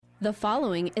The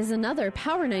following is another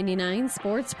Power 99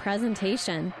 Sports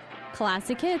presentation.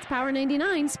 Classic Hits Power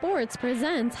 99 Sports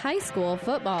presents high school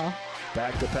football.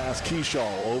 Back to pass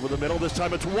Keyshaw over the middle. This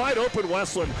time it's wide open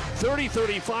Westland.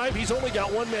 30-35. He's only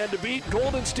got one man to beat.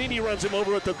 Goldenstein runs him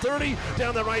over at the 30.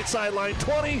 Down the right sideline.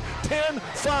 20, 10,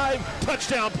 5.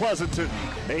 Touchdown Pleasanton.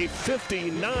 A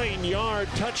 59-yard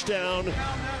touchdown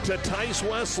to Tice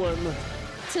Westland.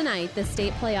 Tonight, the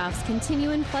state playoffs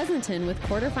continue in Pleasanton with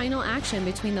quarterfinal action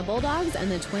between the Bulldogs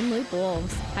and the Twin Loup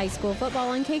Wolves. High school football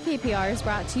on KKPR is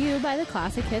brought to you by the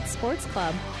Classic Hits Sports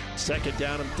Club. Second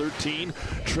down and 13.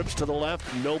 Trips to the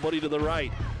left, nobody to the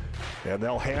right. And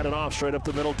they'll hand it off straight up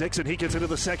the middle. Dixon, he gets into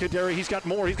the secondary. He's got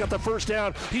more. He's got the first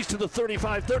down. He's to the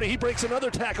 35-30. He breaks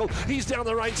another tackle. He's down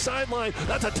the right sideline.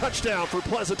 That's a touchdown for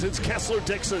Pleasanton's Kessler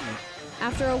Dixon.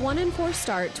 After a 1-4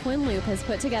 start, Twin Loup has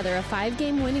put together a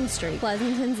 5-game winning streak.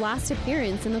 Pleasanton's last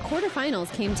appearance in the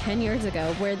quarterfinals came 10 years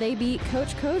ago, where they beat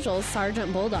Coach Kojal's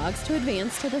Sargent Bulldogs to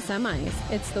advance to the semis.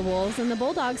 It's the Wolves and the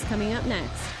Bulldogs coming up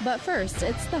next. But first,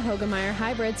 it's the Hoegemeyer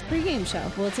Hybrids pregame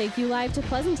show. We'll take you live to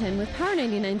Pleasanton with Power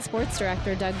 99 Sports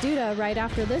Director Doug Duda right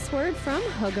after this word from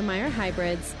Hoegemeyer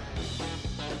Hybrids.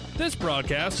 This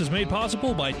broadcast is made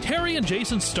possible by Terry and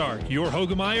Jason Stark, your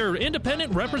Hoegemeyer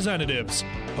independent representatives.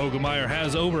 Hoegemeyer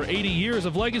has over 80 years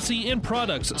of legacy in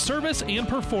products, service, and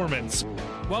performance.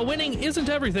 While winning isn't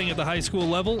everything at the high school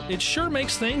level, it sure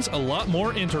makes things a lot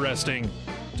more interesting.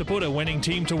 To put a winning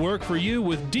team to work for you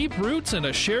with deep roots and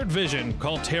a shared vision,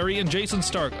 call Terry and Jason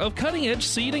Stark of Cutting Edge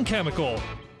Seed and Chemical.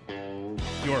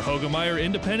 Your Hoegemeyer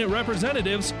independent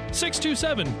representatives,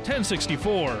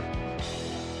 627-1064.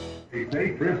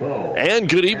 And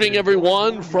good evening,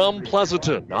 everyone, from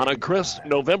Pleasanton. On a crisp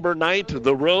November night,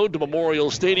 the road to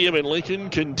Memorial Stadium in Lincoln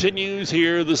continues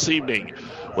here this evening.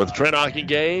 With Trent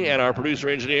Ockengay and our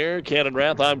producer-engineer, Cannon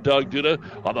Rath, I'm Doug Duda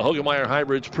on the Hoegemeyer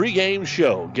Hybrids pregame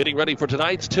show, getting ready for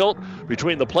tonight's tilt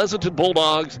between the Pleasanton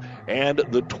Bulldogs and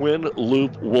the Twin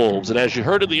Loup Wolves. And as you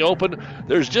heard in the open,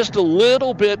 there's just a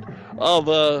little bit of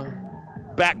a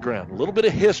background, a little bit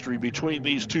of history between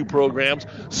these two programs.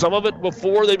 Some of it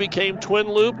before they became Twin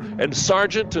Loup, and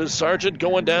Sargent to Sargent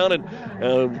going down, and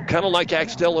kind of like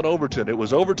Axtell and Overton. It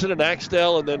was Overton and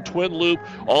Axtell, and then Twin Loup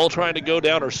all trying to go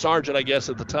down, or Sargent, I guess,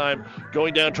 at the time,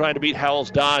 going down trying to beat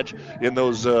Howells Dodge in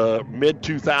those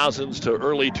mid-2000s to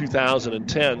early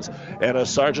 2010s. And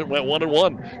Sargent went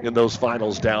 1-1 in those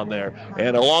finals down there.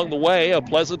 And along the way,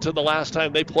 Pleasanton, the last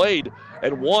time they played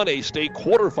and won a state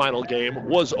quarterfinal game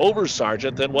was over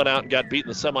Sargent, then went out and got beat in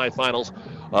the semifinals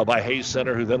by Hayes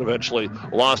Center, who then eventually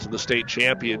lost in the state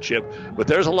championship. But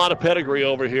there's a lot of pedigree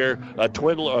over here.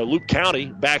 Loup County,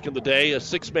 back in the day, a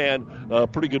six-man,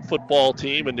 pretty good football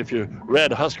team. And if you read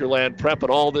Huskerland Prep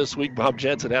at all this week, Bob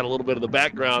Jensen had a little bit of the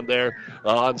background there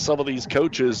on some of these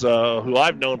coaches who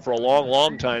I've known for a long,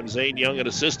 long time. Zane Young, an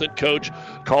assistant coach,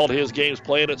 called his games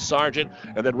playing at Sargent.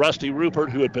 And then Rusty Rupert,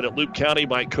 who had been at Loup County,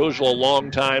 Mike Kozel, a long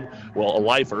time, well, a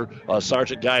lifer, a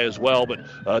Sargent guy as well, but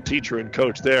a teacher and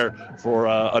coach there for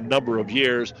a number of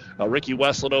years. Ricky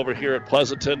Westland over here at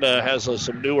Pleasanton has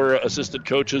some newer assistant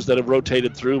coaches that have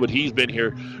rotated through, but he's been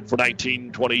here for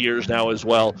 19, 20 years now as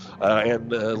well.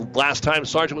 Last time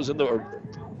Pleasanton was in the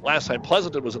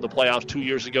playoffs 2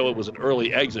 years ago, it was an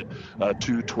early exit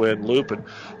to Twin Loup. And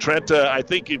Trent, I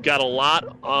think you've got a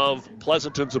lot of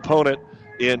Pleasanton's opponent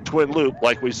in Twin Loup,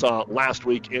 like we saw last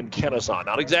week in Kennesaw.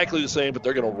 Not exactly the same, but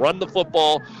they're going to run the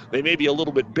football. They may be a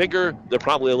little bit bigger. They're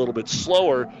probably a little bit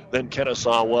slower than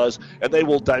Kennesaw was, and they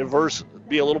will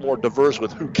be a little more diverse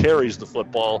with who carries the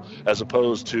football as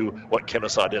opposed to what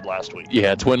Kennesaw did last week.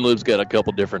 Yeah, Twin Loup's got a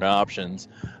couple different options.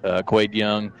 Quade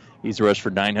Young, he's rushed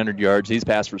for 900 yards. He's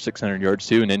passed for 600 yards,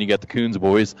 too. And then you got the Coons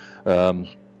boys,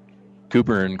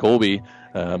 Cooper and Colby.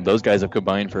 Those guys have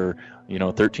combined for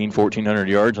 1,400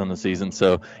 yards on the season.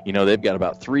 So, they've got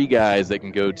about three guys they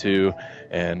can go to.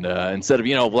 And instead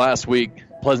of, last week,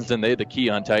 Pleasanton, they had the key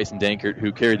on Tyson Dankert,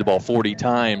 who carried the ball 40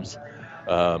 times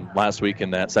last week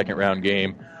in that second-round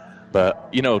game.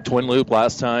 But, Twin Loup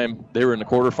last time, they were in the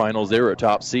quarterfinals. They were a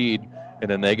top seed, and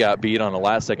then they got beat on a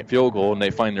last-second field goal, and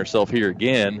they find themselves here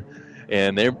again.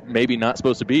 And they're maybe not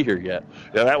supposed to be here yet.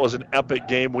 Yeah, that was an epic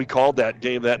game. We called that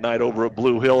game that night over at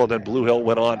Blue Hill, and then Blue Hill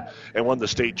went on and won the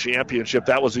state championship.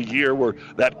 That was a year where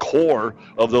that core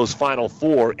of those Final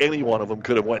Four, any one of them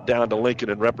could have went down to Lincoln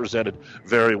and represented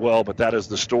very well. But that is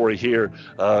the story here,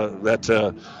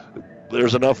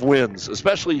 there's enough wins,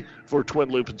 especially for Twin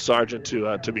Loup and Sargent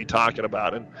to be talking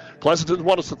about. And Pleasanton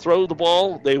wanted us to throw the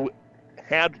ball. They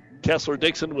had Kessler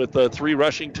Dixon with 3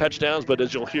 rushing touchdowns, but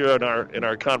as you'll hear in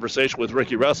our conversation with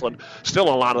Ricky Westland, still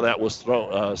a lot of that was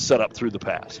set up through the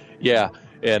pass. Yeah,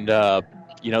 and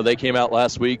They came out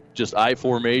last week just I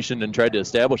formation and tried to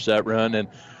establish that run. And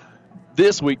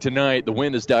this week tonight, the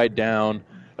wind has died down.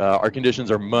 Our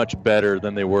conditions are much better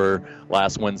than they were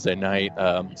last Wednesday night.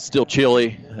 Still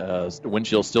chilly. The wind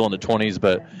chill's still in the 20s,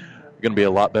 but going to be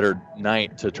a lot better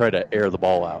night to try to air the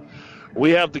ball out.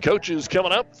 We have the coaches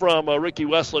coming up from Ricky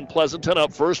Westland Pleasanton.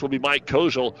 Up first will be Mike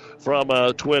Kojal from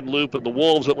Twin Loup and the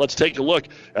Wolves. But let's take a look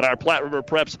at our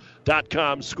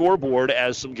PlatteRiverPreps.com scoreboard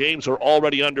as some games are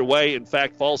already underway. In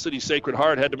fact, Fall City Sacred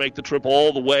Heart had to make the trip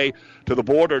all the way to the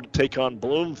border to take on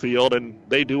Bloomfield, and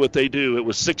they do what they do. It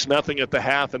was 6-0 at the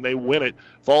half, and they win it.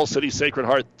 Fall City Sacred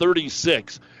Heart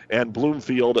 36. And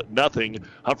Bloomfield, nothing.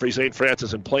 Humphrey St.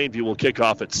 Francis and Plainview will kick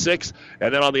off at 6.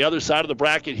 And then on the other side of the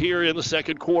bracket here in the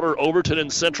second quarter, Overton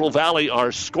and Central Valley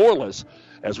are scoreless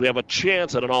as we have a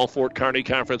chance at an All-Fort Kearney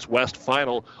Conference West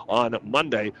final on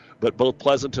Monday. But both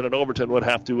Pleasanton and Overton would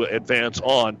have to advance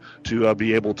on to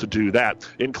be able to do that.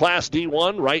 In Class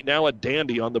D1, right now at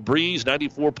Dandy on the breeze,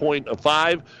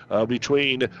 94.5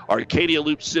 between Arcadia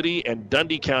Loup City and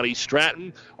Dundee County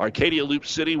Stratton. Arcadia Loup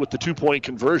City with the 2-point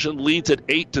conversion leads at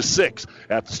 8-6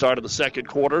 at the start of the second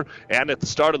quarter. And at the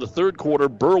start of the third quarter,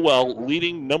 Burwell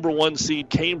leading number 1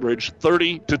 seed Cambridge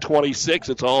 30-26.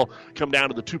 It's all come down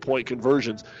to the 2-point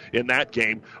conversions in that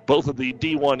game. Both of the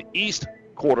D1 East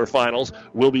quarterfinals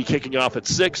will be kicking off at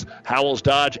 6. Howells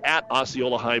Dodge at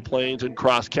Osceola High Plains and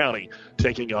Cross County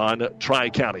taking on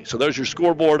Tri-County. So there's your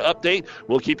scoreboard update.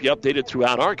 We'll keep you updated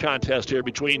throughout our contest here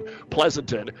between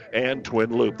Pleasanton and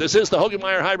Twin Loup. This is the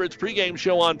Hoegemeyer Hybrids pregame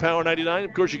show on Power 99.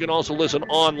 Of course, you can also listen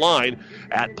online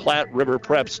at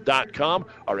PlatteRiverPreps.com.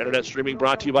 Our internet streaming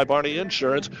brought to you by Barney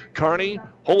Insurance. Kearney,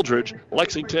 Holdridge,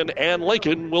 Lexington, and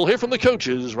Lincoln. We'll hear from the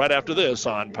coaches right after this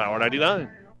on Power 99.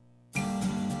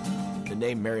 The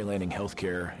name Mary Lanning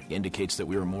Healthcare indicates that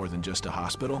we are more than just a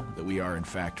hospital, that we are in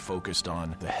fact focused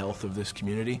on the health of this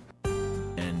community.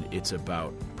 And it's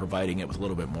about providing it with a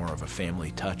little bit more of a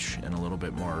family touch and a little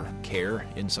bit more care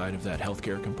inside of that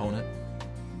healthcare component.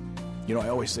 I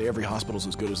always say every hospital is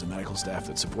as good as the medical staff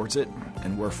that supports it,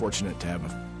 and we're fortunate to have a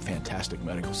fantastic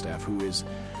medical staff who is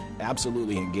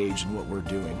absolutely engaged in what we're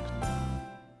doing.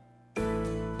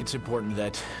 It's important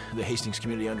that the Hastings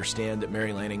community understand that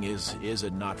Mary Lanning is a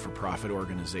not-for-profit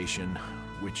organization,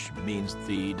 which means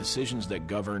the decisions that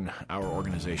govern our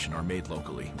organization are made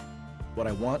locally. What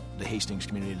I want the Hastings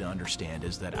community to understand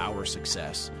is that our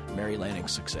success, Mary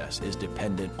Lanning's success, is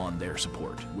dependent on their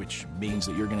support, which means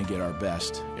that you're going to get our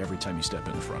best every time you step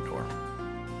in the front door.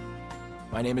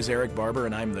 My name is Eric Barber,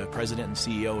 and I'm the president and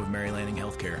CEO of Mary Lanning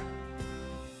Healthcare.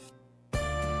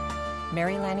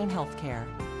 Mary Lanning Healthcare.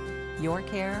 Your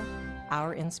care,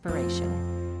 our inspiration.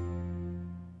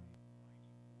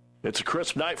 It's a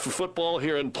crisp night for football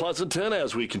here in Pleasanton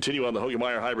as we continue on the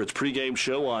Hoegemeyer Hybrids pregame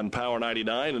show on Power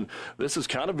 99. And this has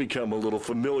kind of become a little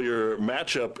familiar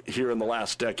matchup here in the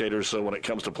last decade or so when it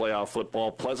comes to playoff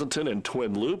football. Pleasanton and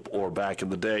Twin Loup, or back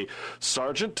in the day,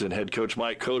 Sargent, and head coach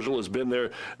Mike Kojal has been there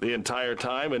the entire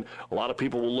time. And a lot of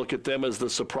people will look at them as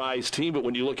the surprise team. But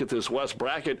when you look at this West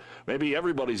bracket, maybe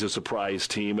everybody's a surprise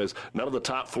team as none of the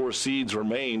top 4 seeds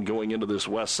remain going into this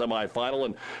West semifinal.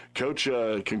 And, Coach,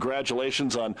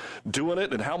 congratulations on doing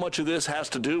it, and how much of this has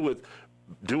to do with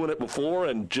doing it before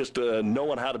and just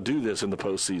knowing how to do this in the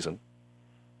postseason?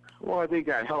 Well, I think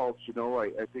that helps.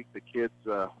 I think the kids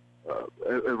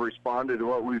have responded to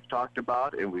what we've talked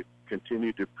about, and we've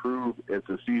continued to prove as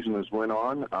the season has went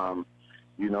on.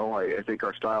 I think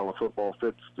our style of football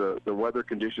fits the weather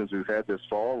conditions we've had this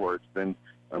fall, where it's been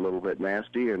a little bit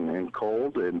nasty and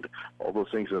cold, and all those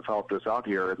things have helped us out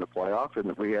here in the playoff.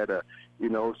 And we had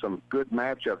some good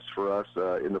matchups for us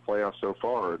in the playoffs so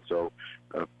far, and so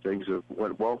things have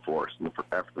went well for us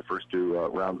after the first 2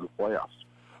 rounds of playoffs.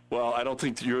 Well, I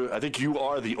think you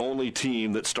are the only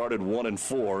team that started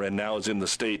 1-4 and now is in the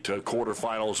state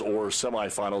quarterfinals or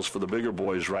semifinals for the bigger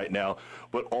boys right now.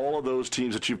 But all of those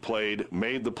teams that you've played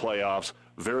made the playoffs.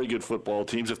 Very good football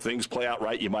teams. If things play out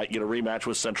right, you might get a rematch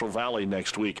with Central Valley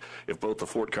next week if both the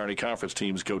Fort Kearney Conference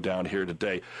teams go down here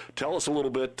today. Tell us a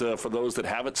little bit, for those that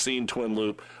haven't seen Twin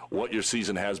Loup, what your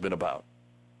season has been about.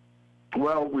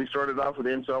 Well, we started off with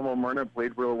Anselmo Myrna,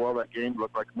 played real well that game,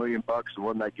 looked like $1 million and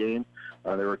won that game.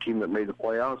 They were a team that made the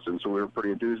playoffs, and so we were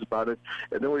pretty enthused about it.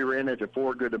 And then we ran into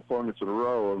 4 good opponents in a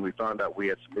row, and we found out we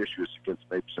had some issues against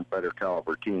maybe some better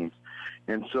caliber teams.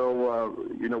 And so,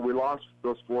 we lost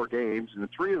those 4 games, and in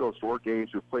 3 of those 4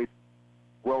 games we played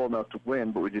well enough to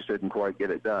win, but we just didn't quite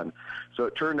get it done. So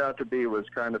it turned out to be, it was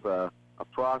kind of a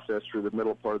process through the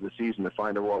middle part of the season to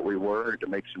find out what we were, to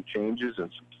make some changes and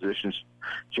some positions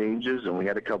changes, and we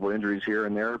had a couple injuries here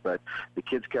and there, but the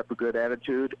kids kept a good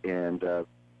attitude, and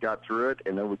got through it,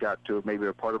 and then we got to maybe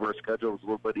a part of our schedule was a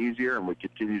little bit easier, and we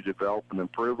continued to develop and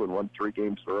improve and won 3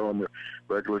 games in a row in the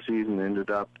regular season, and ended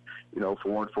up,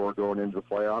 4-4 going into the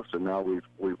playoffs, and now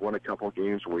we've won a couple of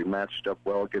games where we matched up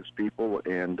well against people,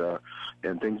 and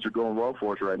things are going well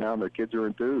for us right now, and the kids are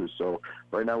enthused. So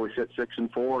right now we sit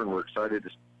 6-4, and we're excited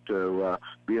to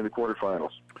be in the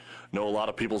quarterfinals. A lot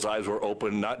of people's eyes were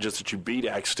open, not just that you beat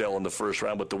Axtell in the first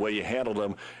round, but the way you handled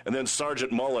them. And then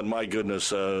Sergeant Mullen, my goodness,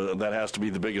 that has to be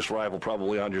the biggest rival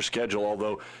probably on your schedule,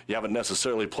 although you haven't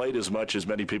necessarily played as much as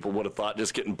many people would have thought.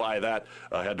 Just getting by that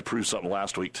had to prove something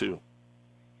last week, too.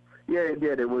 Yeah, it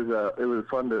did. It was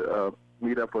fun to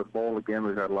meet up with Mullen again.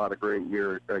 We've had a lot of great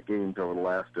games over the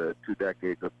last 2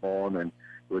 decades of Mullen, and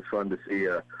it was fun to see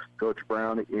Coach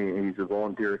Brown. He's a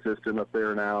volunteer assistant up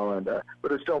there now,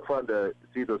 but it's still fun to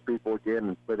see those people again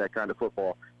and play that kind of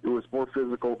football. It was more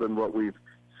physical than what we've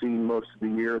seen most of the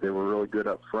year. They were really good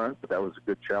up front, but that was a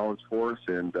good challenge for us,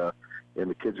 and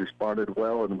the kids responded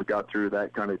well, and we got through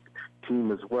that kind of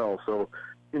team as well. So,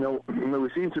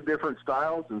 we've seen some different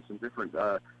styles and some different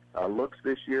looks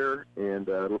this year, and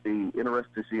it'll be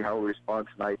interesting to see how we respond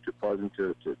tonight to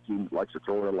Pleasanton, to a team that likes to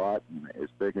throw it a lot and is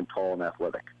big and tall and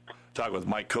athletic. Talking with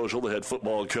Mike Koschel, the head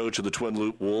football coach of the Twin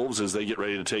Loup Wolves, as they get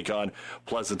ready to take on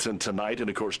Pleasanton tonight. And,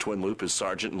 of course, Twin Loup is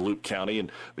Sargent in Loup County and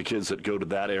the kids that go to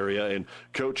that area. And,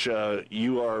 Coach,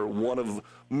 you are one of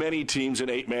many teams in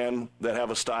 8-man that have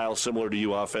a style similar to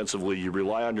you offensively. You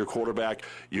rely on your quarterback.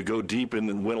 You go deep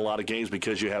and win a lot of games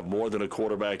because you have more than a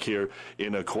quarterback here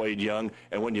in Quade Young.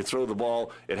 And when you throw the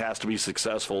ball, it has to be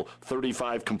successful.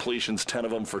 35 completions, 10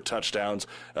 of them for touchdowns.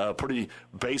 Pretty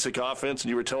basic offense. And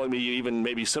you were telling me you even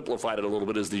maybe simplified it a little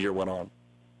bit as the year went on.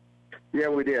 Yeah,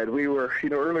 we did. We were,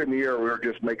 early in the year, we were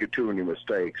just making too many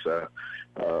mistakes.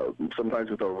 Sometimes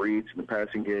with our reads in the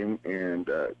passing game, and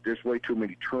there's way too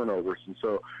many turnovers. And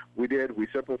so we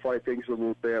simplified things a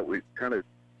little bit. We kind of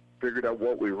figured out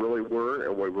what we really were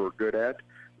and what we were good at.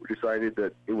 We decided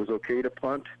that it was okay to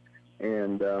punt,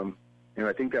 and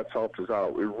I think that's helped us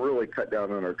out. We really cut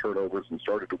down on our turnovers and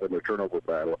started to win the turnover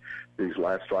battle these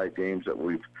last 5 games that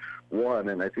we've won,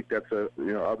 and I think that's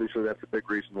obviously that's a big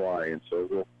reason why. And so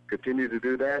we'll continue to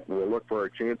do that, and we'll look for our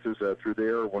chances through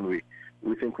there when we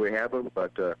think we have them,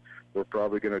 but we're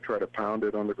probably going to try to pound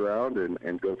it on the ground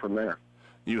and go from there.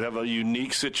 You have a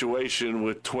unique situation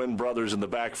with twin brothers in the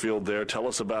backfield there. Tell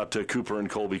us about Cooper and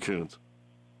Colby Coons.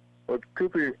 Well,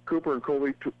 Cooper and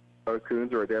Colby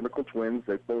Coons are identical twins.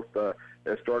 They both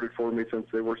have started for me since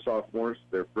they were sophomores.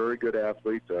 They're very good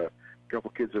athletes. A couple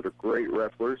kids that are great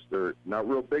wrestlers. They're not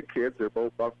real big kids. They're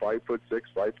both about 5'6",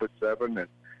 5'7", and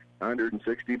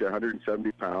 160 to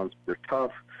 170 pounds. They're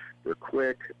tough. They're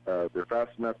quick. They're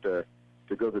fast enough to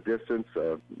go the distance.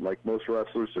 Like most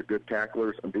wrestlers, they're good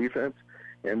tacklers on defense,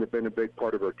 and they've been a big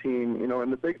part of our team.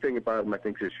 And the big thing about them, I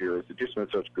think, this year is they've just been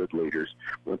such good leaders.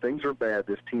 When things are bad,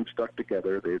 this team stuck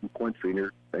together. They didn't point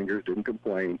fingers, didn't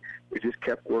complain. They just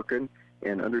kept working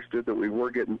and understood that we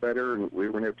were getting better and we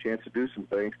were going to have a chance to do some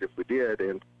things if we did,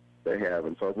 and they have.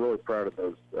 And so I'm really proud of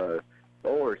those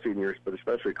all our seniors, but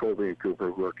especially Colby and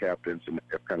Cooper, who are captains and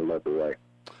have kind of led the way.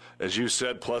 As you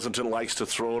said, Pleasanton likes to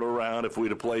throw it around. If we'd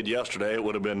have played yesterday, it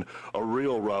would have been a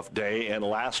real rough day. And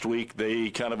last week, they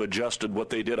kind of adjusted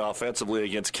what they did offensively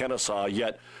against Kennesaw,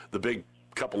 yet the big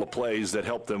couple of plays that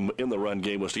helped them in the run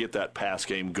game was to get that pass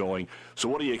game going. So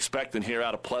what are you expecting here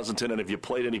out of Pleasanton, and have you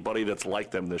played anybody that's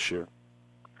like them this year?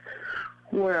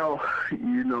 Well,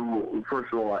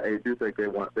 first of all, I do think they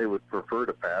would prefer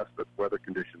to pass, but weather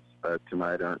conditions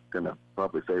tonight aren't going to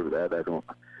probably favor that.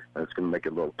 That's going to make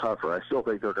it a little tougher. I still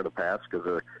think they're going to pass because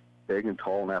they're big and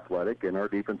tall and athletic, and our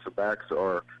defensive backs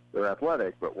they're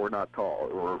athletic, but we're not tall.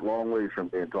 We're a long ways from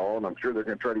being tall, and I'm sure they're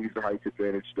going to try to use their height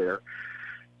advantage there.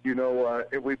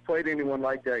 If we played anyone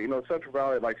like that, Central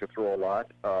Valley likes to throw a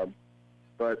lot,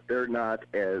 but they're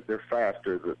fast.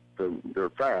 They're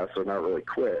fast, so not really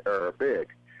quick or big.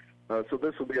 So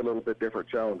this will be a little bit different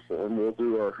challenge for them. We'll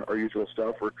do our usual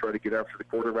stuff. We'll try to get after the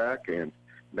quarterback and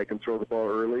make them throw the ball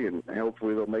early, and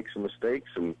hopefully they'll make some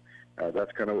mistakes, and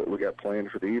that's kind of what we got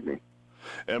planned for the evening.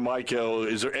 And, Mike,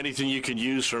 is there anything you can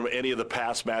use from any of the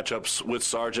past matchups with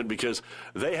Sargent? Because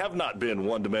they have not been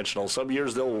one-dimensional. Some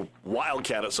years they'll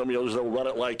wildcat it. Some years they'll run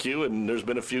it like you, and there's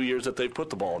been a few years that they've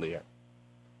put the ball in the air.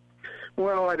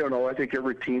 Well, I don't know. I think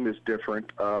every team is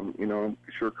different. I'm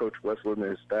sure Coach Westwood and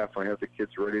his staff will have the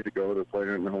kids ready to go. They're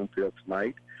playing in the home field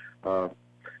tonight. But,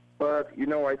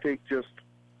 I think just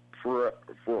for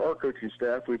our coaching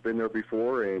staff, we've been there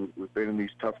before, and we've been in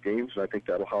these tough games, and I think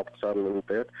that'll help us out a little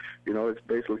bit. It's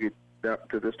basically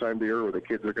to this time of the year where the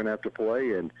kids are going to have to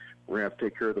play, and we're going to have to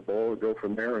take care of the ball and go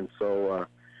from there. And so,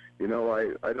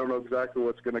 I don't know exactly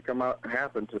what's going to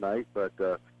happen tonight, but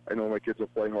I know my kids will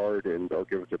play hard and they'll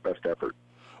give it their best effort.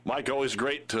 Mike, always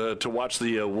great to watch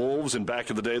the Wolves, and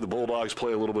back in the day, the Bulldogs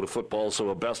play a little bit of football,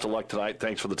 so best of luck tonight.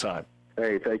 Thanks for the time.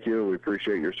 Hey, thank you. We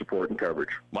appreciate your support and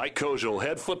coverage. Mike Kojal,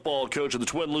 head football coach of the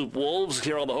Twin Loup Wolves,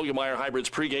 here on the Hoegemeyer Hybrids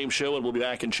pregame show, and we'll be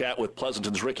back in chat with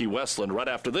Pleasanton's Ricky Westland right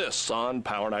after this on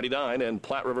Power 99 and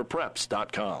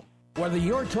PlatteRiverPreps.com. Whether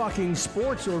you're talking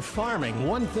sports or farming,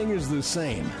 one thing is the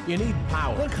same. You need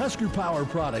power. Think Husker Power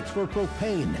products for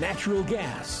propane, natural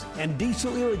gas, and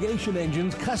diesel irrigation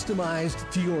engines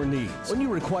customized to your needs. When you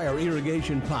require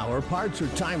irrigation power, parts, or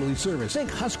timely service,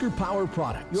 think Husker Power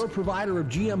products, your provider of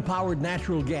GM-powered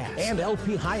natural gas and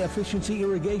LP high-efficiency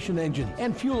irrigation engine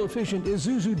and fuel-efficient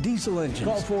Isuzu diesel engines.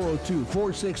 Call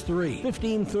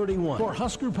 402-463-1531 for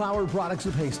Husker Power products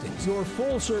of Hastings, your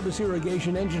full-service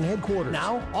irrigation engine headquarters.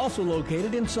 Now, also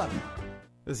located in Sutton.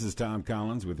 This is Tom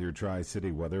Collins with your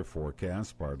Tri-City weather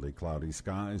forecast. Partly cloudy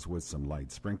skies with some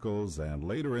light sprinkles, and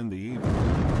later in the evening,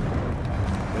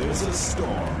 there's a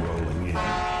storm rolling in.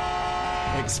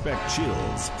 Expect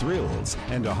chills, thrills,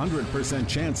 and 100%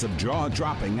 chance of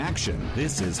jaw-dropping action.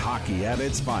 This is hockey at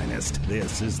its finest.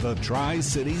 This is the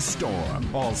Tri-City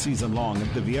Storm. All season long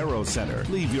at the Viero Center.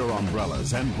 Leave your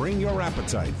umbrellas and bring your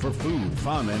appetite for food,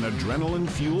 fun, and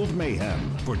adrenaline-fueled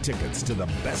mayhem. For tickets to the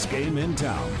best game in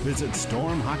town, visit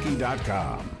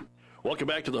stormhockey.com. Welcome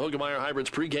back to the Hoegemeyer Hybrids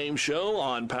pregame show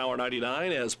on Power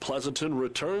 99 as Pleasanton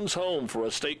returns home for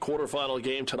a state quarterfinal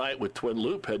game tonight with Twin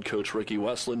Loup. Head coach Ricky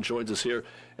Westland joins us here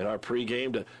in our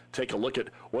pregame to take a look at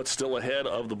what's still ahead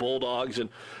of the Bulldogs. And,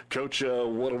 Coach,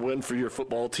 what a win for your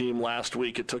football team last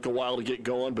week. It took a while to get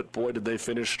going, but, boy, did they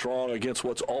finish strong against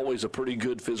what's always a pretty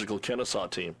good physical Kennesaw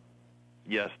team.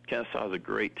 Yes, Kennesaw is a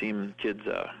great team. Kids,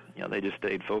 they just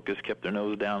stayed focused, kept their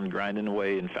nose down, grinding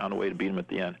away, and found a way to beat them at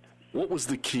the end. What was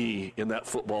the key in that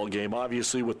football game?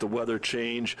 Obviously, with the weather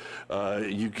change,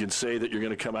 you can say that you're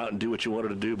going to come out and do what you wanted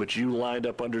to do, but you lined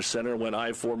up under center, went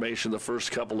I formation the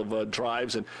first couple of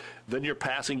drives, and then your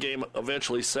passing game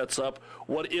eventually sets up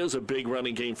what is a big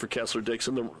running game for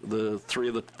Kessler-Dixon. The 3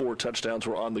 of the 4 touchdowns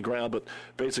were on the ground, but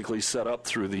basically set up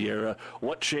through the air.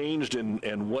 What changed,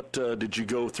 and what did you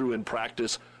go through in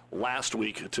practice last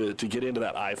week to get into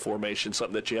that I formation,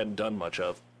 something that you hadn't done much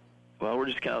of? Well, we're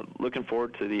just kind of looking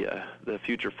forward to the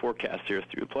future forecast here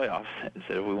through the playoffs. And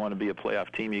said if we want to be a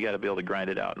playoff team, you got to be able to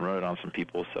grind it out and run it on some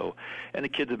people. So, and the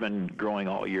kids have been growing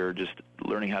all year, just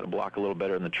learning how to block a little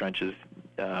better in the trenches.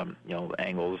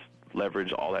 Angles,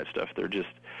 leverage, all that stuff.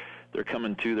 They're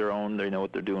coming to their own. They know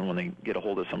what they're doing when they get a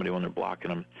hold of somebody when they're blocking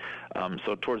them.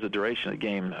 So towards the duration of the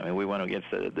game, we went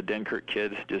against the Denkirk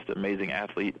kid, just an amazing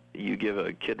athlete. You give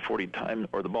a kid 40 times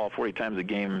or the ball 40 times a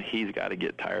game, he's got to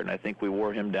get tired. And I think we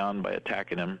wore him down by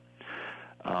attacking him.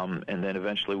 And then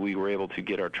eventually we were able to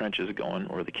get our trenches going,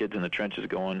 or the kids in the trenches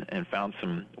going, and found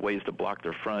some ways to block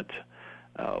their front.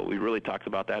 We really talked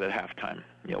about that at halftime.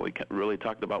 We really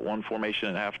talked about one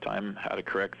formation at halftime, how to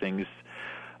correct things.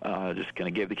 Just kind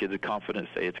of gave the kids the confidence,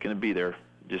 say it's going to be there.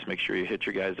 Just make sure you hit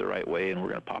your guys the right way, and we're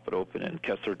going to pop it open. And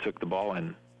Kessler took the ball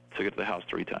and took it to the house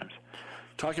 3 times.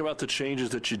 Talk about the changes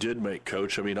that you did make,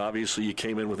 Coach. Obviously you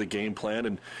came in with a game plan,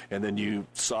 and then you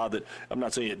saw that, I'm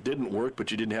not saying it didn't work, but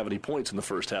you didn't have any points in the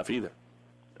first half either.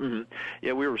 Mm-hmm.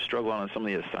 Yeah, we were struggling on some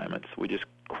of the assignments. We just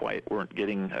quite weren't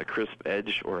getting a crisp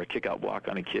edge or a kick-out block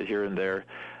on a kid here and there.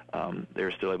 They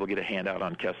were still able to get a handout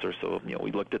on Kessler, so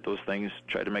we looked at those things,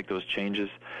 tried to make those changes.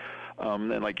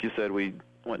 Then, like you said, we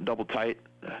went double tight.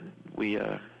 We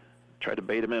tried to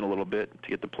bait them in a little bit to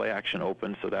get the play action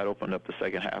open, so that opened up the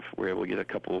second half. We were able to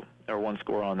get one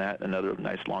score on that, another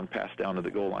nice long pass down to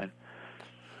the goal line.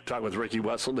 Talking with Ricky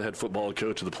Westland, the head football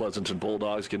coach of the Pleasanton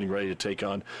Bulldogs, getting ready to take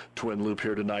on Twin Loup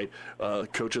here tonight.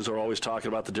 Coaches are always talking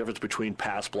about the difference between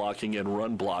pass blocking and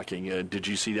run blocking. Did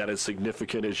you see that as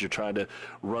significant as you're trying to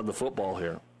run the football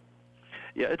here?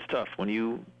 Yeah, it's tough when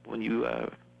you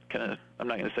kind of, I'm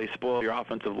not going to say spoil your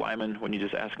offensive lineman when you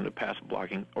just ask them to pass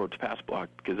blocking or to pass block,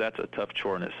 because that's a tough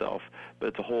chore in itself. But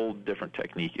it's a whole different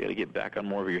technique. You got to get back on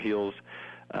more of your heels.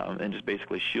 And just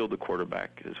basically shield the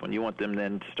quarterback. Because when you want them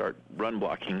then to start run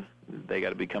blocking, they got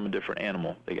to become a different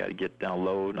animal. They got to get down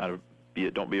low,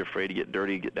 don't be afraid to get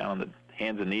dirty, get down on the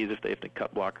hands and knees if they have to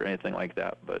cut block or anything like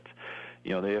that. But,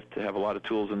 they have to have a lot of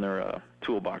tools in their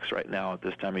toolbox right now at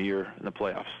this time of year in the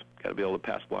playoffs. Got to be able to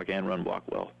pass block and run block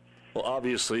well. Well,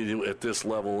 obviously, at this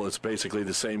level, it's basically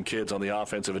the same kids on the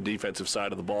offensive and defensive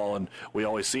side of the ball, and we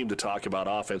always seem to talk about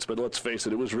offense. But let's face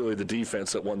it, it was really the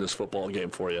defense that won this football game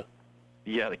for you.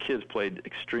 Yeah, the kids played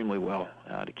extremely well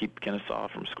to keep Kennesaw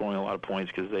from scoring a lot of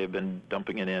points, because they have been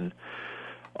dumping it in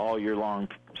all year long,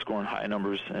 scoring high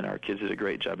numbers, and our kids did a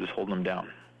great job just holding them down.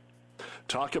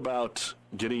 Talk about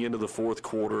getting into the fourth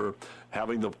quarter,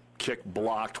 having the kick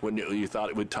blocked when you thought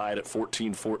it would tie it at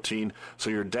 14-14. So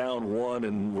you're down one,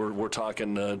 and we're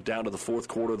talking down to the fourth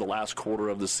quarter, the last quarter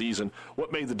of the season.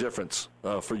 What made the difference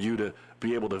for you to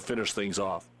be able to finish things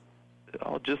off?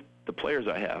 Just the players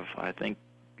I have. I think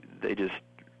they just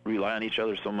rely on each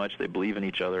other so much. They believe in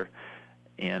each other.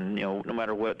 And, no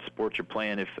matter what sport you're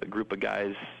playing, if a group of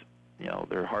guys,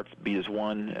 their hearts beat as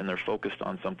one and they're focused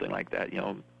on something like that,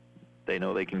 they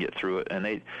know they can get through it.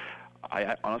 And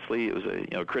I honestly, it was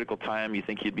a critical time. You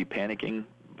think you'd be panicking,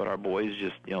 but our boys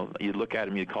just, you'd look at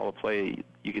them, you'd call a play,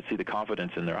 you could see the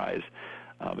confidence in their eyes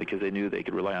because they knew they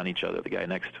could rely on each other, the guy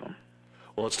next to them.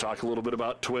 Well, let's talk a little bit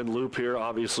about Twin Loup here.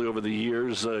 Obviously, over the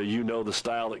years, you know the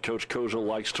style that Coach Kozel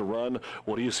likes to run.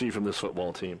 What do you see from this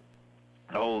football team?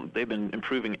 Oh, they've been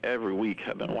improving every week.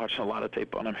 I've been watching a lot of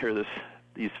tape on them here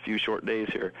these few short days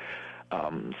here.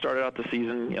 Started out the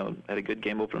season, had a good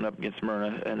game opening up against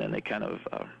Smyrna, and then they kind of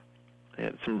they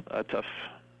had a tough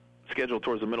schedule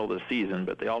towards the middle of the season,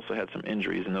 but they also had some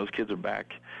injuries, and those kids are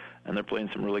back, and they're playing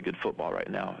some really good football right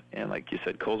now. And like you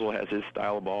said, Kozel has his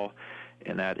style of ball,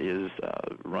 and that is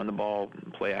run the ball,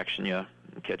 play action you,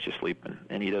 and catch you sleeping.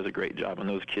 And he does a great job, and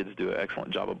those kids do an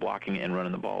excellent job of blocking and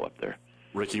running the ball up there.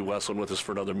 Ricky Westland with us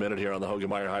for another minute here on the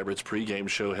Hoegemeyer Hybrids pregame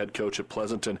show, head coach at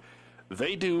Pleasanton.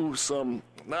 They do some,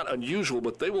 not unusual,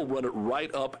 but they will run it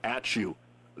right up at you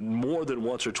more than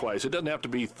once or twice. It doesn't have to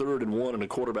be 3rd and 1 and a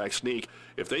quarterback sneak.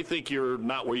 If they think you're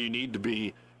not where you need to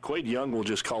be, Quade Young will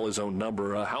just call his own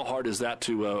number. How hard is that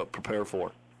to prepare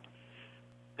for?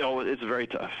 Oh, it's very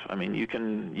tough. I mean, you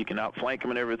can outflank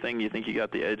them and everything. You think you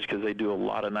got the edge because they do a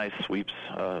lot of nice sweeps,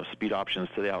 speed options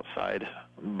to the outside.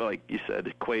 But like you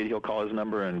said, Quade, he'll call his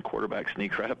number and quarterback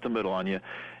sneak right up the middle on you.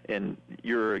 And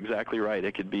you're exactly right.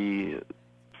 It could be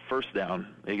first down.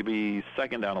 It could be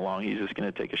second down along. He's just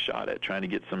going to take a shot at trying to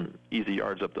get some easy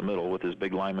yards up the middle with his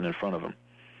big lineman in front of him.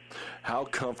 How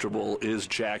comfortable is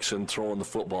Jackson throwing the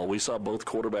football? We saw both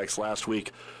quarterbacks last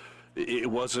week. It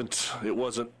wasn't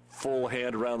full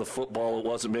hand around the football. It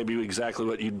wasn't maybe exactly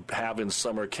what you'd have in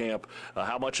summer camp.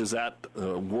 How much is that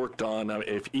worked on? I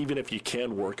mean, even if you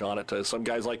can work on it, some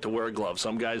guys like to wear a glove.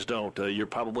 Some guys don't. You're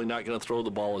probably not going to throw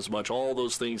the ball as much. All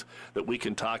those things that we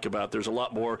can talk about. There's a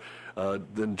lot more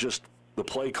than just the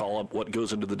play call, what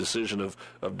goes into the decision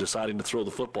of deciding to throw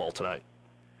the football tonight.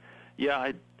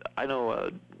 Yeah, I know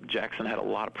Jackson had a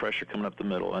lot of pressure coming up the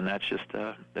middle, and that's just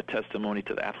a testimony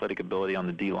to the athletic ability on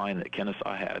the D-line that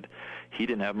Kennesaw had. He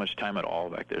didn't have much time at all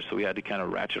back there, so we had to kind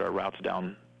of ratchet our routes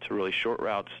down to really short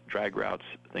routes, drag routes,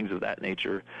 things of that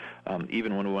nature.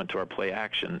 Even when we went to our play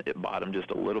action, it bought him just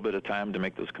a little bit of time to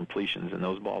make those completions, and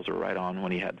those balls are right on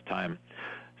when he had the time.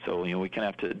 So, we kind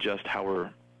of have to adjust how we're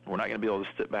not going to be able to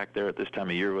sit back there at this time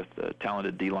of year with the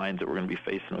talented D-lines that we're going to be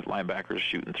facing with linebackers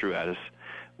shooting through at us.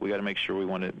 We got to make sure we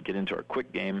want to get into our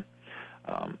quick game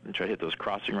and try to hit those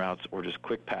crossing routes or just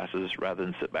quick passes rather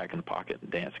than sit back in the pocket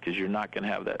and dance, because you're not going to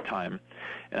have that time.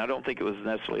 And I don't think it was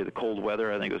necessarily the cold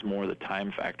weather. I think it was more the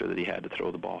time factor that he had to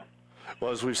throw the ball.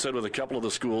 Well, as we've said with a couple of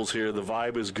the schools here, the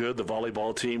vibe is good. The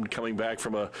volleyball team coming back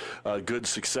from a good,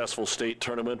 successful state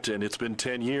tournament, and it's been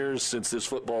 10 years since this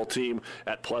football team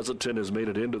at Pleasanton has made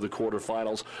it into the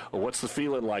quarterfinals. What's the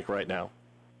feeling like right now?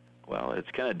 Well, it's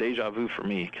kind of deja vu for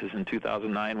me, because in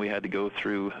 2009 we had to go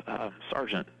through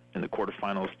Sargent in the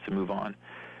quarterfinals to move on.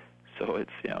 So it's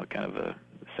kind of the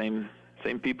same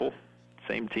people,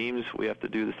 same teams. We have to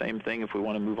do the same thing if we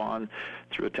want to move on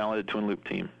through a talented Twin Loup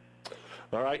team.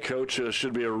 All right, Coach.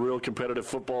 Should be a real competitive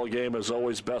football game. As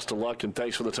always, best of luck, and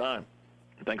thanks for the time.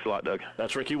 Thanks a lot, Doug.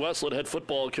 That's Ricky Westland, head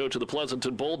football coach of the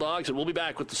Pleasanton Bulldogs, and we'll be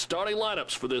back with the starting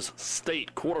lineups for this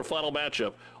state quarterfinal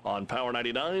matchup on Power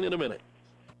 99 in a minute.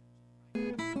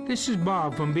 This is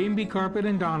Bob from B&B Carpet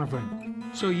and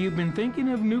Donovan. So you've been thinking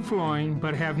of new flooring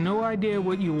but have no idea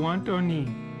what you want or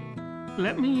need.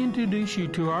 Let me introduce you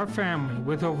to our family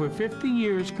with over 50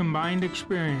 years combined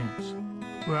experience.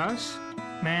 Russ,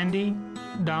 Mandy,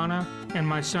 Donna, and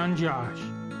my son Josh.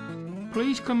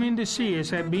 Please come in to see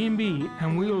us at B&B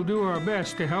and we will do our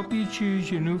best to help you choose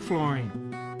your new flooring.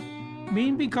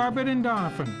 B&B Carpet and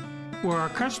Donovan, where our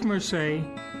customers say,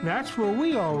 that's where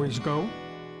we always go.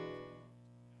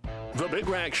 The Big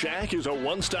Rack Shack is a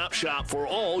one-stop shop for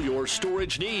all your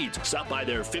storage needs. Stop by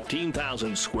their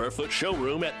 15,000-square-foot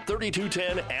showroom at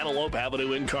 3210 Antelope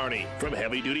Avenue in Kearney. From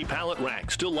heavy-duty pallet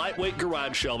racks to lightweight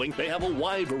garage shelving, they have a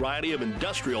wide variety of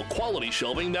industrial-quality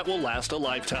shelving that will last a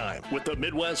lifetime. With the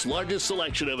Midwest's largest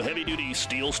selection of heavy-duty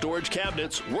steel storage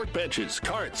cabinets, workbenches,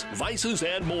 carts, vices,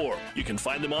 and more. You can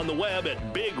find them on the web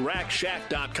at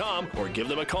BigRackShack.com or give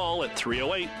them a call at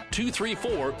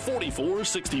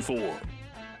 308-234-4464.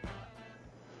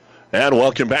 And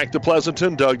welcome back to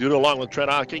Pleasanton. Doug Duda along with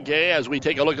Trent Ockingay as we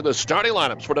take a look at the starting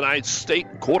lineups for tonight's state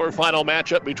quarterfinal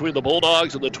matchup between the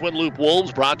Bulldogs and the Twin Loup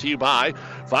Wolves, brought to you by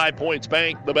 5 Points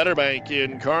Bank, the Better Bank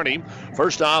in Kearney.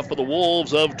 First off for the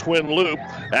Wolves of Twin Loup,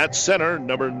 at center,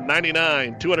 number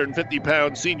 99,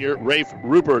 250-pound senior Rafe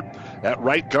Rupert. At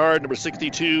right guard, number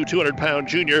 62, 200-pound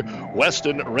junior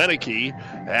Weston Renicky.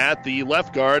 At the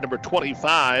left guard, number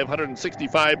 25,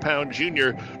 165-pound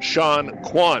junior Sean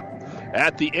Quant.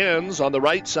 At the ends, on the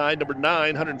right side, number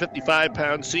 9,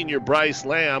 155-pound senior Bryce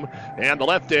Lamb. And the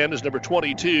left end is number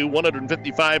 22,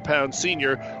 155-pound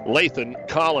senior Lathan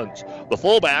Collins. The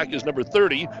fullback is number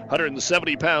 30,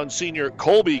 170-pound senior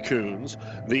Colby Coons.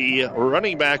 The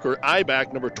running back or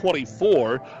I-back, number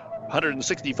 24,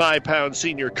 165-pound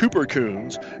senior Cooper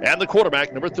Coons. And the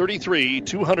quarterback, number 33,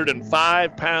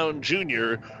 205-pound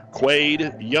junior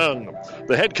Quade Young.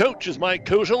 The head coach is Mike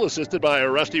Kozel, assisted by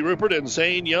Rusty Rupert and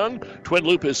Zane Young. Twin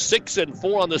Loup is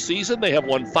 6-4 on the season. They have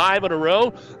won 5 in a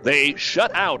row. They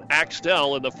shut out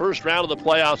Axtell in the first round of the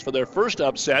playoffs for their first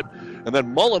upset, and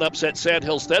then Mullen upset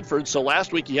Sandhill Stedford. So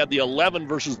last week he had the 11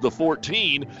 versus the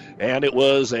 14, and it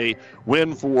was a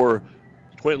win for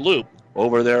Twin Loup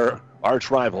over their arch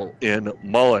rival in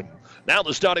Mullen. Now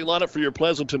the starting lineup for your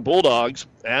Pleasanton Bulldogs.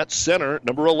 At center,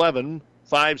 number 11,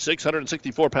 5'6",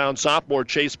 164-pound sophomore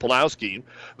Chase Pulowski.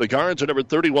 The guards are number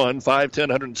 31, 5'10",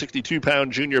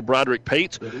 162-pound junior Broderick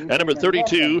Pates, and number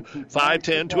 32,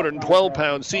 5'10",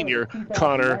 212-pound senior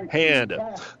Connor Hand.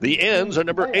 The ends are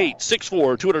number 8,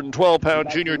 6'4",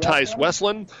 212-pound junior Tice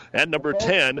Westland, and number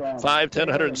 10, 5'10",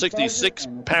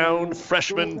 166-pound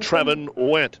freshman Trevin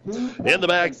Went. In the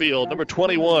backfield, number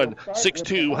 21,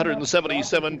 6'2",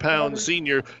 177-pound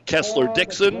senior Kessler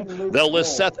Dixon. They'll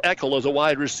list Seth Eckel as a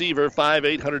wide receiver, 5'8",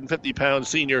 150-pound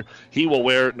senior. He will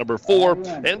wear number 4.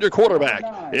 And their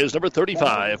quarterback is number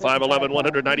 35, 5'11",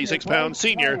 196-pound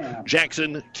senior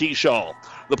Jackson Keyshaw.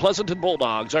 The Pleasanton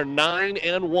Bulldogs are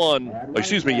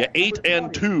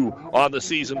 8-2 on the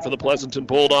season for the Pleasanton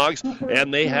Bulldogs,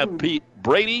 and they have beat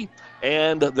Brady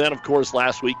and then, of course,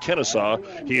 last week, Kennesaw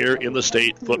here in the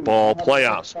state football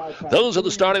playoffs. Those are the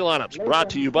starting lineups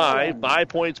brought to you by 5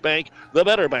 Points Bank, the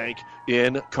Better Bank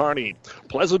in Kearney.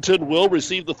 Pleasanton will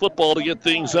receive the football to get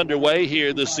things underway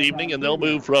here this evening, and they'll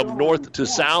move from north to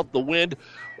south. The wind,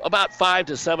 about 5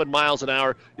 to 7 miles an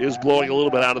hour, is blowing a little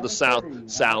bit out of the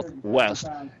south-southwest.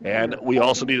 And we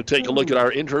also need to take a look at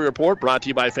our injury report, brought to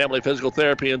you by Family Physical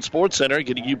Therapy and Sports Center,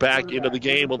 getting you back into the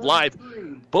game of life.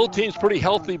 Both teams pretty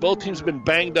healthy. Both teams have been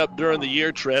banged up during the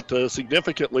year, Trent,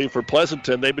 significantly for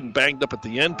Pleasanton. They've been banged up at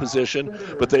the end position,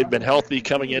 but they've been healthy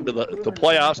coming into the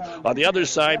playoffs. On the other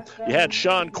side, you had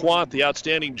Sean Quant, the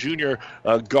outstanding junior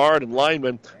guard and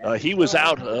lineman. He was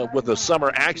out with a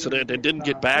summer accident and didn't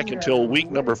get back until week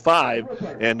number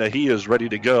 5, and he is ready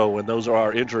to go. And those are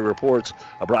our injury reports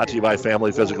brought to you by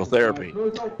Family Physical Therapy.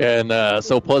 And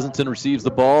so Pleasanton receives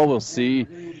the ball. We'll see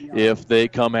if they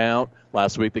come out.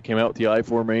 Last week they came out with the I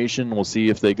formation. We'll see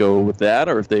if they go with that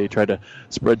or if they try to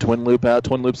spread Twin Loup out.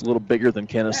 Twin Loup's a little bigger than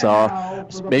Kennesaw.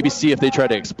 Maybe see if they try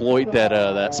to exploit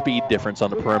that speed difference on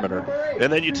the perimeter.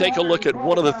 And then you take a look at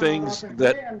one of the things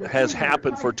that has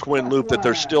happened for Twin Loup that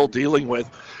they're still dealing with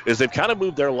is they've kind of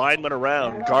moved their linemen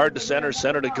around, guard to center,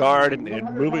 center to guard, and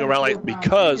moving around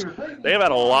because they have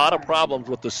had a lot of problems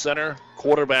with the center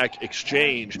quarterback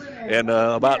exchange. And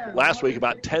about last week,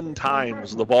 about 10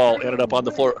 times the ball ended up on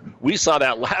the floor. We saw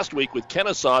that last week with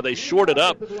Kennesaw. They shorted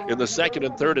up in the second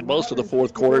and third and most of the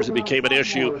fourth quarters. It became an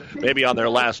issue maybe on their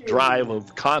last drive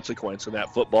of consequence in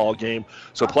that football game.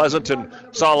 So Pleasanton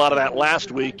saw a lot of that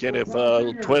last week, and if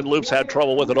Twin Loup's had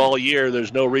trouble with it all year,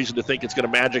 there's no reason to think it's going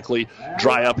to magically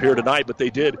dry up here tonight. But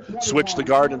they did switch the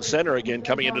guard and center again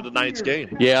coming into tonight's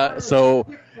game. Yeah, so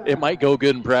it might go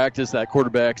good in practice, that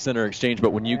quarterback center exchange,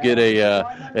 but when you get a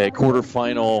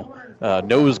quarterfinal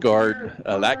nose guard,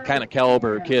 that kind of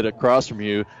caliber kid across from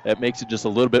you, it makes it just a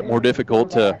little bit more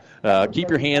difficult to keep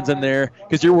your hands in there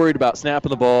because you're worried about snapping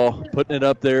the ball, putting it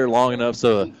up there long enough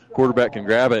so the quarterback can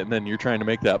grab it, and then you're trying to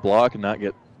make that block and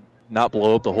not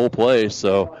blow up the whole play.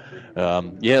 So,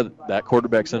 that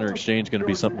quarterback center exchange is going to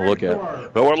be something to look at.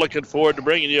 Well, we're looking forward to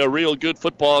bringing you a real good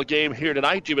football game here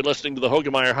tonight. You've been listening to the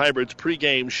Hoegemeyer Hybrids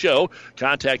pregame show.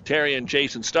 Contact Terry and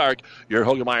Jason Stark, your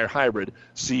Hoegemeyer Hybrid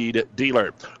seed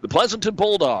dealer. The Pleasanton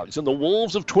Bulldogs and the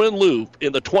Wolves of Twin Loup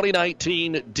in the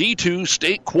 2019 D2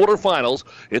 state quarterfinals.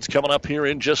 It's coming up here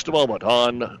in just a moment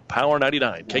on Power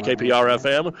 99, KKPR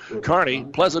FM, Kearney,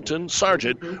 Pleasanton,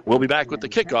 Sargent. We'll be back with the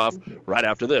kickoff right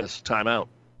after this timeout.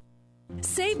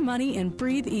 Save money and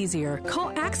breathe easier.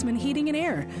 Call Axman Heating and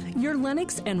Air, your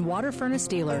Lennox and water furnace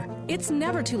dealer. It's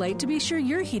never too late to be sure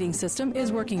your heating system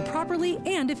is working properly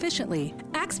and efficiently.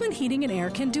 Axman Heating and Air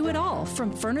can do it all,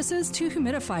 from furnaces to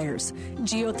humidifiers,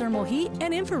 geothermal heat,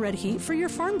 and infrared heat for your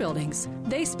farm buildings.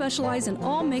 They specialize in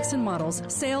all makes and models,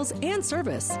 sales, and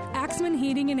service. Axman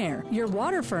Heating and Air, your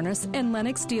water furnace and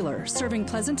Lennox dealer, serving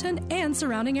Pleasanton and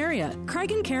surrounding area.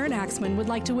 Craig and Karen Axman would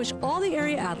like to wish all the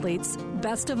area athletes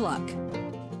best of luck.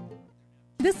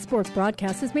 This sports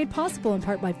broadcast is made possible in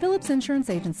part by Phillips Insurance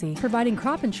Agency, providing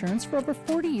crop insurance for over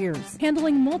 40 years,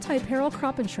 handling multi-peril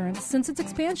crop insurance since its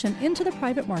expansion into the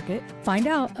private market. Find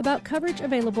out about coverage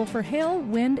available for hail,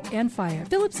 wind, and fire.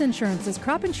 Phillips Insurance is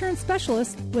crop insurance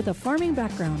specialist with a farming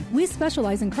background. We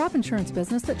specialize in crop insurance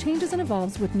business that changes and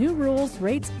evolves with new rules,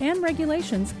 rates, and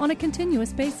regulations on a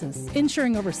continuous basis,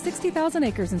 insuring over 60,000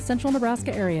 acres in central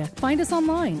Nebraska area. Find us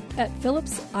online at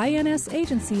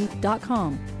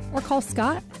phillipsinsagency.com. or call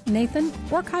Scott, Nathan,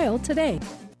 or Kyle today.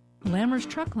 Lammer's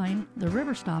Truck Line, the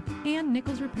River Stop, and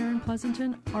Nichols Repair in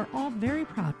Pleasanton are all very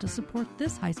proud to support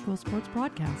this high school sports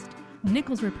broadcast.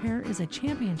 Nichols Repair is a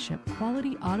championship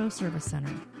quality auto service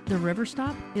center. The River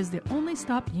Stop is the only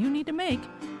stop you need to make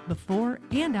before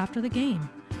and after the game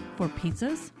for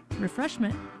pizzas,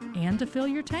 refreshment, and to fill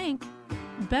your tank.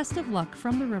 Best of luck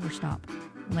from the River Stop,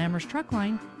 Lammer's Truck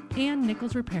Line, and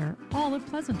Nichols Repair, all of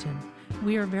Pleasanton.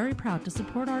 We are very proud to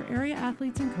support our area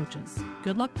athletes and coaches.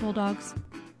 Good luck, Bulldogs.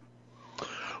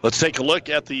 Let's take a look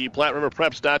at the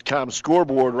PlatteRiverPreps.com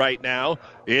scoreboard right now.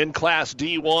 In Class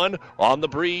D1, on the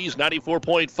breeze,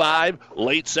 94.5.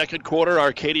 Late second quarter,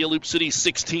 Arcadia Loup City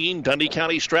 16, Dundee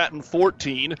County Stratton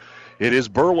 14. It is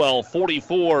Burwell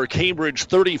 44, Cambridge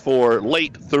 34,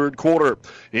 late third quarter.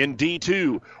 In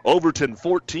D2, Overton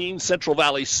 14, Central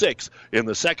Valley 6 in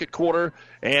the second quarter.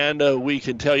 And we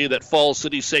can tell you that Falls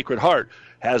City Sacred Heart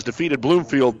has defeated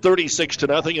Bloomfield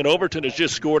 36-0, and Overton has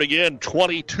just scored again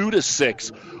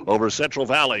 22-6 over Central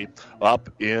Valley up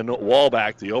in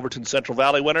Walbach. The Overton Central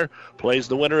Valley winner plays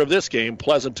the winner of this game,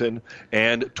 Pleasanton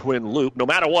and Twin Loup. No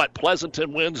matter what,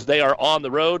 Pleasanton wins, they are on the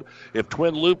road. If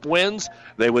Twin Loup wins,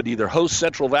 they would either host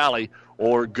Central Valley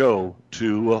or go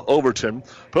to Overton.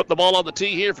 Put the ball on the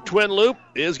tee here for Twin Loup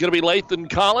is going to be Lathan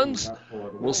Collins.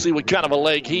 We'll see what kind of a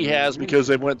leg he has because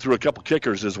they went through a couple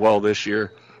kickers as well this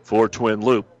year for Twin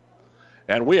Loup.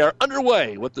 And we are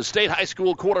underway with the state high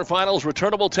school quarterfinals.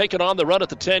 Returnable taking on the run at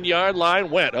the 10-yard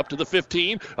line. Went up to the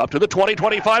 15, up to the 20,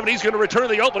 25, and he's going to return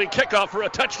the opening kickoff for a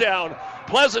touchdown.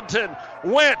 Pleasanton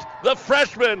went. The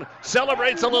freshman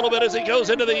celebrates a little bit as he goes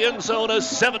into the end zone. A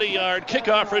 70-yard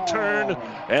kickoff return,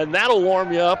 and that'll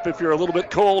warm you up if you're a little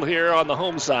bit cold here on the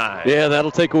home side. Yeah,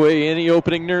 that'll take away any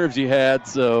opening nerves you had.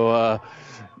 So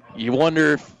you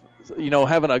wonder if,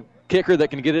 having a kicker that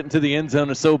can get it into the end zone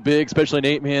is so big, especially in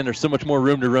 8-man. There's so much more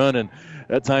room to run, and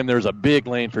that time there was a big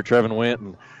lane for Trevin Went,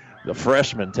 and the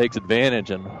freshman takes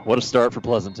advantage, and what a start for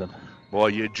Pleasanton. Boy,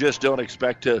 you just don't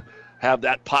expect to have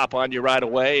that pop on you right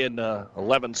away, and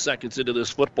 11 seconds into this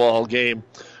football game,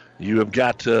 you have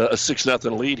got a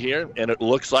 6-0 lead here, and it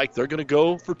looks like they're going to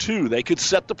go for two. They could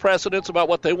set the precedence about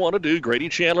what they want to do. Grady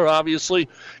Chandler obviously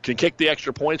can kick the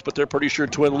extra points, but they're pretty sure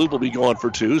Twin Loup will be going for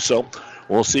two. So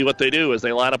we'll see what they do as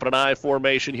they line up in an I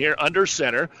formation here under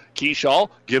center.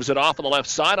 Keyshaw gives it off on the left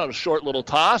side on a short little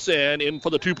toss, and in for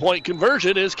the two-point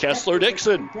conversion is Kessler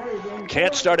Dixon.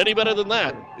 Can't start any better than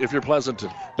that if you're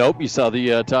Pleasanton. Nope, you saw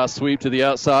the toss sweep to the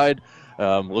outside.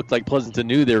 Looked like Pleasanton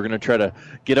knew they were going to try to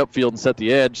get upfield and set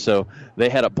the edge, so they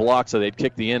had it blocked, so they'd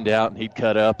kick the end out, and he'd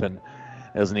cut up, and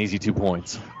it was an easy 2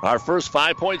 points. Our first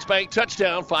 5 points bank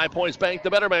touchdown. 5 points bank,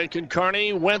 the better bank. And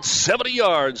Kearney went 70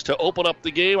 yards to open up the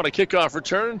game on a kickoff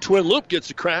return. Twin Loup gets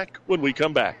a crack when we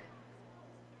come back.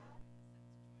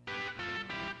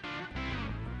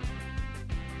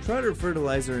 Trotter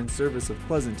Fertilizer and Service of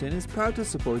Pleasanton is proud to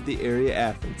support the area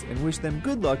athletes and wish them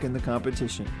good luck in the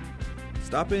competition.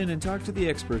 Stop in and talk to the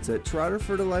experts at Trotter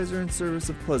Fertilizer and Service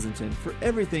of Pleasanton for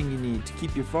everything you need to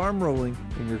keep your farm rolling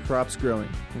and your crops growing,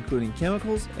 including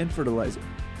chemicals and fertilizer.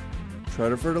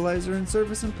 Trotter Fertilizer and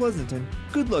Service in Pleasanton.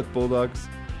 Good luck, Bulldogs.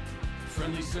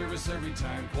 Friendly service every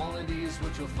time. Quality is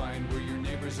what you'll find where your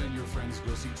neighbors and your friends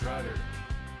go see Trotter.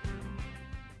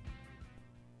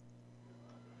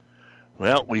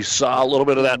 Well, we saw a little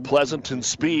bit of that Pleasanton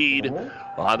speed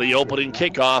on the opening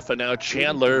kickoff, and now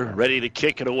Chandler ready to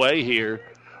kick it away here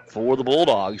for the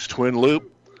Bulldogs. Twin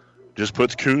Loup just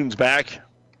puts Coons back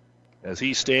as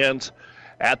he stands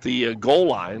at the goal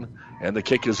line. And the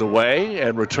kick is away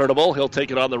and returnable. He'll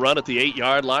take it on the run at the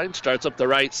 8-yard line. Starts up the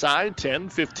right side. 10,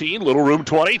 15, little room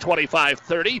 20, 25,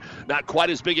 30. Not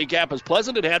quite as big a gap as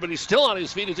Pleasanton had, but he's still on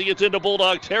his feet as he gets into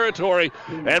Bulldog territory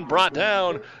and brought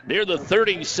down near the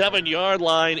 37-yard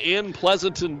line in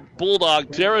Pleasanton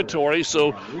Bulldog territory.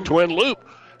 So Twin Loup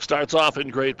starts off in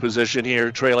great position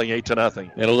here, trailing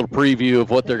 8-0. And a little preview of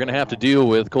what they're going to have to deal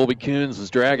with. Colby Coons is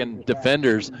dragging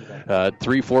defenders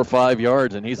 3, 4, 5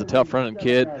 yards, and he's a tough running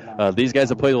kid. These guys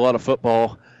have played a lot of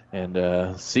football, and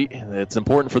it's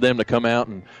important for them to come out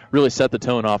and really set the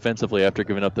tone offensively after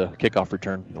giving up the kickoff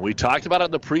return. We talked about it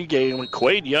in the pregame. With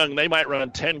Quade Young, they might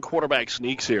run 10 quarterback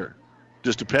sneaks here,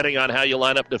 just depending on how you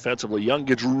line up defensively. Young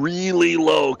gets really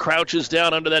low, crouches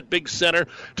down under that big center,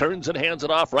 turns and hands it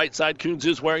off. Right side, Coons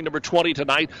is wearing number 20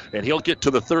 tonight, and he'll get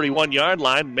to the 31-yard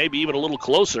line, maybe even a little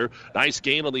closer. Nice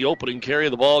gain on the opening carry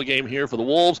of the ball game here for the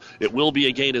Wolves. It will be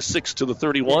a gain of 6 to the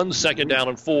 31, 2nd down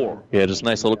and 4. Yeah, just a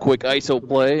nice little quick ISO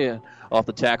play off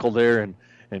the tackle there,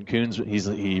 and Coons,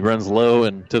 he runs low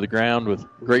and to the ground with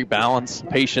great balance,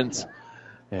 patience,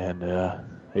 and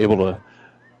able to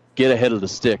get ahead of the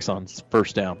sticks on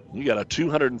first down. You got a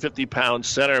 250-pound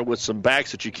center with some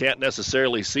backs that you can't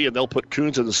necessarily see, and they'll put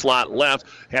Coons in the slot left,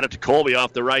 hand it to Colby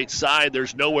off the right side.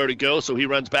 There's nowhere to go, so he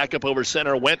runs back up over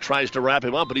center. Went tries to wrap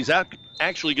him up, but he's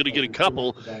actually going to get a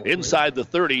couple inside the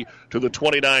 30 to the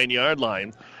 29-yard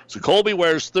line. So Colby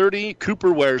wears 30,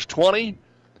 Cooper wears 20,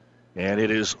 and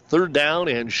it is 3rd down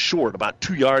and short, about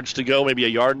 2 yards to go, maybe a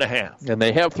yard and a half. And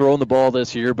they have thrown the ball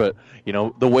this year, but,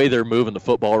 the way they're moving the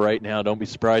football right now, don't be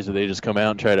surprised if they just come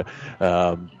out and try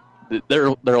to they're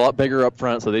a lot bigger up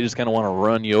front, so they just kind of want to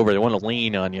run you over. They want to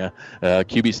lean on you.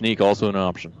 QB sneak also an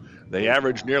option. They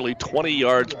average nearly 20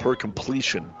 yards per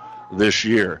completion this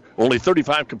year. Only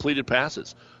 35 completed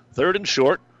passes. 3rd and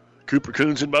short. Cooper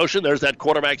Coons in motion. There's that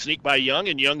quarterback sneak by Young,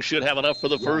 and Young should have enough for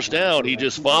the first down. He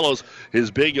just follows his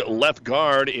big left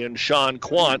guard in Sean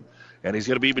Quant, and he's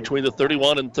going to be between the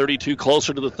 31 and 32,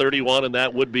 closer to the 31, and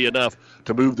that would be enough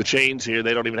to move the chains here.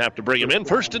 They don't even have to bring him in.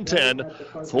 1st and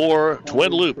 10 for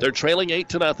Twin Loup. They're trailing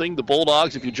 8-0. The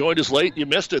Bulldogs, if you joined us late, you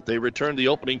missed it. They returned the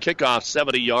opening kickoff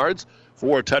 70 yards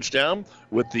for a touchdown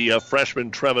with the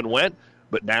freshman Trevin Went.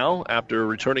 But now, after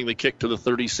returning the kick to the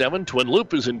 37, Twin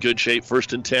Loup is in good shape.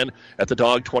 1st and 10 at the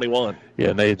Dog 21. Yeah,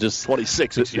 and they just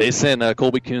 26. They sent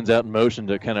Colby Coons out in motion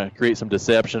to kind of create some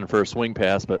deception for a swing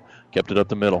pass, but kept it up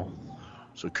the middle.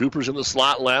 So Cooper's in the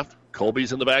slot left.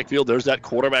 Colby's in the backfield. There's that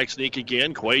quarterback sneak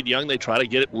again. Quade Young, they try to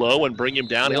get it low and bring him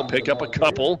down. He'll pick up a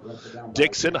couple.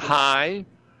 Dixon high.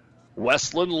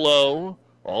 Westland low.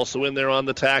 Also in there on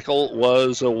the tackle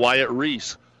was Wyatt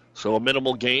Reese. So a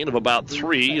minimal gain of about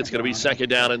 3. It's going to be 2nd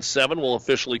down and 7. We'll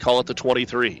officially call it the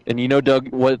 23. And Doug,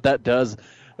 what that does,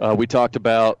 we talked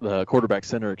about the quarterback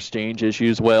center exchange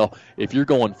issues. Well, if you're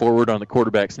going forward on the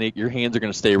quarterback sneak, your hands are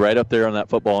going to stay right up there on that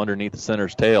football underneath the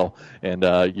center's tail, and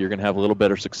you're going to have a little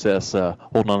better success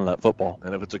holding on to that football.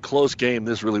 And if it's a close game,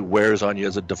 this really wears on you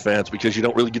as a defense because you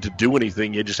don't really get to do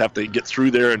anything. You just have to get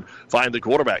through there and find the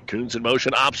quarterback. Coons in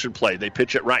motion, option play. They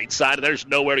pitch it right side, and there's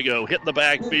nowhere to go. Hitting the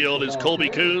backfield is Colby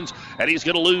Coons, and he's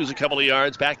going to lose a couple of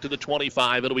yards back to the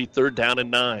 25. It'll be 3rd down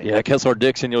and 9. Yeah, Kessler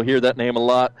Dixon, you'll hear that name a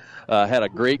lot. Had a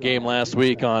great game last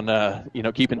week on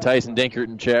keeping Tyson Dankert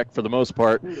in check for the most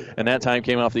part, and that time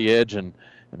came off the edge and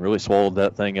really swallowed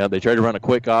that thing up. They tried to run a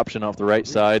quick option off the right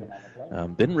side.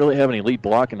 Didn't really have any lead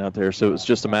blocking out there, so it was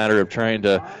just a matter of trying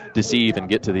to deceive and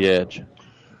get to the edge.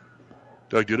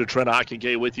 Doug Duda, Trent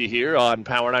Hockenday with you here on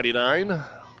Power 99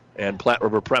 and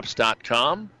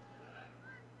PlatteRiverPreps.com.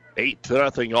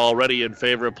 8-0 already in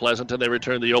favor of Pleasanton. They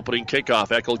return the opening kickoff.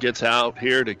 Eckel gets out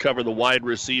here to cover the wide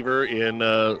receiver in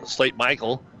Slate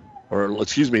Michael.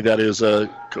 That is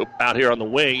out here on the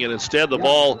wing, and instead the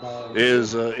ball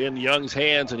is in Young's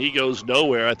hands, and he goes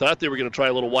nowhere. I thought they were going to try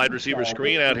a little wide receiver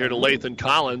screen out here to Lathan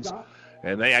Collins,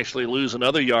 and they actually lose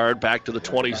another yard back to the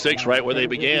 26, right where they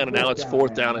began, and now it's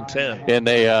 4th down and 10. And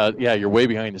they, you're way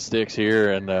behind the sticks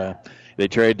here, and they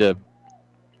tried to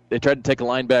take a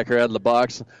linebacker out of the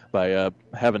box by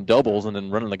having doubles and then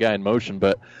running the guy in motion,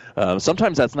 but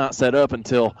sometimes that's not set up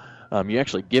until you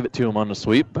actually give it to him on the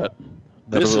sweep, but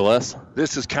nevertheless.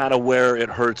 This is kind of where it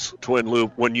hurts Twin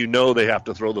Loup when you know they have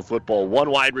to throw the football. One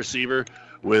wide receiver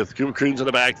with Coons in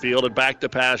the backfield and back to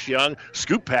pass Young.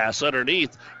 Scoop pass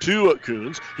underneath to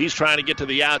Coons. He's trying to get to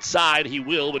the outside. He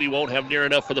will, but he won't have near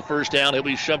enough for the first down. He'll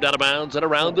be shoved out of bounds at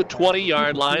around the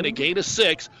 20-yard line. A gain of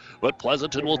 6, but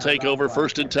Pleasanton will take over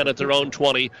 1st and 10 at their own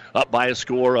 20, up by a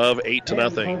score of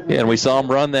 8-0. Yeah, and we saw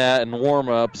him run that in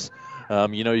warm-ups.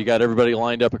 You got everybody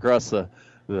lined up across the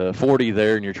the 40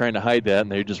 there, and you're trying to hide that,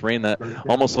 and they just ran that.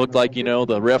 Almost looked like,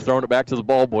 the ref throwing it back to the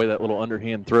ball boy, that little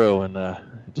underhand throw, and it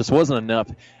just wasn't enough.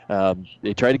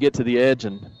 They tried to get to the edge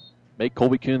and make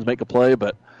Colby Coons make a play,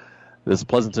 but this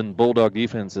Pleasanton Bulldog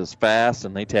defense is fast,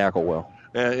 and they tackle well.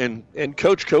 And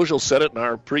Coach Kozel said it in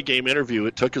our pregame interview.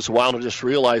 It took us a while to just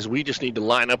realize we just need to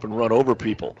line up and run over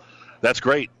people. That's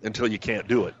great until you can't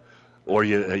do it, or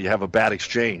you have a bad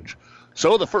exchange.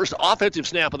 So the first offensive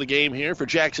snap of the game here for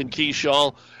Jackson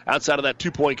Keyshaw. Outside of that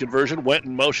 2-point conversion, went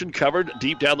in motion, covered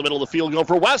deep down the middle of the field, going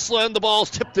for Westland. The ball's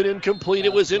tipped and incomplete.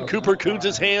 It was in Cooper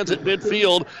Coons' hands at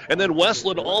midfield, and then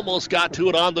Westland almost got to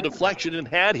it on the deflection, and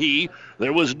had he,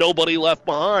 there was nobody left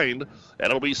behind, and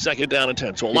it'll be 2nd down and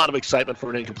 10. So a lot of excitement for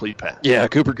an incomplete pass. Yeah,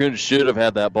 Cooper Coons should have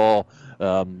had that ball.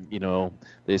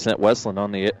 They sent Westland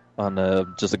on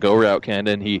the just a go route kind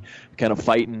of, and he kind of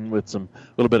fighting with some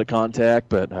little bit of contact,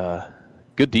 but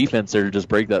good defense there to just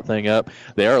break that thing up.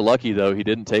 They are lucky, though, he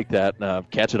didn't take that,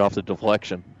 catch it off the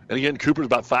deflection. And again, Cooper's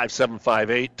about 5'7",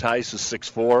 5'8". Tice is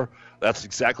 6'4". That's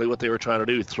exactly what they were trying to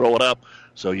do, throw it up.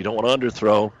 So you don't want to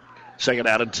underthrow. 2nd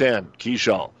down and 10.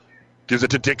 Keyshaw gives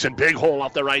it to Dixon. Big hole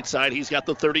off the right side. He's got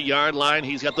the 30-yard line.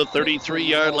 He's got the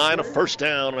 33-yard line. A 1st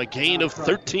down, a gain of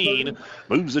 13.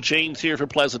 Moves the chains here for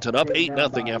Pleasanton. Up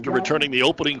 8-0 after returning the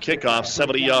opening kickoff,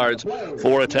 70 yards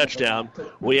for a touchdown.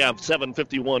 We have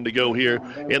 7:51 to go here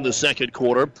in the 2nd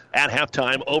quarter. At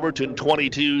halftime, Overton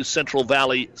 22, Central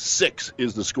Valley 6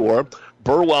 is the score.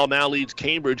 Burwell now leads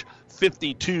Cambridge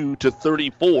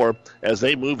 52-34 as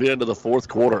they move into the 4th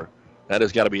quarter. That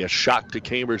has got to be a shock to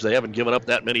Cambridge. They haven't given up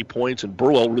that many points, and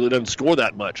Burwell really doesn't score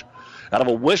that much. Out of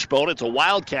a wishbone, it's a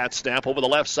Wildcat snap over the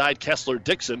left side.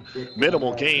 Kessler-Dixon,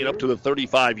 minimal gain up to the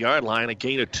 35-yard line, a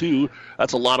gain of 2.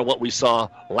 That's a lot of what we saw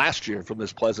last year from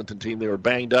this Pleasanton team. They were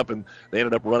banged up, and they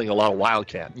ended up running a lot of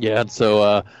Wildcat. Yeah,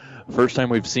 so first time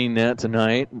we've seen that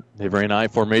tonight. They ran I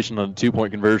formation on the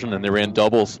 2-point conversion, and they ran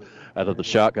doubles out of the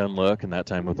shotgun look, and that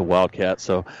time with the Wildcat.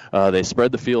 So they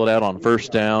spread the field out on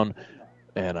 1st down.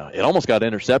 And it almost got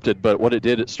intercepted, but what it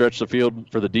did, it stretched the field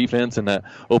for the defense, and that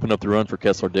opened up the run for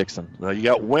Kessler-Dixon. Now you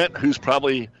got Went, who's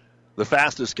probably the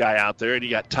fastest guy out there, and you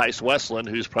got Tice Westland,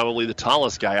 who's probably the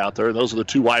tallest guy out there. Those are the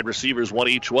 2 wide receivers, one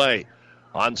each way.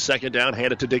 On 2nd down,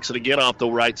 hand it to Dixon again off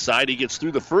the right side. He gets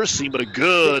through the first seam, but a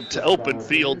good open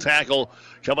field tackle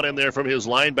coming in there from his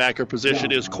linebacker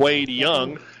position is Quade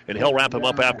Young, and he'll wrap him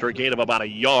up after a gain of about a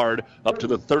yard up to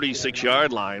the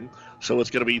 36-yard line. So it's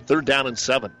going to be 3rd down and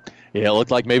 7. Yeah, it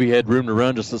looked like maybe he had room to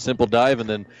run, just a simple dive, and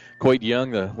then Quade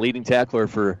Young, the leading tackler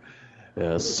for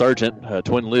Sargent,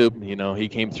 Twin Loup, he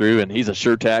came through, and he's a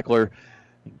sure tackler.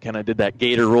 He kind of did that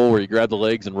gator roll where you grab the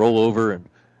legs and roll over, and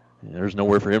there's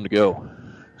nowhere for him to go.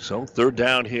 So 3rd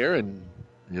down here, and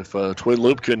if Twin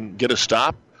Loup can get a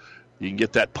stop, you can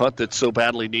get that punt that's so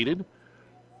badly needed.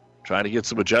 Trying to get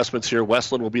some adjustments here.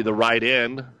 Westland will be the right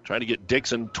end, trying to get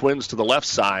Dixon Twins to the left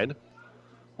side.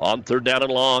 On 3rd down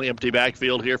and long, empty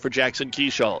backfield here for Jackson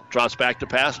Keyshaw. Drops back to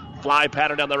pass. Fly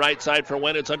pattern down the right side for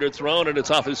when it's underthrown, and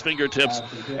it's off his fingertips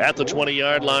at the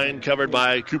 20-yard line, covered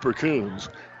by Cooper Coons.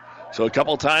 So a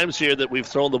couple times here that we've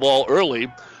thrown the ball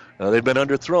early. They've been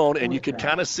underthrown, and you could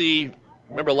kind of see,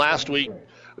 remember last week,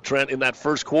 Trent, in that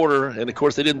 1st quarter, and of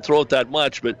course they didn't throw it that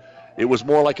much, but it was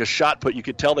more like a shot put. You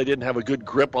could tell they didn't have a good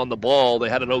grip on the ball. They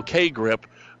had an okay grip,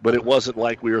 but it wasn't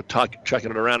like we were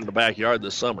chucking it around in the backyard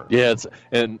this summer. Yeah,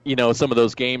 and some of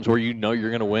those games where you're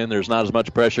going to win, there's not as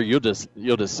much pressure. You'll just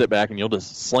sit back and you'll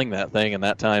just sling that thing. And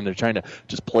that time they're trying to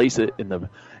just place it in the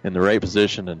right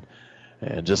position,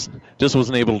 and just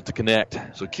wasn't able to connect.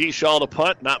 So Keyshaw to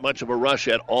punt, not much of a rush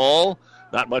at all.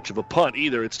 Not much of a punt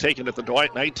either. It's taken at the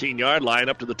 19-yard line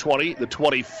up to the 20, the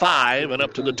 25, and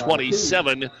up to the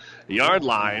 27-yard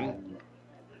line.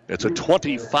 It's a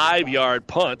 25-yard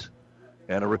punt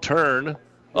and a return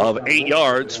of 8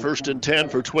 yards. 1st and 10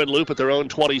 for Twin Loup at their own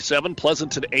 27.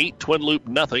 Pleasanton 8, Twin Loup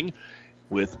nothing,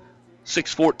 with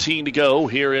 6:14 to go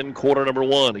here in quarter number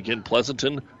 1. Again,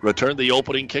 Pleasanton returned the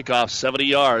opening kickoff 70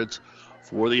 yards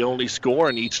for the only score,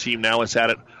 and each team now has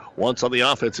had it once on the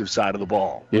offensive side of the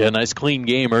ball. Yeah, nice clean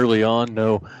game early on.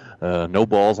 No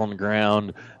balls on the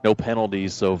ground, no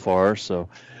penalties so far. So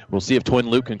we'll see if Twin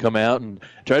Loup can come out and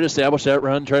try to establish that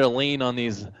run, try to lean on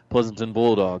these Pleasanton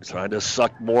Bulldogs. Trying to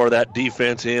suck more of that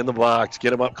defense in the box, get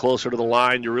them up closer to the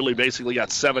line. You really basically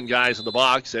got 7 guys in the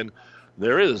box, and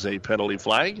there is a penalty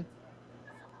flag.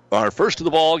 Our first of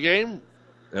the ball game,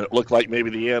 and it looked like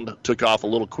maybe the end took off a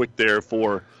little quick there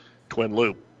for Twin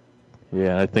Loup.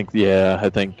 Yeah, I think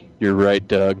you're right,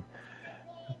 Doug.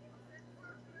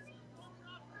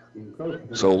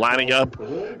 So lining up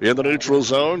in the neutral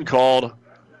zone called.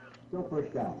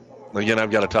 Again,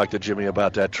 I've got to talk to Jimmy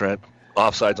about that, Trent.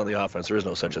 offsides on the offense. There is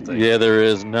no such a thing. Yeah, there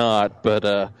is not,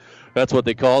 but that's what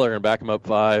they call. They're going to back them up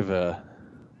 5.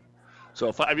 So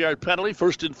a 5-yard penalty,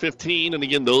 1st and 15. And,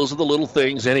 again, those are the little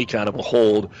things, any kind of a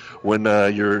hold when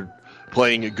you're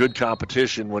playing a good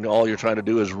competition, when all you're trying to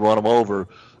do is run them over.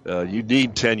 You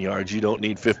need 10 yards. You don't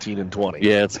need 15 and 20.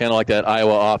 Yeah, it's kind of like that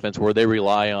Iowa offense where they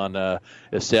rely on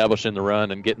establishing the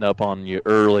run and getting up on you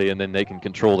early, and then they can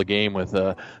control the game with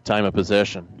time of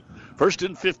possession. 1st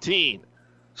and 15.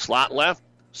 Slot left,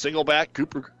 single back,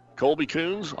 Colby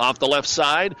Coons off the left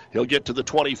side. He'll get to the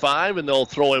 25, and they'll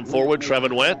throw him forward.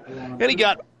 Trevin went, and he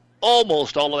got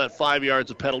almost all of that 5 yards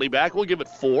of penalty back. We'll give it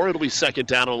 4. It'll be 2nd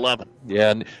down and 11.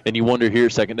 Yeah, and you wonder here,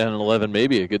 2nd down and 11,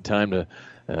 maybe a good time to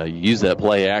use that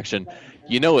play action.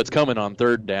 You know it's coming on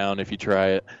 3rd down if you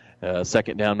try it.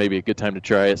 2nd down, maybe a good time to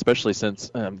try it, especially since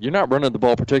you're not running the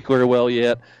ball particularly well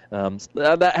yet.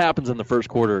 That happens in the first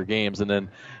quarter of games, and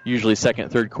then usually 2nd,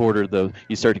 3rd quarter, though,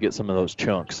 you start to get some of those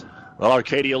chunks. Well,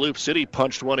 Arcadia Loup City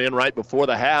punched one in right before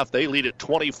the half. They lead at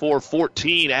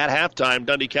 24-14 at halftime.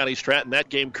 Dundee County Stratton, that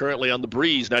game currently on the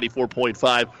Breeze,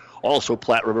 94.5. Also,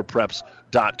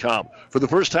 PlatteRiverPreps.com. For the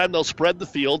first time, they'll spread the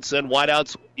field, send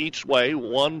wideouts each way,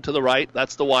 one to the right.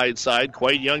 That's the wide side.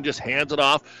 Quade Young just hands it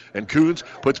off, and Coons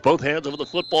puts both hands over the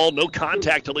football. No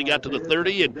contact till he got to the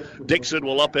 30, and Dixon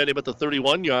will upend him at the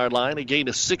 31-yard line. He gained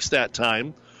a 6 that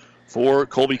time for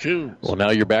Colby Coons. Well, now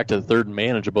you're back to the 3rd and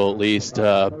manageable at least.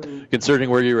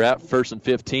 Considering where you're at, 1st and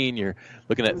 15, you're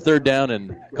looking at 3rd down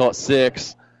and call it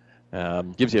 6.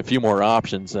 Gives you a few more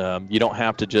options. You don't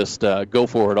have to just go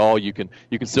for it all. You can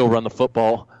still run the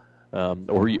football,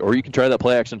 or you can try that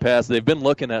play action pass. They've been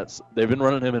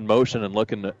running him in motion and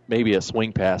looking at maybe a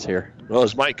swing pass here. Well,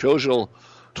 as Mike Koziel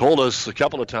told us a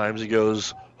couple of times, he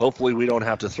goes, hopefully we don't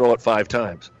have to throw it 5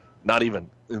 times. Not even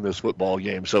in this football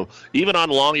game. So even on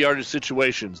long yardage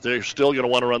situations, they're still going to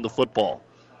want to run the football.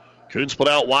 Coons split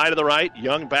out wide to the right.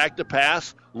 Young back to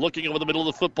pass, looking over the middle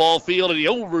of the football field, and he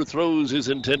overthrows his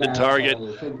intended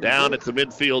target down at the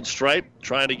midfield stripe,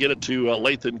 trying to get it to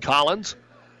Lathan Collins,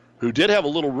 who did have a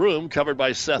little room covered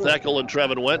by Seth Eckel and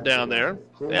Trevin Went down there.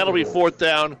 That'll be 4th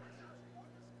down.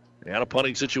 And a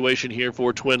punting situation here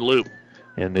for Twin Loup.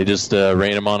 And they just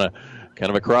ran him on a kind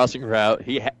of a crossing route.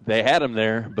 They had him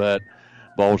there, but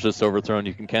ball was just overthrown.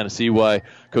 You can kind of see why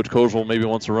Coach Koziel maybe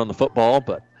wants to run the football,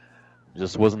 but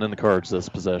just wasn't in the cards this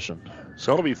possession.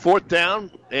 So it'll be 4th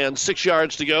down and 6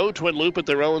 yards to go. Twin Loup at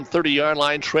their own 30-yard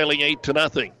line, trailing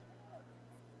 8-0.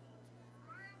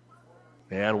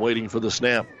 And waiting for the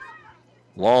snap.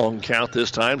 Long count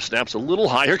this time. Snaps a little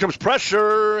high. Here comes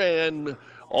pressure, and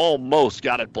almost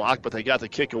got it blocked, but they got the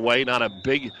kick away. Not a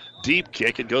big, deep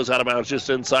kick. It goes out of bounds just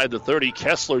inside the 30.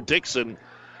 Kessler Dixon,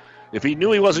 if he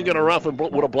knew he wasn't going to rough him,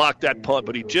 would have blocked that punt,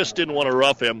 but he just didn't want to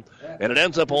rough him. And it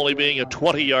ends up only being a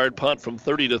 20-yard punt from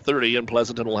 30 to 30, and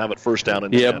Pleasanton will have it 1st down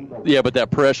and 10. Yeah, but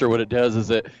that pressure, what it does is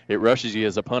it rushes you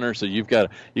as a punter, so you've got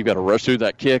to rush through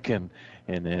that kick and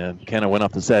kind of went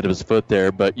off the side of his foot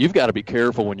there. But you've got to be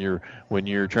careful when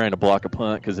you're trying to block a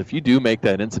punt, because if you do make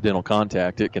that incidental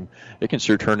contact, it can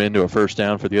sure turn into a 1st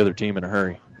down for the other team in a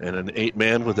hurry. And an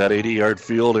 8-man with that 80-yard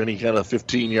field, any kind of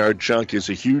 15-yard chunk is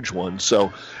a huge one.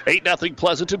 So 8-0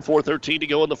 Pleasanton, 4:13 to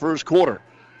go in the first quarter.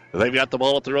 They've got the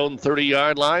ball at their own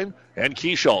 30-yard line. And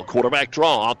Keyshaw, quarterback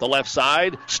draw off the left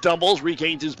side, stumbles,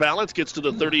 regains his balance, gets to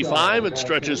the 35, and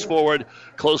stretches forward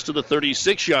close to the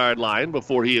 36-yard line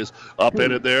before he is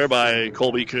upended there by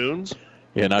Colby Coons.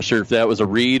 Yeah, not sure if that was a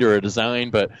read or a design,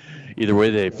 but either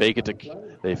way, they fake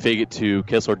it to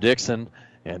Kessler Dixon,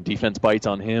 and defense bites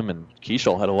on him, and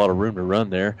Keyshaw had a lot of room to run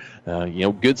there.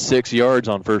 Good 6 yards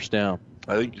on 1st down.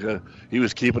 I think he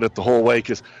was keeping it the whole way,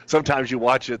 because sometimes you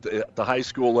watch it at the high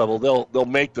school level, they'll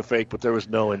make the fake, but there was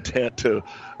no intent to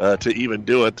even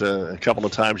do it. A couple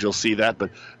of times you'll see that, but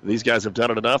these guys have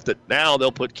done it enough that now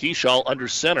they'll put Keyshaw under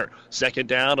center. 2nd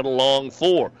down and a long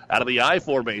 4. Out of the I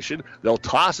formation, they'll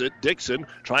toss it. Dixon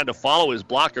trying to follow his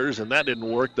blockers, and that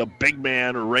didn't work. The big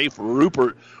man, Rafe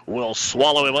Rupert, will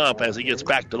swallow him up as he gets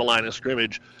back to the line of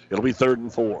scrimmage. It'll be 3rd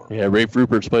and 4. Yeah, Rafe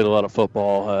Rupert's played a lot of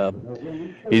football.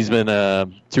 He's been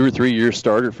 2 or 3 years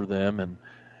starter for them,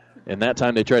 and that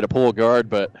time they tried to pull a guard,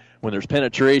 but when there's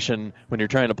penetration, when you're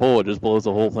trying to pull, it just blows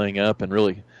the whole thing up and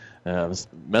really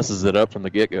messes it up from the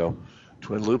get-go.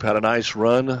 Twin Loup had a nice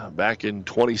run back in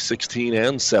 2016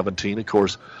 and 17. Of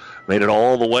course, made it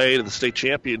all the way to the state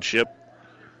championship,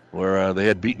 where they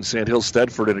had beaten Sandhill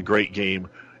Stedford in a great game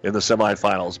in the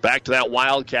semifinals. Back to that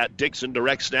Wildcat. Dixon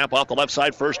direct snap off the left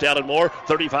side. 1st down and more.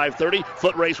 35-30.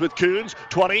 Foot race with Coons.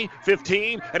 20,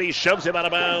 15, and he shoves him out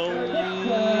of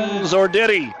bounds. Or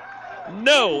did he?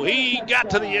 No, he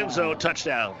got to the end zone.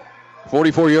 Touchdown.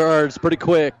 44 yards, pretty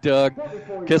quick, Doug.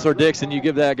 Kessler-Dixon, you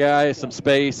give that guy some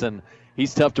space, and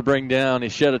he's tough to bring down. He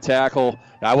shed a tackle.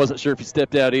 I wasn't sure if he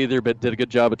stepped out either, but did a good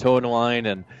job of towing the line.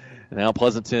 And now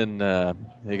Pleasanton,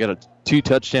 they got a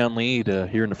 2-touchdown lead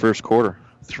here in the first quarter.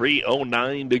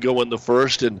 3:09 to go in the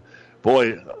first, and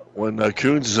boy, when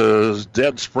Coons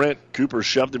dead sprint, Cooper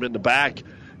shoved him in the back,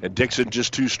 and Dixon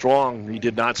just too strong. He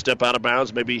did not step out of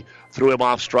bounds, maybe threw him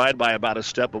off stride by about a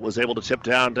step, but was able to tip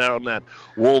down that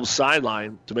Wolves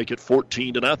sideline to make it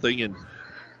 14-0, and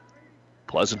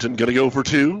Pleasanton going to go for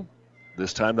 2.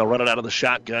 This time they'll run it out of the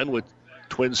shotgun with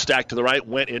Twins stacked to the right,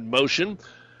 went in motion.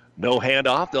 No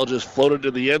handoff. They'll just float it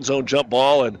to the end zone jump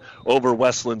ball and over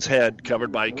Westland's head,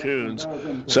 covered by Coons.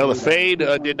 So the fade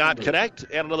did not connect,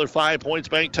 and another 5 points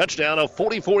bank touchdown, a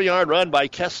 44-yard run by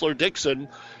Kessler-Dixon.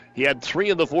 He had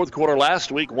 3 in the fourth quarter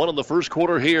last week, 1 in the first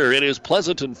quarter here. It is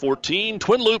Pleasanton 14,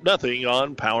 Twin Loop nothing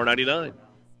on Power 99.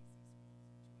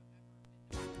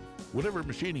 Whatever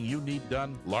machining you need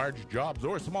done, large jobs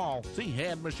or small, see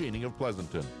Hand Machining of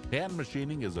Pleasanton. Hand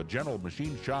Machining is a general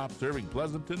machine shop serving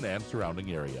Pleasanton and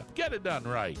surrounding area. Get it done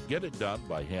right. Get it done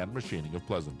by Hand Machining of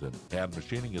Pleasanton. Hand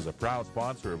Machining is a proud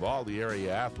sponsor of all the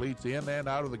area athletes in and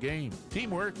out of the game.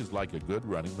 Teamwork is like a good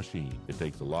running machine. It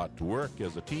takes a lot to work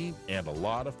as a team and a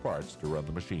lot of parts to run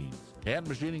the machines. Hand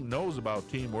Machining knows about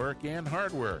teamwork and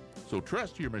hard work, so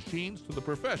trust your machines to the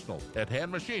professionals at Hand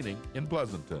Machining in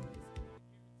Pleasanton.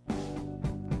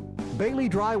 Bailey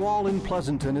Drywall in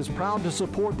Pleasanton is proud to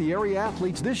support the area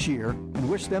athletes this year and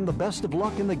wish them the best of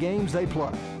luck in the games they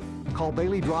play. Call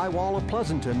Bailey Drywall of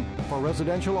Pleasanton for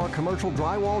residential or commercial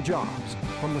drywall jobs.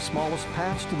 From the smallest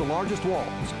patch to the largest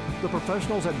walls, the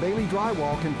professionals at Bailey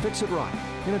Drywall can fix it right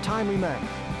in a timely manner.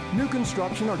 New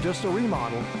construction or just a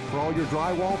remodel, for all your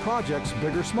drywall projects,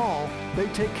 big or small, they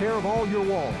take care of all your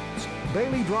walls.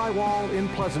 Bailey Drywall in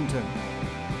Pleasanton.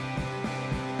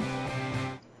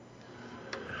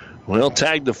 Well,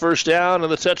 tagged the first down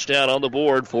and the touchdown on the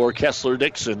board for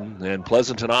Kessler-Dixon. And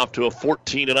Pleasanton off to a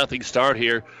 14-0 start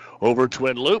here over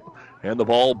Twin Loop. And the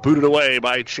ball booted away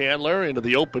by Chandler into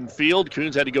the open field.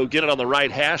 Coons had to go get it on the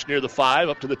right hash near the 5,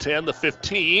 up to the 10, the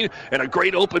 15. And a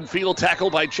great open field tackle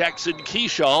by Jackson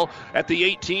Keyshaw at the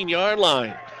 18-yard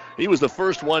line. He was the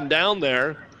first one down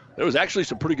there. There was actually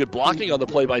some pretty good blocking on the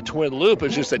play by Twin Loop.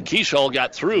 It's just that Keyshaw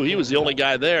got through. He was the only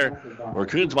guy there, where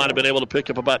Coons might have been able to pick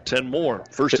up about 10 more.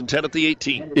 1st and 10 at the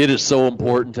 18. It is so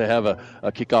important to have a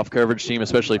kickoff coverage team,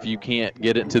 especially if you can't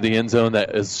get it into the end zone,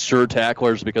 that is sure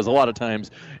tacklers, because a lot of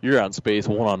times you're out in space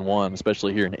one-on-one,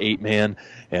 especially here in 8-man.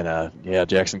 And,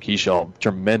 Jackson Keyshaw,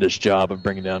 tremendous job of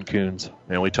bringing down Coons.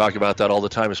 And we talk about that all the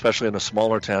time, especially in a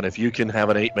smaller town. If you can have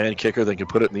an 8-man kicker that can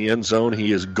put it in the end zone,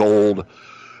 he is gold.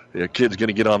 The kid's going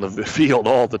to get on the field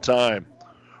all the time.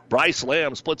 Bryce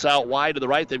Lamb splits out wide to the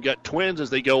right. They've got Twins as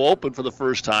they go open for the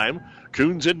first time.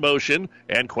 Coons in motion,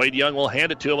 and Quade Young will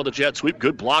hand it to him on the jet sweep.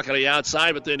 Good block on the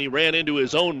outside, but then he ran into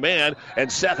his own man,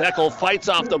 and Seth Eckel fights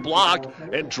off the block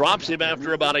and drops him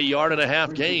after about 1.5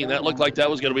 yard gain. That looked like that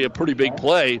was going to be a pretty big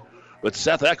play. But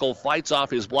Seth Eckel fights off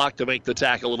his block to make the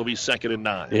tackle. It'll be 2nd and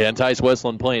 9. Yeah, and Tice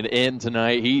Westland playing end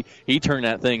tonight. He turned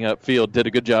that thing upfield, did a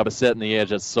good job of setting the edge.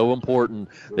 That's so important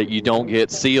that you don't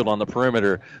get sealed on the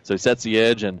perimeter. So he sets the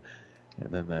edge, and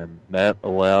then that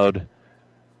allowed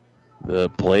the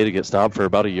play to get stopped for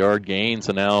about 1 yard gain.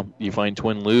 So now you find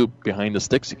Twin Loop behind the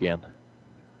sticks again.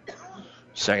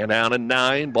 2nd down and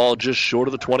 9. Ball just short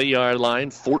of the 20-yard line.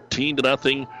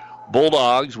 14-0.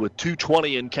 Bulldogs with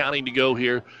 2:20 and counting to go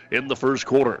here in the first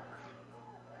quarter.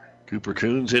 Cooper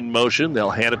Coons in motion. They'll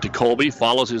hand it to Colby.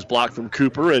 Follows his block from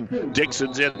Cooper, and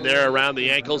Dixon's in there around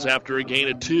the ankles after a gain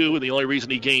of 2. And the only reason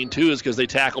he gained 2 is because they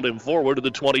tackled him forward to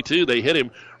the 22. They hit him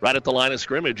right at the line of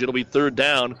scrimmage. It'll be 3rd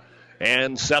down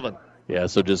and 7. Yeah,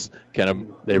 so just kind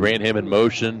of they ran him in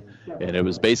motion, and it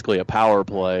was basically a power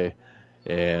play,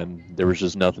 and there was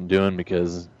just nothing doing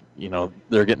because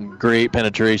they're getting great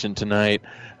penetration tonight.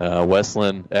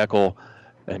 Westland, Eckel,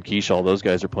 and Keyshaw, those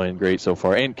guys are playing great so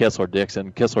far. And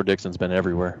Kessler-Dixon. Kessler-Dixon's been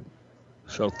everywhere.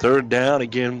 So 3rd down,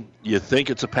 again, you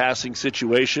think it's a passing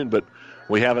situation, but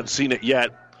we haven't seen it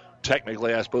yet.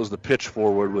 Technically, I suppose the pitch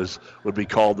forward would be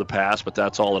called the pass, but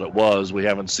that's all that it was. We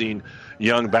haven't seen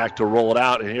Young back to roll it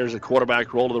out, and here's a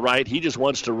quarterback roll to the right. He just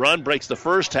wants to run, breaks the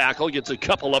first tackle, gets a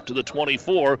couple up to the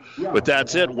 24, but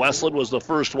that's it. Westland was the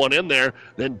first one in there.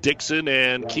 Then Dixon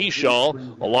and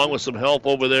Keyshaw, along with some help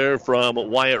over there from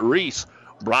Wyatt Reese,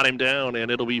 brought him down, and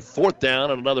it'll be 4th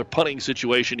down and another punting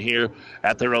situation here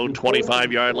at their own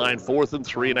 25-yard line, 4th and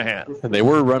 3.5. And they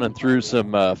were running through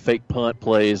some fake punt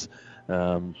plays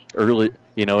early,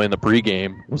 in the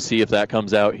pregame. We'll see if that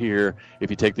comes out here if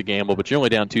you take the gamble, but you're only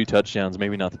down 2 touchdowns,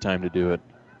 maybe not the time to do it.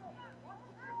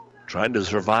 trying to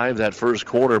survive that first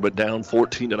quarter, but down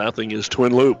 14-0 is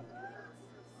Twin Loup.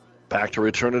 Back to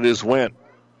return it is Went.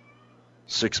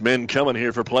 6 men coming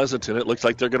here for Pleasanton. It looks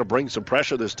like they're going to bring some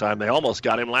pressure this time. They almost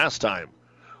got him last time.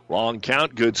 Long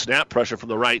count, good snap, pressure from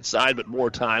the right side, but more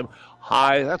time.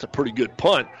 High, that's a pretty good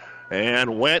punt.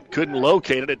 And Went couldn't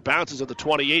locate it. It bounces at the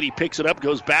 28. He picks it up,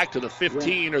 goes back to the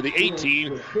 15 or the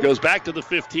 18, goes back to the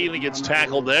 15 and gets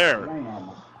tackled there.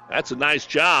 That's a nice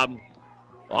job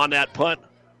on that punt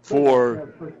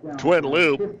for Twin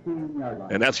Loup.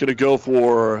 And that's going to go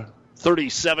for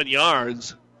 37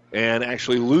 yards. And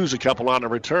actually lose a couple on the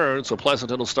return, so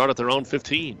Pleasanton will start at their own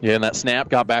 15. Yeah, and that snap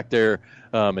got back there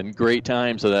in great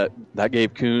time, so that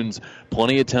gave Coons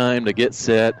plenty of time to get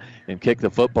set and kick the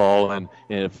football. And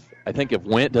I think if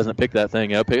Went doesn't pick that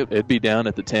thing up, it'd be down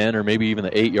at the 10 or maybe even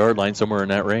the 8-yard line, somewhere in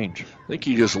that range. I think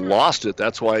he just lost it.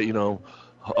 That's why,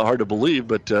 hard to believe,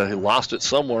 but he lost it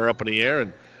somewhere up in the air.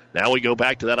 And now we go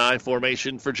back to that I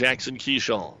formation for Jackson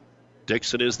Keyshaw.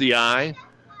 Dixon is the I.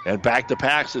 And back to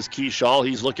pass is Keyshaw.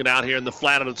 He's looking out here in the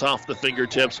flat, and it's off the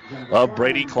fingertips of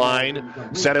Brady Klein.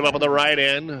 Set him up on the right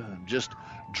end. Just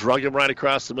drug him right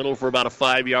across the middle for about a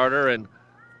 5-yarder, and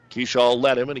Keyshaw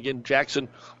led him. And again, Jackson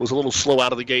was a little slow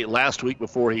out of the gate last week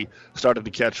before he started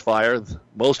to catch fire.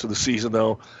 Most of the season,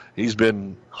 though, he's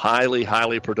been highly,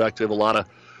 highly productive. A lot of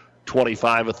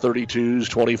 25 of 32s,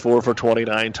 24 for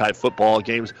 29 type football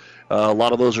games. A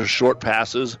lot of those are short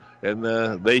passes, and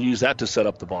they use that to set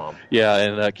up the bomb. Yeah,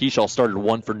 and Keyshaw started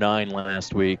 1 for 9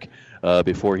 last week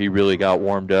before he really got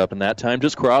warmed up. And that time,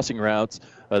 just crossing routes.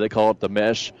 They call it the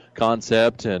mesh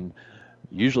concept, and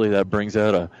usually that brings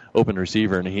out an open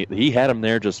receiver, and he had him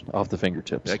there just off the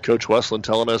fingertips. Yeah, Coach Westland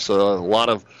telling us a lot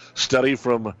of study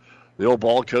from the old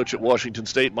ball coach at Washington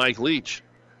State, Mike Leach.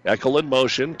 Eckel in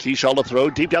motion. Keyshaw to throw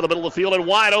deep down the middle of the field, and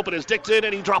wide open is Dixon,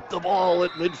 and he dropped the ball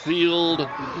at midfield.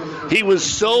 He was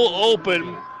so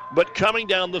open, but coming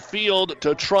down the field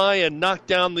to try and knock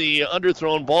down the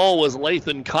underthrown ball was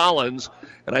Lathan Collins,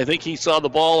 and I think he saw the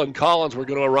ball and Collins were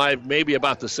going to arrive maybe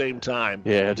about the same time.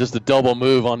 Yeah, just a double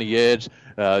move on the edge.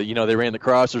 They ran the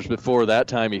crossers before that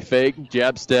time. He faked,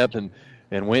 jab stepped, and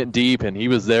went deep, and he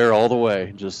was there all the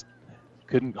way. Just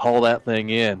couldn't haul that thing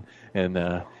in.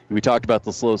 And we talked about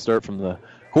the slow start from the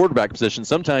quarterback position.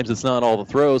 Sometimes it's not all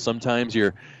the throws. Sometimes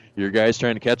your guys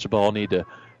trying to catch the ball need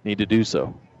to do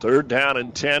so. 3rd down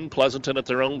and 10. Pleasanton at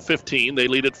their own 15. They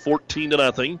lead it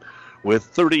 14-0 with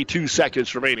 32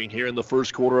 seconds remaining here in the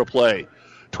first quarter of play.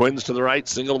 Twins to the right,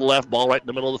 single to the left, ball right in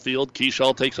the middle of the field.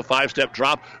 Keyshaw takes a 5-step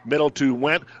drop, middle to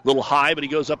Went, a little high, but he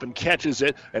goes up and catches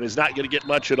it and is not going to get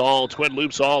much at all. Twin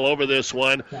Loop's all over this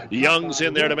one. Young's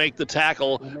in there to make the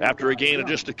tackle. After a gain of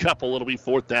just a couple, it'll be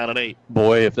 4th down and 8.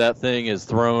 Boy, if that thing is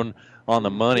thrown on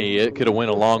the money, it could have went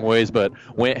a long ways, but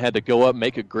Went had to go up,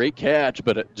 make a great catch,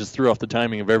 but it just threw off the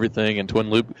timing of everything, and Twin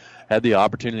Loup had the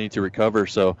opportunity to recover,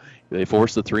 so they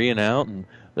forced the 3 and out, and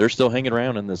they're still hanging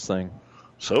around in this thing.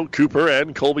 So Cooper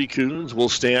and Colby Coons will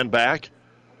stand back.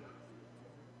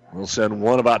 We'll send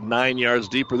one about 9 yards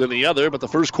deeper than the other, but the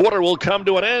first quarter will come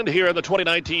to an end here in the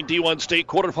 2019 D1 State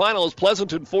quarterfinals.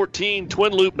 Pleasanton 14,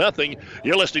 Twin Loup nothing.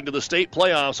 You're listening to the state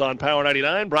playoffs on Power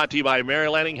 99, brought to you by Mary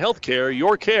Lanning Healthcare.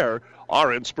 Your care,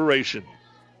 our inspiration.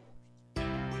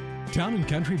 Town &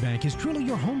 Country Bank is truly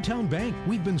your hometown bank.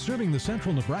 We've been serving the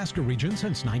central Nebraska region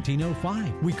since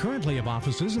 1905. We currently have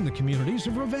offices in the communities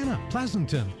of Ravenna,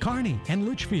 Pleasanton, Kearney, and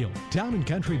Litchfield. Town &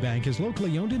 Country Bank is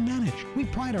locally owned and managed. We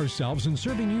pride ourselves in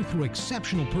serving you through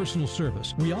exceptional personal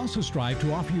service. We also strive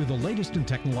to offer you the latest in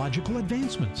technological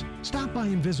advancements. Stop by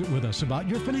and visit with us about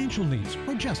your financial needs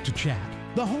or just to chat.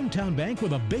 The hometown bank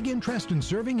with a big interest in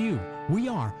serving you. We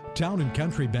are Town &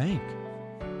 Country Bank.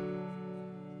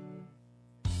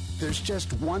 There's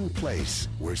just one place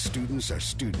where students are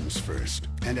students first,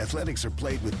 and athletics are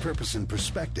played with purpose and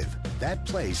perspective. That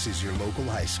place is your local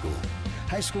high school.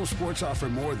 High school sports offer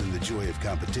more than the joy of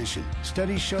competition.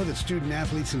 Studies show that student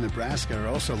athletes in Nebraska are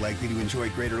also likely to enjoy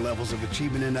greater levels of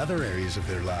achievement in other areas of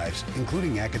their lives,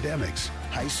 including academics.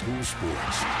 High school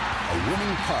sports, a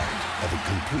winning part of a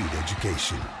complete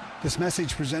education. This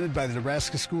message presented by the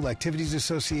Nebraska School Activities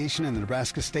Association and the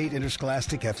Nebraska State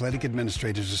Interscholastic Athletic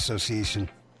Administrators Association.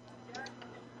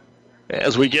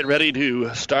 As we get ready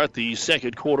to start the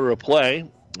second quarter of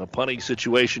play, a punting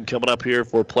situation coming up here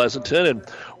for Pleasanton. And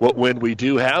what wind we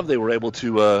do have, they were able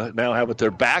to now have at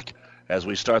their back as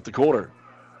we start the quarter.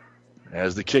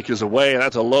 As the kick is away, and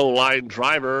that's a low line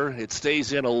driver. It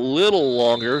stays in a little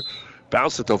longer,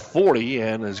 bounced at the 40,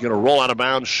 and is going to roll out of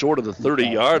bounds short of the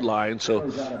 30-yard line. So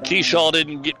Keyshaw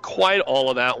didn't get quite all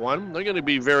of that one. They're going to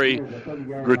be very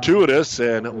gratuitous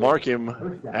and mark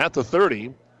him at the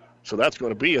 30. So that's going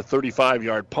to be a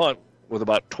 35-yard punt with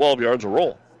about 12 yards of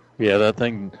roll. Yeah, that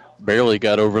thing barely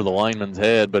got over the lineman's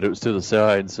head, but it was to the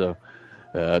side. So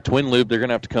Twin Loup, they're going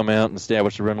to have to come out and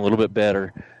establish the run a little bit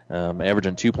better,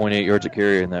 averaging 2.8 yards a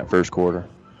carry in that first quarter.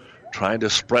 Trying to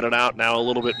spread it out now a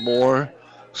little bit more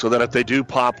so that if they do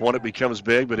pop one, it becomes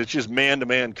big, but it's just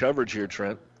man-to-man coverage here,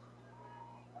 Trent.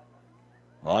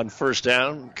 On first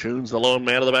down, Coons the lone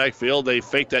man of the backfield. They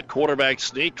fake that quarterback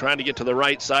sneak, trying to get to the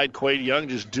right side. Quade Young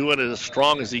just doing it as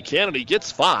strong as he can, and he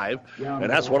gets 5. And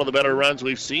that's one of the better runs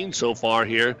we've seen so far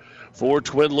here for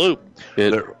Twin Loup.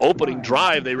 Their opening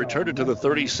drive, they returned it to the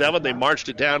 37. They marched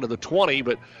it down to the 20,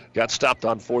 but got stopped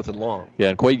on 4th and long. Yeah,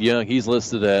 and Quade Young, he's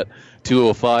listed at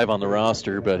 205 on the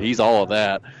roster, but he's all of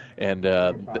that. And,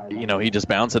 he just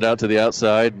bounced it out to the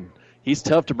outside. And he's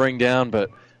tough to bring down,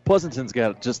 but Pleasanton's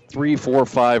got just 3, 4,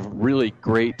 5 really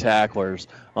great tacklers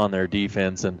on their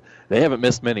defense, and they haven't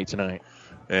missed many tonight.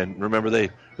 And remember, they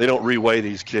don't reweigh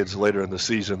these kids later in the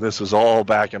season. This is all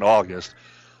back in August.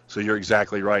 So you're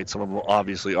exactly right. Some of them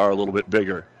obviously are a little bit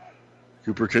bigger.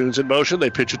 Cooper Coons in motion.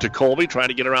 They pitch it to Colby, trying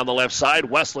to get around the left side.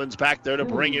 Westland's back there to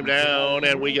bring him down,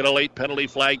 and we get a late penalty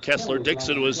flag. Kessler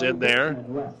Dixon was in there.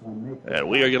 And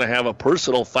we are going to have a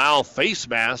personal foul face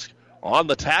mask on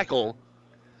the tackle.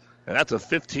 And that's a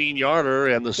 15-yarder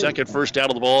and the second first down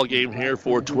of the ball game here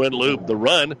for Twin Loup. The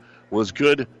run was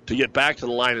good to get back to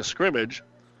the line of scrimmage,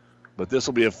 but this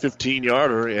will be a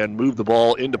 15-yarder and move the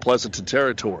ball into Pleasanton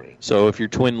territory. So if you're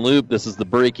Twin Loup, this is the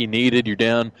break you needed. You're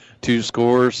down 2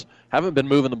 scores. Haven't been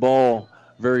moving the ball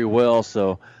very well,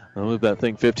 so they'll move that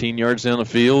thing 15 yards down the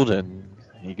field, and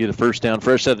you get a first down,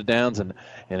 fresh set of downs, and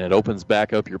it opens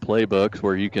back up your playbooks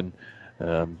where you can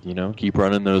keep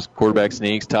running those quarterback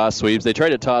sneaks, toss sweeps. They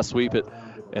tried to toss sweep it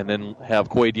and then have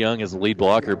Quade Young as the lead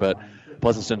blocker, but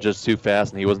Pleasanton just too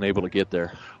fast, and he wasn't able to get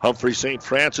there. Humphrey St.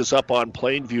 Francis up on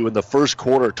Plainview in the first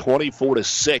quarter,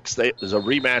 24-6. There's a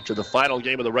rematch of the final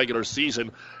game of the regular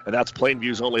season, and that's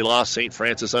Plainview's only loss. St.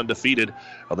 Francis undefeated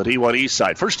on the D1 East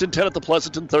side. 1st and 10 at the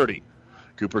Pleasanton 30.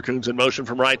 Cooper Coons in motion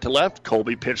from right to left.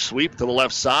 Colby pitch sweep to the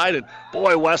left side, and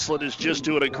boy, Westland is just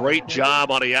doing a great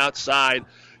job on the outside.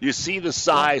 You see the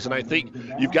size, and I think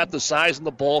you've got the size in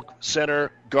the bulk,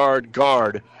 center,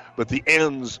 guard, but the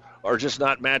ends are just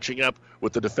not matching up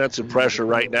with the defensive pressure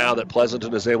right now that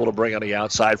Pleasanton is able to bring on the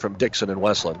outside from Dixon and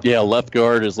Westland. Yeah, left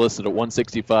guard is listed at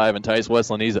 165, and Tice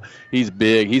Westland, he's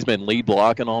big. He's been lead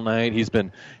blocking all night. He's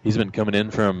been coming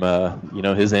in from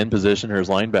his end position or his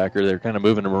linebacker. They're kind of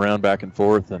moving him around back and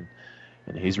forth, and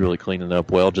he's really cleaning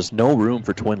up well. Just no room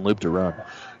for Twin Loup to run.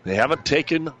 They haven't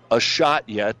taken a shot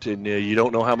yet, and you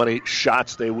don't know how many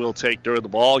shots they will take during the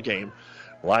ball game.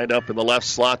 Lined up in the left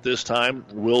slot this time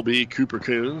will be Cooper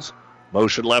Coons.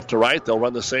 Motion left to right. They'll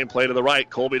run the same play to the right.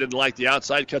 Colby didn't like the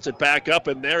outside, cuts it back up,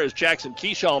 and there is Jackson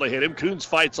Keyshaw to hit him. Coons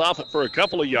fights off it for a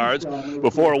couple of yards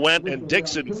before Went and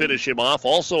Dixon finish him off.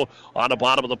 Also on the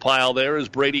bottom of the pile there is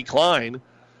Brady Klein.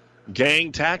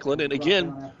 Gang tackling, and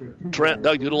again, Trent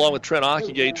dug it along with Trent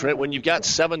Ockegay. Trent, when you've got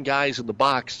 7 guys in the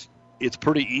box, it's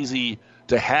pretty easy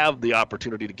to have the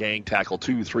opportunity to gang tackle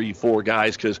 2, 3, 4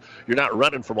 guys because you're not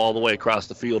running from all the way across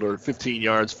the field or 15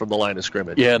 yards from the line of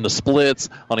scrimmage. Yeah, and the splits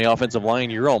on the offensive line,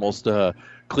 you're almost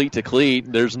cleat to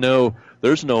cleat. There's no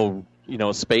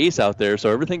space out there, so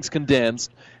everything's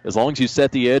condensed. As long as you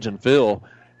set the edge and fill,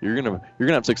 you're gonna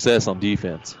have success on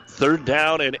defense. 3rd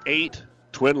down and 8.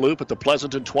 Twin Loup at the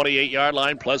Pleasanton 28-yard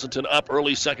line. Pleasanton up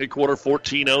early second quarter,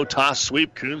 14-0. Toss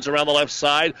sweep. Coons around the left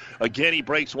side. Again, he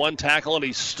breaks one tackle, and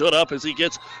he stood up as he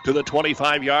gets to the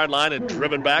 25-yard line and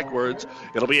driven backwards.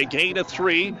 It'll be a gain of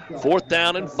 3. 4th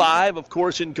down and 5, of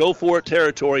course, in go-for-it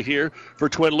territory here for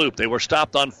Twin Loup. They were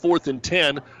stopped on 4th and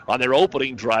 10 on their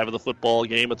opening drive of the football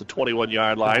game at the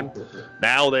 21-yard line.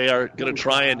 Now they are going to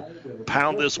try and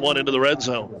pound this one into the red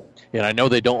zone. And I know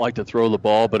they don't like to throw the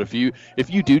ball, but if you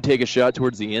do take a shot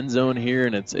towards the end zone here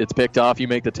and it's picked off, you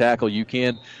make the tackle, you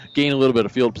can gain a little bit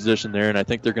of field position there, and I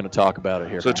think they're going to talk about it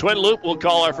here. So Twin Loup will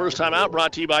call our first time out,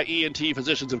 brought to you by ENT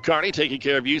Physicians of Kearney, taking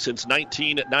care of you since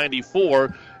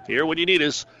 1994. Here when you need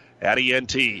us at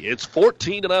ENT. It's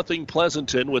 14-0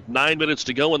 Pleasanton with 9 minutes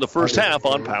to go in the first half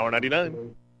on Power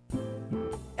 99.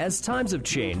 As times have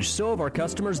changed, so have our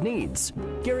customers' needs.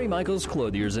 Gary Michaels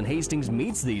Clothiers in Hastings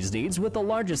meets these needs with the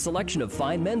largest selection of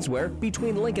fine menswear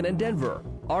between Lincoln and Denver.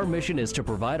 Our mission is to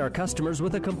provide our customers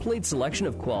with a complete selection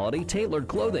of quality, tailored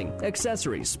clothing,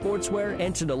 accessories, sportswear,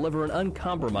 and to deliver an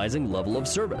uncompromising level of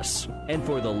service. And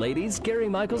for the ladies, Gary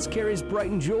Michaels carries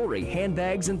Brighton jewelry,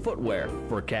 handbags, and footwear.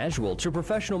 For casual to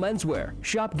professional menswear,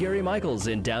 shop Gary Michaels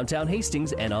in downtown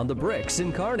Hastings and on the Bricks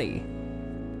in Kearney.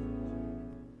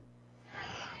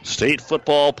 State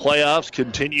football playoffs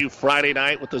continue Friday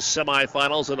night with the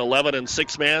semifinals in 11 and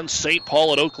 6-man. St.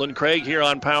 Paul at Oakland Craig here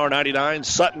on Power 99.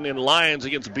 Sutton and Lions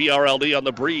against BRLD on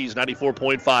the Breeze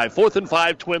 94.5. 4th and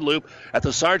 5, Twin Loop at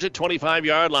the Sargent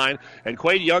 25-yard line. And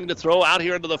Quade Young to throw out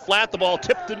here into the flat. The ball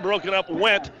tipped and broken up,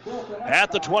 went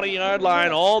at the 20-yard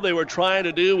line. All they were trying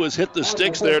to do was hit the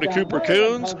sticks there to Cooper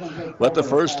Coons. But the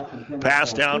first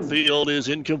pass downfield is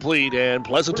incomplete, and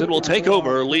Pleasanton will take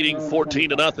over, leading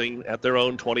 14-0 at their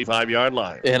own 25-yard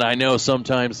line. And I know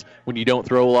sometimes when you don't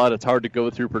throw a lot, it's hard to go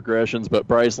through progressions, but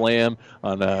Bryce Lamb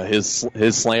on his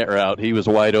slant route, he was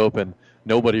wide open.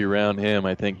 Nobody around him.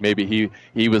 I think maybe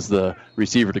he was the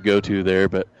receiver to go to there,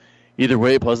 but either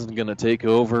way, Pleasanton's going to take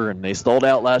over, and they stalled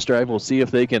out last drive. We'll see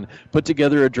if they can put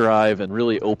together a drive and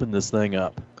really open this thing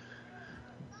up.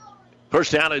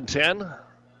 First down and 10.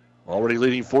 Already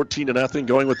leading 14-0,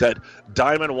 going with that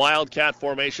diamond wildcat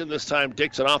formation. This time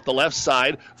Dixon off the left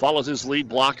side follows his lead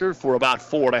blocker for about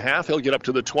 4.5. He'll get up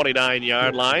to the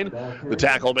 29-yard line. The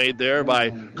tackle made there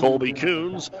by Colby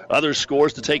Coons. Other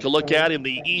scores to take a look at in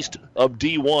the east of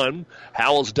D1.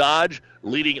 Howells Dodge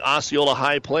leading Osceola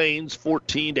High Plains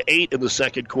 14-8 in the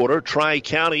second quarter.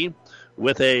 Tri-County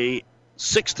with a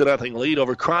 6-0 lead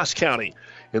over Cross County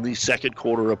in the second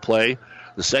quarter of play.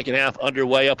 The second half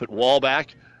underway up at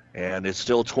Wallback. And it's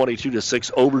still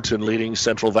 22-6, Overton leading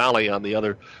Central Valley on the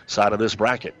other side of this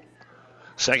bracket.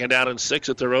 Second down and 6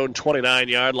 at their own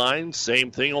 29-yard line.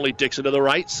 Same thing, only Dixon to the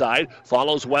right side.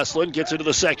 Follows Westland, gets into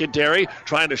the secondary,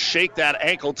 trying to shake that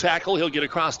ankle tackle. He'll get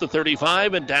across the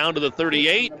 35 and down to the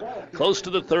 38, close to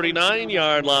the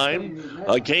 39-yard line.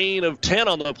 A gain of 10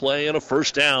 on the play and a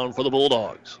first down for the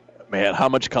Bulldogs. Man, how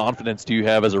much confidence do you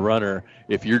have as a runner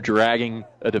if you're dragging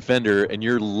a defender and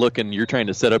you're trying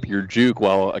to set up your juke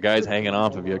while a guy's hanging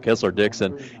off of you? Kessler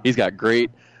Dixon, he's got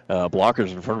great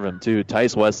blockers in front of him too.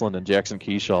 Tice Westland and Jackson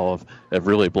Keyshaw have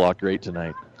really blocked great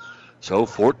tonight. So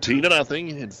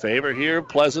 14-0 in favor here.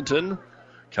 Pleasanton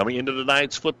coming into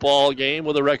tonight's football game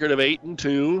with a record of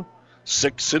 8-2,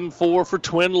 6-4 for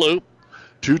Twin Loop.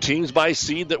 Two teams by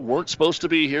seed that weren't supposed to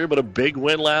be here, but a big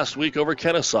win last week over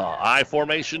Kennesaw. I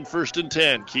formation, 1st and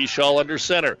 10. Keyshaw under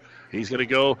center. He's going to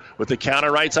go with the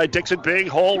counter right side. Dixon, big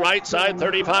hole right side,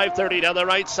 35-30 down the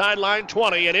right sideline,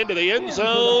 20, and into the end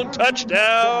zone.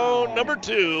 Touchdown number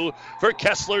 2 for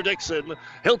Kessler Dixon.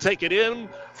 He'll take it in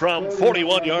from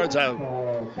 41 yards out.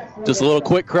 Just a little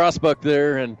quick crossbuck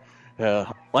there, and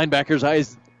linebacker's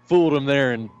eyes fooled him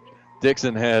there, and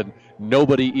Dixon had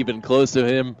nobody even close to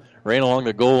him. Ran along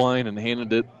the goal line and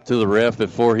handed it to the ref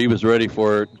before he was ready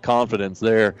for it. Confidence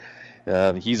there.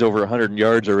 He's over 100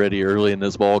 yards already early in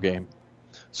this ball game.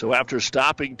 So after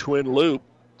stopping Twin Loop,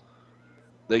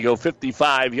 they go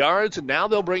 55 yards, and now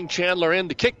they'll bring Chandler in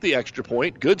to kick the extra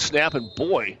point. Good snap, and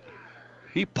boy,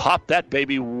 he popped that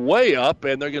baby way up,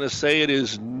 and they're going to say it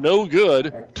is no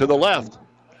good to the left.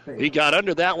 He got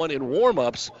under that one in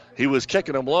warm-ups. He was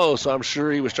kicking him low, so I'm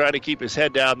sure he was trying to keep his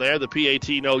head down there. The PAT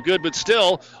no good, but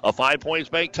still a 5 points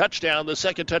bank touchdown. The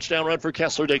second touchdown run for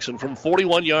Kessler Dixon from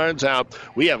 41 yards out.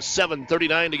 We have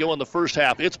 7:39 to go in the first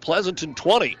half. It's Pleasanton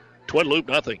 20, Twin Loop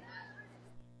nothing.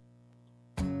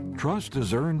 Trust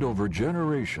is earned over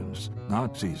generations,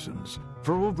 not seasons.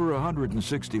 For over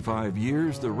 165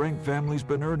 years, the Rank family's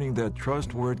been earning that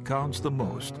trust where it counts the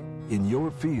most, in your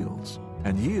fields.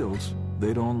 And yields,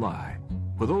 they don't lie.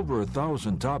 With over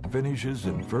 1,000 top finishes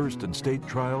in first and state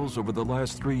trials over the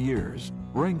last 3 years,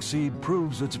 Rank Seed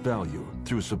proves its value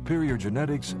through superior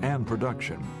genetics and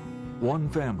production. One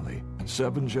family,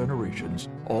 7 generations,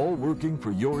 all working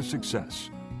for your success.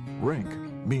 Rank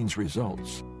means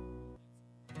results.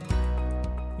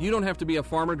 You don't have to be a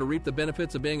farmer to reap the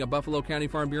benefits of being a Buffalo County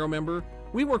Farm Bureau member.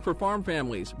 We work for farm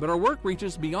families, but our work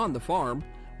reaches beyond the farm.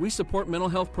 We support mental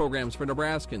health programs for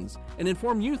Nebraskans and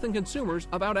inform youth and consumers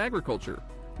about agriculture.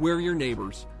 We're your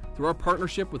neighbors. Through our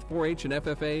partnership with 4-H and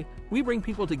FFA, we bring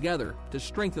people together to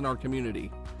strengthen our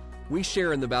community. We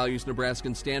share in the values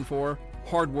Nebraskans stand for: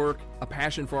 hard work, a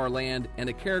passion for our land, and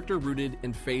a character rooted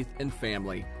in faith and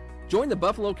family. Join the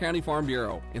Buffalo County Farm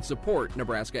Bureau and support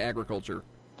Nebraska agriculture.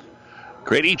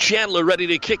 Grady Chandler ready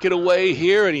to kick it away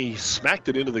here, and he smacked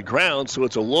it into the ground, so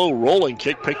it's a low rolling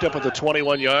kick picked up at the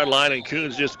 21-yard line, and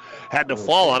Coons just had to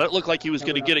fall on it. Looked like he was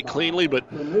going to get it cleanly, but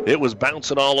it was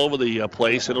bouncing all over the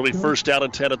place. It'll be first down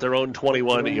and 10 at their own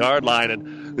 21-yard line,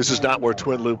 and this is not where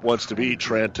Twin Loop wants to be,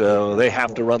 Trent. They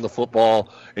have to run the football,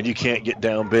 and you can't get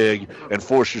down big and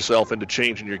force yourself into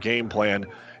changing your game plan.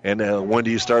 And when do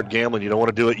you start gambling? You don't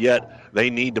want to do it yet. They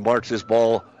need to march this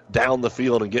ball down the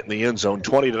field and get in the end zone.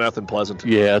 20-0 Pleasanton.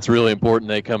 Yeah, it's really important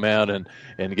they come out and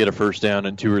get a first down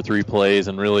in 2 or 3 plays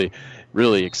and really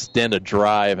extend a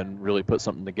drive and really put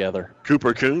something together.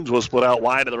 Cooper Coons will split out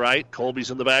wide to the right.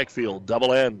 Colby's in the backfield.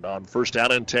 Double end on first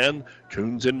down and 10.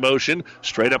 Coons in motion,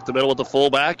 straight up the middle with the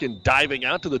fullback and diving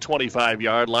out to the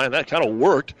 25-yard line. That kind of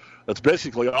worked. That's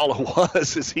basically all it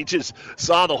was, is he just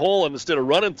saw the hole, and instead of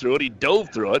running through it, he dove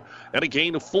through it, and a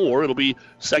gain of 4. It'll be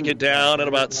second down at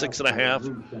about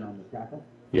 6.5.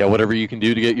 Yeah, whatever you can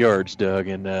do to get yards, Doug.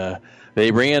 And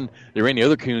they ran the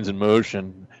other Coons in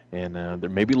motion, and they're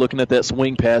maybe looking at that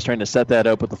swing pass, trying to set that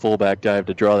up with the fullback dive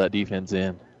to draw that defense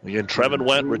in. Again, Trevin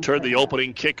Went returned the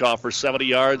opening kickoff for 70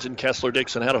 yards, and Kessler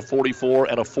Dixon had a 44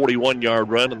 and a 41-yard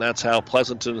run, and that's how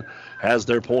Pleasanton has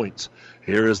their points.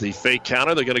 Here is the fake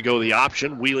counter. They're going to go the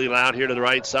option, wheeling out here to the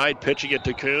right side, pitching it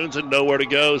to Coons, and nowhere to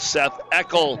go. Seth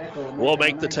Eckel will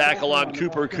make the tackle on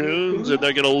Cooper Coons, and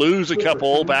they're going to lose a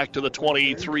couple back to the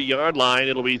 23-yard line.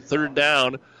 It'll be third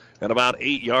down and about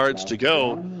 8 yards to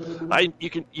go.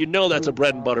 You know that's a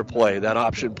bread and butter play, that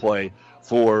option play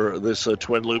for this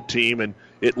Twin Loup team, and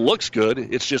it looks good.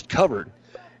 It's just covered.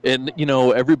 And,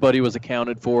 everybody was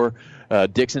accounted for.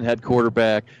 Dixon had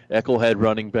quarterback. Eckel had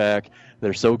running back.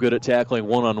 They're so good at tackling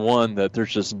one-on-one that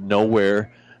there's just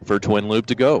nowhere for Twin Loup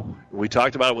to go. We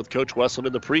talked about it with Coach Westland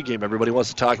in the pregame. Everybody wants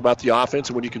to talk about the offense,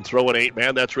 and when you can throw an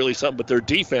 8-man, that's really something. But their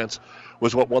defense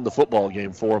was what won the football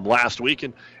game for them last week,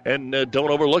 and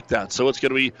don't overlook that. So it's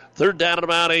going to be third down at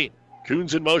about 8.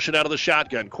 Coons in motion out of the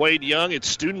shotgun. Quade Young, it's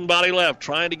student body left,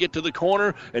 trying to get to the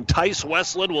corner, and Tice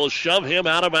Westland will shove him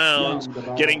out of bounds,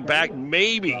 getting back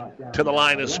maybe to the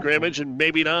line of scrimmage, and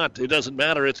maybe not. It doesn't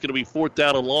matter. It's going to be fourth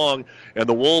down and long, and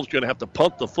the Wolves are going to have to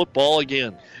punt the football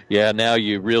again. Yeah, now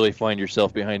you really find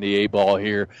yourself behind the 8-ball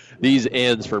here. These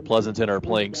ends for Pleasanton are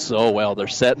playing so well. They're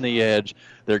setting the edge.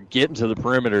 They're getting to the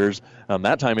perimeters.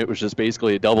 That time it was just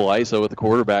basically a double ISO with the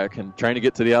quarterback, and trying to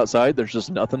get to the outside, there's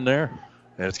just nothing there.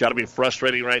 And it's got to be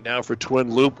frustrating right now for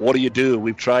Twin Loup. What do?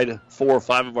 We've tried 4 or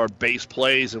 5 of our base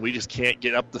plays, and we just can't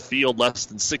get up the field less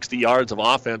than 60 yards of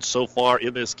offense so far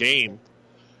in this game.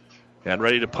 And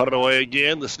ready to punt it away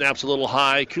again. The snap's a little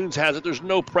high. Coons has it. There's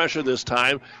no pressure this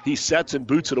time. He sets and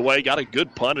boots it away. Got a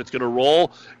good punt. It's going to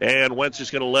roll, and Wentz is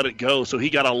going to let it go. So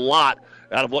he got a lot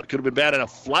out of what could have been bad. And a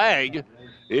flag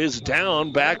is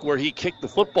down back where he kicked the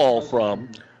football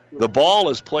from. The ball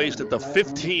is placed at the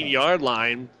 15-yard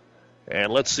line.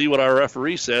 And let's see what our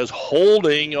referee says.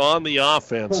 Holding on the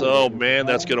offense. Oh, man,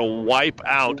 that's going to wipe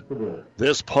out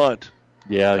this punt.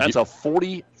 Yeah, that's a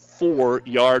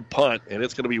 44-yard punt, and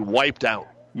it's going to be wiped out.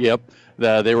 Yep.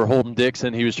 They were holding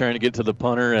Dixon. He was trying to get to the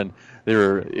punter, and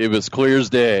it was clear as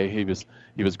day. He was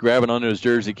grabbing onto his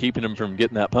jersey, keeping him from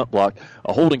getting that punt block.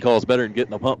 A holding call is better than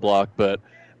getting a punt block, but,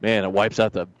 man, it wipes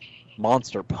out the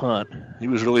monster punt. He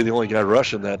was really the only guy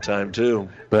rushing that time too.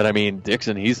 But I mean,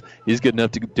 Dixon, he's good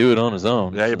enough to do it on his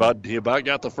own. Yeah, he about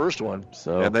got the first one.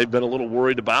 So, and they've been a little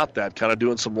worried about that, kind of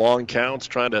doing some long counts,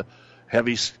 trying to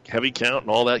heavy count and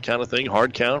all that kind of thing,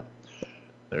 hard count.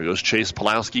 There goes Chase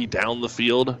Pulowski down the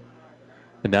field.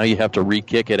 And now you have to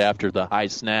re-kick it after the high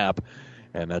snap,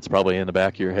 and that's probably in the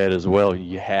back of your head as well.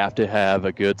 You have to have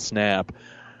a good snap.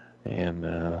 And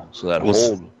so that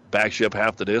hold backs you up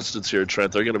half the distance here,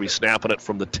 Trent. They're going to be snapping it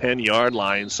from the 10-yard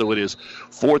line, so it is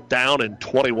fourth down and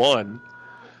 21.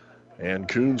 And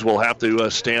Coons will have to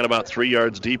stand about 3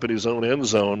 yards deep in his own end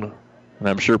zone. And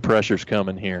I'm sure pressure's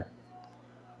coming here.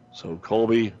 So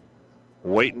Colby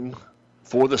waiting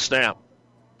for the snap.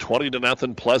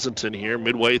 20-0 Pleasanton here, a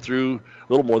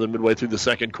little more than midway through the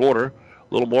second quarter.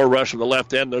 A little more rush from the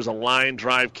left end. There's a line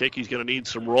drive kick. He's going to need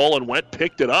some roll, and Went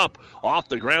picked it up off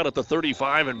the ground at the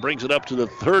 35 and brings it up to the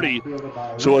 30.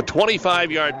 So a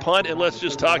 25-yard punt, and let's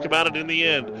just talk about it in the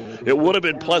end. It would have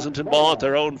been Pleasanton ball at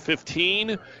their own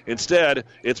 15. Instead,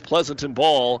 it's Pleasanton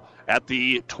ball at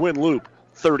the Twin Loup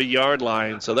 30-yard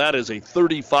line. So that is a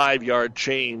 35-yard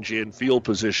change in field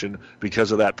position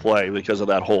because of that play, because of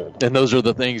that hold. And those are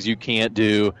the things you can't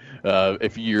do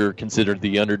if you're considered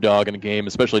the underdog in a game,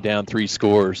 especially down 3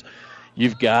 scores.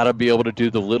 You've got to be able to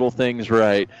do the little things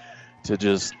right to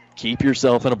just keep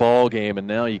yourself in a ball game. And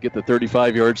now you get the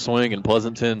 35-yard swing, and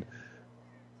Pleasanton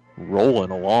rolling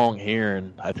along here,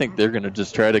 and I think they're going to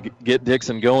just try to get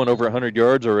Dixon going over 100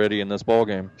 yards already in this ball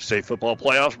game. State football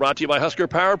playoffs brought to you by Husker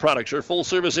Power Products, your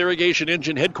full-service irrigation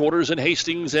engine headquarters in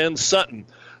Hastings and Sutton.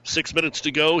 6 minutes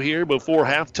to go here before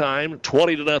halftime.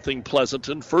 20-0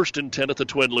 Pleasanton. 1st and 10 at the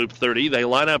Twin Loop 30. They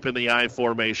line up in the I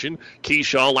formation.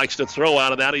 Keyshaw likes to throw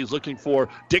out of that. He's looking for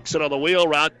Dixon on the wheel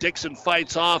route. Dixon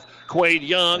fights off Quade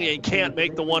Young and can't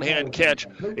make the one-hand catch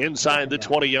inside the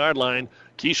 20-yard line.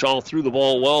 Keyshaw threw the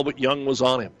ball well, but Young was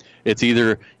on him. It's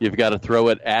either you've got to throw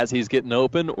it as he's getting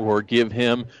open or give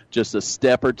him just a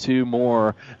step or two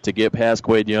more to get past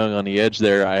Quade Young on the edge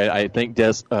there. I think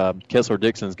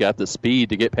Kessler-Dixon's got the speed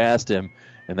to get past him,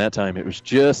 and that time it was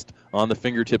just on the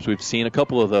fingertips. We've seen a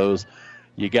couple of those.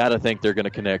 You got to think they're going to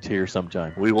connect here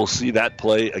sometime. We will see that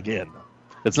play again.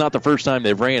 It's not the first time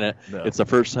they've ran it. No. It's the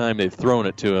first time they've thrown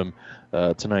it to him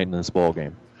tonight in this ball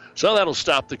game. So that'll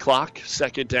stop the clock.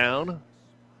 2nd down.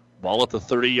 Ball at the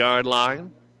 30-yard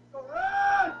line.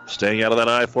 Staying out of that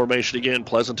I formation again.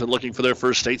 Pleasanton looking for their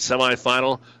first state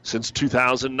semifinal since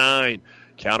 2009.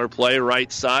 Counterplay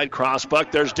right side.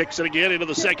 Crossbuck. There's Dixon again into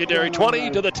the secondary. 20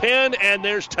 to the 10. And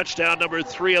there's touchdown number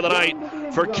 3 of the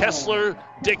night for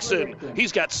Kessler-Dixon.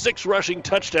 He's got 6 rushing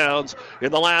touchdowns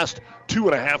in the last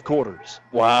 2.5 quarters.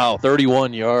 Wow,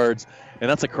 31 yards. And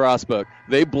that's a crossbuck.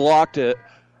 They blocked it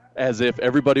as if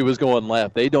everybody was going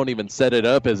left. They don't even set it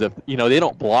up as if, they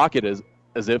don't block it as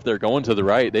if they're going to the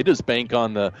right. They just bank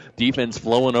on the defense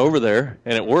flowing over there,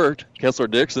 and it worked.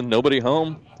 Kessler-Dixon, nobody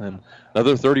home, and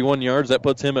another 31 yards. That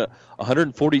puts him at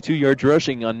 142 yards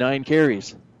rushing on 9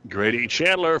 carries. Grady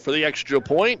Chandler for the extra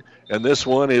point, and this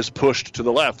one is pushed to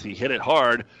the left. He hit it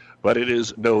hard, but it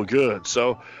is no good.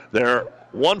 So they're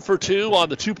 1 for 2 on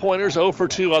the 2-pointers, 0 for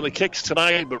 2 on the kicks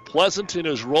tonight, but Pleasanton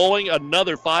is rolling.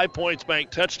 Another 5 points bank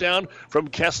touchdown from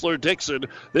Kessler-Dixon,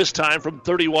 this time from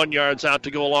 31 yards out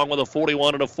to go along with a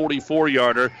 41 and a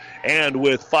 44-yarder. And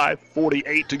with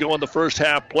 5:48 to go in the first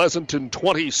half, Pleasanton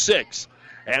 26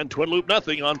 and Twin Loop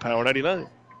nothing on Power 99.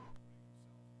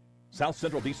 South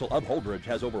Central Diesel of Holdridge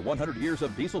has over 100 years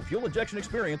of diesel fuel injection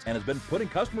experience and has been putting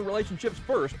customer relationships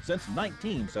first since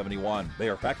 1971. They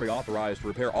are factory authorized to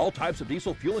repair all types of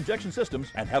diesel fuel injection systems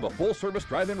and have a full-service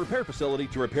drive-in repair facility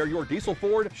to repair your diesel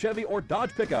Ford, Chevy, or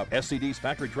Dodge pickup. SCD's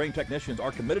factory-trained technicians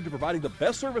are committed to providing the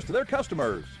best service to their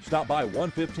customers. Stop by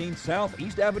 115 South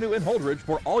East Avenue in Holdridge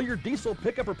for all your diesel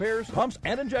pickup repairs, pumps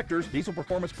and injectors, diesel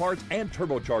performance parts, and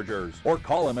turbochargers. Or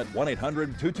call them at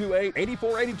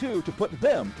 1-800-228-8482 to put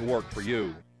them to work for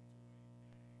you.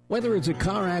 Whether it's a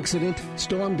car accident,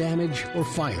 storm damage, or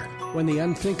fire, when the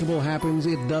unthinkable happens,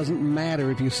 it doesn't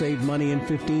matter if you save money in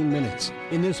 15 minutes.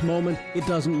 In this moment, it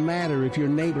doesn't matter if your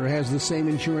neighbor has the same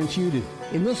insurance you do.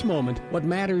 In this moment, what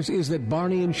matters is that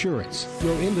Barney Insurance,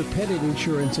 your independent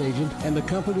insurance agent, and the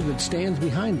company that stands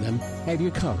behind them have you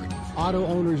covered. Auto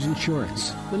Owners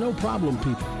Insurance, the no-problem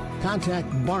people. Contact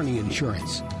Barney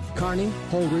Insurance. Kearney,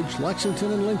 Holdridge,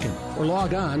 Lexington, and Lincoln, or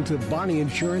log on to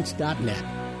barneyinsurance.net.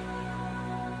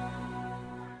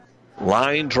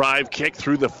 Line drive kick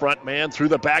through the front man, through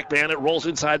the back man. It rolls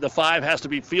inside the 5, has to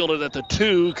be fielded at the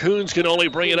 2. Coons can only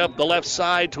bring it up the left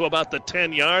side to about the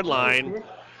 10-yard line.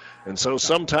 And so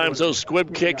sometimes those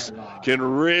squib kicks can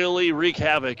really wreak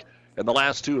havoc. And the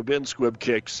last 2 have been squib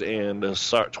kicks, and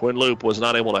Twin Loop was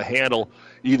not able to handle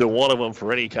either one of them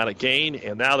for any kind of gain.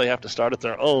 And now they have to start at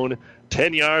their own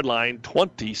 10-yard line,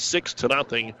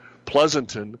 26-0.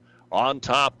 Pleasanton on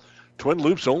top. Twin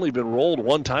Loop's only been rolled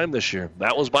one time this year.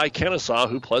 That was by Kennesaw,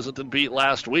 who Pleasanton beat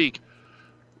last week.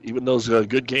 Even those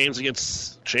good games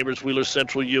against Chambers, Wheeler,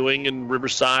 Central, Ewing, and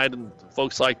Riverside, and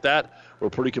folks like that were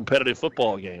pretty competitive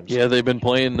football games. Yeah, they've been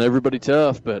playing everybody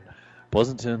tough, but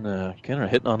Pleasanton kind of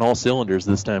hitting on all cylinders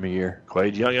this time of year.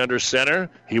 Quade Young under center.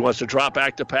 He wants to drop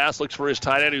back to pass. Looks for his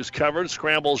tight end who's covered.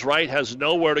 Scrambles right. Has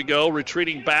nowhere to go.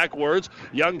 Retreating backwards.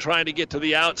 Young trying to get to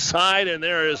the outside. And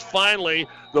there is finally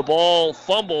the ball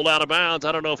fumbled out of bounds.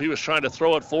 I don't know if he was trying to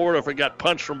throw it forward or if it got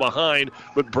punched from behind.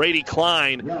 But Brady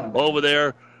Klein over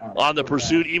there on the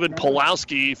pursuit. Even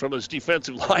Pulowski from his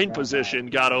defensive line position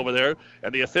got over there.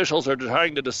 And the officials are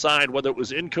trying to decide whether it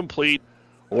was incomplete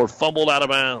or fumbled out of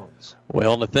bounds.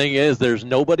 Well, the thing is, there's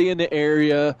nobody in the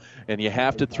area, and you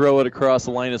have to throw it across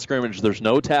the line of scrimmage. There's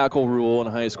no tackle rule in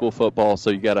high school football, so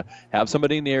you got to have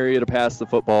somebody in the area to pass the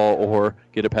football or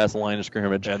get it past the line of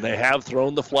scrimmage. And they have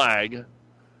thrown the flag.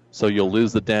 So you'll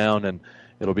lose the down, and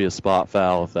it'll be a spot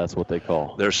foul if that's what they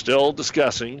call. They're still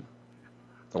discussing.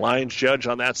 The Lions judge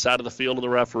on that side of the field and the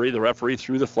referee. The referee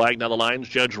threw the flag. Now the Lions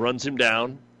judge runs him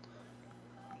down.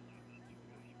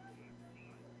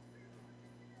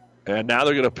 And now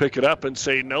they're going to pick it up and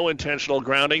say no intentional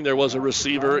grounding. There was a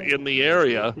receiver in the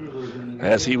area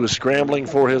as he was scrambling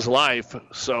for his life.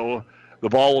 So the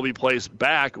ball will be placed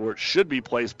back, or it should be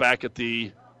placed back at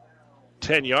the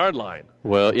 10-yard line.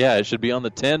 Well, yeah, it should be on the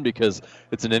 10 because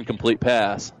it's an incomplete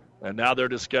pass. And now they're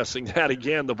discussing that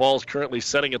again. The ball's currently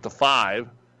setting at the 5.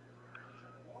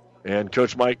 And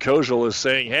Coach Mike Kozel is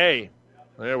saying, hey,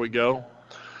 there we go.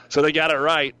 So they got it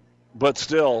right, but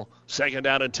still, second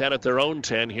down and 10 at their own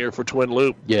 10 here for Twin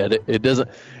Loup. Yeah, it doesn't.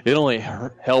 It only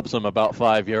helps them about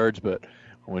 5 yards, but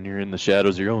when you're in the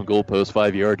shadows of your own goalpost,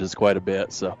 5 yards is quite a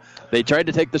bit. So they tried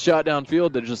to take the shot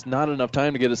downfield. There's just not enough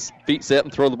time to get his feet set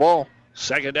and throw the ball.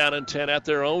 Second down and 10 at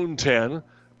their own 10.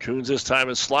 Coons this time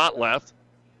in slot left.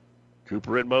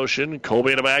 Cooper in motion.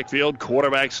 Colby in the backfield.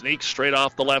 Quarterback sneaks straight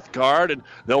off the left guard, and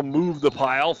they'll move the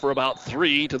pile for about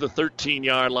 3 to the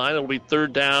 13-yard line. It'll be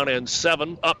 3rd down and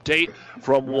 7. Update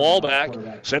from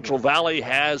Wallback. Central Valley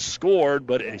has scored,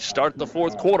 but they start the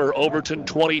fourth quarter. Overton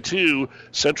 22,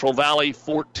 Central Valley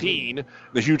 14.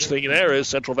 The huge thing there is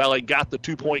Central Valley got the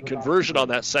 2-point conversion on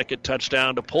that second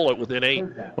touchdown to pull it within 8.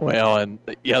 Well, and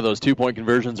yeah, those 2-point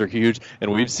conversions are huge,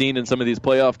 and we've seen in some of these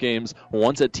playoff games,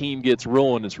 once a team gets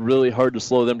rolling, it's really hard to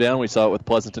slow them down. We saw it with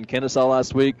Pleasanton Kennesaw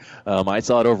last week. I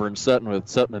saw it over in Sutton with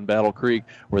Sutton and Battle Creek,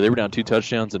 where they were down 2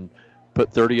 touchdowns and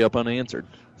put 30 up unanswered.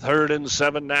 3rd and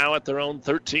 7 now at their own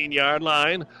 13-yard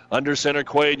line. Under center,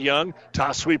 Quade Young.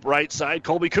 Toss sweep right side.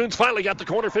 Colby Coons finally got the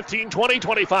corner, 15, 20,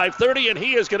 25, 30, and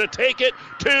he is going to take it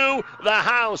to the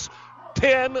house.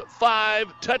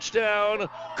 10-5 touchdown,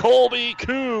 Colby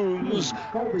Coons,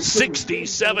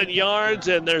 67 yards,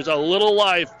 and there's a little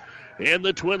life in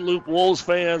the Twin Loup Wolves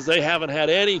fans. They haven't had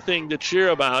anything to cheer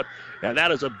about, and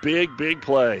that is a big, big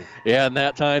play. Yeah, and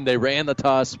that time they ran the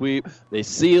toss sweep. They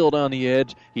sealed on the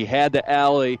edge. He had the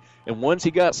alley, and once he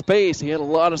got space, he had a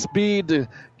lot of speed to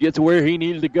get to where he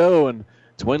needed to go. And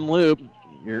Twin Loup,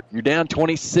 you're down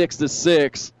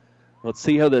 26-6. Let's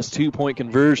see how this 2-point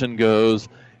conversion goes.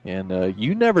 And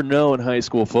you never know in high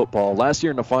school football. Last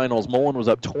year in the finals, Mullen was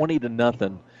up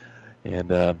 20-0. And in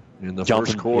the Johnson,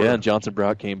 first quarter. Yeah, Johnson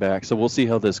Brock came back. So we'll see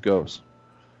how this goes.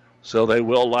 So they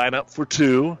will line up for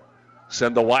 2.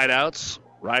 Send the wideouts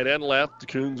right and left. The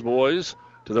Coons boys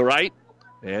to the right.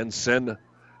 And send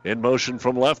in motion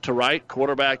from left to right.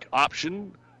 Quarterback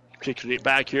option. Kicking it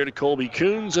back here to Colby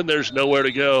Coons, and there's nowhere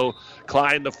to go.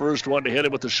 Klein, the first one to hit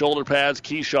him with the shoulder pads.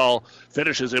 Keyshaw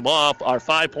finishes him off. Our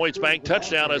 5 points bank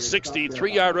touchdown, a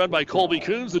 63-yard run by Colby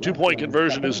Coons. The 2-point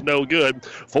conversion is no good.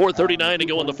 4:39 to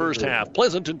go in the first half.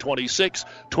 Pleasanton 26,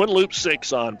 Twin Loup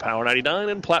 6 on Power 99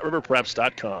 and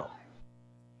PlatteRiverPreps.com.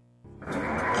 Oh,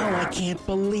 I can't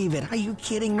believe it. Are you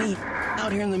kidding me?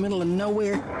 Out here in the middle of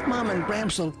nowhere, Mom and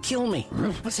Gramps will kill me.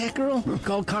 What's that, girl?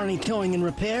 Call Kearney Towing and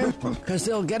Repair? Because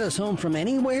they'll get us home from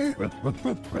anywhere?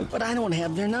 But I don't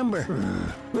have their number.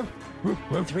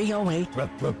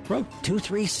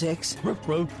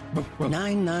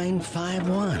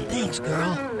 308-236-9951. Thanks,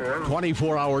 girl.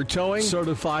 24-hour towing,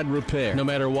 certified repair. No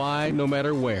matter why, no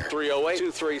matter where.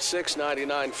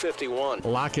 308-236-9951.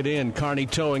 Lock it in, Kearney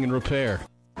Towing and Repair.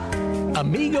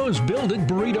 Amigos Build-It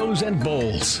Burritos and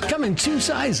Bowls come in 2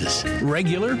 sizes,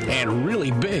 regular and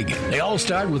really big. They all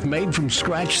start with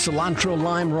made-from-scratch cilantro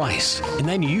lime rice, and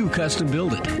then you custom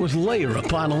build it with layer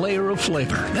upon layer of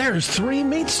flavor. There's 3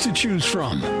 meats to choose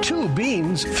from, 2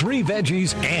 beans, 3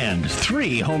 veggies, and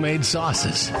 3 homemade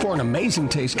sauces. For an amazing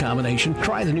taste combination,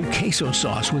 try the new queso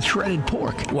sauce with shredded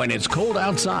pork. When it's cold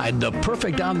outside, the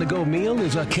perfect on-the-go meal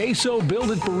is a queso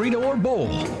Build-It burrito or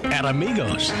bowl at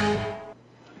Amigos.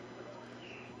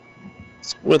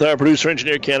 With our producer,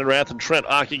 engineer, Cannon Rath, and Trent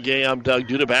Ockingay, I'm Doug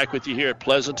Duda, back with you here at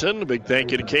Pleasanton. A big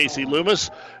thank you to Casey Loomis,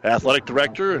 athletic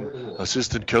director and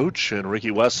assistant coach, and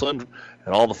Ricky Westland,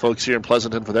 and all the folks here in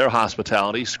Pleasanton for their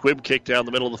hospitality. Squib kick down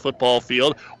the middle of the football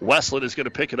field. Westland is going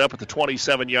to pick it up at the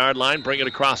 27-yard line, bring it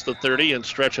across the 30, and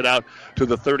stretch it out to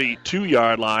the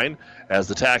 32-yard line, as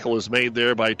the tackle is made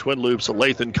there by Twin Loop's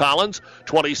Lathan Collins.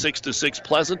 26-6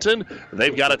 Pleasanton.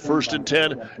 They've got it 1st and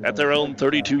 10 at their own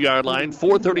 32-yard line.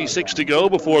 4:36 to go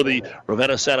before the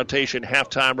Ravenna Sanitation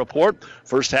halftime report.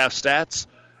 First half stats.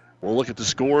 We'll look at the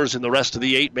scores in the rest of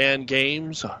the 8-man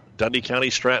games. Dundee County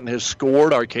Stratton has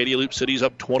scored. Arcadia Loop City's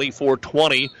up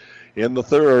 24-20 in the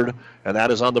third, and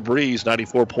that is on the breeze,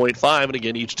 94.5. And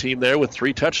again, each team there with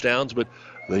 3 touchdowns, but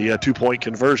the 2-point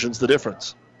conversion's the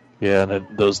difference. Yeah,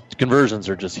 and those conversions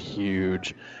are just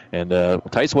huge. And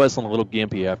Tice Westland a little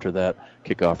gimpy after that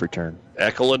kickoff return.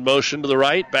 Eckel in motion to the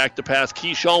right, back to pass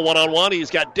Keyshaw one-on-one.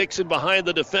 He's got Dixon behind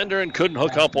the defender and couldn't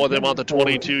hook up with him on the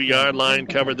 22-yard line,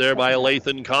 covered there by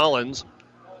Lathan Collins.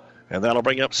 And that'll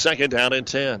bring up 2nd down and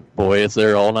 10. Boy, it's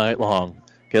there all night long.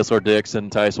 Kessler Dixon,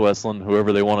 Tice Westland,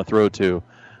 whoever they want to throw to.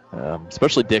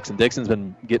 Especially Dixon. Dixon's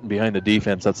been getting behind the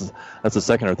defense. That's the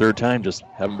second or third time, just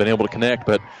haven't been able to connect.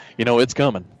 But, it's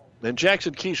coming. And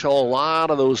Jackson Keyshaw, a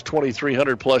lot of those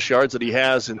 2,300-plus yards that he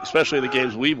has, and especially in the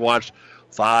games we've watched,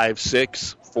 5,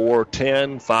 6,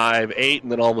 4-10, 5-8,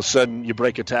 and then all of a sudden you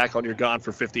break a tackle and you're gone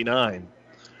for 59.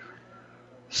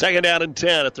 Second down and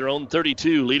 10 at their own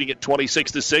 32, leading it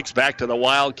 26-6. Back to the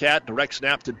Wildcat. Direct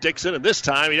snap to Dixon, and this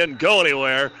time he didn't go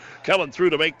anywhere. Coming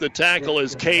through to make the tackle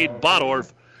is Cade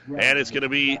Bodorf, and it's going to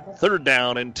be third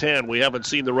down and 10. We haven't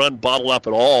seen the run bottle up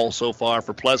at all so far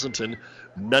for Pleasanton.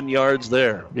 None yards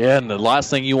there. Yeah, and the last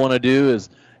thing you want to do is,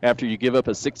 after you give up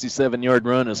a 67-yard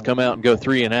run, is come out and go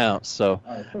 3 and out. So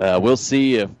we'll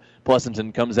see if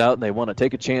Pleasanton comes out and they want to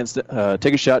take a chance to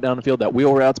take a shot down the field. That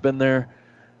wheel route's been there.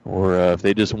 Or if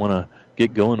they just want to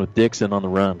get going with Dixon on the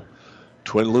run.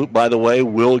 Twin Loup, by the way,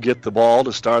 will get the ball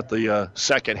to start the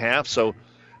second half. So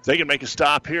if they can make a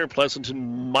stop here,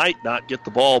 Pleasanton might not get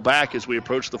the ball back as we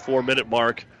approach the 4-minute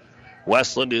mark.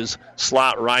 Westland is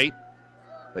slot right.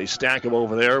 They stack him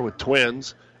over there with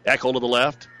Twins. Eckel to the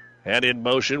left. And in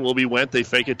motion will be Wendt. They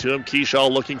fake it to him.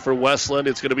 Keyshaw looking for Westland.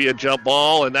 It's going to be a jump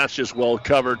ball, and that's just well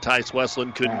covered. Tice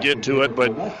Westland couldn't get to it,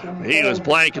 but he was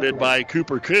blanketed by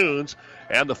Cooper Coons.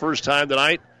 And the first time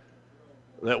tonight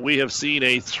that we have seen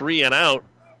a 3 and out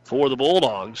for the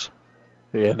Bulldogs.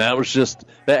 Yeah, and that was just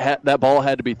that ball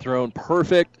had to be thrown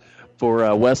perfect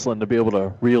for Westland to be able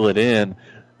to reel it in.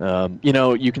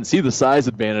 You can see the size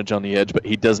advantage on the edge, but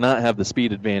he does not have the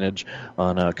speed advantage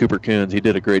on Cooper Coons. He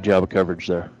did a great job of coverage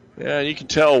there. Yeah, you can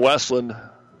tell Westland,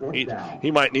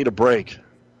 he might need a break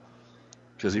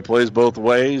because he plays both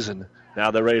ways, and now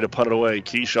they're ready to punt it away.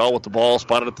 Keyshaw with the ball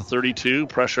spotted at the 32.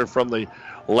 Pressure from the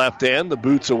left end. The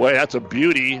boots away. That's a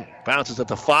beauty. Bounces at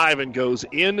the 5 and goes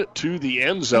into the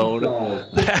end zone.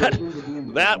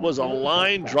 That was a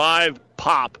line drive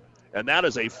pop, and that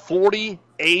is a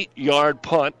 48-yard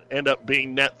punt. End up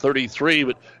being net 33,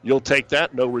 but you'll take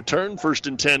that. No return. First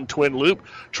and 10, Twin Loup,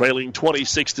 trailing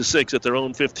 26-6 at their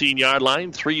own 15-yard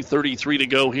line. 3:33 to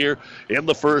go here in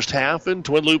the first half, and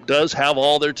Twin Loup does have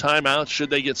all their timeouts should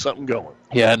they get something going.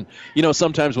 Yeah, and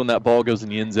sometimes when that ball goes in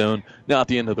the end zone, not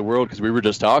the end of the world, because we were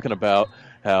just talking about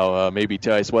how maybe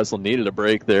Tice Westland needed a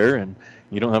break there, and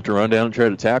you don't have to run down and try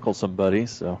to tackle somebody.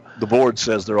 So the board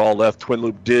says they're all left. Twin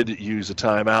Loup did use a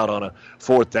timeout on a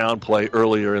fourth down play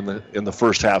earlier in the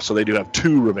first half, so they do have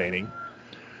 2 remaining.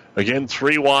 Again,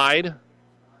 3 wide,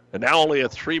 and now only a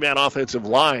 3-man offensive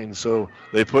line, so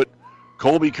they put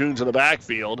Colby Coons in the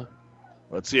backfield.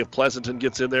 Let's see if Pleasanton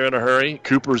gets in there in a hurry.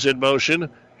 Cooper's in motion,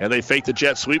 and they fake the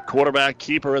jet sweep. Quarterback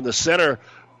keeper in the center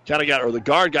the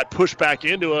guard got pushed back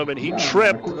into him, and he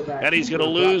tripped, and he's going to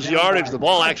lose yardage. The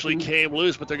ball actually came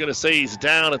loose, but they're going to say he's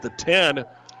down at the 10.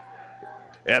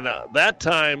 And that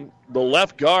time, the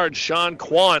left guard, Sean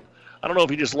Quant, I don't know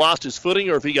if he just lost his footing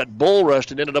or if he got bull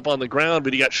rushed and ended up on the ground,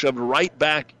 but he got shoved right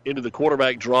back into the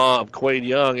quarterback draw of Quade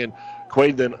Young, and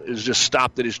Quade then is just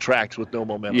stopped at his tracks with no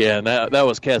momentum. Yeah, and that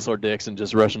was Kessler Dixon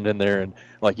just rushing in there, and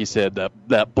like you said,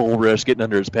 that bull rush getting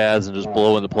under his pads and just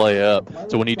blowing the play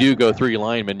up. So when you do go 3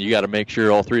 linemen, you got to make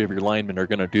sure all 3 of your linemen are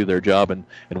going to do their job and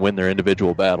win their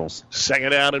individual battles.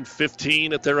 Second down and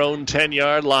 15 at their own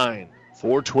 10-yard line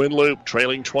for Twin Loup,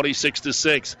 trailing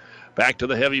 26-6. Back to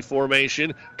the heavy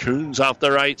formation. Coons off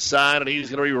the right side, and he's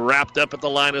going to be wrapped up at the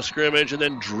line of scrimmage and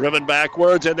then driven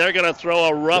backwards, and they're going to throw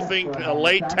a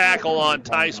late tackle on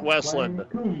Tice Westland.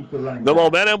 The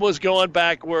momentum was going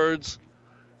backwards.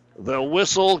 The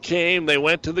whistle came. They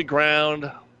went to the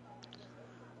ground,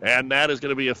 and that is going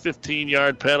to be a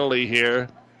 15-yard penalty here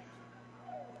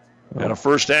and a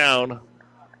first down.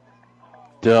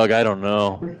 Doug, I don't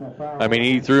know. I mean,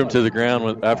 he threw him to the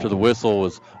ground after the whistle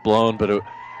was blown, but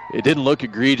it didn't look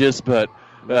egregious. But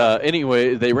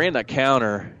anyway, they ran that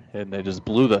counter, and they just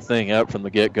blew the thing up from the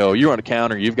get-go. You run a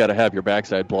counter, you've got to have your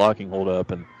backside blocking hold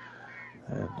up. And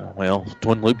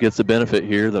Twin Loup gets the benefit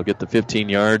here. They'll get the 15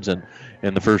 yards and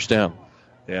the first down.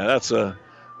 Yeah, that's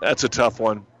a tough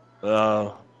one.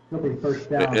 I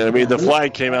mean, the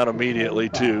flag came out immediately,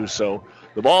 too, so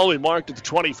the ball will be marked at the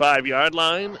 25-yard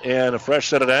line and a fresh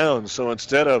set of downs. So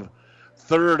instead of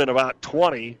third and about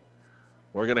 20,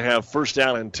 we're going to have first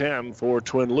down and 10 for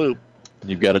Twin Loup.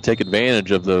 You've got to take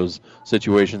advantage of those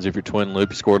situations. If you're Twin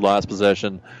Loup, you scored last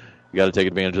possession, you got to take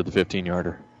advantage of the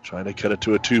 15-yarder. Trying to cut it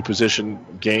to a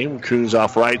 2-position game. Coons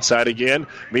off right side again.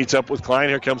 Meets up with Klein.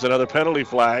 Here comes another penalty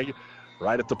flag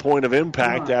right at the point of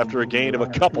impact after a gain of a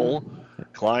couple.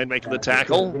 Klein making the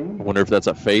tackle. I wonder if that's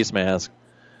a face mask.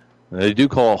 They do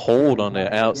call a hold on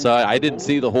the outside. I didn't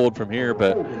see the hold from here,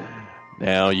 but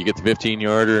now you get the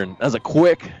 15-yarder, and that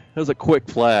was a quick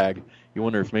flag. You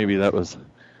wonder if maybe that was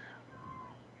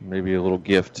maybe a little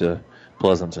gift to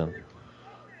Pleasanton.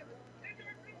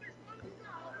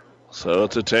 So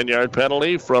it's a 10-yard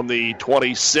penalty from the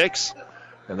 26,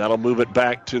 and that'll move it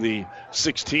back to the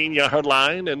 16-yard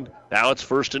line, and now it's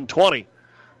first and 20.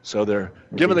 So they're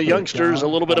giving the youngsters a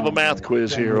little bit of a math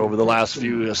quiz here over the last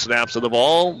few snaps of the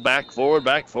ball. Back,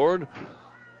 forward.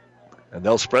 And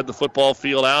they'll spread the football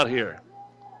field out here.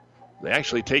 They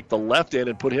actually take the left end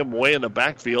and put him way in the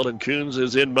backfield, and Coons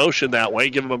is in motion that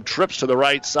way, giving him trips to the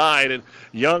right side. And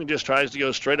Young just tries to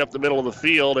go straight up the middle of the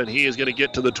field, and he is going to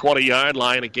get to the 20-yard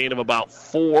line, a gain of about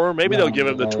 4. Maybe they'll give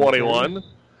him the 21.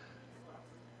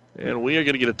 And we are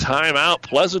going to get a timeout.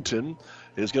 Pleasanton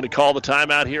is going to call the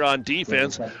timeout here on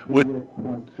defense with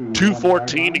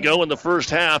 2:14 to go in the first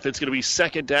half. It's going to be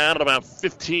second down and about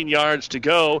 15 yards to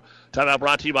go. Timeout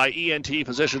brought to you by ENT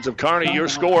Physicians of Kearney. Your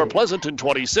score, Pleasanton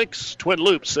 26, Twin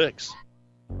Loup 6.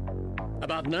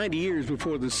 About 90 years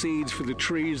before the seeds for the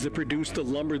trees that produce the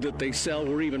lumber that they sell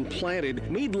were even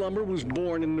planted, Meade Lumber was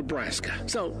born in Nebraska.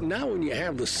 So now when you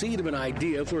have the seed of an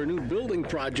idea for a new building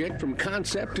project from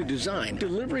concept to design,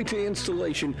 delivery to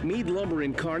installation, Meade Lumber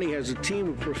in Kearney has a team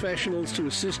of professionals to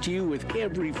assist you with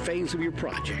every phase of your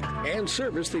project and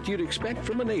service that you'd expect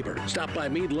from a neighbor. Stop by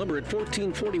Meade Lumber at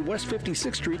 1440 West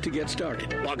 56th Street to get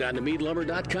started. Log on to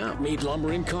MeadeLumber.com. Meade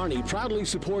Lumber in Kearney proudly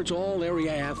supports all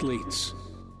area athletes.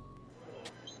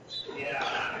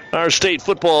 Our state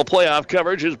football playoff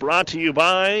coverage is brought to you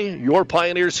by your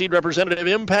Pioneer Seed representative,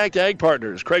 Impact Ag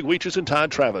Partners, Craig Weeches and Todd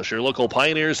Travis, your local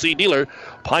Pioneer Seed dealer.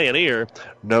 Pioneer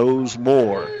knows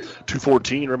more.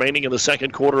 2:14 remaining in the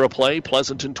second quarter of play.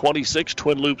 Pleasanton 26,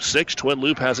 Twin Loup 6. Twin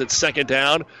Loup has its second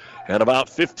down and about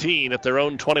 15 at their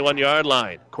own 21-yard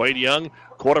line. Quade Young,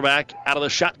 quarterback, out of the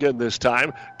shotgun this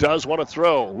time, does want to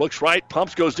throw. Looks right,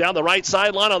 pumps, goes down the right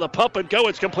sideline on the pump and go.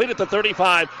 It's complete at the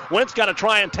 35. Wentz got to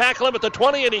try and tackle him at the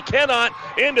 20, and he cannot.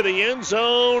 Into the end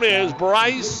zone is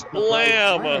Bryce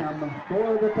Lamb.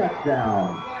 For the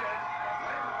touchdown.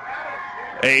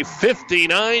 A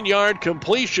 59-yard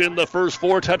completion, the first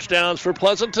 4 touchdowns for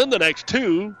Pleasanton, the next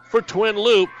 2 for Twin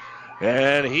Loup.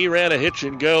 And he ran a hitch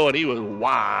and go, and he was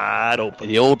wide open.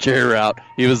 The old chair route.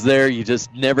 He was there. You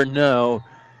just never know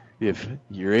if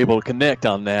you're able to connect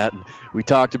on that. And we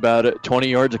talked about it. 20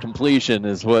 yards of completion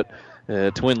is what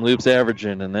Twin Loop's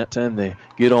averaging, and that time they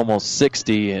get almost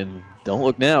 60. And don't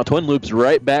look now. Twin Loop's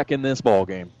right back in this ball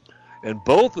game. And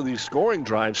both of these scoring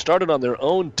drives started on their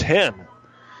own 10.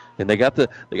 And they got that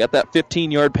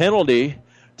 15-yard penalty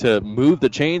to move the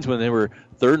chains when they were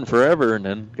third and forever, and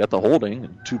then got the holding.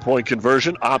 2-point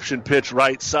conversion, option pitch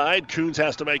right side. Coons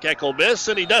has to make Eckel miss,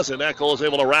 and he doesn't. Eckel is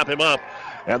able to wrap him up,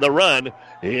 and the run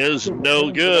is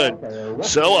no good.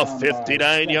 So a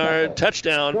 59-yard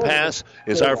touchdown pass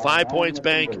is our 5 points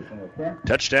bank.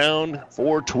 Touchdown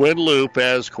for Twin Loup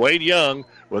as Quade Young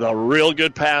with a real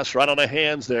good pass right on the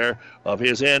hands there of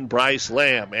his end, Bryce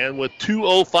Lamb. And with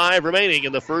 2:05 remaining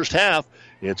in the first half,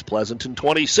 it's Pleasanton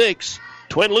 26,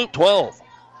 Twin Loup 12.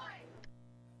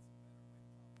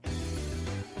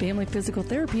 Family Physical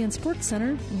Therapy and Sports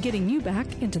Center, getting you back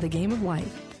into the game of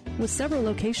life. With several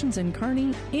locations in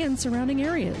Kearney and surrounding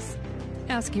areas.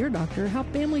 Ask your doctor how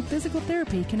Family Physical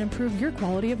Therapy can improve your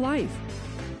quality of life.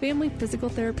 Family Physical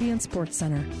Therapy and Sports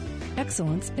Center.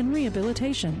 Excellence in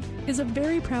Rehabilitation is a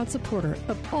very proud supporter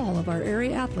of all of our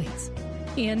area athletes,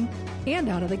 in and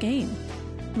out of the game.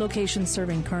 Locations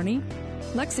serving Kearney,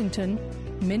 Lexington,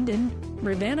 Minden,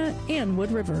 Ravenna, and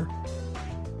Wood River.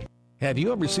 Have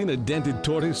you ever seen a dented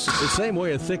tortoise? The same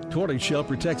way a thick tortoise shell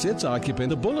protects its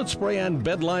occupant, the bullet spray-on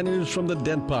bed liners from the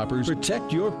Dent Poppers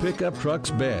protect your pickup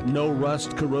truck's bed. No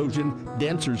rust, corrosion,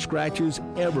 dents, or scratches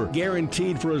ever.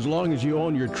 Guaranteed for as long as you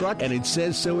own your truck, and it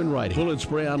says so in writing. Bullet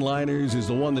spray-on liners is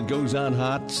the one that goes on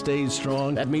hot, stays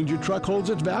strong. That means your truck holds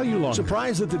its value longer.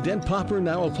 Surprised that the Dent Popper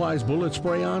now applies bullet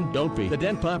spray-on? Don't be. The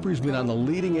Dent Popper's been on the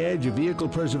leading edge of vehicle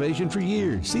preservation for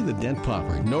years. See the Dent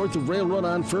Popper, north of Railroad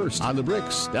on First, on the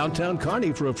Bricks, downtown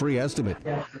Kearney for a free estimate.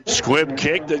 Squib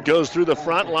kick that goes through the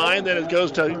front line, then it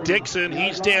goes to Dixon.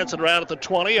 He's dancing around at the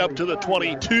 20, up to the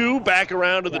 22, back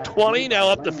around to the 20, now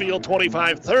up the field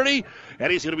 25-30, and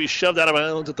he's going to be shoved out of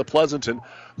bounds at the Pleasanton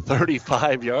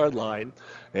 35-yard line.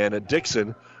 And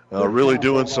Dixon really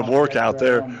doing some work out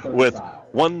there with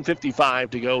 1:55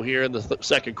 to go here in the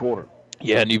second quarter.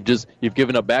 Yeah, and you've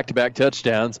given up back-to-back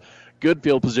touchdowns. Good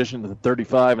field position to the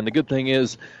 35, and the good thing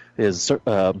is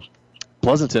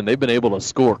Pleasanton, they've been able to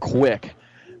score quick,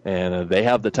 and they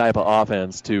have the type of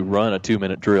offense to run a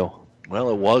 2-minute drill. Well,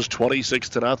 it was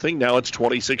 26-0. Now it's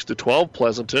 26-12.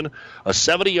 Pleasanton, a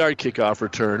 70-yard kickoff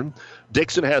return.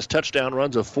 Dixon has touchdown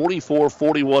runs of 44,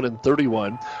 41, and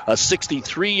 31. A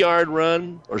 63-yard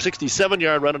run, or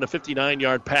 67-yard run, and a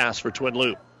 59-yard pass for Twin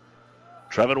Loup.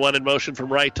 Trevin went in motion from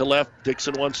right to left.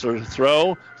 Dixon wants to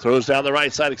throw. Throws down the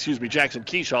right side. Jackson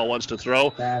Keyshaw wants to throw.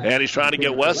 And he's trying to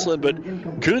get Westland, but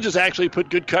Coons has actually put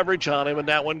good coverage on him, and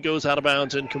that one goes out of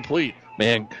bounds incomplete.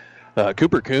 Man,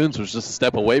 Cooper Coons was just a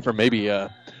step away from maybe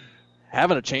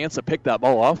having a chance to pick that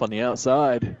ball off on the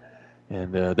outside.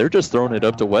 And they're just throwing it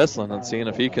up to Westland and seeing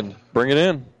if he can bring it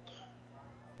in.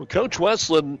 Well, Coach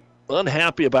Westland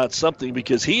unhappy about something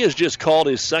because he has just called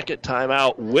his second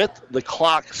timeout with the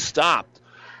clock stopped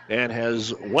and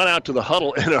has went out to the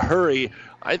huddle in a hurry.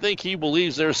 I think he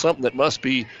believes there's something that must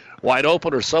be wide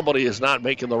open or somebody is not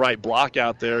making the right block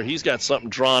out there. He's got something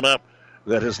drawn up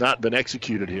that has not been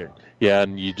executed here. Yeah,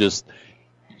 and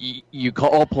you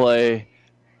call play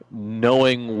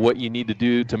knowing what you need to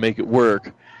do to make it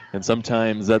work. And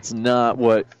sometimes that's not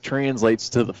what translates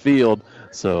to the field.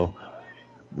 So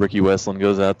Ricky Westland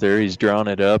goes out there. He's drawing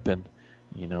it up. And,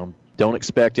 don't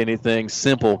expect anything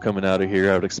simple coming out of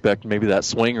here. I would expect maybe that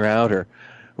swing route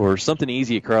or something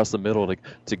easy across the middle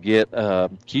to get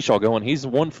Keyshaw going. He's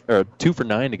 2 for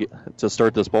 9 to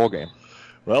start this ball game.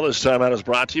 Well, this timeout is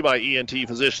brought to you by ENT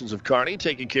Physicians of Kearney,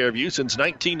 taking care of you since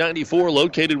 1994,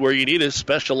 located where you need us,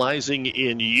 specializing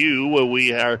in you.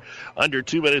 We are under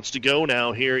 2 minutes to go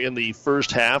now here in the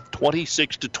first half,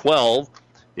 26-12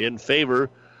 in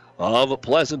favor of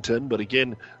Pleasanton. But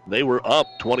again, they were up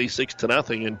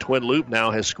 26-0, and Twin Loup now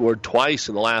has scored twice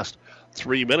in the last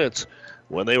 3 minutes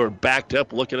when they were backed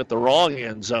up looking at the wrong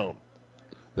end zone.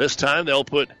 This time they'll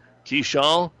put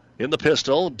Keyshaw in the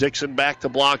pistol. Dixon back to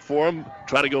block for him.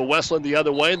 Try to go Westland the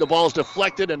other way. The ball's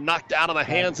deflected and knocked out of the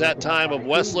hands that time of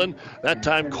Westland. That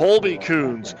time Colby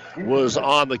Coons was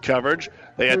on the coverage.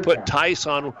 They had put Tice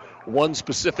on one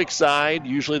specific side,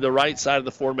 usually the right side of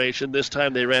the formation. This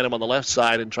time they ran him on the left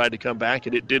side and tried to come back,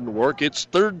 and it didn't work. It's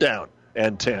 3rd down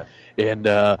and 10. And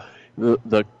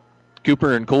the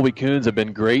Cooper and Colby Coons have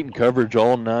been great in coverage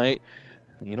all night.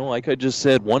 Like I just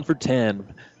said, 1 for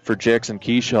 10 for Jackson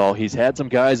Keyshaw. He's had some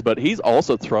guys, but he's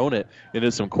also thrown it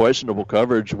into some questionable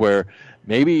coverage where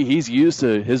maybe he's used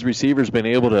to his receivers being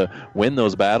able to win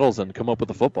those battles and come up with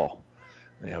the football.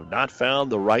 They have not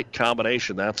found the right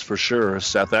combination, that's for sure.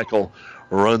 Seth Eckel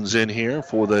runs in here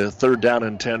for the 3rd down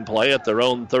and 10 play at their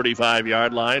own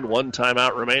 35-yard line. 1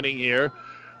 timeout remaining here.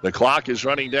 The clock is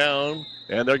running down,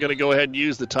 and they're going to go ahead and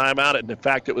use the timeout. And, in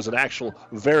fact, it was an actual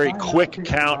very quick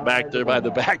count back there by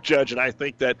the back judge, and I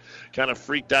think that kind of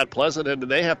freaked out Pleasanton,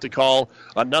 and they have to call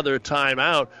another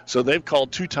timeout. So they've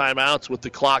called 2 timeouts with the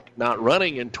clock not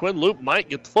running, and Twin Loup might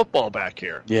get the football back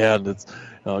here. Yeah, and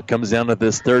it comes down to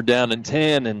this 3rd down and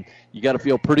 10, and you got to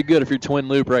feel pretty good if you're Twin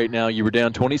Loup right now. You were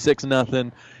down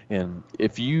 26-0. And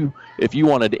if you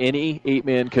wanted any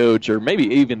 8-man coach or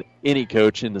maybe even any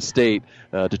coach in the state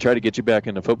to try to get you back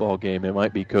in the football game, it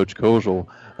might be Coach Kozel.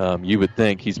 You would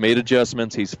think. He's made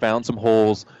adjustments. He's found some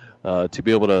holes to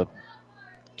be able to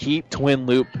keep Twin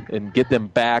Loup and get them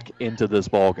back into this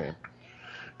ball game.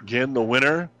 Again, the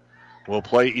winner will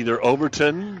play either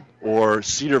Overton or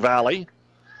Cedar Valley.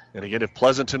 And again, if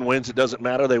Pleasanton wins, it doesn't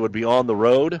matter. They would be on the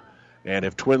road. And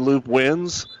if Twin Loup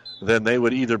wins, then they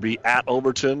would either be at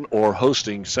Overton or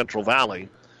hosting Central Valley.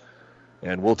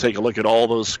 And we'll take a look at all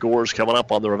those scores coming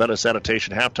up on the Ravenna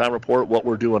Sanitation Halftime Report, what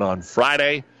we're doing on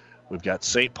Friday. We've got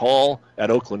St. Paul at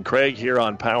Oakland Craig here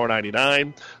on Power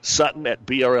 99. Sutton at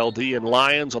BRLD and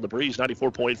Lyons on the Breeze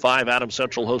 94.5. Adams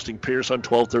Central hosting Pierce on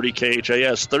 1230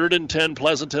 KHAS. 3rd and 10,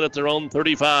 Pleasanton at their own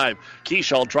 35.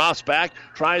 Keyshaw drops back,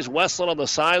 tries Westland on the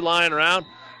sideline route,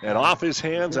 and off his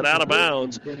hands and out of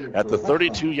bounds at the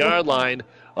 32-yard line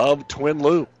of Twin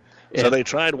Loup. So they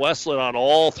tried Westland on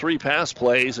all 3 pass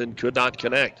plays and could not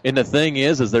connect. And the thing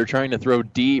is they're trying to throw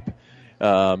deep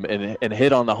and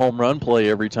hit on the home run play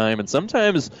every time. And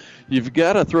sometimes you've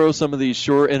got to throw some of these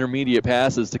short intermediate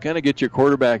passes to kind of get your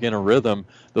quarterback in a rhythm.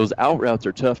 Those out routes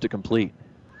are tough to complete.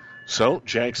 So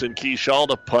Jackson Keyshaw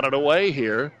to punt it away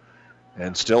here.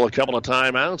 And still a couple of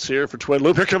timeouts here for Twin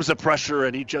Loup. Here comes the pressure,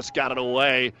 and he just got it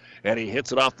away, and he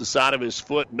hits it off the side of his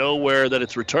foot. Nowhere that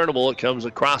it's returnable. It comes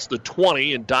across the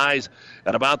 20 and dies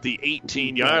at about the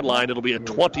 18-yard line. It'll be a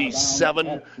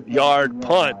 27-yard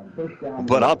punt.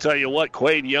 But I'll tell you what,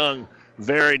 Quade Young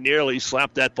very nearly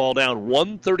slapped that ball down.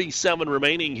 1:37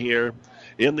 remaining here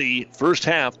in the first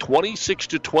half.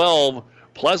 26-12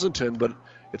 Pleasanton, but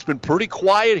it's been pretty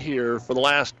quiet here for the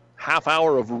last half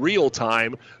hour of real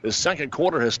time. The second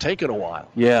quarter has taken a while.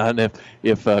 Yeah, and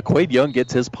if Quade Young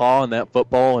gets his paw on that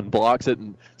football and blocks it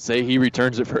and say he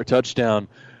returns it for a touchdown,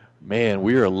 man,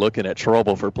 we are looking at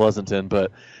trouble for Pleasanton.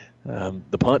 But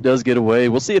the punt does get away.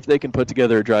 We'll see if they can put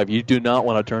together a drive. You do not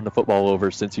want to turn the football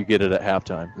over since you get it at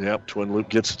halftime. Yep, Twin Loup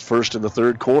gets it first in the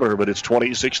third quarter, but it's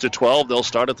 26-12. They'll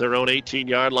start at their own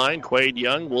 18-yard line. Quade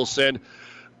Young will send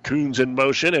Coons in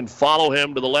motion and follow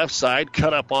him to the left side,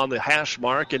 cut up on the hash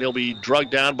mark, and he'll be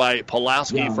drugged down by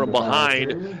Pulaski from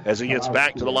behind as he gets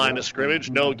back to the line of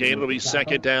scrimmage. No gain. It'll be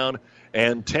 2nd down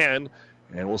and 10.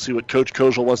 And we'll see what Coach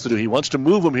Kozel wants to do. He wants to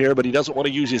move him here, but he doesn't want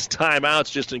to use his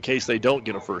timeouts just in case they don't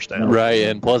get a first down. Right,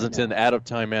 and Pleasanton out of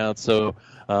timeouts, so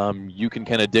you can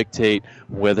kind of dictate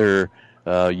whether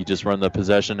you just run the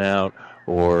possession out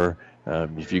or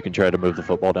if you can try to move the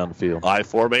football down the field. I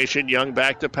formation, Young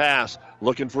back to pass.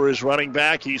 Looking for his running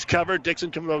back. He's covered.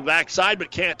 Dixon comes on the backside but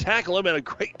can't tackle him, and a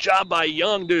great job by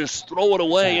Young to just throw it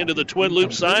away into the Twin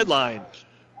Loop sideline.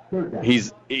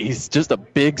 He's just a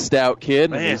big, stout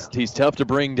kid. And he's tough to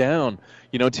bring down.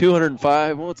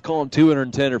 205. Well, let's call him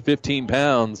 210 or 15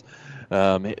 pounds.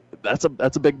 That's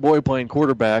a big boy playing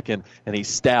quarterback, and he's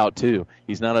stout too.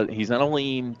 He's not a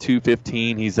lean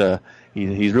 215. He's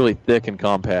really thick and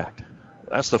compact.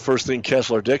 That's the first thing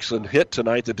Kessler Dixon hit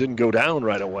tonight that didn't go down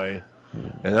right away,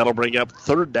 and that'll bring up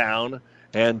 3rd down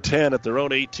and 10 at their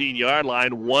own 18-yard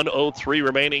line. 1:03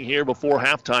 remaining here before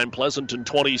halftime. Pleasanton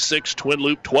 26, Twin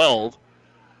Loop 12.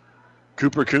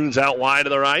 Cooper Coons out wide to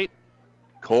the right.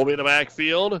 Colby in the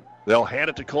backfield. They'll hand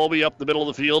it to Colby up the middle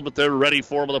of the field, but they're ready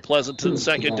for him in the Pleasanton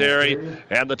secondary,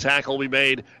 and the tackle will be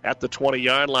made at the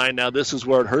 20-yard line. Now, this is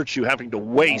where it hurts you having to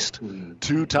waste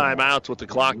 2 timeouts with the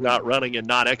clock not running and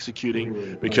not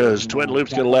executing, because Twin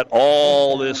Loop's going to let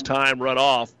all this time run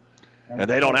off, and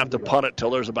they don't have to punt it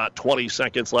till there's about 20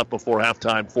 seconds left before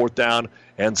halftime. 4th down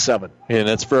and 7. And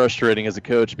that's frustrating as a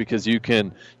coach because you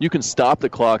can stop the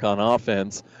clock on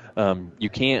offense. You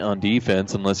can't on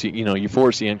defense unless you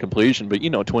force the incompletion. But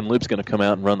Twin Loop's going to come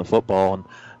out and run the football and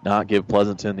not give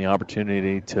Pleasanton the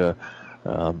opportunity to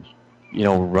run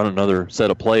another set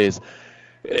of plays.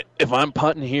 If I'm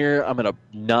punting here, I'm going to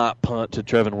not punt to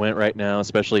Trevin Went right now,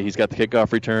 especially he's got the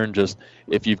kickoff return. Just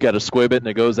if you've got to squib it and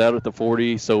it goes out at the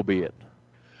 40, so be it.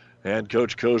 And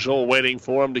Coach Kozel waiting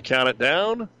for him to count it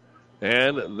down,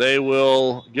 and they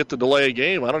will get the delay of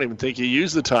game. I don't even think he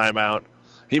used the timeout.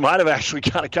 He might have actually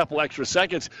got a couple extra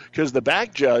seconds because the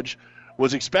back judge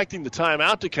was expecting the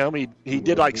timeout to come. He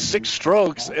did like 6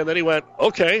 strokes, and then he went,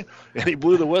 okay, and he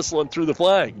blew the whistle and threw the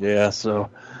flag. Yeah, so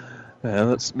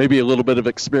that's maybe a little bit of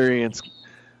experience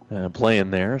playing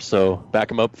there. So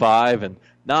back him up 5, and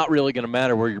not really going to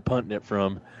matter where you're punting it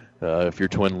from if you're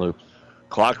Twin Loop.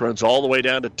 Clock runs all the way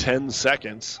down to 10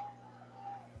 seconds.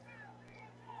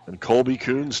 And Colby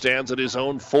Coon stands at his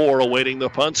own 4 awaiting the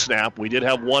punt snap. We did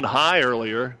have 1 high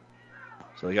earlier,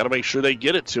 so they got to make sure they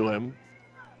get it to him.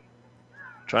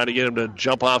 Trying to get him to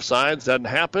jump off sides. Doesn't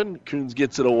happen. Coons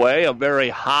gets it away. A very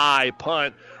high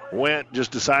punt. Went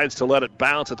just decides to let it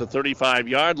bounce at the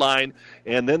 35-yard line,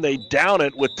 and then they down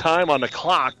it with time on the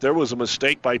clock. There was a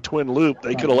mistake by Twin Loop.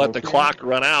 They could have let the clock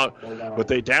run out, but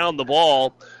they downed the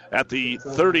ball at the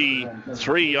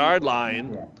 33-yard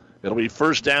line. It'll be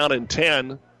 1st down and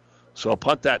 10. So a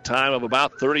punt that time of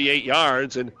about 38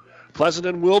 yards, and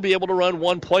Pleasanton will be able to run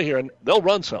 1 play here, and they'll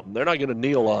run something. They're not going to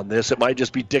kneel on this. It might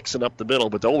just be Dixon up the middle,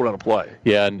 but they'll run a play.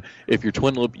 Yeah, and if you're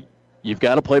Twin Loop, you've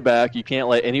got to play back. You can't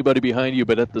let anybody behind you,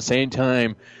 but at the same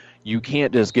time, you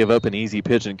can't just give up an easy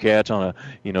pitch and catch on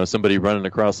somebody running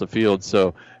across the field.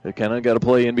 So you kind of got to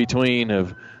play in between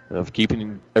of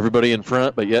keeping everybody in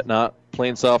front, but yet not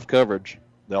playing soft coverage.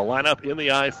 They'll line up in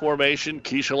the I formation.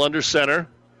 Keishel under center.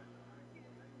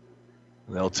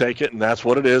 They'll take it, and that's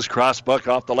what it is. Crossbuck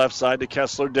off the left side to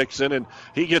Kessler Dixon, and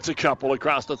he gets a couple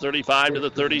across the 35 to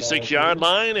the 36-yard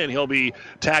line, and he'll be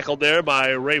tackled there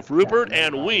by Rafe Rupert,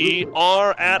 and we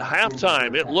are at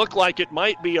halftime. It looked like it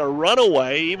might be a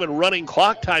runaway, even running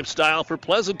clock type style for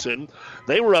Pleasanton.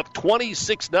 They were up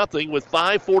 26-0 with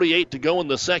 5:48 to go in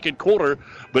the second quarter,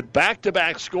 but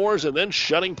back-to-back scores and then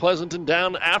shutting Pleasanton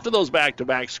down after those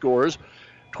back-to-back scores.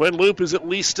 Twin Loop is at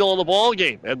least still in the ball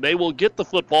game, and they will get the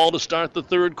football to start the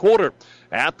third quarter.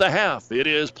 At the half, it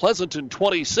is Pleasanton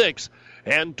 26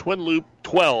 and Twin Loop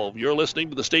 12. You're listening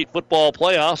to the state football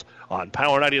playoffs on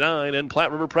Power 99 and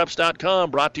PlatteRiverPreps.com,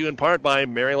 brought to you in part by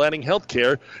Mary Lanning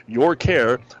Healthcare. Your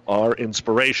care, our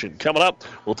inspiration. Coming up,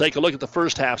 we'll take a look at the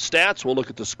first half stats. We'll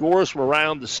look at the scores from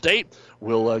around the state.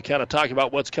 We'll kind of talk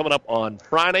about what's coming up on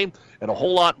Friday and a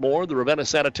whole lot more. The Ravenna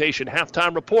Sanitation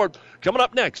Halftime Report coming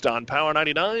up next on Power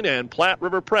 99 and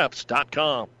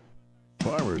PlatteRiverPreps.com.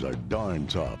 Farmers are darn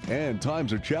tough, and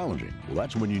times are challenging. Well,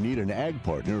 that's when you need an ag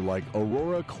partner like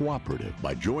Aurora Cooperative.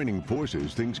 By joining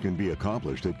forces, things can be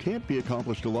accomplished that can't be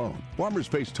accomplished alone. Farmers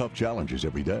face tough challenges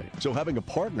every day, so having a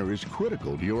partner is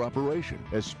critical to your operation,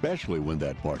 especially when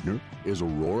that partner is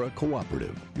Aurora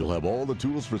Cooperative. You'll have all the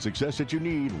tools for success that you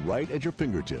need right at your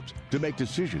fingertips to make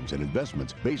decisions and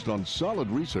investments based on solid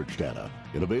research data,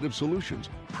 innovative solutions,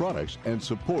 products, and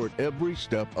support every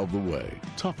step of the way.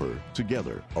 Tougher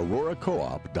together. AuroraCoop.com.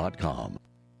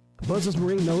 Buzz's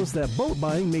Marine knows that boat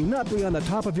buying may not be on the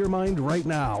top of your mind right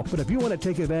now, but if you want to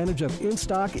take advantage of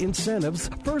in-stock incentives,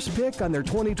 first pick on their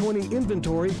 2020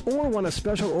 inventory, or want to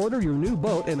special order your new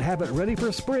boat and have it ready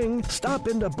for spring, stop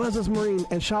into Buzz's Marine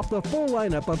and shop the full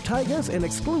lineup of Tigers and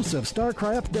exclusive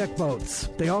Starcraft deck boats.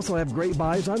 They also have great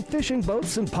buys on fishing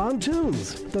boats and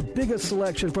pontoons. The biggest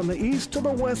selection from the east to the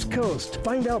west coast.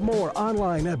 Find out more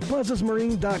online at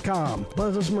buzzesmarine.com.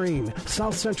 Buzz's Marine,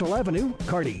 South Central Avenue,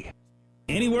 Kearney.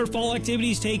 Anywhere fall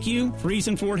activities take you,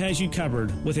 Friesen Ford has you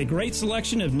covered. With a great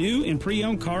selection of new and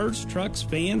pre-owned cars, trucks,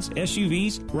 vans,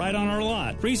 SUVs, right on our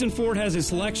lot. Friesen Ford has a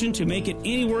selection to make it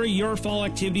anywhere your fall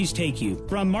activities take you.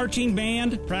 From marching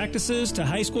band practices to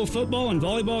high school football and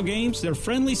volleyball games, their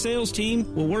friendly sales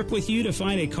team will work with you to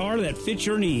find a car that fits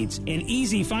your needs. And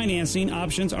easy financing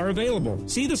options are available.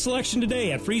 See the selection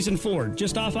today at Friesen Ford,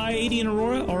 just off I-80 in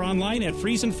Aurora, or online at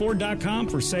FriesenFord.com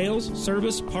for sales,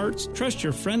 service, parts. Trust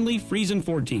your friendly Friesen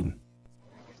Ford team.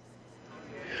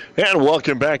 And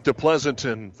welcome back to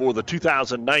Pleasanton for the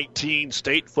 2019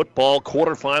 state football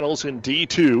quarterfinals in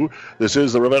D2. This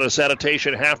is the Ravenna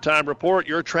Sanitation Halftime Report.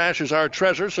 Your trash is our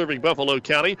treasure, serving Buffalo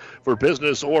County for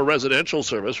business or residential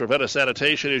service. Ravenna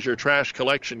Sanitation is your trash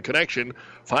collection connection.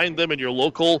 Find them in your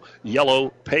local yellow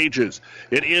pages.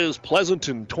 It is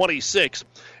Pleasanton 26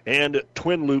 and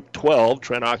Twin Loup 12.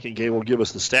 Trent Ockingay will give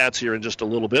us the stats here in just a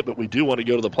little bit, but we do want to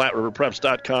go to the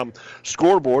PlatteRiverPreps.com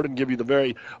scoreboard and give you the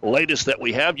very latest that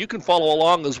we have. You can follow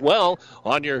along as well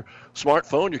on your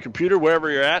smartphone, your computer,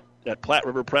 wherever you're at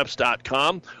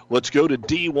PlatteRiverPreps.com. Let's go to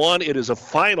D1. It is a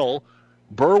final.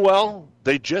 Burwell,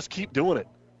 they just keep doing it.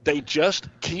 They just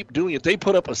keep doing it. They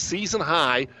put up a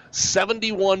season-high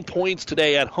 71 points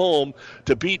today at home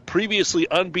to beat previously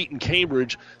unbeaten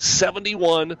Cambridge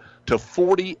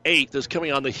 71-48. This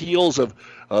coming on the heels of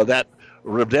that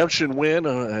redemption win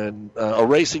and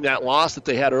erasing that loss that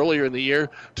they had earlier in the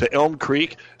year to Elm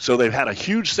Creek. So they've had a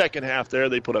huge second half there.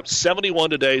 They put up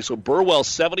 71 today. So Burwell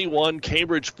 71,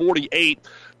 Cambridge 48.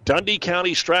 Dundee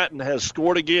County Stratton has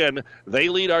scored again. They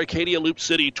lead Arcadia Loop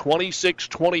City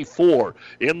 26-24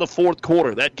 in the fourth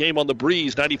quarter. That game on the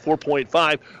breeze,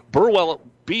 94.5. Burwell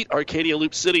beat Arcadia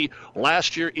Loop City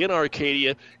last year in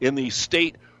Arcadia in the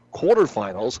state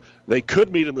quarterfinals. They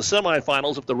could meet in the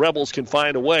semifinals if the Rebels can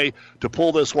find a way to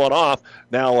pull this one off.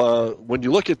 Now, when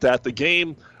you look at that, the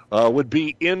game would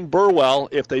be in Burwell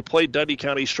if they played Dundee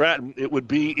County Stratton. It would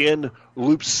be in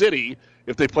Loop City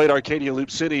if they played Arcadia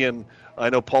Loop City. And I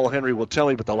know Paul Henry will tell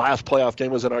me, but the last playoff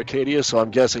game was in Arcadia, so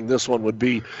I'm guessing this one would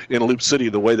be in Loop City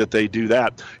the way that they do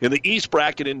that. In the East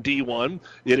bracket in D1,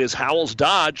 it is Howells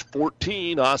Dodge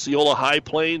 14, Osceola High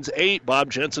Plains 8. Bob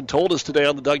Jensen told us today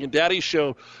on the Doug and Daddy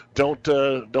show, don't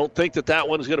think that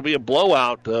one is going to be a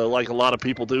blowout like a lot of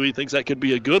people do. He thinks that could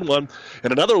be a good one.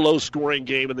 And another low-scoring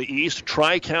game in the East,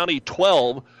 Tri-County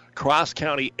 12, Cross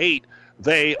County 8.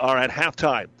 They are at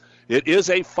halftime. It is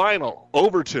a final.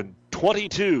 Overton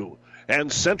 22 and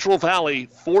Central Valley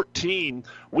 14.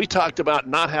 We talked about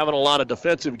not having a lot of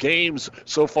defensive games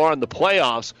so far in the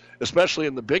playoffs, especially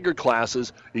in the bigger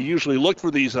classes. You usually look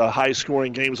for these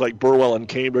high-scoring games like Burwell and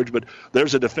Cambridge, but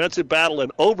there's a defensive battle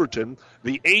in Overton.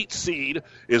 The 8th seed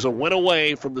is a win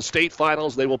away from the state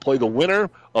finals. They will play the winner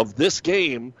of this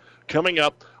game coming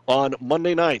up on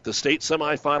Monday night. The state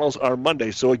semifinals are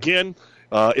Monday. So, again,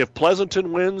 if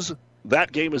Pleasanton wins,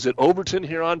 that game is at Overton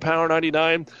here on Power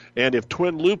 99, and if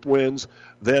Twin Loup wins,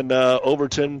 then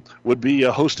Overton would be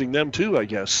hosting them too, I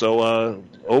guess. So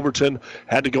Overton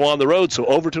had to go on the road, so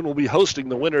Overton will be hosting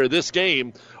the winner of this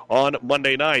game on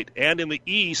Monday night. And in the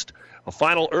East, a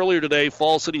final earlier today,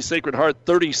 Falls City Sacred Heart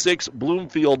 36,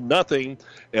 Bloomfield nothing,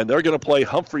 and they're going to play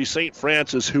Humphrey St.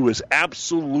 Francis, who is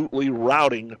absolutely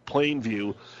routing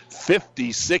Plainview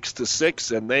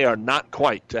 56-6, and they are not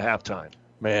quite to halftime.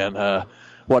 Man,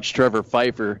 watch Trevor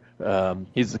Pfeiffer.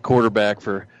 He's the quarterback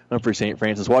for Humphrey St.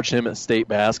 Francis. Watched him at state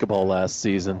basketball last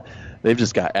season. They've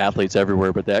just got athletes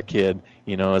everywhere, but that kid,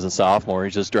 as a sophomore,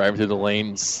 he's just driving through the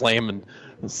lane, slamming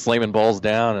balls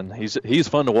down, and he's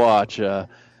fun to watch.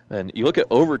 And you look at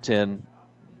Overton,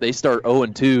 they start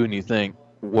 0-2, and you think,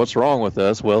 what's wrong with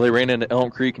us? Well, they ran into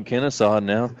Elm Creek and Kennesaw, and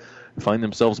now find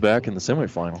themselves back in the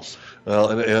semifinals.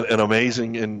 Well, and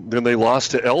amazing. And then they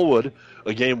lost to Elwood,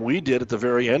 a game we did at the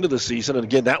very end of the season. And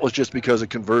again, that was just because of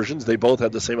conversions. They both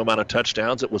had the same amount of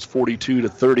touchdowns. It was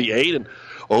 42-38. And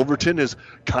Overton is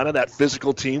kind of that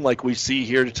physical team like we see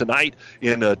here tonight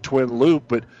in Twin Loup.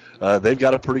 But they've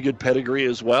got a pretty good pedigree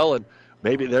as well. And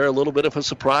maybe they're a little bit of a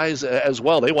surprise as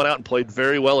well. They went out and played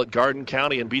very well at Garden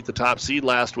County and beat the top seed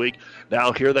last week.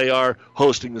 Now here they are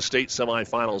hosting the state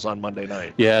semifinals on Monday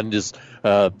night. Yeah, and just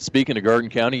speaking of Garden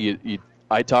County,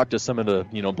 I talked to some of the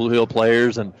Blue Hill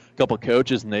players and a couple of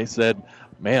coaches, and they said,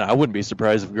 man, I wouldn't be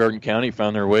surprised if Garden County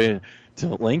found their way to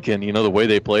Lincoln. The way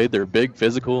they played, they're big,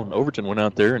 physical, and Overton went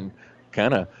out there and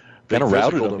kind of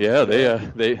routed them. Yeah,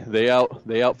 they out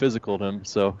physicaled them.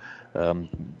 So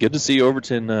good to see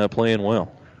Overton playing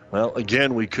well. Well,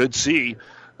 again, we could see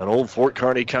an old Fort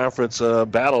Kearney Conference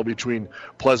battle between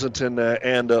Pleasanton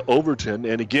and Overton.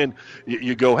 And again,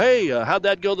 you go, hey, how'd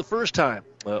that go the first time?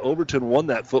 Overton won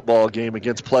that football game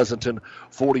against Pleasanton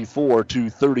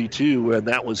 44-32, and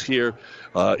that was here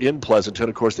in Pleasanton.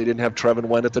 Of course, they didn't have Trevin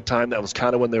Wendt at the time. That was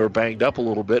kind of when they were banged up a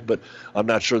little bit, but I'm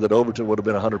not sure that Overton would have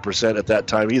been 100% at that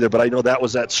time either. But I know that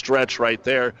was that stretch right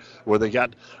there where they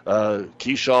got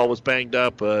Keyshaw was banged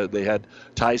up. They had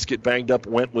Tice get banged up.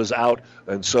 Wendt was out.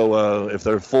 And so if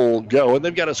they're full go, and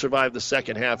they've got to survive the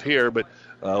second half here, but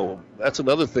that's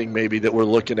another thing maybe that we're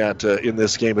looking at in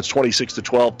this game. It's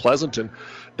 26-12 Pleasanton.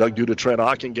 Doug Duda, Trent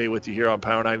Hockenday with you here on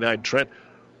Power 99. Trent,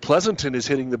 Pleasanton is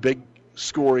hitting the big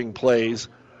scoring plays,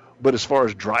 but as far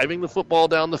as driving the football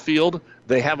down the field,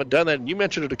 they haven't done that. And you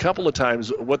mentioned it a couple of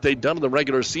times, what they've done in the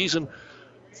regular season,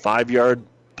 5-yard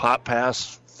pop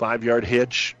pass, 5-yard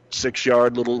hitch,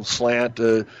 6-yard little slant,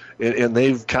 and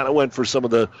they've kind of went for some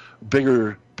of the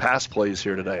bigger pass plays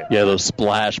here today. Yeah, those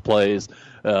splash plays.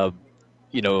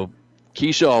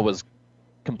 Keyshaw was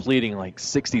completing like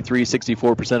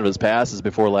 64% of his passes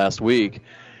before last week.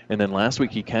 And then last week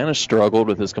he kind of struggled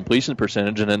with his completion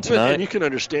percentage. And then tonight... And you can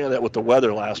understand that with the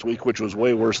weather last week, which was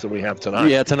way worse than we have tonight.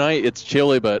 Yeah, tonight it's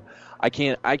chilly, but I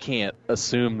can't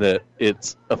assume that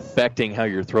it's affecting how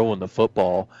you're throwing the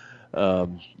football.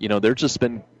 There's just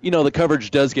been... the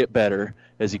coverage does get better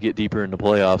as you get deeper into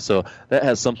playoffs, so that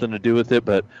has something to do with it,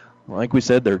 but... Like we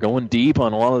said, they're going deep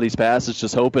on a lot of these passes,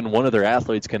 just hoping one of their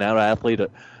athletes can out-athlete,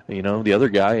 the other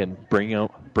guy and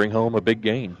bring home a big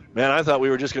gain. Man, I thought we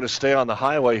were just going to stay on the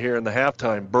highway here in the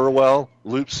halftime. Burwell,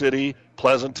 Loup City,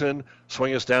 Pleasanton,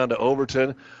 swing us down to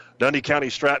Overton. Dundee County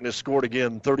Stratton has scored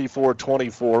again,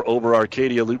 34-24 over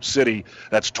Arcadia Loup City.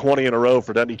 That's 20 in a row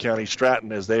for Dundee County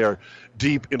Stratton as they are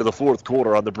deep into the fourth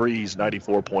quarter on the Breeze,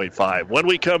 94.5. When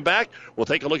we come back, we'll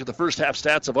take a look at the first half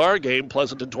stats of our game,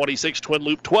 Pleasanton 26, Twin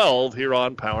Loup 12, here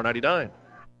on Power 99.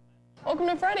 Welcome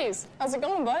to Freddy's. How's it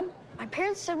going, bud? My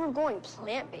parents said we're going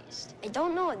plant-based. I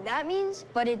don't know what that means,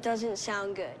 but it doesn't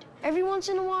sound good. Every once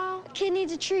in a while, a kid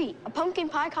needs a treat. A pumpkin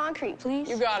pie concrete, please.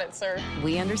 You got it, sir.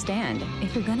 We understand.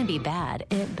 If you're going to be bad,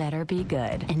 it better be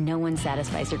good. And no one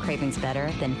satisfies your cravings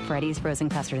better than Freddy's Frozen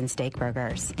Custard and Steak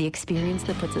Burgers. The experience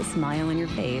that puts a smile on your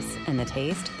face and the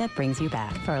taste that brings you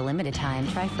back. For a limited time,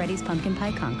 try Freddy's Pumpkin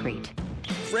Pie Concrete.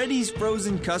 Freddy's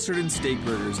Frozen Custard and Steak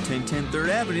Burgers, 1010 3rd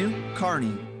Avenue,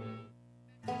 Kearney.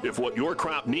 If what your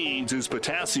crop needs is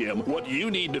potassium, what you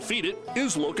need to feed it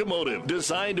is Locomotive.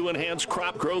 Designed to enhance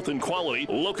crop growth and quality,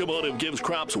 Locomotive gives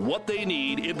crops what they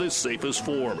need in the safest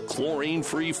form.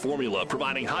 Chlorine-free formula,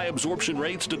 providing high absorption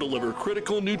rates to deliver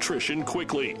critical nutrition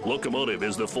quickly. Locomotive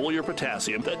is the foliar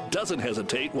potassium that doesn't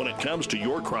hesitate when it comes to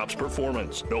your crop's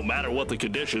performance. No matter what the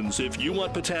conditions, if you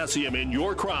want potassium in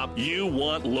your crop, you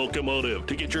want Locomotive.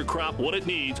 To get your crop what it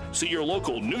needs, see your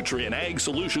local Nutrient Ag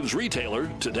Solutions retailer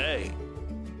today.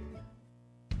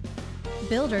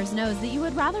 Builders knows that you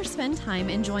would rather spend time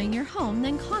enjoying your home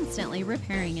than constantly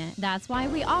repairing it. That's why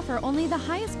we offer only the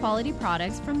highest quality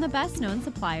products from the best known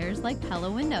suppliers like Pella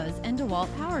Windows and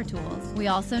DeWalt Power Tools. We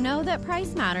also know that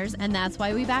price matters, and that's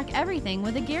why we back everything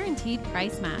with a guaranteed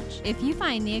price match. If you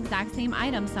find the exact same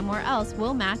item somewhere else,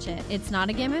 we'll match it. It's not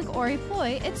a gimmick or a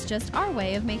ploy, it's just our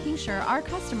way of making sure our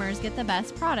customers get the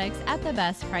best products at the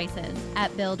best prices.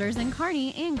 At Builders in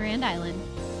Kearney and Grand Island.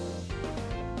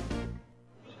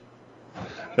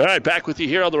 All right, back with you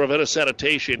here on the Ravenna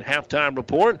Sanitation Halftime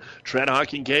Report. Trent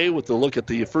Hockenday with the look at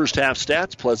the first half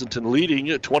stats. Pleasanton leading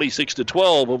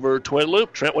 26-12 over Twin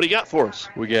Loup. Trent, what do you got for us?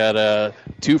 We got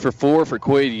 2 for 4 for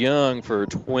Quade Young for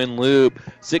Twin Loup,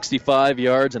 65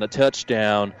 yards and a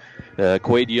touchdown.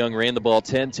 Quade Young ran the ball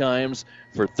 10 times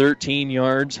for 13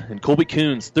 yards. And Colby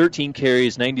Coons, 13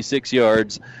 carries, 96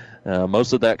 yards.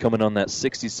 Most of that coming on that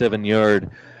 67-yard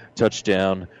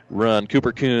touchdown run.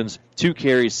 Cooper Coons, 2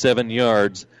 carries, 7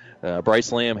 yards.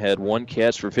 Bryce Lamb had 1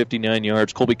 catch for 59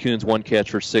 yards. Colby Coons 1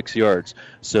 catch for 6 yards.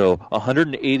 So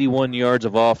 181 yards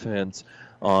of offense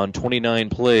on 29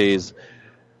 plays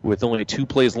with only 2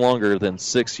 plays longer than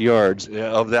 6 yards.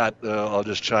 Yeah, of that, I'll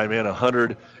just chime in,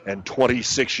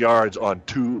 126 yards on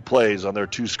 2 plays, on their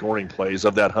 2 scoring plays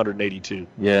of that 182.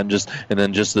 Yeah, and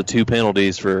then just the 2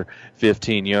 penalties for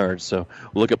 15 yards. So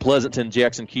look at Pleasanton,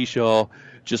 Jackson Keyshaw,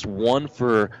 just 1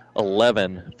 for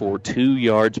 11 for 2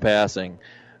 yards passing.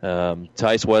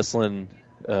 Tice Westland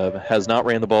has not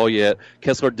ran the ball yet.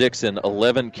 Kessler Dixon,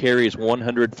 11 carries,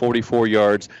 144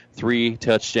 yards, 3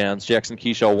 touchdowns. Jackson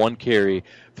Keyshaw, 1 carry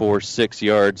for 6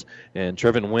 yards. And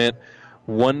Trevin Went,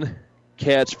 1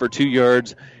 catch for 2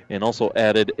 yards, and also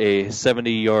added a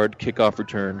 70-yard kickoff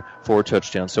return for a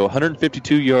touchdown. So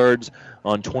 152 yards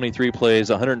on 23 plays,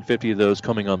 150 of those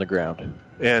coming on the ground.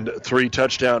 And 3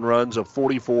 touchdown runs of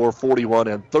 44, 41,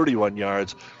 and 31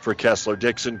 yards for Kessler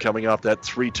Dixon, coming off that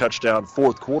 3-touchdown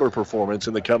fourth-quarter performance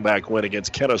in the comeback win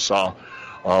against Kennesaw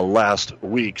last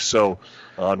week. So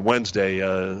on Wednesday,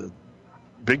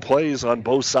 big plays on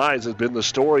both sides has been the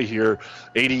story here.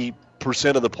 80%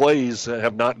 of the plays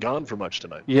have not gone for much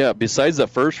tonight. Yeah, besides the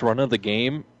first run of the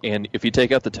game, and if you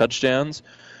take out the touchdowns,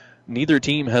 neither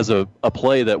team has a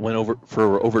play that went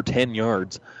over 10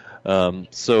 yards.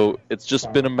 So it's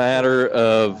just been a matter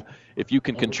of if you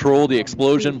can control the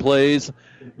explosion plays,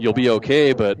 you'll be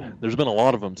okay, but there's been a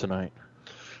lot of them tonight.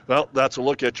 Well, that's a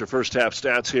look at your first half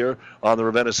stats here on the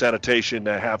Ravenna Sanitation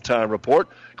halftime report.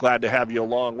 Glad to have you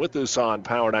along with us on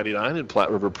Power 99 and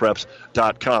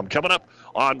PlatteRiverPreps.com. Coming up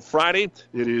on Friday,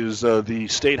 it is the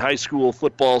state high school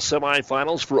football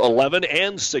semifinals for 11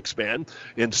 and 6-man.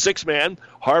 In 6-man,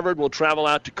 Harvard will travel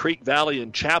out to Creek Valley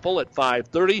and Chapel at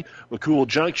 5:30. McCool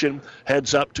Junction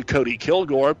heads up to Cody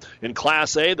Kilgore. In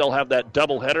Class A, they'll have that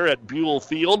doubleheader at Buell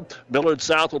Field. Millard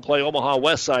South will play Omaha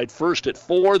Westside first at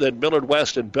 4, then Millard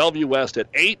West and Bellevue West at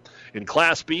 8. In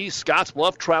Class B,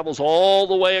 Scottsbluff travels all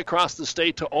the way across the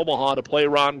state to Omaha to play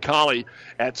Roncalli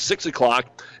at 6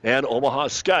 o'clock, and Omaha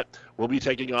Scott will be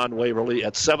taking on Waverly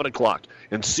at 7 o'clock.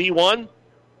 In C1,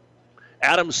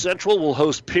 Adams Central will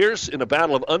host Pierce in a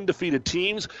battle of undefeated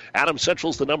teams. Adams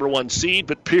Central's the number 1 seed,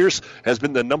 but Pierce has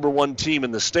been the number 1 team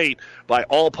in the state by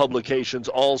all publications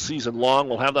all season long.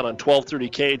 We'll have that on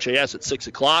 1230 KHAS at 6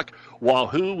 o'clock.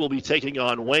 Wahoo will be taking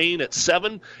on Wayne at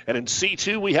 7. And in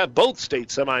C2, we have both state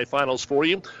semifinals for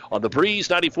you. On the Breeze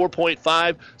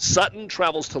 94.5, Sutton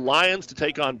travels to Lyons to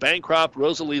take on Bancroft.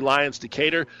 Rosalie Lyons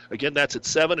Decatur. Again, that's at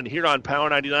 7. And here on Power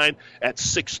 99 at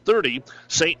 6:30,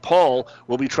 St. Paul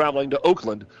will be traveling to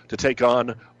Oakland to take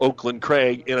on Oakland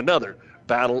Craig in another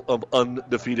battle of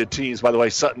undefeated teams. By the way,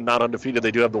 Sutton not undefeated.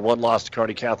 They do have the 1 loss to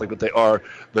Kearney Catholic, but they are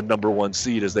the number 1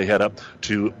 seed as they head up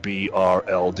to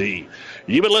BRLD.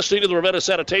 You've been listening to the Ravenna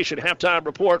Sanitation Halftime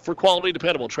Report. For quality,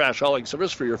 dependable trash hauling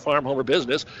service for your farm, home, or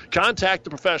business, contact the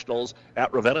professionals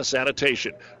at Ravenna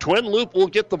Sanitation. Twin Loup will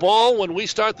get the ball when we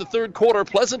start the third quarter.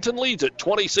 Pleasanton leads it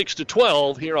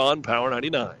 26-12 here on Power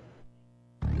 99.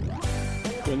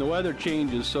 When the weather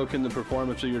changes, so can the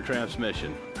performance of your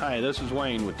transmission. Hi, this is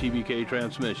Wayne with TBK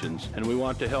Transmissions, and we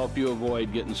want to help you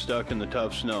avoid getting stuck in the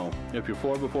tough snow. If your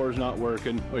 4x4 is not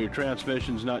working or your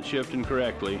transmission's not shifting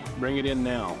correctly, bring it in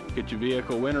now. Get your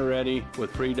vehicle winter ready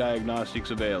with free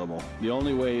diagnostics available. The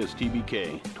only way is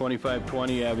TBK,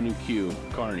 2520 Avenue Q,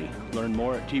 Kearney. Learn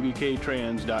more at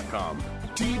tbktrans.com.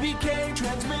 TBK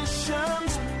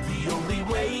Transmissions, the only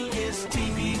way is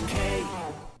TBK.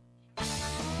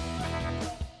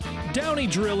 Downey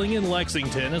Drilling in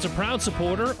Lexington is a proud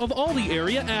supporter of all the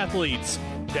area athletes.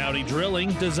 Downey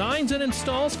Drilling designs and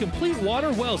installs complete water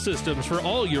well systems for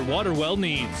all your water well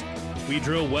needs. We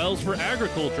drill wells for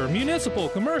agriculture, municipal,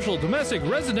 commercial, domestic,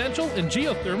 residential, and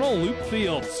geothermal loop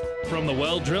fields. From the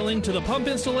well drilling to the pump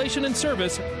installation and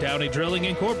service, Downey Drilling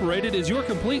Incorporated is your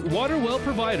complete water well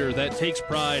provider that takes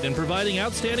pride in providing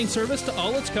outstanding service to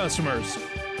all its customers.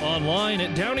 Online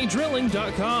at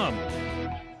downeydrilling.com.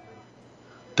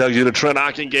 Doug Duda, Trent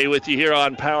Ockengay with you here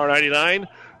on Power 99.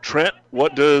 Trent,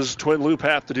 what does Twin Loup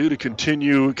have to do to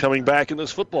continue coming back in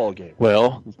this football game?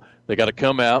 Well, they got to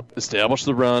come out, establish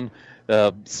the run,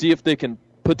 see if they can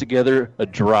put together a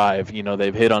drive. You know,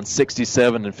 they've hit on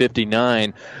 67 and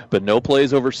 59, but no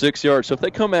plays over 6 yards. So if they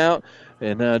come out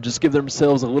and just give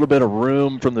themselves a little bit of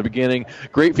room from the beginning,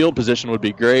 great field position would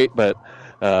be great, but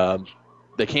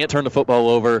they can't turn the football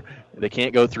over. they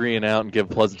can't go 3 and out and give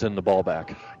Pleasanton the ball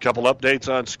back. Couple updates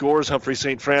on scores. Humphrey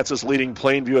St. Francis leading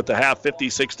Plainview at the half,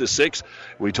 56-6.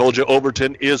 We told you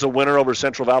Overton is a winner over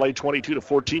Central Valley,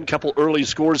 22-14. Couple early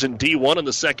scores in D1 in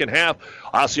the second half.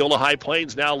 Osceola High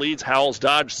Plains now leads Howells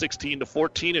Dodge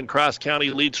 16-14, and Cross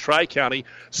County leads Tri-County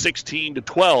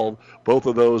 16-12. Both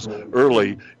of those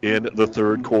early in the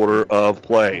third quarter of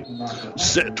play.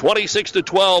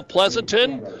 26-12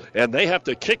 Pleasanton, and they have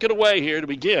to kick it away here to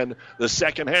begin the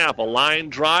second half. A line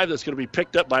drive that's going to be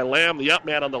picked up by Lamb, the up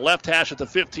man on the left hash at the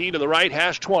 15, to the right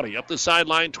hash 20, up the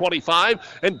sideline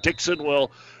 25, and Dixon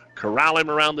will corral him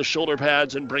around the shoulder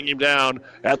pads and bring him down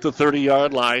at the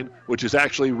 30-yard line, which is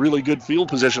actually really good field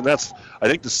position. That's, I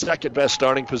think, the second best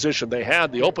starting position they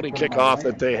had. The opening kickoff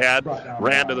that they had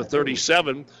ran to the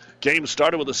 37. Game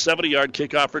started with a 70-yard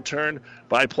kickoff return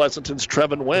by Pleasanton's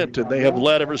Trevin Wendt, and they have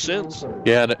led ever since.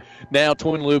 Yeah, and now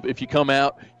Twin Loup, if you come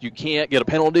out, you can't get a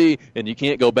penalty, and you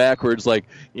can't go backwards like,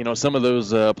 some of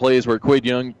those plays where Quade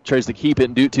Young tries to keep it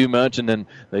and do too much, and then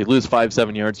they lose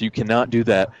 5-7 yards. You cannot do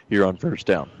that here on first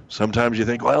down. Sometimes you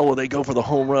think, well, will they go for the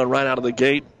home run right out of the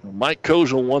gate? Mike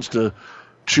Kozel wants to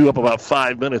chew up about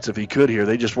 5 minutes if he could here.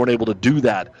 They just weren't able to do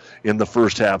that in the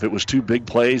first half. It was 2 big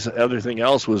plays. Everything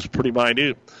else was pretty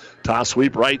minute. Toss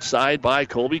sweep right side by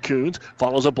Colby Coons.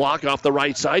 Follows a block off the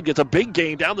right side. Gets a big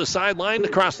gain down the sideline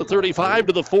across the 35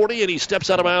 to the 40, and he steps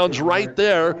out of bounds right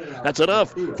there. That's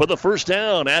enough for the first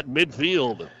down at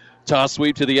midfield. Toss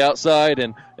sweep to the outside,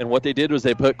 and what they did was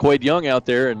they put Quade Young out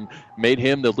there and made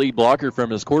him the lead blocker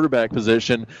from his quarterback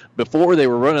position. Before, they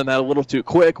were running that a little too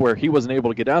quick where he wasn't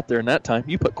able to get out there, and that time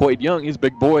you put Quade Young, he's a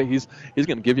big boy, he's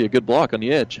going to give you a good block on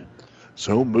the edge.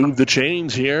 So move the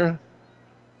chains here.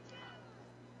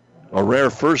 A rare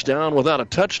first down without a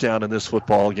touchdown in this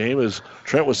football game. As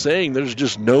Trent was saying, there's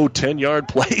just no 10-yard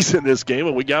plays in this game,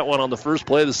 and we got one on the first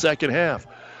play of the second half.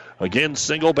 Again,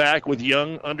 single back with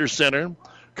Young under center.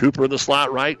 Cooper in the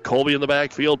slot right, Colby in the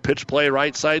backfield, pitch play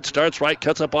right side, starts right,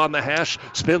 cuts up on the hash,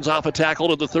 spins off a tackle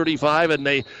to the 35, and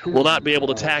they will not be able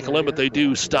to tackle him, but they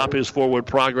do stop his forward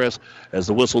progress as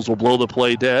the whistles will blow the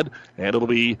play dead, and it'll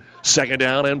be second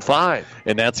down and 5.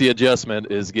 And that's the adjustment,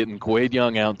 is getting Quade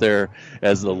Young out there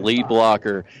as the lead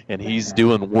blocker, and he's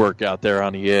doing work out there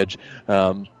on the edge.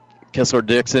 Kessler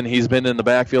Dixon, he's been in the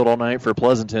backfield all night for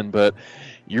Pleasanton, but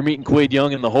you're meeting Quade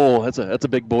Young in the hole. That's a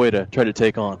big boy to try to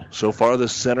take on. So far, the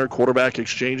center quarterback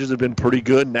exchanges have been pretty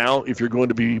good. Now, if you're going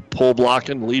to be pull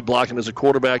blocking, lead blocking as a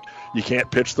quarterback, you can't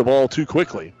pitch the ball too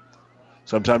quickly.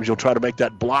 Sometimes you'll try to make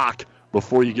that block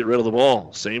before you get rid of the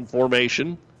ball. Same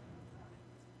formation.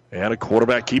 And a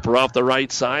quarterback keeper off the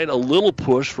right side. A little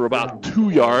push for about 2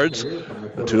 yards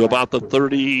to about the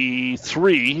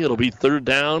 33. It'll be third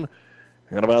down.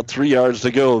 And about 3 yards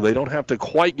to go. They don't have to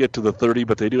quite get to the 30,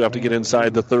 but they do have to get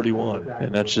inside the 31.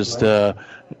 And that's just the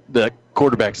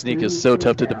quarterback sneak is so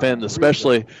tough to defend,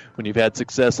 especially when you've had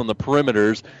success on the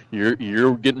perimeters.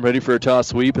 You're getting ready for a toss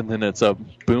sweep, and then it's a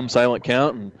boom, silent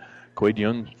count, and Quade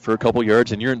Young for a couple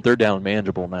yards, and you're in third down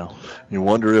manageable now. You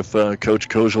wonder if Coach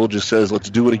Kozel just says, let's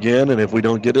do it again, and if we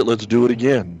don't get it, let's do it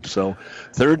again. So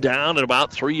third down and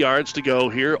about 3 yards to go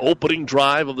here. Opening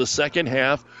drive of the second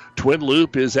half. Twin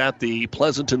Loup is at the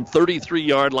Pleasanton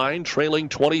 33-yard line, trailing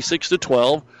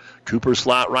 26-12. Cooper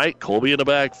slot right, Colby in the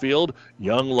backfield,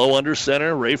 Young low under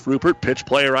center, Rafe Rupert, pitch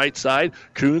play right side,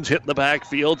 Coons hit in the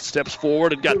backfield, steps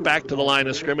forward and got back to the line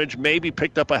of scrimmage, maybe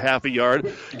picked up a half a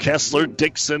yard. Kessler,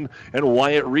 Dixon, and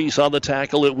Wyatt Reese on the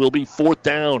tackle. It will be fourth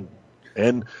down.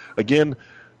 And again,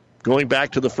 going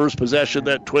back to the first possession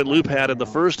that Twin Loup had in the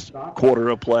first quarter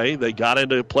of play, they got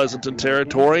into Pleasanton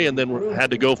territory and then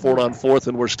had to go for it on fourth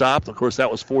and were stopped. Of course,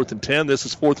 that was 4th and 10. This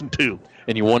is 4th and 2.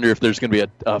 And you wonder if there's going to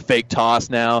be a fake toss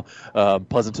now.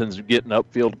 Pleasanton's getting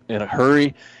upfield in a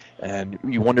hurry. And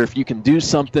you wonder if you can do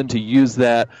something to use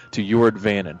that to your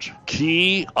advantage.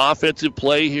 Key offensive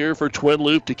play here for Twin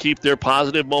Loup to keep their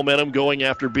positive momentum going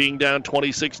after being down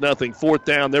 26-0. Fourth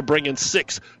down, they're bringing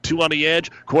 6. 2 on the edge,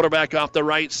 quarterback off the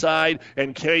right side,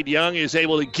 and Quade Young is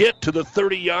able to get to the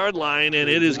 30-yard line, and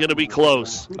it is going to be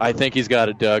close. I think he's got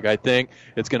it, Doug. I think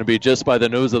it's going to be just by the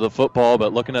nose of the football,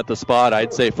 but looking at the spot,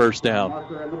 I'd say first down.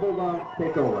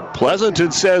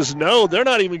 Pleasanton says no, they're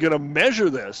not even going to measure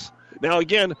this. Now,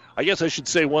 again, I guess I should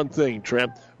say one thing,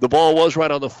 Trent. The ball was right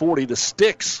on the 40. The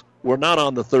sticks were not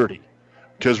on the 30.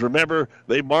 Because remember,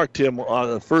 they marked him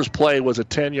on the first play was a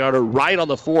 10-yarder right on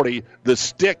the 40. The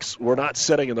sticks were not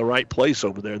setting in the right place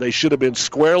over there. They should have been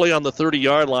squarely on the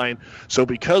 30-yard line. So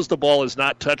because the ball is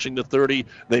not touching the 30,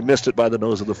 they missed it by the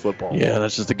nose of the football. Yeah,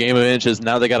 that's just a game of inches.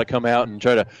 Now they got to come out and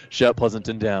try to shut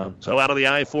Pleasanton down. So out of the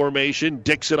I formation,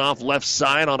 Dixon off left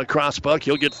side on a crossbuck.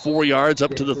 He'll get 4 yards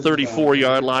up to the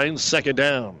 34-yard line. Second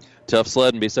down. tough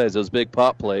sledding besides those big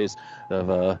pop plays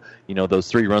of, those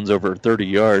 3 runs over 30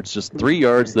 yards. Just 3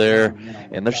 yards there,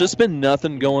 and there's just been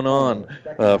nothing going on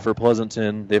for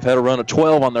Pleasanton. They've had a run of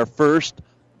 12 on their first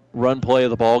run play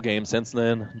of the ball game. Since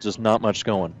then, just not much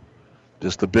going.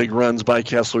 Just the big runs by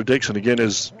Kessler Dixon. Again,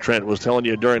 as Trent was telling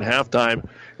you during halftime,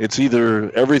 it's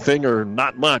either everything or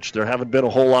not much. There haven't been a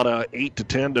whole lot of 8 to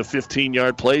 10 to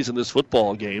 15-yard plays in this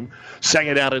football game.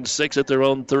 Second down and 6 at their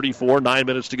own 34. 9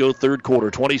 minutes to go, third quarter.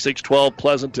 26-12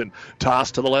 Pleasanton.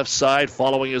 Toss to the left side.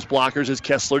 Following his blockers is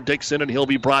Kessler Dixon, and he'll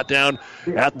be brought down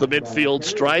at the midfield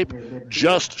stripe,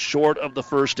 just short of the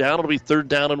first down. It'll be 3rd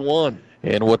down and 1.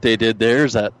 And what they did there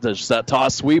is that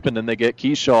toss sweep, and then they get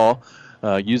Keyshaw.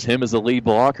 Use him as the lead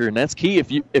blocker, and that's key.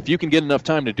 If you can get enough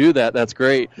time to do that, that's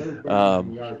great.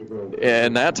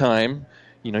 And that time,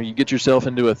 you get yourself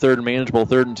into a manageable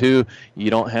 3rd and 2. You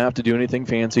don't have to do anything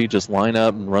fancy. Just line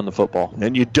up and run the football.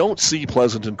 And you don't see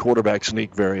Pleasanton quarterback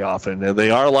sneak very often. And they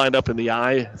are lined up in the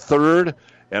I, 3rd,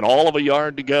 and all of a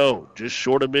yard to go, just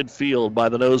short of midfield by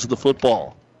the nose of the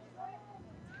football.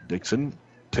 Dixon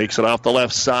takes it off the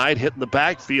left side, hitting the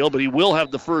backfield, but he will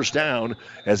have the first down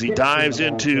as he dives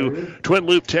into Twin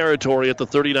Loup territory at the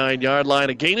 39-yard line.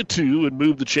 A gain of 2 and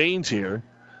move the chains here.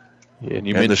 Yeah,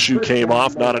 and the shoe came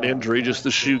off, not an injury, just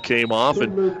the shoe came off,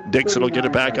 and Dixon will get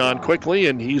it back on quickly,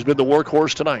 and he's been the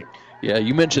workhorse tonight. Yeah,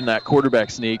 you mentioned that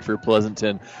quarterback sneak for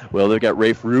Pleasanton. Well, they've got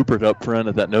Rafe Rupert up front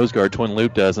at that nose guard, Twin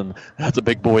Loup does, and that's a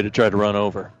big boy to try to run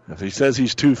over. If he says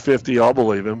he's 250, I'll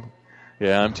believe him.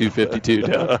 Yeah, I'm 252,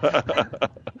 Doug.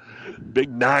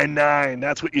 Big 9'9".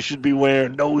 That's what you should be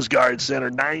wearing. Nose guard center,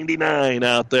 99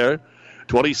 out there.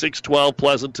 26-12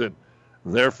 Pleasanton.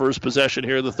 Their first possession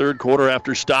here in the third quarter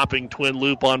after stopping Twin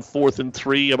Loup on 4th and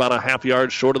 3, about a half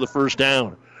yard short of the first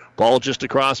down. Ball just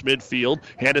across midfield.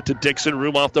 Hand it to Dixon,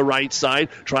 room off the right side,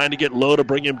 trying to get low to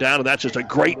bring him down, and that's just a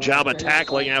great job of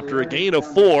tackling after a gain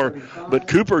of 4. But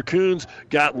Cooper Coons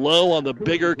got low on the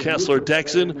bigger Kessler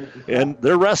Dixon, and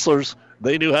they're wrestlers.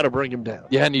 They knew how to bring him down.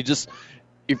 Yeah, and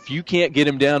if you can't get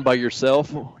him down by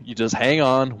yourself, you just hang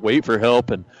on, wait for help,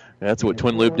 and that's what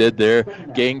Twin Loup did there.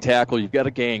 Gang tackle, you've got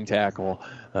a gang tackle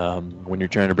when you're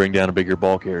trying to bring down a bigger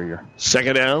ball carrier.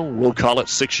 Second down, we'll call it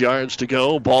 6 yards to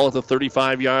go. Ball at the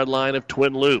 35-yard line of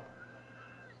Twin Loup.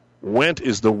 Went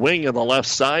is the wing on the left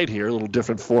side here, a little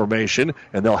different formation,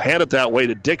 and they'll hand it that way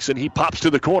to Dixon. He pops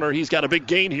to the corner. He's got a big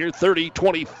gain here, 30,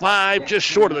 25, just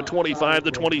short of the 25,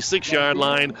 the 26-yard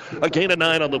line. A gain of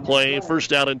 9 on the play. First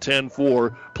down and 10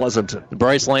 for Pleasanton.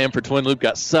 Bryce Lamb for Twin Loup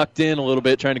got sucked in a little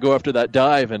bit trying to go after that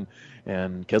dive, and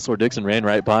Kessler Dixon ran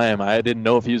right by him. I didn't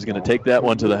know if he was going to take that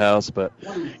one to the house, but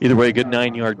either way, good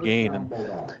 9-yard gain.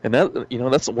 And that,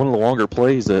 that's one of the longer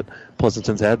plays that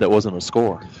Pleasanton's had that wasn't a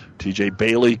score. TJ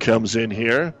Bailey comes in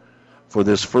here for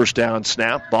this first down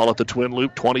snap. Ball at the Twin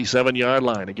Loup 27-yard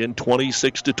line. Again,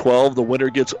 26-12. The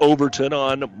winner gets Overton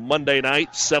on Monday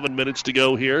night. 7 minutes to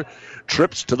go here.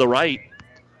 Trips to the right.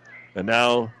 And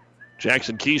now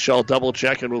Jackson Keyshaw double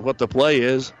checking with what the play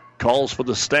is. Calls for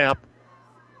the snap.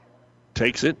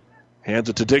 Takes it, hands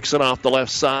it to Dixon off the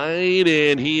left side,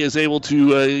 and he is able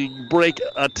to break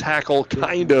a tackle,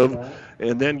 kind of,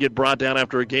 and then get brought down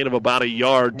after a gain of about a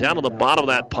yard. Down to the bottom of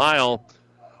that pile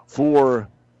for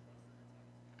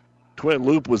Twin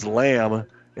Loup was Lamb,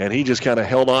 and he just kind of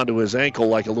held on to his ankle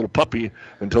like a little puppy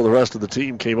until the rest of the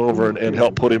team came over and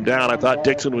helped put him down. I thought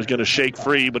Dixon was going to shake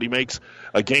free, but he makes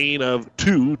a gain of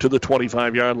 2 to the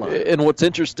 25-yard line. And what's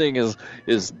interesting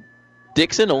is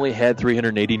Dixon only had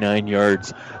 389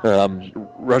 yards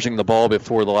rushing the ball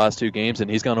before the last 2 games,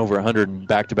 and he's gone over 100 in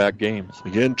back-to-back games.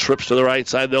 Again, trips to the right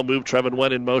side. They'll move Trevin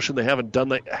Wendt in motion. They haven't done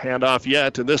the handoff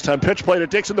yet, and this time pitch play to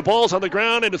Dixon. The ball's on the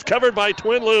ground, and it's covered by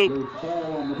Twin Loup.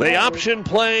 The option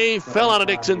play fell out of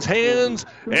Dixon's hands,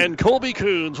 and Colby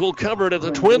Coons will cover it at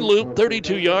the Twin Loup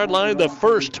 32-yard line, the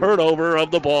first turnover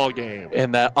of the ball game.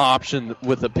 And that option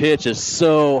with the pitch is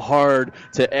so hard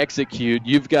to execute.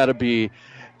 You've got to be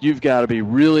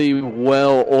really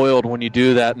well oiled when you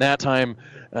do that. And that time,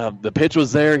 the pitch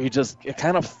was there. He just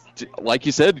kind of, like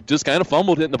you said, just kind of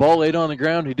fumbled it, and the ball laid on the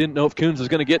ground. He didn't know if Coons was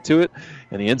going to get to it,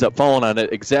 and he ends up falling on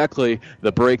it. Exactly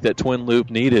the break that Twin Loup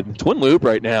needed. Twin Loup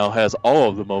right now has all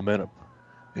of the momentum.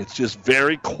 It's just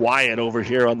very quiet over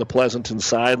here on the Pleasanton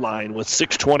sideline with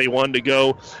 6:21 to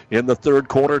go in the third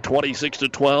quarter,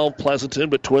 26-12 Pleasanton,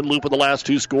 but Twin Loup with the last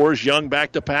 2 scores. Young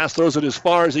back to pass, throws it as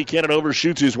far as he can and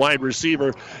overshoots his wide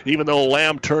receiver. Even though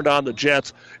Lamb turned on the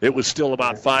Jets, it was still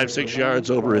about 5-6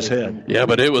 yards over his head. Yeah,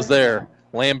 but it was there.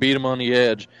 Lamb beat him on the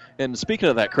edge. And speaking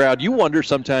of that crowd, you wonder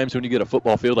sometimes when you get a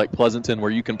football field like Pleasanton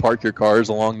where you can park your cars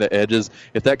along the edges,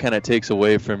 if that kind of takes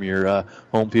away from your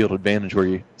home field advantage where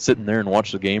you're sitting there and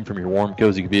watch the game from your warm,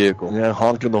 cozy vehicle. Yeah,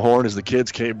 honking the horn as the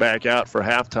kids came back out for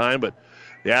halftime. But,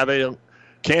 yeah, they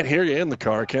can't hear you in the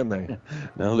car, can they?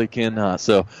 No, they cannot.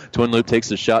 So Twin Loup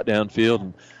takes a shot downfield.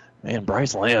 And, man,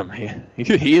 Bryce Lamb,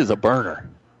 he is a burner.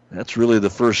 That's really the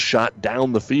first shot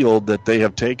down the field that they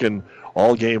have taken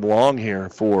all game long here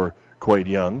for Quade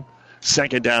Young.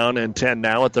 2nd down and 10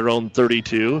 now at their own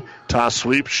 32. Toss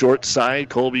sweep, short side,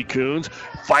 Colby Coons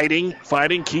fighting.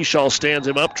 Keyshaw stands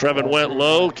him up. Trevin went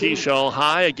low. Keyshaw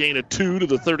high, a gain of 2 to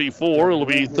the 34. It'll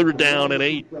be 3rd down and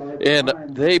 8. And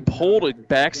they pulled a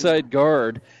backside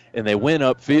guard, and they went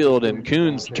upfield, and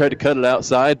Coons tried to cut it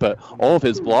outside, but all of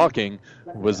his blocking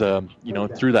was,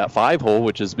 through that 5-hole,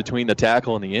 which is between the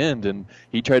tackle and the end, and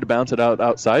he tried to bounce it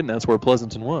outside, and that's where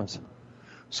Pleasanton was.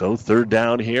 So 3rd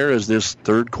down here as this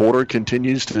third quarter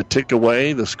continues to tick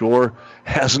away. The score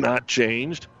has not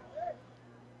changed.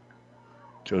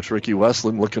 Coach Ricky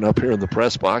Westland looking up here in the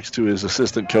press box to his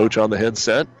assistant coach on the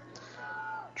headset.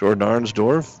 Jordan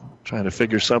Arnsdorf trying to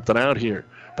figure something out here.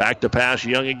 Back to pass,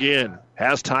 Young again.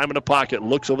 Has time in the pocket.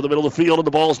 Looks over the middle of the field, and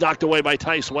the ball's knocked away by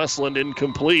Tice Westland.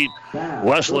 Incomplete.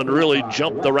 Westland really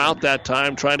jumped the route that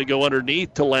time, trying to go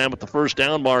underneath to Lamb at the first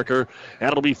down marker.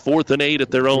 That'll be 4th and 8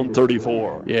 at their own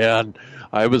 34. Yeah,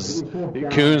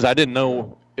 Coons, I didn't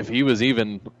know if he was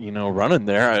even, running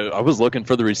there. I was looking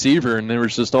for the receiver, and there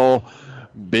was just all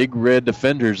big red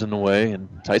defenders in the way, and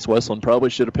Tice Westland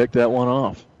probably should have picked that one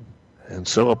off. And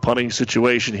so a punting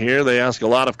situation here. They ask a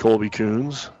lot of Colby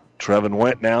Coons. Trevin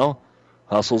Went now.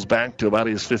 Hustles back to about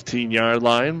his 15-yard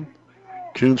line.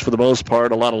 Coons, for the most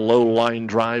part, a lot of low-line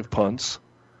drive punts.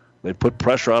 They put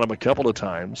pressure on him a couple of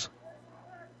times.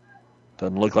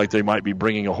 Doesn't look like they might be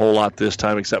bringing a whole lot this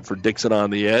time except for Dixon on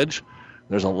the edge.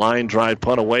 There's a line drive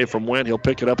punt away from Went. He'll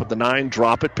pick it up at the 9,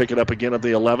 drop it, pick it up again at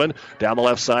the 11. Down the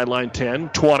left sideline, 10,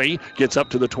 20, gets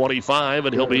up to the 25,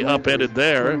 and he'll be upended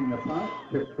there.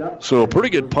 So a pretty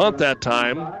good punt that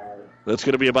time. That's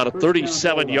going to be about a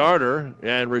 37-yarder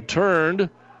and returned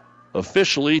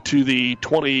officially to the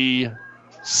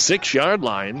 26-yard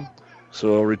line.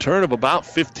 So a return of about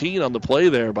 15 on the play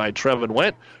there by Trevin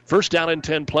Went. 1st down and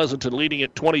 10, Pleasanton leading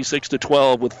it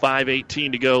 26-12 with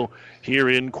 5:18 to go here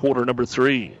in quarter number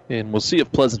 3. And we'll see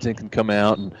if Pleasanton can come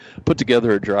out and put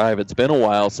together a drive. It's been a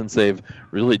while since they've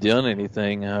really done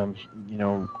anything. In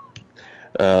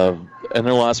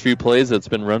their last few plays, it's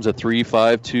been runs of 3,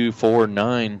 5, 2, 4,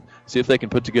 9. See if they can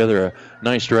put together a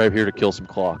nice drive here to kill some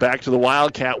clock. Back to the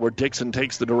Wildcat where Dixon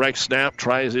takes the direct snap,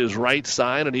 tries his right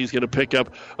side, and he's going to pick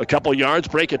up a couple yards,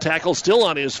 break a tackle, still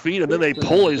on his feet, and then they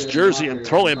pull his jersey and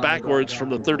throw him backwards from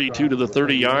the 32 to the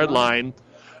 30-yard line.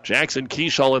 Jackson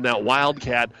Keyshaw in that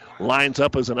Wildcat lines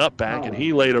up as an up back, and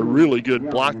he laid a really good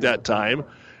block that time.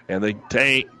 And they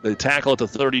tackle at the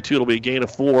 32. It'll be a gain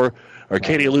of 4.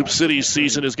 Arcadia Loop City's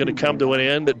season is going to come to an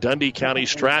end. Dundee County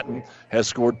Stratton has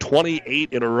scored 28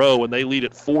 in a row, and they lead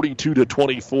at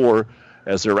 42-24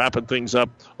 as they're wrapping things up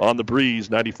on the Breeze,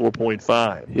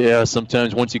 94.5. Yeah,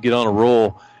 sometimes once you get on a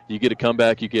roll, you get a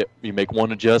comeback, you make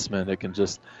one adjustment, it can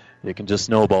just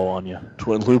snowball on you.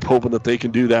 Twin Loup hoping that they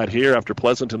can do that here after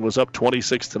Pleasanton was up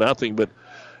 26-0, but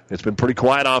it's been pretty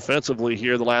quiet offensively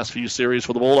here the last few series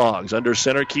for the Bulldogs. Under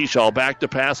center, Keyshaw back to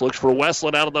pass, looks for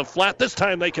Westland out of the flat. This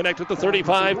time they connect at the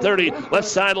 35-30, left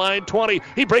sideline 20.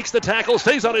 He breaks the tackle,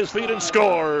 stays on his feet, and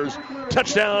scores.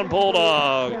 Touchdown,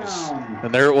 Bulldogs.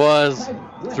 And there it was.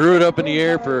 Threw it up in the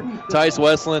air for Tice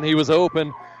Westland. He was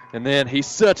open, and then he's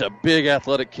such a big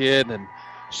athletic kid and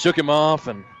shook him off,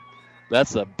 and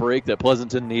that's the break that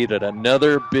Pleasanton needed.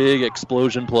 Another big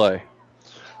explosion play.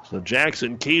 So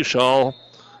Jackson Keyshaw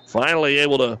finally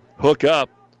able to hook up,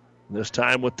 this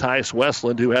time with Tice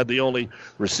Westland, who had the only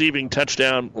receiving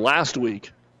touchdown last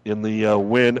week in the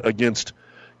win against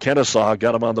Kennesaw.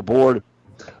 Got him on the board,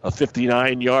 a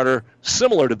 59-yarder,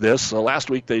 similar to this. Last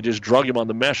week they just drug him on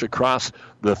the mesh across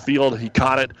the field. He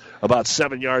caught it about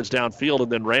 7 yards downfield and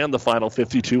then ran the final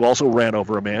 52, also ran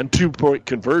over a man. 2-point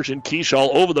conversion.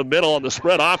 Keyshaw over the middle on the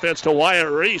spread offense to Wyatt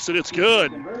Reese, and it's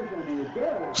good.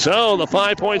 So the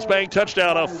 5 points bank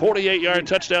touchdown, a 48-yard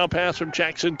touchdown pass from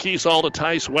Jackson Keyshaw to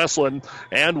Tice Westland.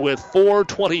 And with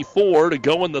 4:24 to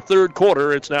go in the third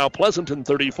quarter, it's now Pleasanton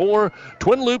 34,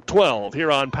 Twin Loup 12 here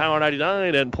on Power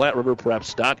 99 and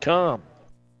PlatteRiverPreps.com.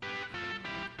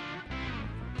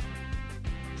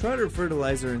 Trotter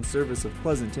Fertilizer and Service of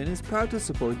Pleasanton is proud to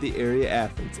support the area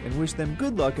athletes and wish them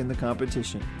good luck in the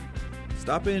competition.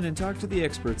 Stop in and talk to the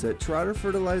experts at Trotter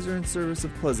Fertilizer and Service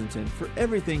of Pleasanton for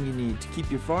everything you need to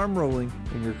keep your farm rolling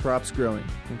and your crops growing,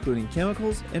 including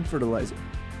chemicals and fertilizer.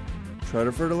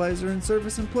 Trotter Fertilizer and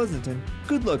Service in Pleasanton.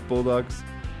 Good luck, Bulldogs.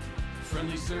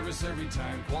 Friendly service every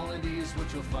time. Quality is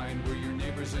what you'll find where your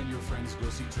neighbors and your friends go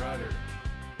see Trotter.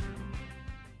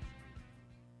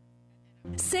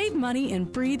 Save money and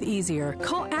breathe easier.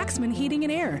 Call Axman Heating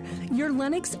and Air, your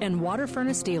Lennox and water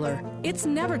furnace dealer. It's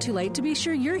never too late to be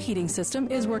sure your heating system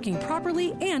is working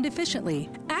properly and efficiently.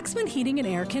 Axman Heating and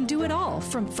Air can do it all,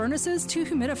 from furnaces to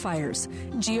humidifiers,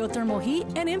 geothermal heat,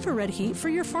 and infrared heat for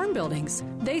your farm buildings.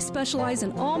 They specialize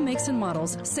in all makes and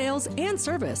models, sales, and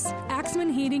service.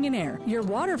 Axman Heating and Air, your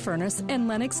water furnace and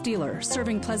Lennox dealer,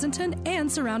 serving Pleasanton and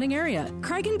surrounding area.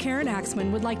 Craig and Karen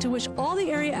Axman would like to wish all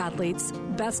the area athletes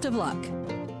best of luck.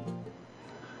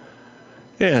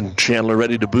 And Chandler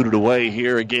ready to boot it away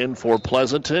here again for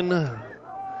Pleasanton.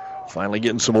 Finally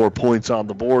getting some more points on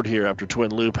the board here after Twin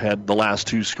Loup had the last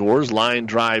two scores. Line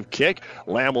drive kick.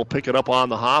 Lamb will pick it up on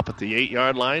the hop at the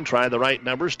 8-yard line. Try the right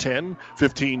numbers, 10,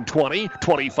 15, 20,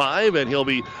 25, and he'll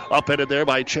be upended there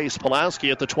by Chase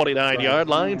Pulaski at the 29-yard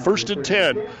line. 1st and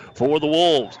 10 for the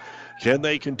Wolves. Can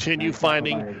they continue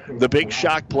finding the big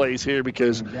shock plays here,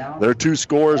 because their two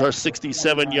scores are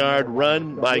 67-yard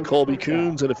run by Colby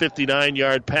Coons and a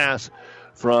 59-yard pass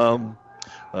from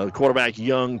quarterback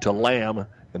Young to Lamb,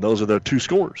 and those are their two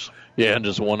scores. Yeah, and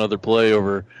just one other play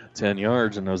over 10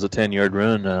 yards, and it was a 10-yard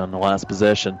run on the last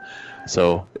possession.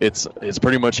 So it's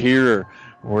pretty much here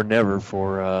or never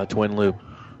for Twin Loup.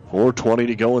 4:20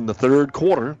 to go in the third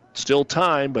quarter. Still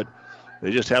time, but they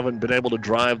just haven't been able to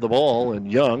drive the ball.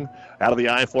 And Young, out of the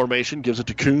I formation, gives it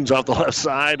to Coons off the left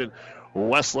side. And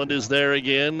Westland is there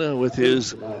again with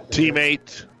his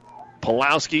teammate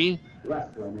Pulowski.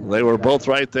 They were both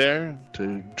right there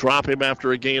to drop him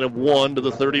after a gain of 1 to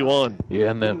the 31. Yeah,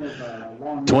 and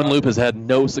then Twin Loup has had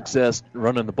no success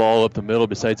running the ball up the middle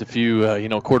besides a few,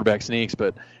 quarterback sneaks.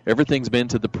 But everything's been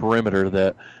to the perimeter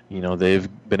that,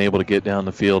 they've been able to get down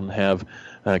the field and have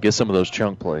get some of those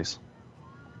chunk plays.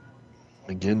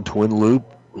 Again, Twin Loup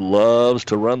loves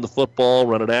to run the football,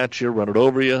 run it at you, run it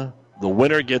over you. The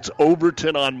winner gets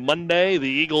Overton on Monday. The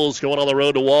Eagles going on the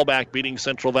road to Walbach, beating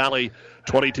Central Valley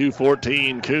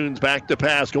 22-14. Coons back to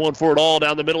pass, going for it all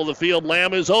down the middle of the field.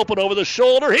 Lamb is open over the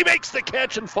shoulder. He makes the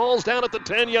catch and falls down at the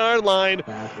 10-yard line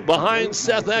behind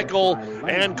Seth Eckel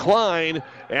and Klein.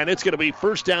 And it's going to be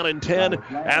 1st down and 10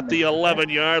 at the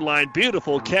 11-yard line.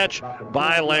 Beautiful catch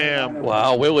by Lamb.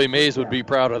 Wow, Willie Mays would be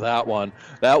proud of that one.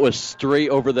 That was straight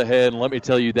over the head. And let me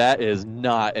tell you, that is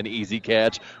not an easy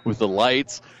catch with the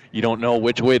lights. You don't know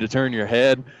which way to turn your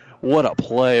head. What a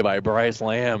play by Bryce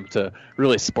Lamb to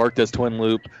really spark this Twin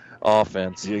Loup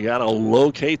offense. You got to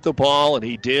locate the ball, and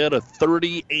he did. A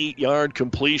 38-yard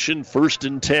completion, 1st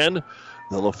and 10.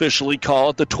 They'll officially call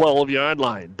it the 12-yard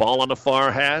line. Ball on the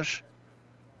far hash.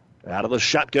 Out of the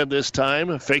shotgun this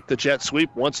time. Fake the jet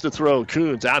sweep. Wants to throw.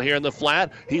 Coons out here in the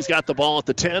flat. He's got the ball at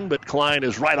the 10, but Klein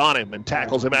is right on him and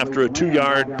tackles him after a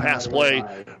 2-yard pass play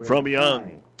from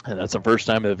Young. And that's the first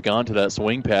time they've gone to that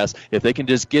swing pass. If they can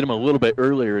just get him a little bit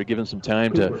earlier, give him some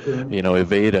time to,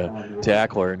 evade a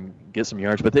tackler and get some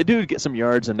yards. But they do get some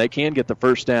yards, and they can get the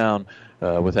 1st down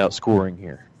without scoring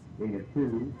here.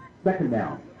 2nd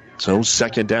down. So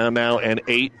 2nd down now and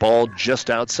 8. Ball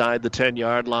just outside the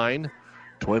 10-yard line.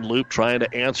 Twin Loup trying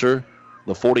to answer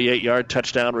the 48-yard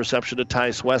touchdown reception to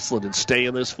Tice Westland and stay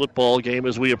in this football game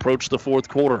as we approach the 4th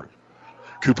quarter.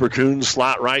 Cooper Coons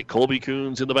slot right, Colby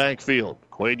Coons in the backfield.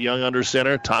 Quade Young under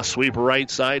center, toss sweep right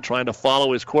side, trying to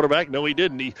follow his quarterback. No, he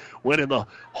didn't. He went in the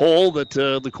hole that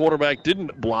the quarterback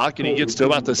didn't block, and he gets to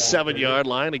about the 7-yard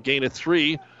line, a gain of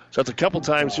 3. So that's a couple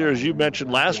times here, as you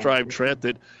mentioned last drive, Trent,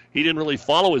 that he didn't really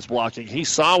follow his blocking. He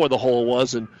saw where the hole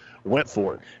was and went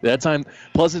for it. That time,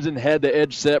 Pleasanton had the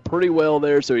edge set pretty well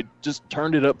there, so he just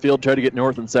turned it upfield, tried to get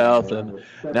north and south, and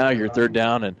now you're 3rd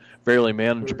down and fairly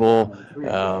manageable.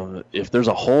 If there's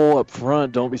a hole up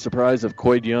front, don't be surprised if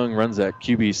Quade Young runs that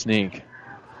QB sneak.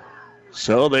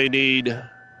 So they need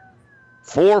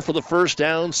 4 for the 1st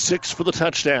down, 6 for the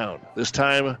touchdown. This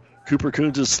time, Cooper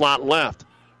Coons is slot left.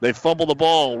 They fumble the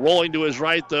ball. Rolling to his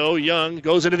right, though. Young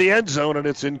goes into the end zone, and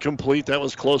it's incomplete. That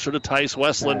was closer to Tice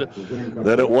Westland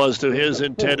than it was to his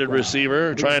intended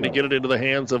receiver, trying to get it into the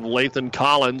hands of Lathan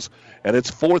Collins. And it's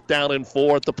 4th down and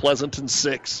 4 at the Pleasanton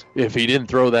 6. If he didn't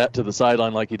throw that to the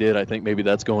sideline like he did, I think maybe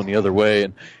that's going the other way.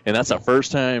 And that's the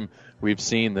first time we've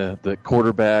seen the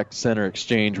quarterback-center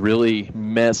exchange really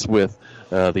mess with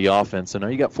the offense. So now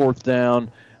you got 4th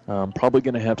down, probably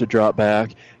going to have to drop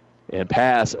back and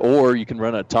pass, or you can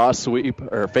run a toss sweep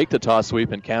or fake the toss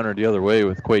sweep and counter the other way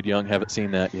with Quade Young. Haven't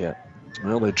seen that yet.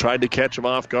 Well, they tried to catch him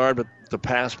off guard, but the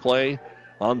pass play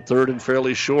on third and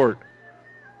fairly short.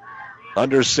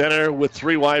 Under center with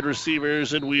 3 wide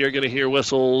receivers, and we are going to hear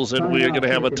whistles, and we are going to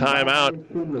have a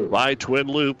timeout by Twin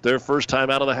Loup. Their first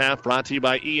timeout of the half, brought to you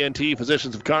by ENT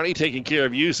Physicians of Kearney, taking care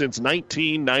of you since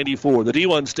 1994. The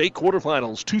D1 State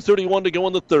quarterfinals, 2:31 to go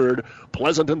in the third.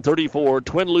 Pleasanton 34,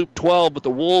 Twin Loup 12, but the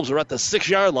Wolves are at the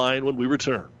 6-yard line when we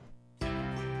return.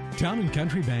 Town &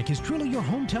 Country Bank is truly your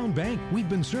hometown bank. We've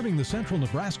been serving the central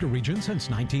Nebraska region since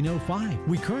 1905.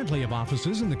 We currently have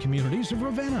offices in the communities of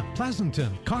Ravenna,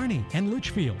 Pleasanton, Kearney, and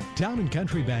Litchfield. Town &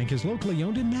 Country Bank is locally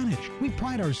owned and managed. We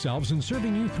pride ourselves in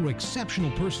serving you through exceptional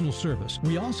personal service.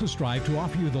 We also strive to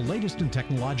offer you the latest in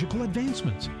technological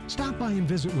advancements. Stop by and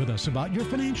visit with us about your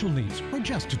financial needs or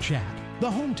just to chat. The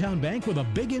hometown bank with a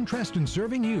big interest in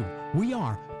serving you. We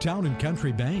are Town &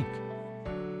 Country Bank.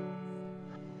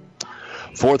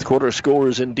 Fourth quarter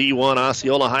scores in D1.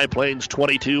 Osceola High Plains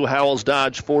 22, Howells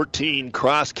Dodge 14.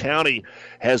 Cross County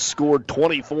has scored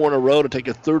 24 in a row to take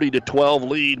a 30-12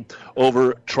 lead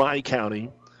over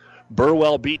Tri-County.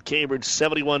 Burwell beat Cambridge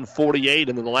 71-48,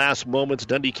 and in the last moments,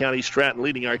 Dundee County Stratton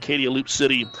leading Arcadia Loop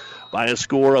City by a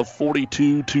score of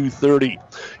 42-30.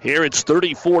 Here it's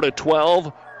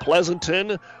 34-12.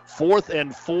 Pleasanton, 4th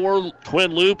and 4.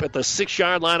 Twin Loup at the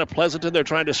 6-yard line of Pleasanton. They're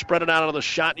trying to spread it out of the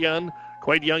shotgun.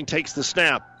 Quade Young takes the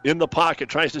snap. In the pocket,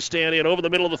 tries to stand in over the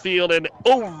middle of the field and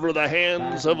over the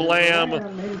hands of Lamb.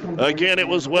 Again, it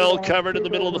was well covered in the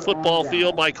middle of the football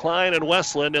field by Klein and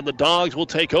Westland, and the Dogs will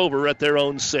take over at their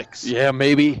own 6. Yeah,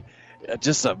 maybe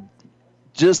just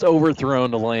overthrown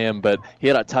to Lamb, but he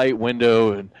had a tight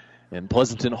window, and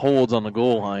Pleasanton holds on the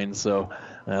goal line, so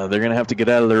they're going to have to get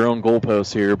out of their own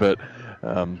goalposts here. But,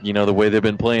 the way they've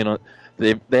been playing,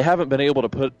 they haven't been able to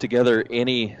put together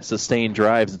any sustained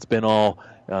drives. It's been all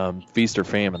feast or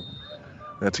famine.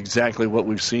 That's exactly what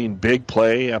we've seen. Big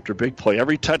play after big play.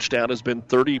 Every touchdown has been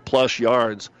 30-plus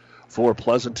yards for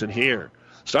Pleasanton here.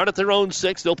 Start at their own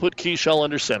 6. They'll put Keishall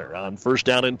under center. On first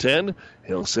down and 10,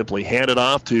 he'll simply hand it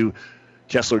off to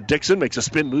Kessler Dixon. Makes a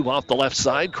spin move off the left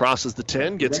side, crosses the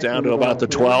 10, gets down to about the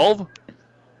 12.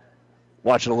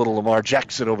 Watching a little Lamar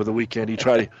Jackson over the weekend. He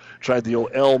tried the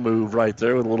old L move right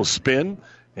there with a little spin.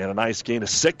 And a nice gain of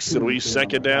 6. It'll be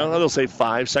second down. They'll say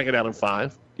 5. Second down and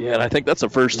 5. Yeah, and I think that's the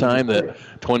first time that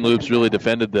Twin Loups really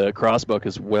defended the crossbuck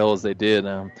as well as they did.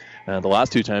 The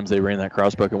last 2 times they ran that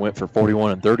crossbuck and went for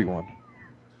 41 and 31.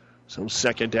 So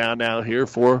second down now here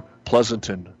for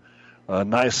Pleasanton. A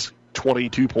nice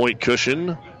 22-point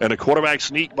cushion and a quarterback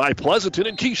sneak by Pleasanton,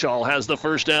 and Keishall has the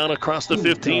first down across the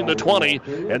 15 to 20,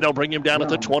 and they'll bring him down at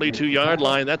the 22-yard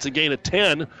line. That's a gain of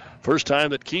 10. First time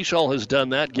that Keishall has done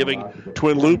that, giving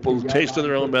Twin Loup a taste of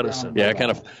their own medicine. Yeah,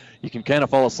 you can kind of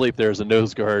fall asleep there as a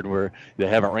nose guard where they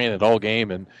haven't ran it all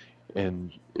game,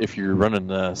 and if you're running,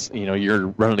 you're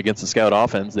running against the scout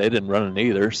offense, they didn't run it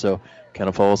either, so kind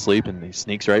of fall asleep, and he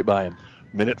sneaks right by him.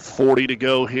 Minute 40 to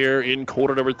go here in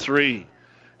quarter number 3.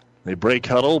 They break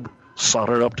huddle,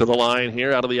 saunter up to the line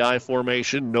here out of the I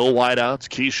formation. No wideouts.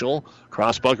 Keishall,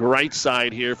 crossbuck right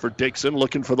side here for Dixon,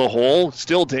 looking for the hole.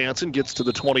 Still dancing, gets to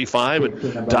the 25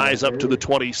 and dives up to the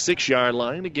 26-yard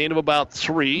line. A gain of about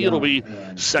 3. It'll be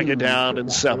second down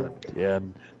and 7. Yeah,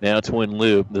 now Twin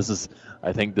Loup.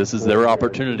 I think this is their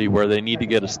opportunity where they need to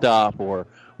get a stop or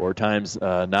time's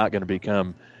not going to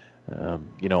become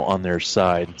on their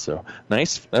side. So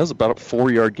nice. That was about a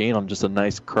 4-yard gain on just a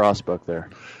nice crossbuck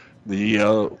there. The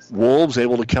Wolves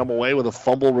able to come away with a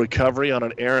fumble recovery on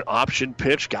an errant option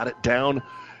pitch. Got it down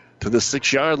to the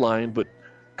 6-yard line, but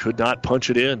could not punch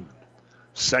it in.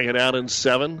 Second down and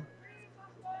 7.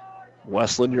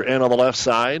 Westland, you're in on the left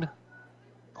side.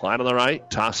 Klein on the right.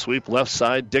 Toss sweep left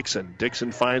side. Dixon.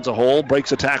 Dixon finds a hole.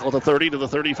 Breaks a tackle at the 30 to the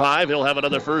 35. He'll have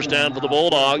another first down for the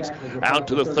Bulldogs. Out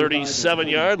to the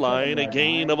 37-yard line. A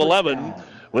gain of 11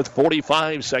 with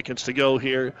 45 seconds to go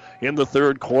here in the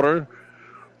third quarter.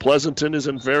 Pleasanton is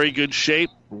in very good shape.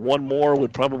 One more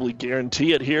would probably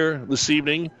guarantee it here this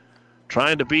evening.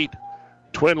 Trying to beat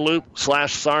Twin Loup /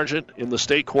 Sargent in the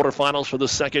state quarterfinals for the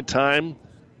second time.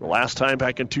 The last time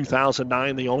back in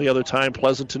 2009, the only other time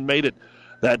Pleasanton made it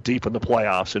that deep in the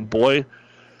playoffs. And boy,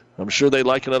 I'm sure they'd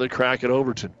like another crack at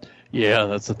Overton. Yeah,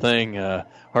 that's the thing.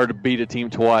 Hard to beat a team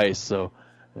twice, so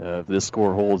if this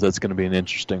score holds, that's going to be an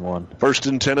interesting one. First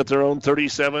and 10 at their own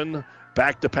 37.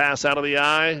 Back to pass out of the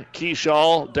eye.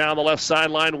 Keishall down the left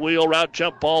sideline. Wheel route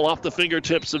jump ball off the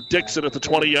fingertips of Dixon at the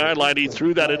 20-yard line. He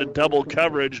threw that into double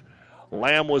coverage.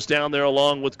 Lamb was down there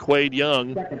along with Quade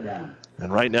Young.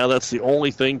 And right now that's the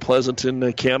only thing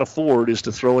Pleasanton can't afford is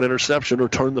to throw an interception or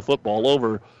turn the football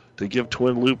over to give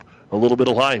Twin Loup a little bit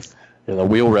of life. Yeah, the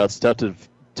wheel route's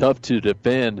tough to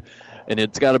defend. and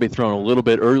it's got to be thrown a little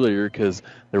bit earlier because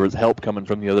there was help coming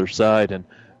from the other side, and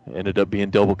ended up being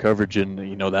double coverage. And,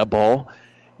 that ball,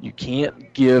 you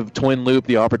can't give Twin Loup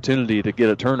the opportunity to get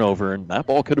a turnover, and that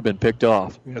ball could have been picked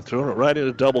off. Yeah, throwing it right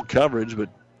into double coverage, but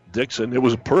Dixon, it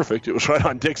was perfect. It was right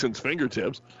on Dixon's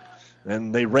fingertips.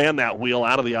 And they ran that wheel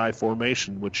out of the I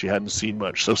formation, which you hadn't seen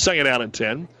much. So 2nd down and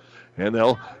 10. And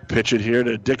they'll pitch it here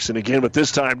to Dixon again, but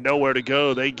this time nowhere to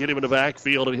go. They get him in the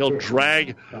backfield, and he'll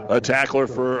drag a tackler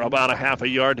for about a half a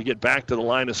yard to get back to the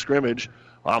line of scrimmage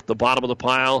off the bottom of the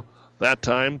pile. That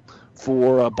time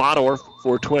for Bodorf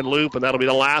for Twin Loup, and that'll be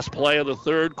the last play of the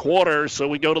 3rd quarter. So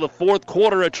we go to the 4th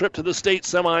quarter, a trip to the state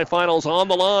semifinals on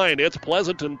the line. It's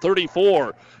Pleasanton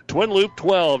 34, Twin Loup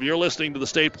 12. You're listening to the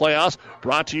state playoffs,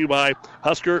 brought to you by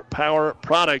Husker Power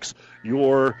Products,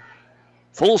 your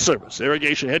full-service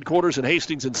irrigation headquarters in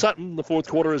Hastings and Sutton. The 4th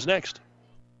quarter is next.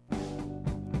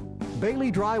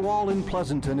 Bailey Drywall in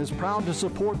Pleasanton is proud to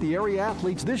support the area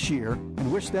athletes this year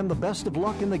and wish them the best of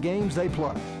luck in the games they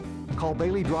play. Call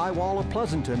Bailey Drywall of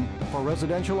Pleasanton for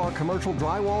residential or commercial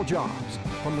drywall jobs.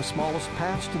 From the smallest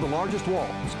patch to the largest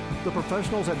walls, the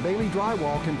professionals at Bailey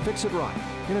Drywall can fix it right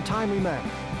in a timely manner.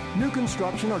 New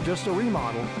construction or just a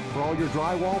remodel, for all your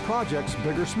drywall projects,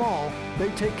 big or small, they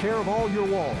take care of all your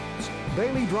walls.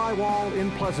 Bailey Drywall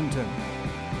in Pleasanton.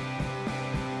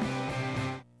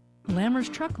 Lammer's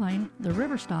Truck Line, the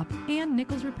River Stop, and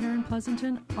Nichols Repair in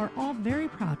Pleasanton are all very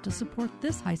proud to support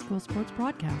this high school sports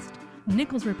broadcast.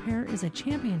 Nichols Repair is a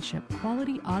championship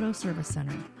quality auto service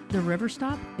center. The River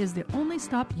Stop is the only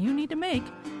stop you need to make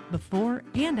before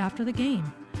and after the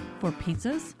game for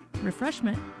pizzas,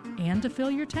 refreshment, and to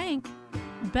fill your tank.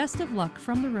 Best of luck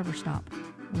from the River Stop,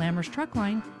 Lammer's Truck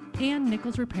Line, and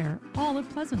Nichols Repair, all of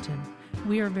Pleasanton.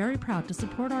 We are very proud to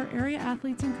support our area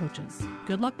athletes and coaches.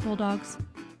 Good luck, Bulldogs.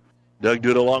 Doug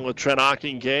Duda along with Trent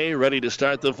Hocking-Gay, ready to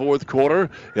start the 4th quarter.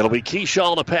 It'll be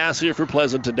Keyshaw to pass here for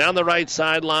Pleasanton. Down the right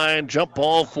sideline, jump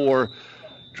ball for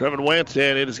Trevin Wentz,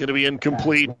 and it is going to be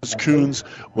incomplete. Coons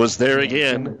was there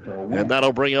again, and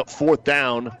that'll bring up 4th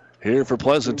down here for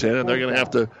Pleasanton, and they're going to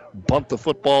have to bunt the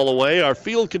football away. Our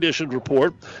field conditions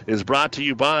report is brought to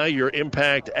you by your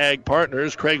Impact Ag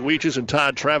partners, Craig Weeches and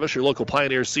Todd Travis, your local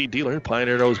Pioneer seed dealer.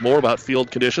 Pioneer knows more about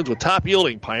field conditions with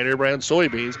top-yielding Pioneer brand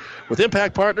soybeans. With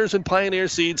Impact Partners and Pioneer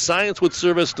Seeds, science with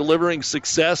service, delivering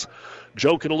success.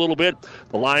 Joking a little bit,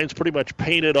 the line's pretty much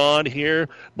painted on here.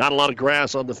 Not a lot of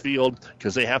grass on the field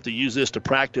because they have to use this to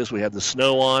practice. We have the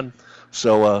snow on,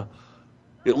 so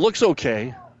it looks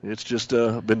okay. It's just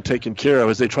been taken care of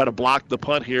as they try to block the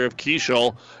punt here of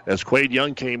Keyshaw. As Quade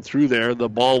Young came through there, the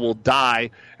ball will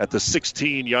die at the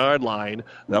 16-yard line.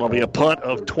 That'll be a punt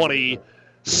of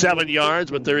 27 yards,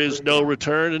 but there is no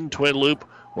return, and Twin Loup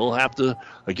will have to,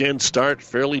 again, start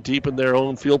fairly deep in their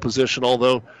own field position,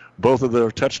 although both of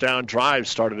their touchdown drives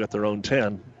started at their own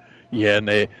 10. Yeah, and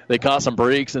they caught some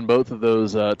breaks in both of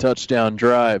those touchdown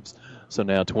drives. So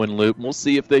now Twin Loup, we'll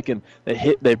see if they can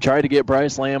hit. They've tried to get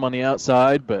Bryce Lamb on the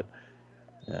outside, but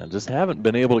just haven't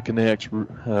been able to connect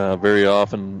very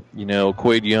often.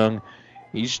 Quade Young,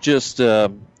 he's just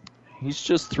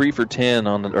 3 for 10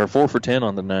 or 4 for 10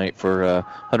 on the night for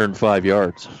 105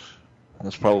 yards.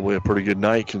 That's probably a pretty good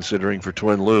night considering for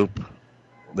Twin Loup.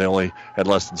 They only had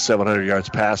less than 700 yards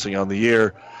passing on the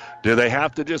year. Do they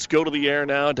have to just go to the air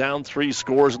now, down 3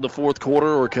 scores in the 4th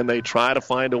quarter, or can they try to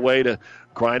find a way to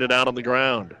grind it out on the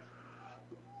ground?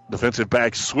 Defensive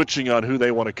backs switching on who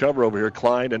they want to cover over here.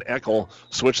 Klein and Eckel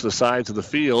switch the sides of the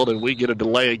field, and we get a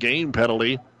delay of game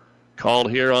penalty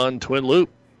called here on Twin Loup.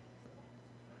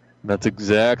 That's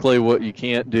exactly what you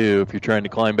can't do if you're trying to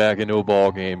climb back into a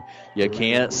ball game. You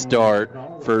can't start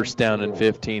 1st down and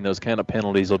 15. Those kind of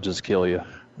penalties will just kill you.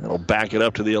 That'll back it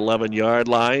up to the 11-yard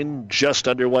line. Just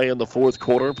underway in the 4th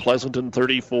quarter. Pleasanton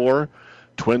 34,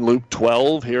 Twin Loup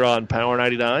 12 here on Power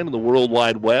 99 and the World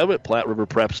Wide Web at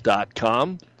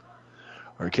PlatteRiverPreps.com.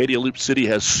 Arcadia Loop City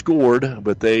has scored,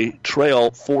 but they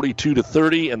trail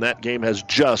 42-30, and that game has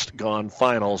just gone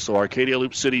final. So Arcadia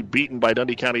Loop City beaten by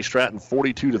Dundee County Stratton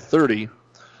 42-30.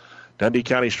 Dundee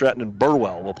County Stratton and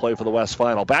Burwell will play for the West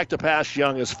Final. Back to pass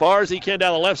Young as far as he can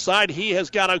down the left side. He has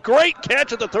got a great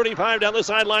catch at the 35 down the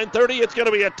sideline. 30. It's going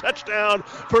to be a touchdown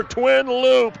for Twin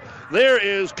Loup. There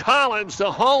is Collins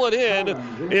to haul it in.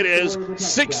 It is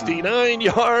 69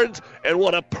 yards, and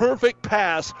what a perfect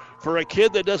pass for a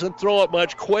kid that doesn't throw up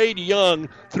much. Quade Young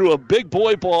threw a big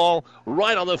boy ball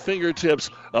right on the fingertips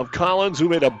of Collins, who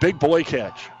made a big boy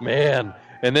catch. Man,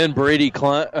 and then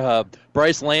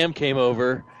Bryce Lamb came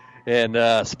over,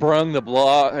 and sprung the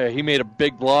block. He made a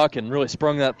big block and really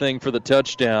sprung that thing for the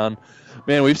touchdown.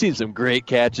 Man, we've seen some great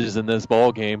catches in this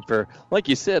ball game for, like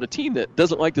you said, a team that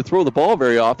doesn't like to throw the ball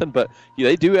very often, but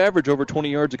they do average over 20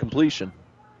 yards of completion.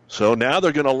 So now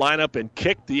they're going to line up and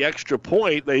kick the extra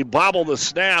point. They bobble the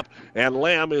snap, and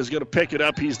Lamb is going to pick it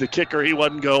up. He's the kicker. He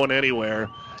wasn't going anywhere.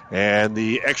 And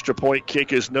the extra point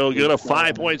kick is no good. A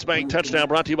 5 Points Bank touchdown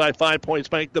brought to you by 5 Points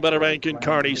Bank, the better bank in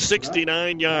Kearney.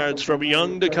 69 yards from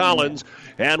Young to Collins.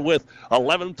 And with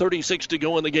 11:36 to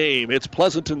go in the game, it's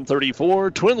Pleasanton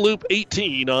 34, Twin Loup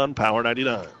 18 on Power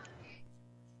 99.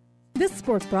 This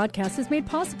sports broadcast is made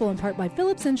possible in part by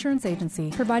Phillips Insurance Agency,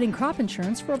 providing crop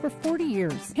insurance for over 40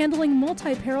 years, handling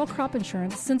multi-peril crop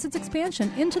insurance since its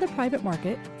expansion into the private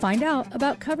market. Find out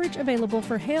about coverage available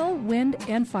for hail, wind,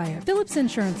 and fire. Phillips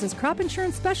Insurance is crop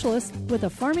insurance specialist with a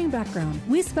farming background.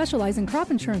 We specialize in crop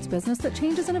insurance business that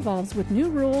changes and evolves with new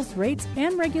rules, rates,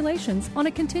 and regulations on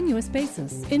a continuous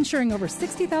basis, insuring over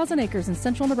 60,000 acres in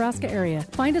central Nebraska area.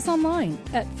 Find us online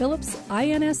at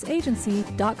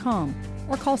phillipsinsagency.com.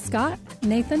 or call Scott,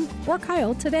 Nathan, or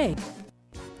Kyle today.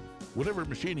 Whatever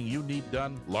machining you need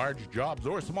done, large jobs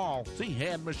or small, see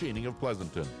Hand Machining of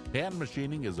Pleasanton. Hand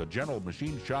Machining is a general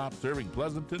machine shop serving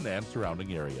Pleasanton and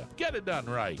surrounding area. Get it done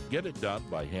right. Get it done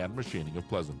by Hand Machining of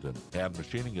Pleasanton. Hand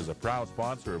Machining is a proud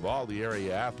sponsor of all the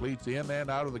area athletes in and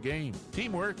out of the game.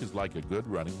 Teamwork is like a good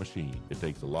running machine. It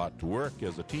takes a lot to work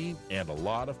as a team and a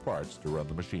lot of parts to run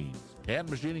the machines. Hand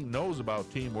Machining knows about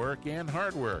teamwork and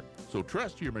hard work, so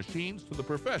trust your machines to the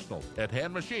professionals at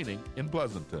Hand Machining in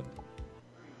Pleasanton.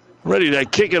 Ready to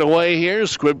kick it away here.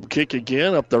 Squib kick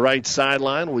again up the right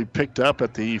sideline. We picked up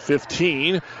at the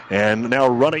 15. And now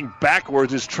running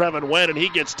backwards is Trevin Wendt, and he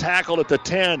gets tackled at the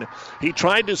 10. He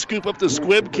tried to scoop up the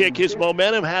squib kick. His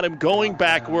momentum had him going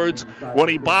backwards when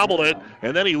he bobbled it.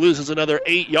 And then he loses another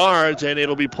 8 yards, and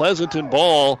it'll be Pleasanton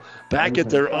ball back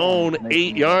at their own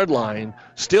 8-yard line.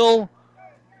 Still,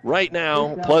 right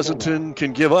now, Pleasanton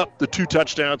can give up the 2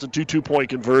 touchdowns and 2 two-point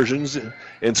conversions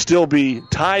and still be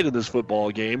tied in this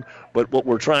football game. But what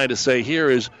we're trying to say here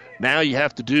is now you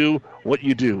have to do what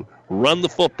you do. Run the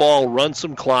football, run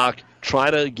some clock,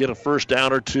 try to get a first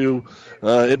down or two.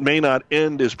 It may not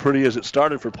end as pretty as it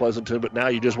started for Pleasanton, but now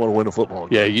you just want to win a football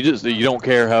game. Yeah, you don't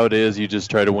care how it is. You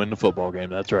just try to win the football game.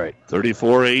 That's right.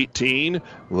 34-18. A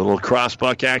little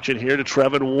crossbuck action here to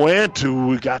Trevin Wendt,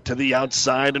 who got to the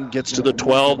outside and gets to the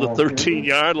 12, the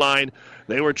 13-yard line.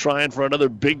 They were trying for another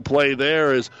big play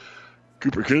there as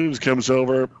Cooper Coons comes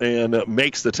over and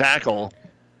makes the tackle.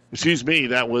 Excuse me,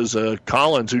 that was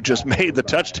Collins who just made the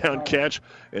touchdown catch,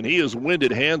 and he is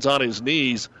winded, hands on his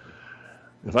knees.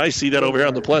 If I see that over here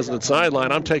on the Pleasanton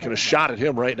sideline, I'm taking a shot at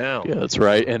him right now. Yeah, that's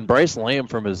right. And Bryce Lamb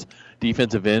from his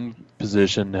defensive end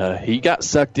position, he got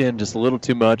sucked in just a little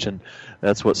too much, and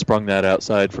that's what sprung that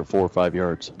outside for 4 or 5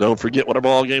 yards. Don't forget when our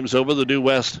ball game's over, the New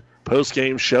West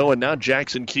post-game show, and now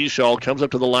Jackson Keyshaw comes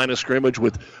up to the line of scrimmage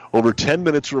with over 10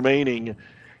 minutes remaining.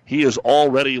 He is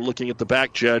already looking at the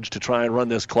back judge to try and run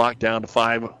this clock down to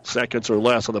 5 seconds or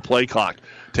less on the play clock.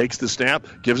 Takes the snap,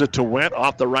 gives it to Wendt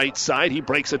off the right side. He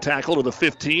breaks a tackle to the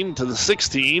 15, to the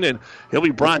 16, and he'll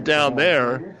be brought down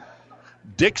there.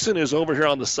 Dixon is over here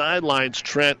on the sidelines,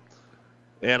 Trent,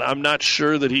 and I'm not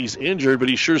sure that he's injured, but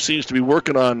he sure seems to be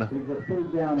working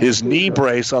on his knee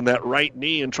brace on that right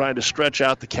knee and trying to stretch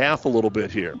out the calf a little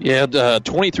bit here. Yeah,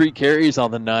 23 carries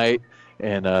on the night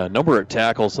and a number of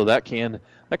tackles, so that can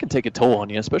take a toll on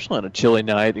you, especially on a chilly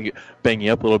night, bang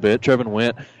you up a little bit. Trevin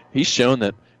Wendt, he's shown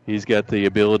that he's got the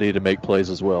ability to make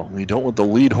plays as well. You don't want the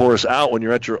lead horse out when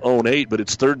you're at your own 8, but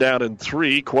it's 3rd down and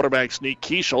 3. Quarterback sneak.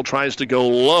 Keishel tries to go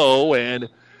low, and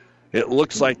it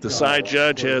looks like the side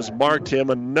judge has marked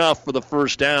him enough for the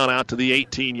first down out to the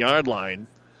 18-yard line,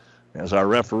 as our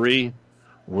referee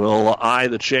will eye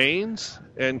the chains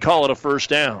and call it a first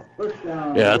down.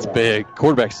 Yeah, that's big.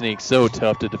 Quarterback sneak, so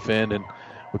tough to defend, and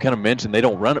we kind of mentioned they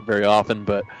don't run it very often,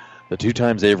 but the 2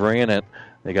 times they've ran it,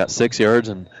 they got 6 yards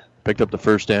and picked up the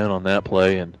first down on that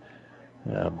play. And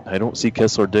I don't see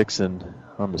Kessler Dixon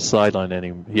on the sideline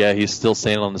anymore. Yeah, he's still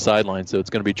standing on the sideline, so it's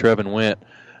going to be Trevin Wendt,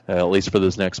 at least for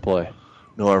this next play.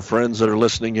 Now, our friends that are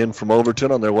listening in from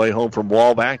Overton on their way home from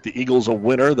Walbach, the Eagles a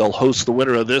winner. They'll host the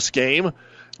winner of this game.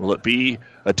 Will it be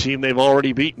a team they've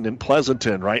already beaten in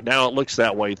Pleasanton? Right now it looks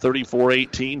that way.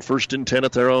 34-18, 1st and 10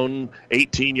 at their own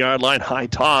 18-yard line. High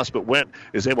toss, but Wendt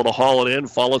is able to haul it in,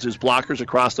 follows his blockers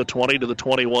across the 20 to the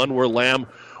 21 where Lamb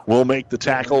will make the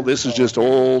tackle. This is just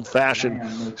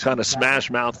old-fashioned kind of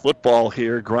smash-mouth football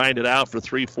here. Grind it out for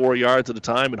 3-4 yards at a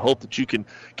time and hope that you can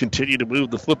continue to move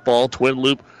the football. Twin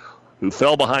Loup, who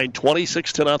fell behind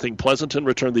 26-0. Pleasanton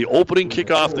returned the opening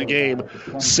kickoff of the game,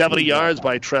 70 yards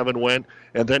by Trevin Wendt,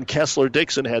 And then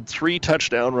Kessler-Dixon had 3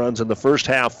 touchdown runs in the first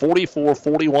half, 44,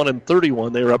 41, and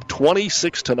 31. They were up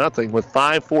 26-0 with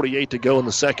 5:48 to go in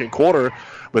the second quarter.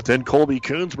 But then Colby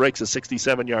Coons breaks a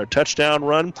 67-yard touchdown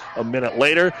run a minute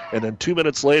later. And then 2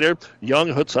 minutes later, Young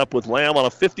hooks up with Lamb on a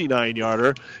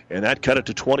 59-yarder. And that cut it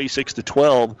to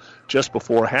 26-12 just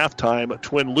before halftime.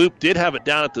 Twin Loup did have it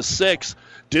down at the 6,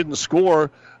 didn't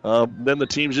score. Then the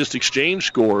teams just exchanged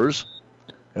scores.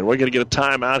 And we're going to get a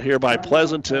timeout here by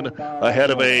Pleasanton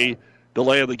ahead of a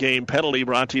delay of the game penalty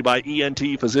brought to you by ENT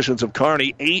Physicians of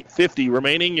Kearney. 8:50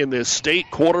 remaining in this state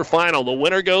quarterfinal. The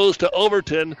winner goes to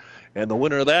Overton, and the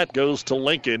winner of that goes to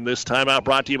Lincoln. This timeout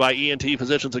brought to you by ENT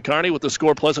Physicians of Kearney with the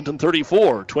score Pleasanton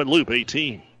 34, Twin Loup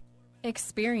 18.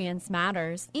 Experience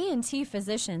matters. ENT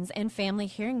Physicians and Family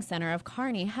Hearing Center of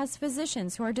Kearney has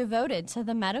physicians who are devoted to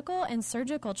the medical and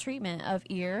surgical treatment of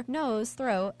ear, nose,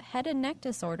 throat, head and neck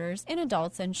disorders in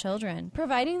adults and children,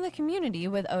 providing the community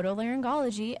with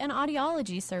otolaryngology and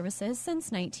audiology services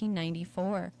since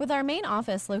 1994. With our main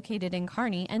office located in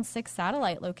Kearney and 6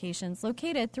 satellite locations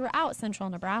located throughout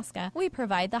central Nebraska, we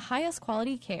provide the highest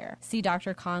quality care. See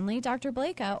Dr. Conley, Dr.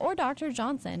 Blaka, or Dr.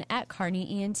 Johnson at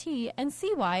Kearney ENT and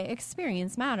see why experience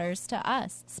matters to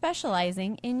us,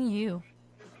 specializing in you.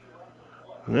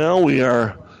 Well, we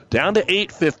are down to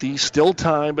 8:50, still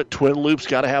time, but Twin Loop's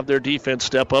got to have their defense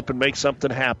step up and make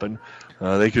something happen.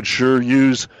 They could sure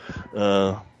use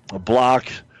a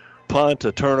block, punt,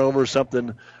 a turnover,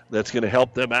 something that's going to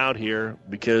help them out here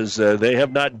because they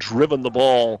have not driven the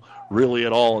ball really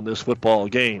at all in this football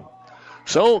game.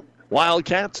 So,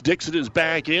 Wildcats, Dixon is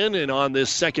back in, and on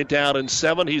this 2nd down and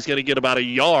 7, he's going to get about a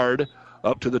yard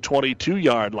up to the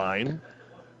 22-yard line.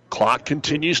 Clock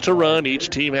continues to run. Each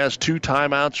team has 2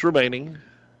 timeouts remaining.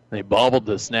 They bobbled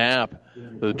the snap,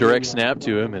 the direct snap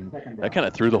to him, and that kind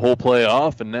of threw the whole play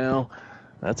off, and now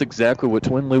that's exactly what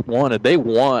Twin Loup wanted. They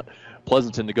want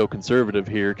Pleasanton to go conservative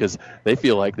here because they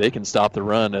feel like they can stop the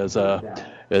run as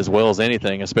well as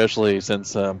anything, especially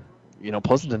since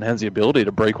Pleasanton has the ability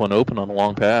to break one open on a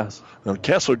long pass. Now,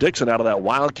 Kessler-Dixon out of that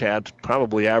Wildcat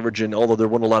probably averaging, although there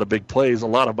weren't a lot of big plays, a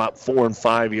lot about 4 and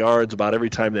 5 yards about every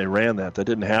time they ran that. That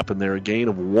didn't happen there. A gain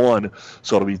of 1.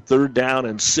 So it'll be 3rd down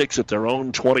and 6 at their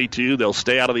own 22. They'll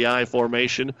stay out of the I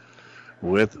formation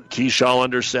with Keyshaw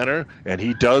under center, and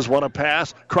he does want to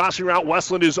pass. Crossing route,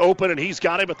 Westland is open, and he's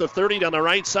got him at the 30 down the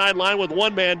right sideline with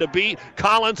 1 man to beat.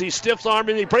 Collins, he stiffs arm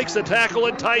him, he breaks the tackle,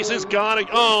 and Tice is gone.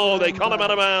 Oh, they call him out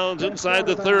of bounds inside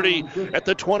the 30 at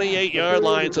the 28-yard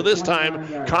line. So this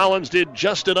time, Collins did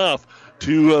just enough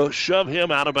to shove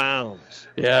him out of bounds.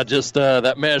 Yeah, just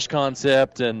that mesh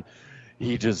concept, and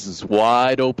he just is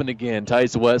wide open again.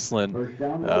 Tice Westland,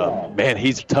 man,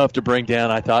 he's tough to bring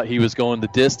down. I thought he was going the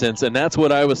distance, and that's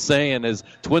what I was saying is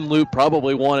Twin Loup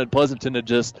probably wanted Pleasanton to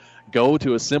just go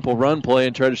to a simple run play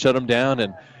and try to shut him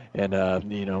down,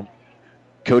 and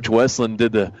Coach Westland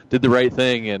did the right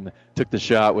thing and took the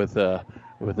shot with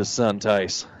his son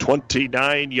Tice.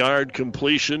 29-yard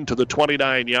completion to the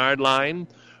 29-yard line.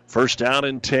 1st down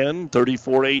and 10,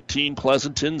 34-18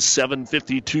 Pleasanton,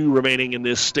 7:52 remaining in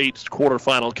this state's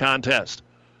quarterfinal contest.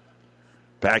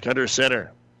 Back under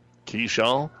center.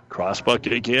 Keyshaw, cross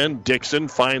bucket again. Dixon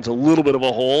finds a little bit of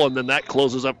a hole, and then that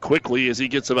closes up quickly as he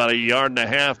gets about 1.5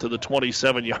 yards to the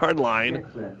 27-yard line.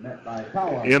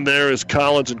 In there is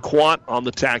Collins and Quant on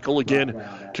the tackle. Again,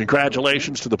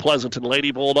 congratulations to the Pleasanton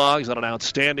Lady Bulldogs on an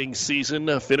outstanding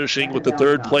season, finishing with the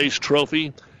 3rd place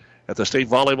trophy at the state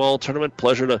volleyball tournament.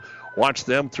 Pleasure to watch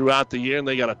them throughout the year, and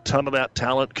they got a ton of that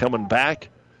talent coming back.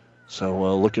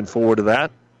 So looking forward to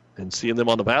that and seeing them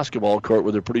on the basketball court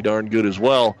where they're pretty darn good as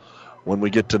well when we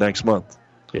get to next month.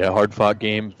 Yeah, hard-fought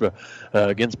game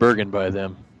against Bergen by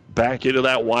them. Back into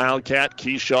that Wildcat.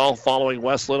 Keyshaw following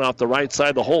Westland off the right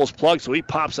side. The hole is plugged, so he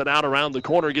pops it out around the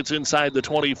corner, gets inside the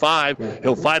 25.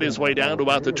 He'll fight his way down to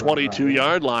about the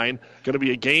 22-yard line. Going to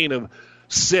be a gain of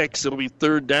 6. It'll be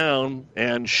 3rd down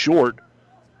and short.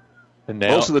 And now,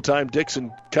 most of the time,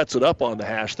 Dixon cuts it up on the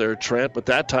hash there, Trent, but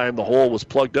that time the hole was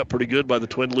plugged up pretty good by the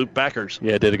Twin Loup backers.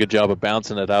 Yeah, did a good job of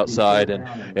bouncing it outside,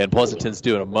 and Pleasanton's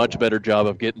doing a much better job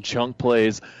of getting chunk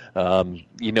plays. They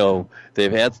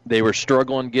were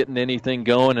struggling getting anything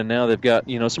going, and now they've got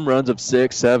some runs of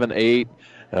 6, 7, 8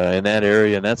 in that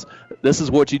area, and this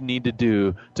is what you need to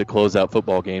do to close out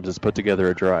football games is put together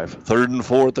a drive. 3rd and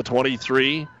 4 at the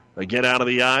 23. Again out of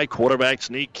the eye, quarterback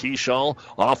sneak, Keyshaw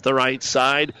off the right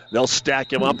side. They'll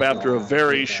stack him up after a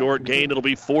very short gain. It'll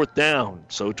be 4th down.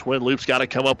 So Twin Loop's got to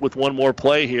come up with one more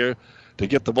play here to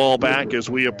get the ball back as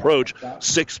we approach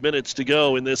 6 minutes to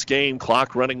go in this game.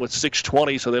 Clock running with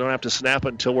 6:20, so they don't have to snap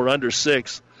it until we're under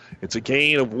 6. It's a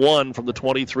gain of 1 from the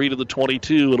 23 to the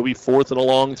 22. It'll be 4th and a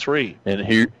long 3. And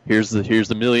here's the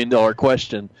 $1 million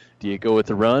question. Do you go with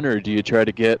the run, or do you try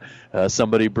to get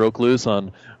somebody broke loose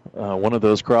on one of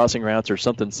those crossing routes or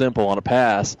something simple on a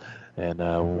pass? And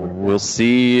we'll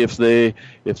see if they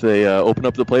open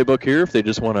up the playbook here, if they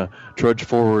just want to trudge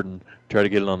forward and try to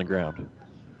get it on the ground.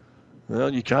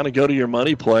 Well, you kind of go to your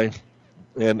money play.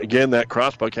 And, again, that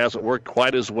crossbuck hasn't worked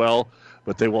quite as well,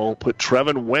 but they will put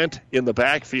Trevin Wendt in the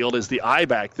backfield as the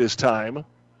I-back this time,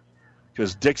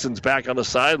 because Dixon's back on the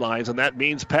sidelines, and that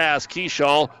means pass.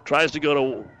 Keyshaw tries to go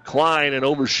to Klein and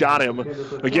overshot him.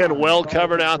 Again, well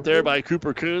covered out there by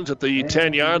Cooper Coons at the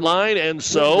 10-yard line, and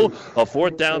so a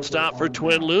 4th down stop for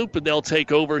Twin Loup, and they'll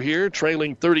take over here,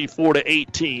 trailing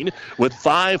 34-18 with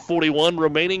 5:41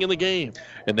 remaining in the game.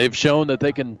 And they've shown that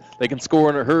they can score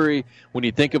in a hurry. When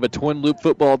you think of a Twin Loup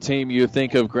football team, you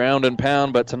think of ground and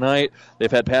pound, but tonight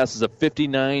they've had passes of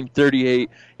 59, 38,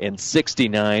 and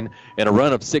 69, and a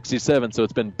run of 67. So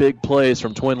it's been big plays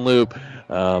from Twin Loup.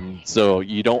 So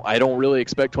I don't really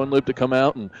expect Twin Loup to come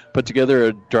out and put together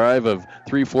a drive of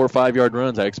 3, 4, 5-yard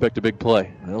runs. I expect a big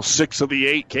play. Well, 6 of the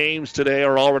 8 games today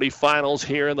are already finals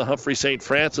here in the Humphrey St.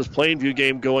 Francis Plainview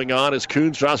game going on as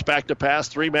Coons drops back to pass.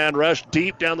 3-man rush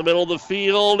deep down the middle of the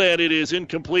field, and it is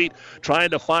incomplete,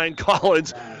 trying to find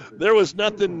Collins. There was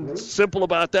nothing simple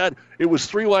about that. It was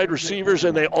 3 wide receivers,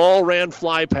 and they all ran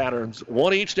fly patterns,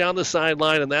 1 each down the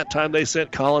sideline, and that time they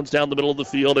sent Collins down the middle of the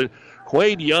field. And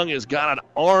Quade Young has got an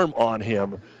arm on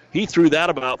him. He threw that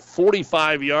about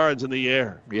 45 yards in the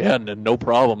air. Yeah, and no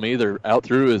problem either. Out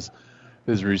through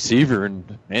his receiver,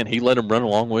 and, man, he let him run a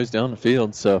long ways down the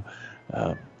field. So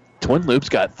Twin Loop's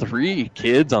got 3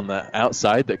 kids on the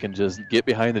outside that can just get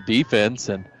behind the defense.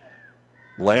 And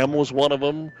Lamb was one of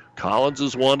them. Collins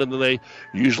is one, and then they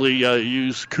usually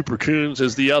use Cooper Coons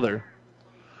as the other.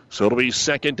 So it'll be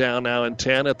 2nd down now and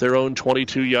 10 at their own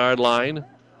 22-yard line.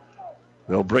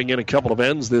 They'll bring in a couple of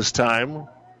ends this time.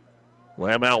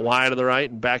 Lamb out wide to the right,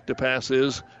 and back to pass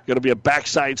is going to be a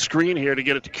backside screen here to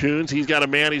get it to Coons. He's got a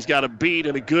man he's got to beat,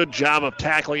 and a good job of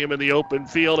tackling him in the open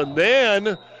field. And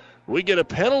then we get a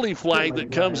penalty flag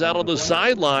that comes out on the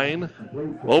sideline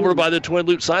over by the Twin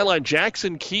Loup sideline.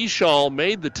 Jackson Keyshaw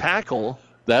made the tackle.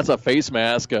 That's a face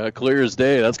mask, clear as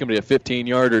day. That's going to be a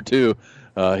 15-yarder, too.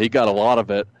 He got a lot of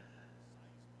it.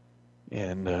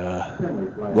 And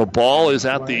the ball is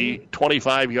at the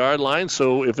 25-yard line,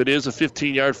 so if it is a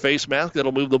 15-yard face mask,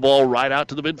 that'll move the ball right out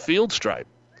to the midfield stripe.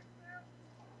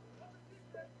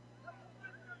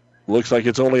 Looks like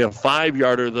it's only a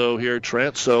 5-yarder, though, here,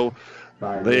 Trent, so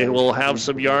they will have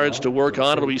some yards to work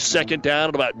on. It'll be 2nd down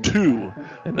at about 2,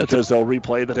 because they'll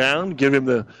replay the down, give him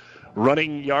the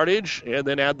running yardage, and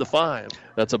then add the 5.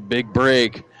 That's a big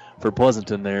break for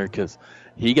Pleasanton there, because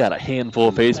he got a handful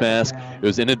of face masks. It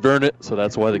was inadvertent, so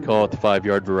that's why they call it the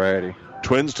 5-yard variety.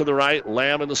 Twins to the right,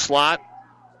 Lamb in the slot.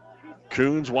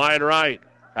 Coons wide right.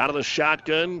 Out of the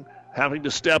shotgun, having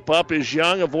to step up is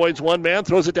Young, avoids one man,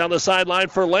 throws it down the sideline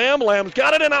for Lamb. Lamb's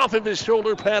got it and off of his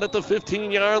shoulder pad at the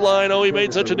 15-yard line. Oh, he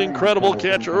made such an incredible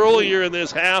catch earlier in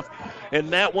this half, and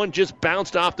that one just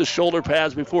bounced off the shoulder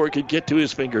pads before it could get to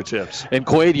his fingertips. And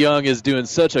Quade Young is doing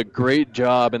such a great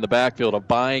job in the backfield of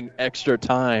buying extra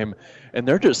time, and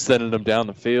they're just sending him down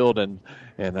the field. And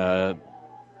I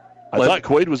thought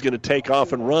Quade was going to take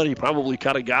off and run. He probably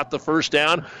kind of got the first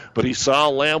down, but he saw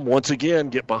Lamb once again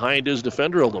get behind his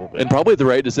defender a little bit. And probably the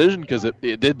right decision, because it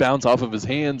did bounce off of his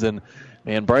hands. And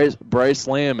Bryce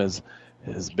Lamb has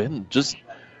been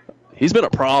he's been a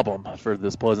problem for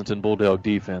this Pleasanton Bulldog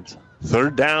defense.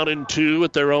 3rd down and 2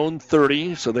 at their own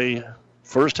 30, so they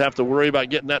first have to worry about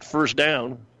getting that first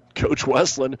down. Coach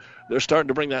Westland, they're starting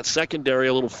to bring that secondary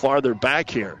a little farther back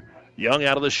here. Young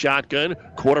out of the shotgun,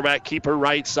 quarterback keeper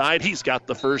right side. He's got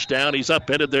the first down. He's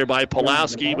upended there by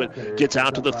Pulowski, but gets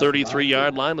out to the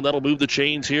 33-yard line, and that'll move the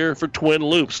chains here for Twin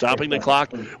Loup, stopping the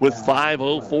clock with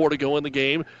 5:04 to go in the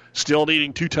game. Still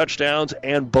needing 2 touchdowns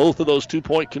and both of those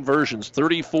 2-point conversions.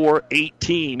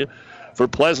 34-18 for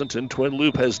Pleasanton. Twin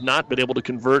Loup has not been able to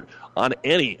convert on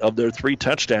any of their 3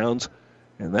 touchdowns,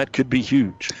 and that could be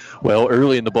huge. Well,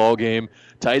 early in the ball game,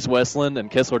 Tice Westland and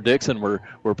Kessler Dixon were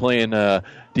playing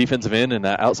defensive end and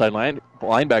outside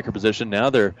linebacker position. Now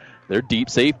they're deep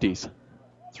safeties.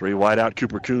 3 wide out,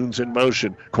 Cooper Coons in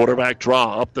motion. Quarterback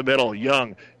draw up the middle.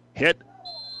 Young hit,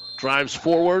 drives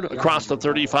forward across the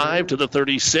 35 to the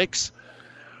 36.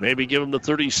 Maybe give them the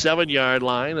 37-yard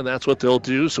line, and that's what they'll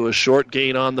do. So a short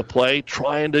gain on the play,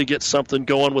 trying to get something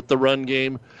going with the run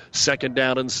game. 2nd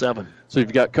down and 7. So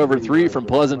you've got cover 3 from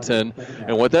Pleasanton,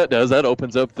 and what that does, that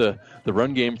opens up the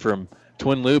run game from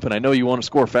Twin Loup. And I know you want to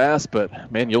score fast,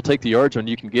 but, man, you'll take the yards when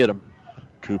you can get them.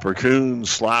 Cooper Coons,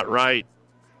 slot right.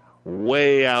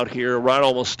 Way out here, right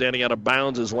almost standing out of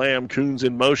bounds is Lamb. Coons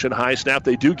in motion, high snap.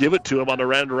 They do give it to him on the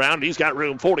end around. He's got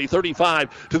room, 40,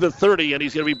 35 to the 30, and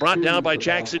he's going to be brought down by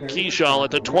Jackson Keyshaw at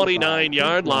the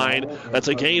 29-yard line. That's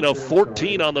a gain of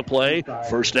 14 on the play.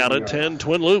 First down and 10,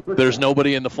 Twin Loup. There's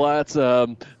nobody in the flats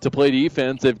to play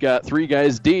defense. They've got 3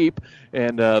 guys deep,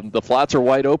 and the flats are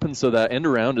wide open, so that end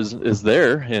around is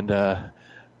there, and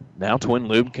now Twin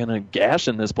Loup kind of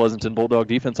gashing this Pleasanton Bulldog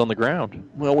defense on the ground.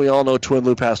 Well, we all know Twin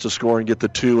Loup has to score and get the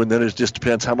 2, and then it just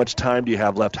depends how much time do you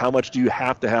have left. How much do you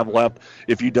have to have left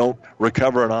if you don't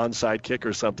recover an onside kick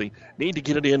or something? Need to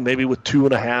get it in maybe with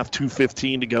 2.5,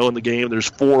 2:15 to go in the game.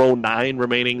 There's 4:09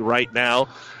 remaining right now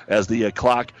as the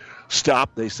clock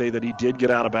stopped. They say that he did get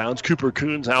out of bounds. Cooper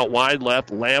Coons out wide left,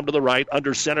 Lamb to the right.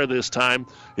 Under center this time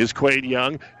is Quade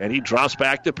Young, and he drops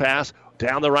back to pass.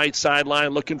 Down the right sideline,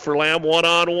 looking for Lamb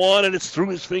one-on-one, and it's through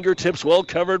his fingertips, well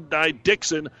covered by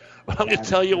Dixon. But I'm going to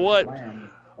tell you what,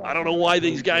 I don't know why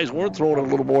these guys weren't throwing it a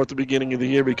little more at the beginning of the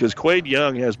year, because Quade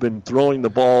Young has been throwing the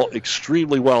ball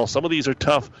extremely well. Some of these are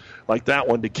tough, like that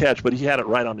one, to catch, but he had it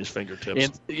right on his fingertips.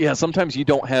 And, yeah, sometimes you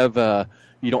don't have the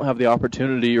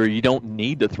opportunity, or you don't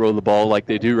need to throw the ball like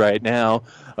they do right now.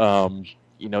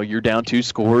 You're down 2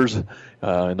 scores in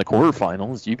the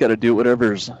quarterfinals. You've got to do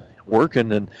whatever's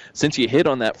working, and since you hit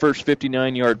on that first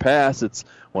 59-yard pass,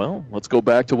 let's go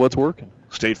back to what's working.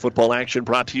 State football action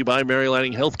brought to you by Mary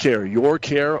Lanning Healthcare. Your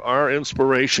care, our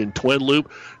inspiration. Twin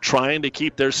Loup trying to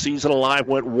keep their season alive.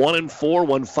 Went 1-4,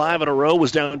 won 5 in a row,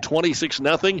 was down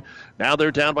 26-0. Now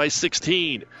they're down by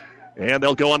 16. And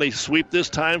they'll go on a sweep this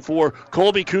time for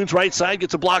Colby. Coons right side,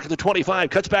 gets a block at the 25,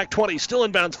 cuts back 20, still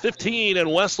in bounds 15,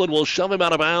 and Westland will shove him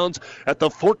out of bounds at the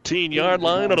 14-yard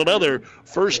line on another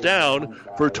first down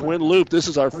for Twin Loup. This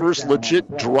is our first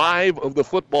legit drive of the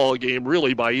football game,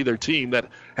 really, by either team that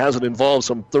hasn't involved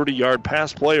some 30-yard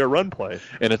pass play or run play.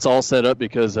 And it's all set up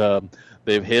because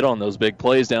they've hit on those big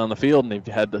plays down the field, and they've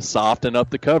had to soften up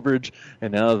the coverage,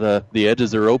 and now the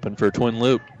edges are open for Twin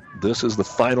Loup. This is the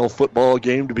final football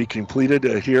game to be completed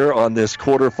here on this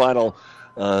quarterfinal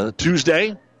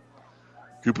Tuesday.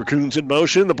 Cooper Coons in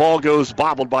motion. The ball goes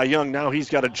bobbled by Young. Now he's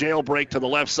got a jailbreak to the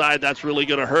left side. That's really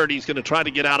going to hurt. He's going to try to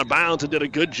get out of bounds and did a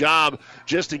good job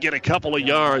just to get a couple of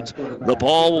yards. The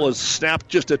ball was snapped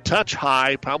just a touch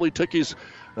high. Probably took his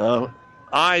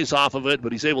eyes off of it,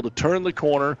 but he's able to turn the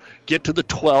corner, get to the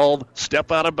 12,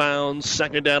 step out of bounds,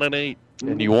 2nd down and 8.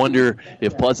 And you wonder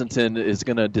if Pleasanton is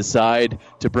going to decide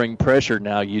to bring pressure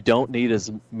now. You don't need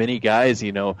as many guys,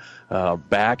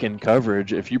 back in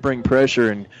coverage. If you bring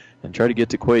pressure and try to get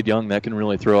to Quade Young, that can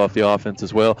really throw off the offense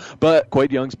as well. But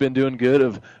Quade Young's been doing good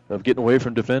of getting away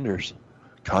from defenders.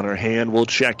 Connor Hand will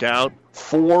check out.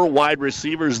 4 wide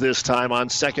receivers this time on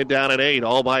 2nd down and 8,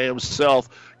 all by himself.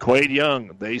 Quade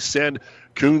Young, they send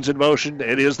Coons in motion.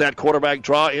 It is that quarterback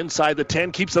draw inside the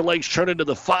 10, keeps the legs turned into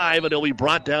the 5, and he'll be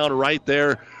brought down right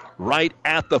there, right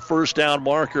at the first down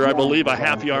marker. I believe a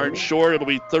half yard short. It'll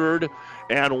be 3rd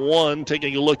and 1.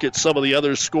 Taking a look at some of the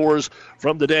other scores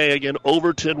from the day. Again,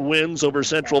 Overton wins over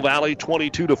Central Valley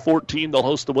 22-14. They'll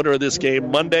host the winner of this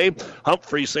game Monday.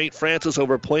 Humphrey St. Francis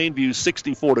over Plainview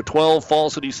 64-12. Fall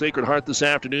City Sacred Heart this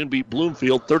afternoon beat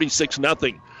Bloomfield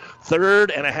 36-0.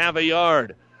 3rd and a half a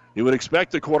yard. You would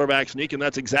expect the quarterback sneak, and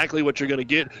that's exactly what you're going to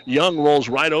get. Young rolls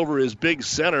right over his big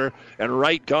center and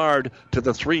right guard to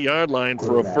the 3-yard line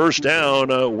for a first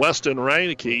down. Weston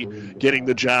Reineke getting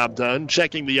the job done.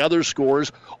 Checking the other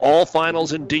scores, all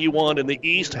finals in D1 in the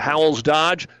East. Howells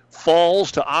Dodge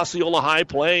falls to Osceola High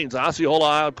Plains. Osceola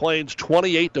High Plains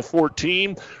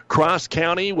 28-14. Cross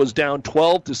County was down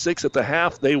 12-6 at the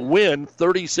half. They win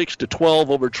 36-12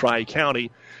 over Tri-County.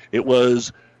 It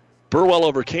was Burwell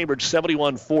over Cambridge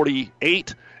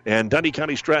 71-48, and Dundee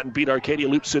County Stratton beat Arcadia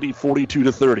Loop City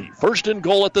 42-30. First and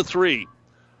goal at the 3.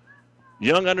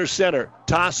 Young under center,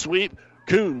 toss sweep.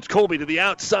 Coons, Colby to the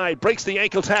outside, breaks the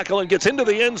ankle tackle and gets into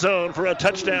the end zone for a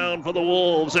touchdown for the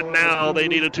Wolves. And now they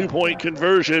need a 2-point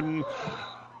conversion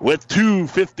with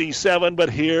 2:57, but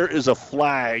here is a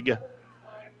flag.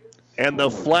 And the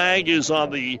flag is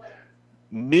on the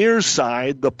near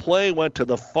side. The play went to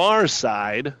the far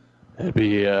side. It'd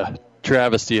be a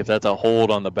travesty if that's a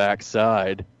hold on the back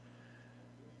side.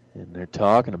 And they're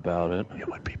talking about it. It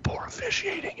would be poor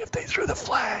officiating if they threw the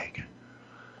flag.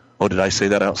 Oh, did I say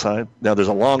that outside? Now, there's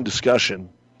a long discussion.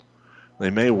 They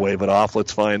may wave it off.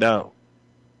 Let's find out.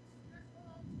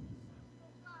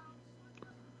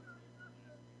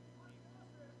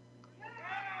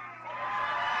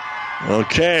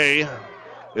 Okay.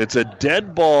 It's a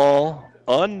dead ball,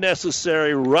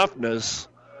 unnecessary roughness,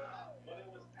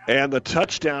 and the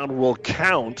touchdown will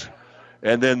count.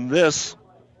 And then this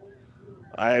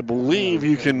I believe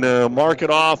you can mark it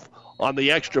off on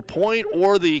the extra point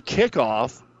or the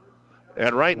kickoff.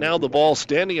 And right now the ball's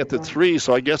standing at the 3,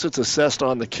 so I guess it's assessed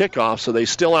on the kickoff, so they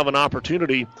still have an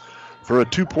opportunity for a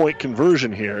 2-point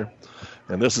conversion here.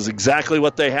 And this is exactly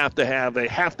what they have to have. They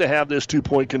have to have this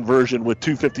 2-point conversion with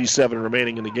 2:57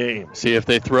 remaining in the game. See, if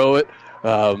they throw it,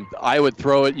 I would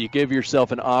throw it. You give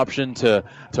yourself an option to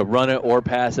run it or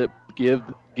pass it. Give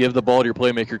the ball to your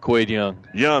playmaker, Quade Young.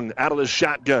 Young out of the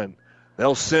shotgun.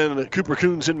 They'll send Cooper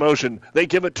Coons in motion. They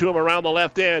give it to him around the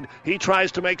left end. He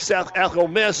tries to make Seth Ethel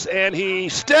miss, and he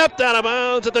stepped out of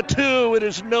bounds at the 2. It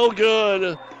is no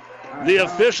good. The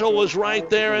official was right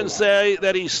there and say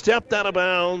that he stepped out of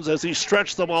bounds as he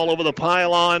stretched them all over the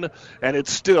pylon, and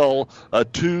it's still a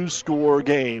 2-score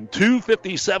game.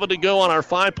 2:57 to go on our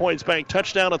 5 Points Bank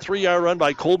touchdown, a 3-yard run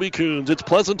by Colby Coons. It's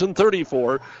Pleasanton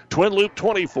 34, Twin Loup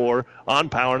 24 on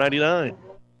Power 99.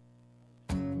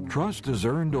 Trust is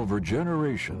earned over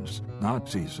generations, not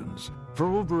seasons.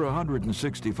 For over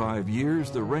 165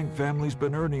 years, the Rank family's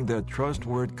been earning that trust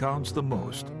where it counts the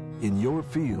most, in your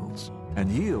fields. And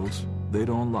yields, they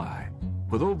don't lie.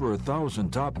 With over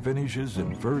 1,000 top finishes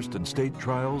in first and state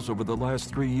trials over the last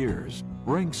 3 years,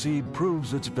 Rank Seed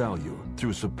proves its value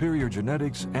through superior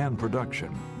genetics and production.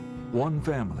 One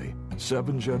family,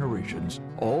 7 generations,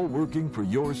 all working for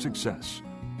your success.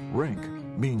 Rank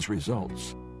means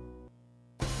results.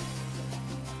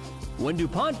 When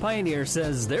DuPont Pioneer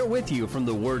says they're with you from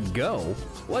the word go,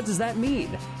 what does that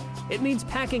mean? It means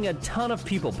packing a ton of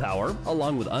people power,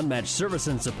 along with unmatched service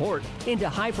and support, into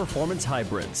high-performance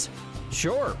hybrids.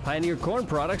 Sure, Pioneer corn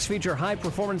products feature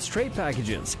high-performance trait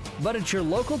packages, but it's your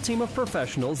local team of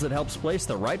professionals that helps place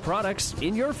the right products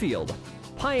in your field.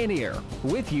 Pioneer,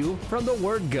 with you from the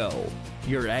word go.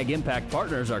 Your Ag Impact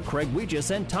partners are Craig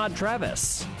Weegis and Todd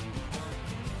Travis.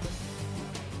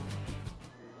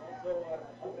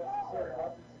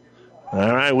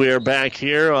 All right, we are back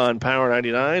here on Power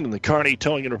 99 in the Kearney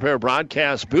Towing and Repair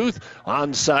broadcast booth.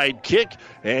 Onside kick,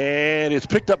 and it's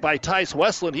picked up by Tice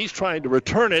Westland. He's trying to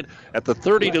return it at the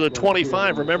 30 to the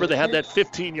 25. Remember, they had that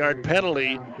 15-yard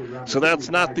penalty, so that's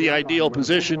not the ideal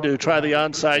position to try the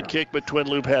onside kick, but Twin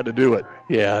Loup had to do it.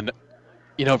 Yeah, and,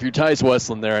 if you're Tice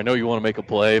Westland there, I know you want to make a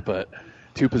play, but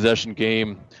 2-possession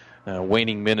game,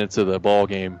 waning minutes of the ball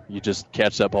game, you just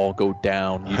catch that ball, go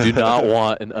down. You do not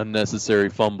want an unnecessary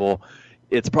fumble.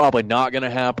 It's probably not going to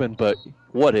happen, but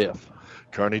what if?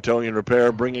 Kearney Towing and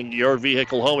Repair, bringing your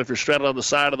vehicle home. If you're stranded on the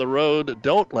side of the road,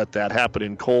 don't let that happen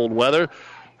in cold weather.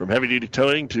 From heavy-duty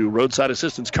towing to roadside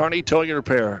assistance, Kearney Towing and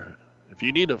Repair. If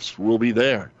you need us, we'll be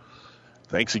there.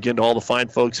 Thanks again to all the fine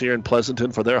folks here in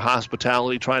Pleasanton for their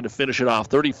hospitality, trying to finish it off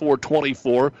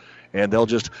 34-24. And they'll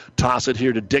just toss it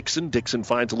here to Dixon. Dixon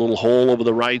finds a little hole over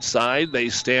the right side. They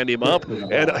stand him up.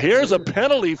 And here's a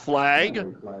penalty flag.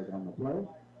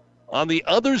 On the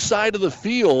other side of the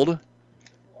field,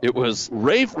 it was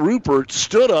Rafe Rupert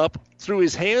stood up, threw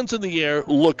his hands in the air,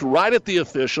 looked right at the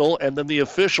official, and then the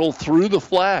official threw the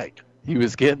flag. He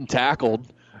was getting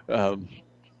tackled from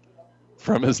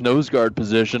his nose guard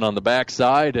position on the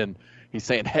backside, and he's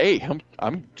saying, "Hey,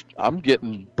 I'm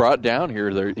getting brought down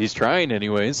here." He's trying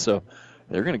anyways, so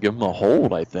they're going to give him a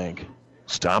hold, I think.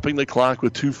 Stopping the clock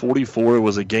with 2:44. It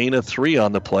was a gain of 3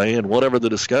 on the play, and whatever the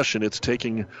discussion, it's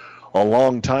taking a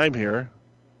long time here.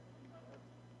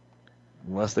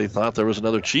 Unless they thought there was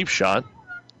another cheap shot.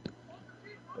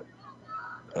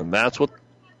 And that's what...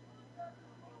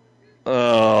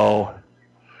 Oh...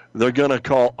 They're going to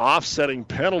call offsetting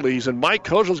penalties, and Mike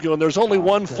Kozel's going, there's only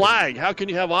one flag. How can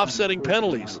you have offsetting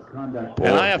penalties? And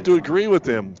I have to agree with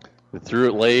him. They threw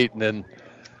it late, and then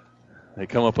they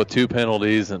come up with 2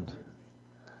 penalties, and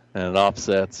it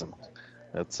offsets.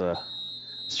 That's a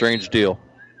strange deal.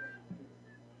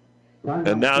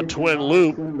 And now Twin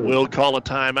Loup will call a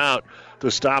timeout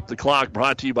to stop the clock,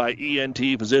 brought to you by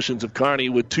ENT Physicians of Kearney.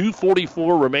 With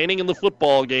 2:44 remaining in the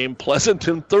football game,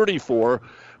 Pleasanton 34,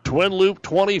 Twin Loup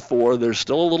 24. There's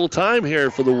still a little time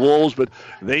here for the Wolves, but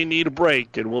they need a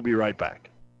break, and we'll be right back.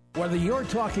 Whether you're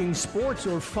talking sports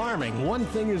or farming, one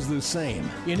thing is the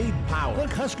same. You need power.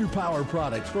 Look, Husker Power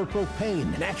products for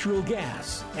propane, natural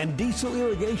gas, and diesel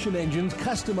irrigation engines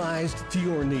customized to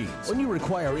your needs. When you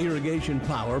require irrigation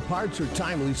power, parts, or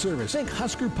timely service, think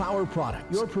Husker Power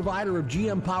products, your provider of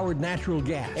GM-powered natural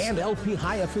gas and LP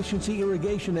high-efficiency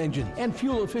irrigation engine and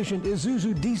fuel-efficient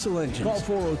Isuzu diesel engines. Call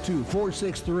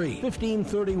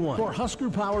 402-463-1531 for Husker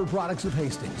Power products of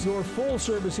Hastings, your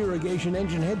full-service irrigation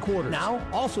engine headquarters. Now,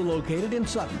 also located in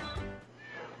Sutton.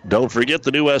 Don't forget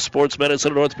the New West Sports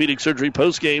Medicine and Orthopedic Surgery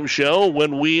postgame show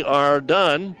when we are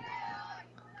done.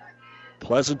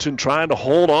 Pleasanton trying to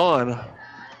hold on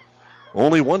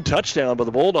Only one touchdown by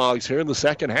the Bulldogs here in the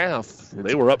second half.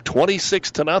 They were up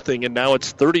 26-0, and now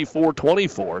it's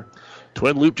 34-24.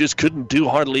 Twin Loup just couldn't do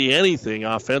hardly anything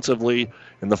offensively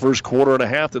in the first quarter and a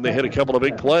half. Then they hit a couple of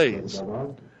big plays.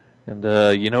 And,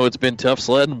 it's been tough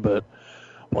sledding, but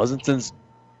Pleasanton's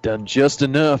done just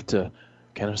enough to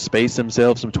kind of space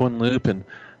themselves from Twin Loup, and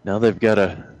now they've got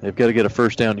to get a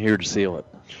first down here to seal it.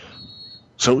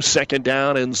 So 2nd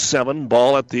down and 7,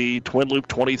 ball at the Twin Loup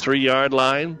 23-yard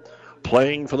line.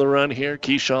 Playing for the run here,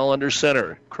 Keyshaw under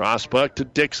center. Cross buck to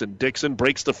Dixon. Dixon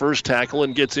breaks the first tackle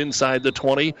and gets inside the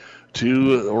 20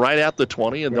 to right at the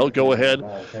 20, and they'll go ahead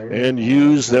and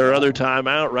use their other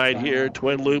timeout right here.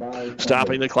 Twin Loup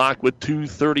stopping the clock with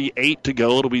 2:38 to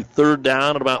go. It'll be 3rd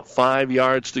down and about 5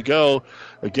 yards to go.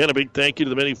 Again, a big thank you to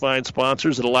the many fine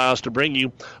sponsors that allow us to bring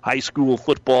you high school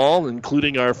football,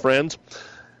 including our friends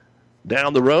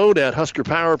down the road at Husker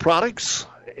Power Products,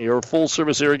 your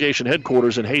full-service irrigation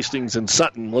headquarters in Hastings and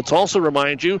Sutton. Let's also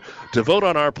remind you to vote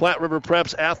on our Platte River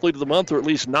Preps Athlete of the Month, or at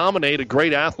least nominate a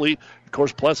great athlete. Of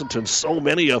course, Pleasanton, so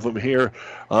many of them here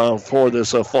for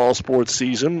this fall sports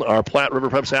season. Our Platte River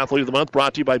Preps Athlete of the Month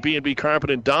brought to you by B&B Carpet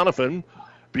in Donovan.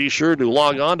 Be sure to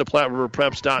log on to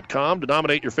PlatteRiverPreps.com to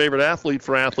nominate your favorite athlete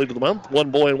for Athlete of the Month.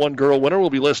 One boy and one girl winner will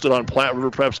be listed on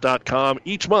PlatteRiverPreps.com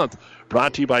each month.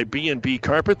 Brought to you by B&B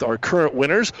Carpet. Our current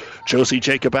winners, Josie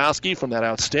Jacobowski from that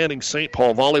outstanding St.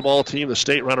 Paul volleyball team, the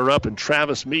state runner-up, and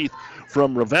Travis Meath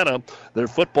from Ravenna. Their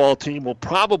football team will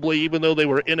probably, even though they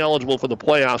were ineligible for the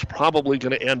playoffs, probably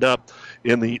going to end up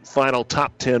in the final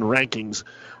top 10 rankings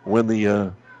when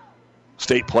the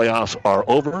state playoffs are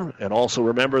over. And also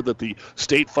remember that the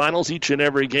state finals, each and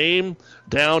every game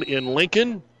down in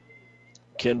Lincoln,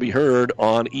 can be heard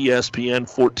on ESPN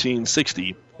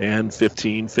 1460 and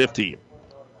 1550.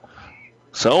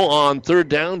 So on 3rd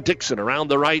down, Dixon around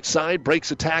the right side, breaks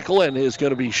a tackle, and is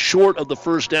going to be short of the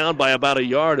first down by about a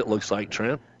yard, it looks like,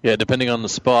 Trent. Yeah, depending on the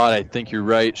spot, I think you're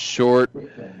right. Short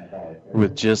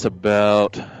with just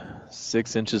about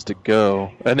 6 inches to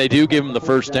go. And they do give him the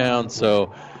first down,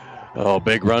 so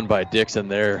big run by Dixon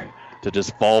there to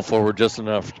just fall forward just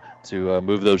enough to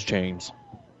move those chains.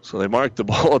 So they mark the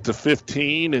ball at the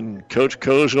 15, and Coach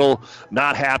Kozel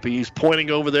not happy. He's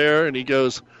pointing over there, and he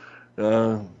goes,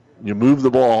 you move the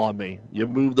ball on me. You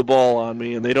move the ball on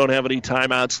me, and they don't have any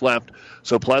timeouts left.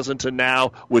 So Pleasanton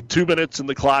now, with 2 minutes in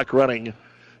the clock running,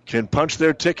 can punch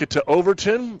their ticket to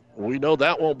Overton. We know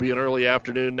that won't be an early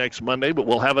afternoon next Monday, but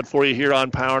we'll have it for you here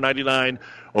on Power 99.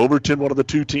 Overton, one of the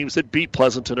two teams that beat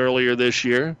Pleasanton earlier this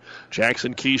year.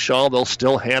 Jackson Keyshaw, they'll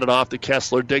still hand it off to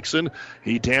Kessler Dixon.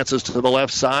 He dances to the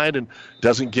left side and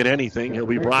doesn't get anything. He'll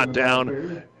be brought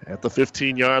down at the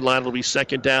 15-yard line. It'll be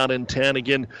 2nd down and 10.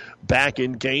 Again, back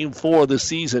in game 4 of the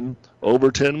season.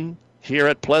 Overton here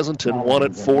at Pleasanton won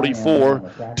at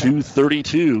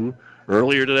 44-32.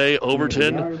 Earlier today,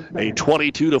 Overton, a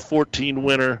 22-14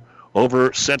 winner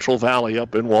over Central Valley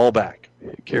up in Wallback.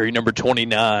 Carry number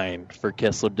 29 for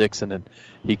Kessler Dixon, and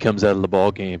he comes out of the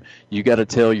ball game. You got to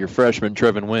tell your freshman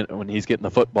Trevin Wint when he's getting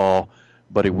the football,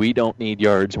 buddy, we don't need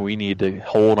yards. We need to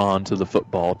hold on to the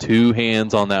football. 2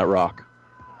 hands on that rock.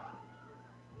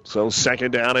 So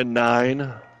 2nd down and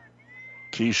 9.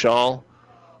 Keyshaw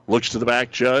looks to the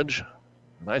back judge.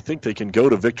 I think they can go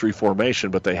to victory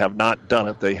formation, but they have not done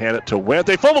it. They hand it to Wint.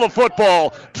 They fumble the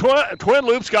football. Twin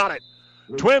Loop's got it.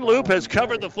 Twin Loup has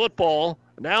covered the football.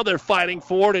 Now they're fighting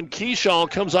for it, and Keyshaw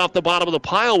comes off the bottom of the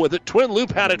pile with it. Twin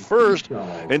Loup had it first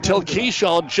until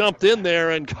Keyshaw jumped in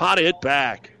there and caught it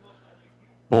back.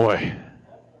 Boy,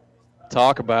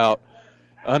 talk about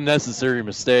unnecessary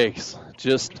mistakes.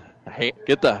 Just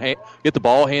get the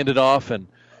ball handed off and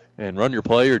run your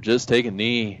play, or just take a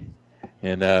knee.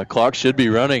 And clock should be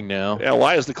running now. Yeah,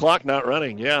 why is the clock not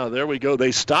running? Yeah, there we go.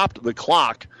 They stopped the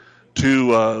clock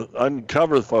to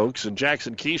uncover folks, and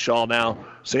Jackson Keyshaw now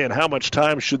saying how much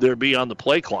time should there be on the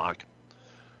play clock,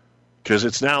 because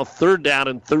it's now 3rd down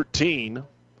and 13,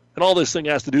 and all this thing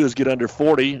has to do is get under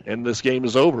 40, and this game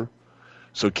is over.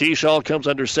 So Keyshaw comes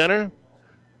under center,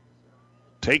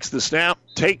 takes the snap,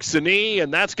 takes the knee,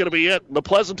 and that's going to be it. The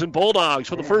Pleasanton Bulldogs,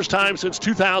 for the first time since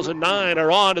 2009,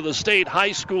 are on to the state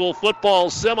high school football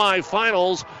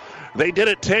semifinals. They did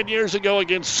it 10 years ago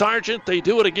against Sargent. They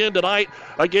do it again tonight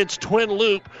against Twin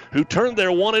Loup, who turned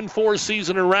their 1-4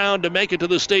 season around to make it to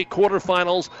the state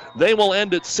quarterfinals. They will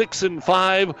end at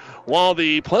 6-5, while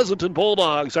the Pleasanton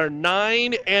Bulldogs are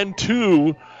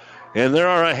 9-2. And there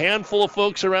are a handful of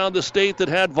folks around the state that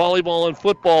had volleyball and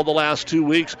football the last 2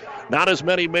 weeks. Not as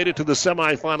many made it to the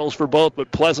semifinals for both,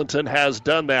 but Pleasanton has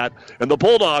done that. And the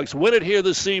Bulldogs win it here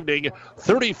this evening,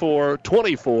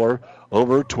 34-24,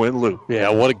 over Twin Loup. Yeah,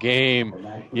 what a game.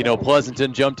 You know,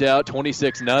 Pleasanton jumped out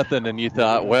 26-0, and you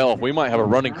thought, well, we might have a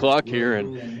running clock here,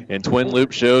 and Twin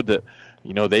Loup showed that,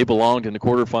 you know, they belonged in the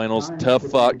quarterfinals.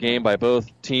 Tough-fought game by both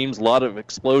teams, a lot of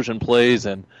explosion plays,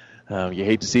 and you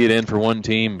hate to see it end for one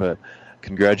team, but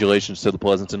congratulations to the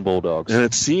Pleasanton Bulldogs. And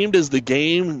it seemed as the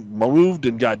game moved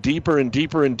and got deeper and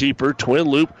deeper and deeper, Twin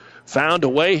Loup found a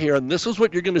way here, and this is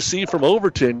what you're going to see from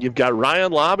Overton. You've got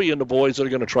Ryan Lobby and the boys that are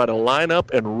going to try to line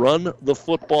up and run the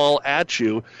football at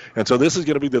you. And so this is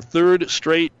going to be the third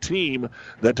straight team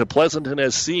that Pleasanton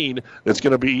has seen that's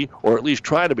going to be, or at least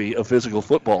try to be, a physical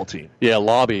football team. Yeah,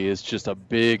 Lobby is just a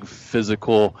big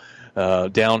physical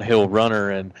downhill runner,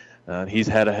 and he's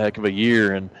had a heck of a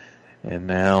year. And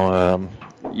now,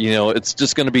 you know, it's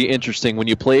just going to be interesting. When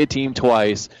you play a team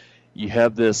twice, you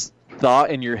have this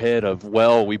thought in your head of,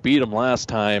 well, we beat them last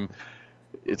time.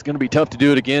 It's going to be tough to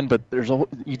do it again, but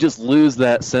you just lose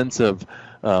that sense of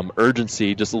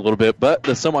urgency just a little bit. But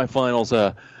the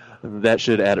semifinals, that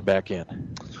should add it back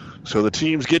in. So the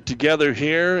teams get together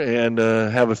here and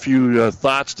have a few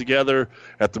thoughts together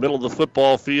at the middle of the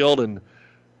football field, and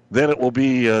then it will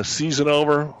be season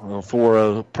over for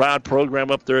a proud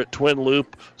program up there at Twin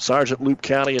Loup. Sergeant Loup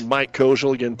County and Mike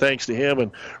Koschel, again, thanks to him,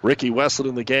 and Ricky Westland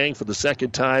and the gang for the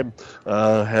second time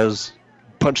has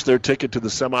punched their ticket to the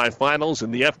semifinals.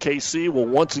 And the FKC will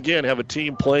once again have a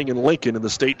team playing in Lincoln in the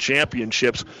state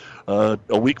championships a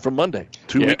week from Monday,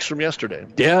 2 weeks from yesterday.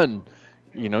 Yeah, and,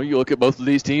 you know, you look at both of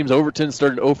these teams. Overton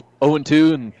started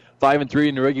 0-2 and 5-3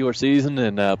 in the regular season,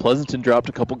 and Pleasanton dropped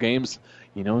a couple games,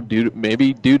 you know, due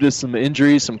to some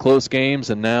injuries, some close games,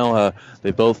 and now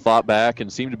they both fought back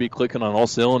and seem to be clicking on all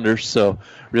cylinders. So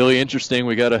really interesting.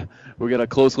 We got a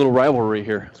close little rivalry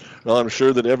here. Well, I'm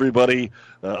sure that everybody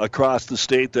across the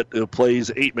state that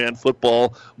plays 8-man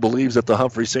football believes that the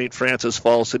Humphrey St. Francis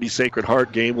Falls City Sacred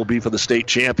Heart game will be for the state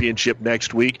championship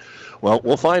next week. Well,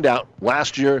 we'll find out.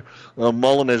 Last year,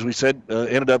 Mullen, as we said,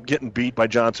 ended up getting beat by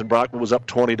Johnson Brockman, was up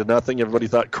 20-0. Everybody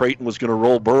thought Creighton was going to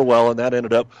roll Burwell, and that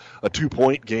ended up a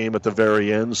 2-point game at the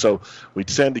very end. So we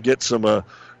tend to get some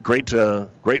great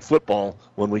football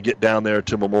when we get down there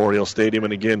to Memorial Stadium.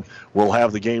 And again, we'll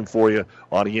have the game for you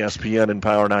on ESPN and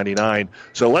Power 99.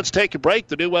 So let's take a break.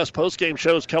 The New West postgame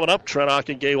show is coming up. Trent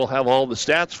Ockengay will have all the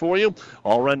stats for you.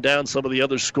 I'll run down some of the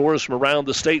other scores from around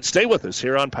the state. Stay with us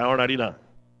here on Power 99.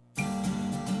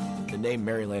 The name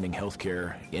Mary Lanning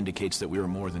Healthcare indicates that we are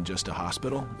more than just a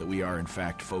hospital, that we are in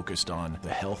fact focused on the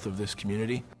health of this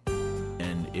community.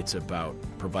 And it's about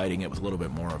providing it with a little bit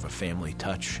more of a family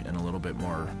touch and a little bit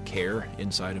more care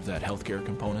inside of that healthcare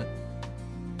component.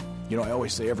 You know, I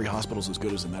always say every hospital is as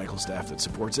good as the medical staff that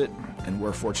supports it, and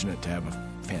we're fortunate to have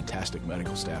a fantastic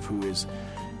medical staff who is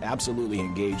absolutely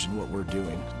engaged in what we're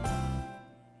doing.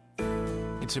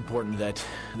 It's important that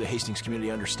the Hastings community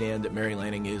understand that Mary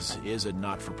Lanning is a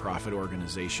not-for-profit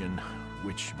organization,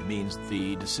 which means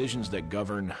the decisions that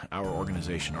govern our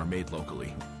organization are made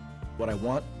locally. What I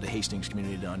want the Hastings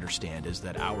community to understand is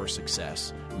that our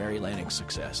success, Mary Lanning's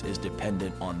success, is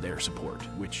dependent on their support,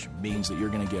 which means that you're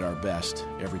going to get our best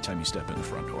every time you step in the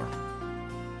front door.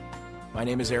 My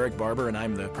name is Eric Barber, and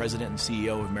I'm the president and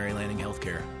CEO of Mary Lanning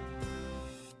Healthcare.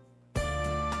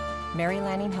 Mary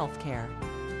Lanning Healthcare.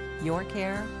 Your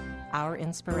care, our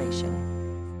inspiration.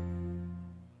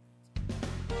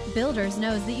 Builders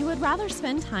knows that you would rather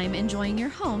spend time enjoying your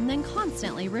home than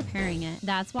constantly repairing it.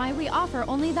 That's why we offer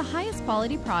only the highest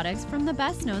quality products from the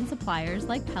best known suppliers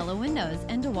like Pella Windows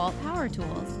and DeWalt Power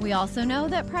Tools. We also know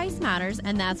that price matters,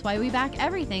 and that's why we back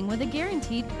everything with a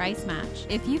guaranteed price match.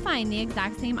 If you find the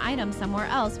exact same item somewhere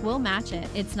else, we'll match it.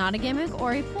 It's not a gimmick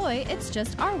or a ploy, it's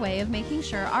just our way of making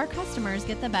sure our customers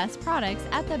get the best products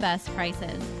at the best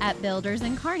prices. At Builders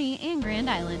in Kearney and Grand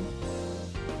Island.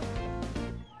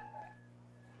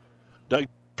 Doug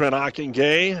Trent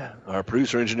Ockengay, our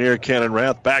producer-engineer Cannon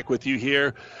Rath, back with you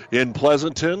here in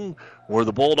Pleasanton, where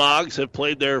the Bulldogs have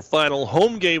played their final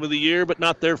home game of the year, but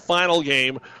not their final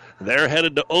game. They're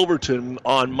headed to Overton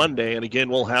on Monday, and again,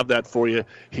 we'll have that for you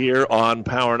here on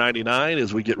Power 99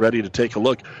 as we get ready to take a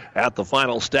look at the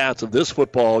final stats of this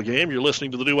football game. You're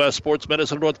listening to the New West Sports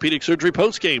Medicine and Orthopedic Surgery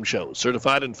post-game show.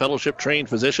 Certified and fellowship-trained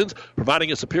physicians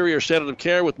providing a superior standard of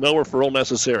care with no referral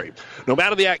necessary. No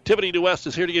matter the activity, New West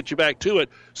is here to get you back to it.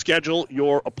 Schedule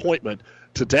your appointment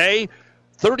today.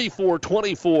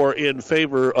 34-24 in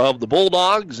favor of the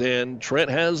Bulldogs, and Trent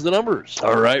has the numbers.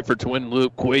 All right, for Twin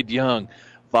Loup, Quade Young,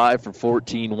 5 for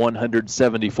 14,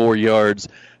 174 yards,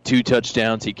 2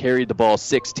 touchdowns. He carried the ball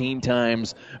 16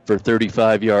 times for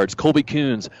 35 yards. Colby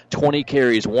Coons, 20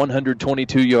 carries,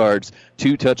 122 yards,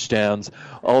 2 touchdowns.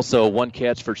 Also, 1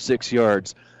 catch for 6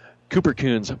 yards. Cooper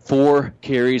Coons, 4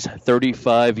 carries,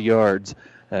 35 yards.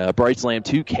 Bryce Lamb,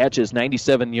 2 catches,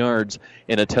 97 yards,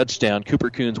 and a touchdown. Cooper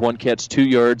Coons, 1 catch, 2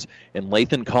 yards, and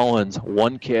Lathan Collins,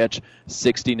 1 catch,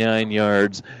 69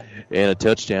 yards, and a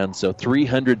touchdown. So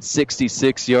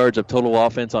 366 yards of total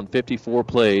offense on 54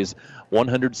 plays,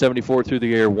 174 through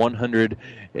the air,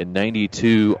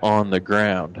 192 on the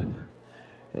ground.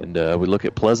 And we look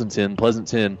at Pleasanton.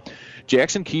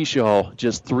 Jackson Keyshaw,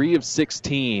 just 3 of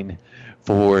 16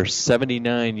 for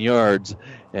 79 yards,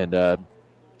 and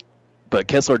but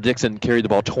Kessler Dixon carried the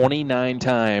ball 29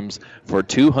 times for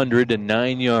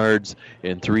 209 yards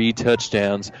and 3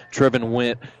 touchdowns. Trevin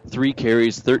Went, 3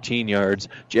 carries, 13 yards.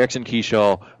 Jackson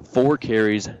Keyshaw, 4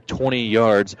 carries, 20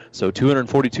 yards. So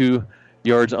 242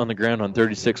 yards on the ground on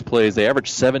 36 plays. They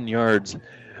averaged 7 yards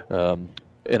an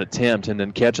attempt, and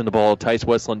then catching the ball, Tice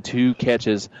Westland, 2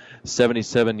 catches,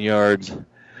 77 yards.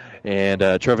 And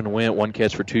Trevin Went, 1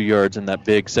 catch for 2 yards, and that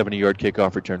big 70-yard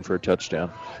kickoff return for a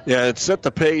touchdown. Yeah, it set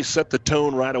the pace, set the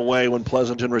tone right away when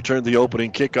Pleasanton returned the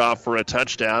opening kickoff for a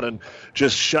touchdown and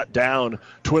just shut down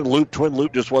Twin Loup. Twin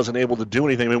Loup just wasn't able to do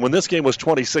anything. I mean, when this game was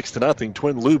 26-0,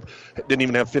 Twin Loup didn't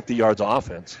even have 50 yards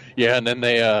offense. Yeah, and then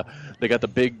they got the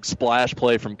big splash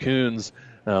play from Coons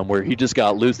where he just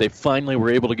got loose. They finally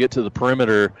were able to get to the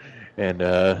perimeter, and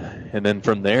then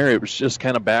from there it was just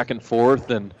kind of back and forth,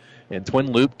 and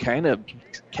Twin Loup kind of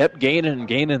kept gaining and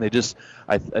gaining. They just,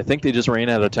 I think they just ran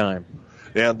out of time.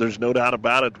 Yeah, there's no doubt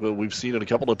about it. We've seen it a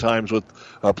couple of times with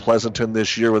Pleasanton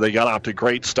this year where they got off to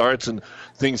great starts and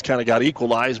things kind of got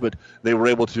equalized, but they were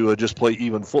able to just play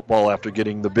even football after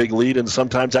getting the big lead, and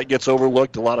sometimes that gets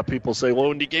overlooked. A lot of people say, well,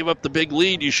 when you gave up the big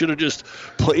lead, you should have just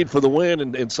played for the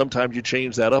win, and sometimes you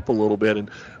change that up a little bit. And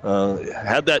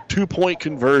had that 2-point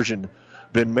conversion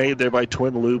been made there by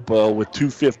Twin Loup with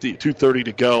 2:30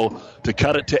 to go to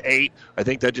cut it to 8. I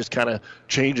think that just kind of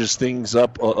changes things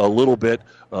up a little bit,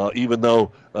 even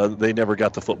though they never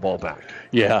got the football back.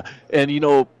 Yeah, and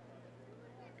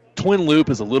Twin Loup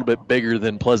is a little bit bigger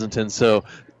than Pleasanton, so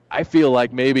I feel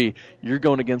like maybe you're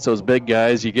going against those big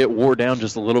guys. You get wore down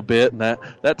just a little bit, and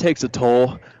that takes a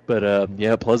toll. But,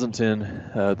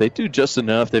 Pleasanton, they do just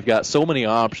enough. They've got so many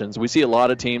options. We see a lot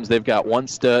of teams, they've got one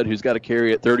stud who's got to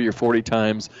carry it 30 or 40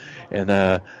 times,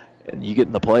 and you get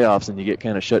in the playoffs and you get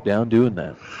kind of shut down doing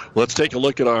that. Let's take a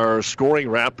look at our scoring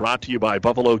wrap brought to you by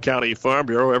Buffalo County Farm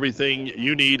Bureau. Everything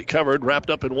you need covered, wrapped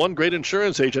up in one great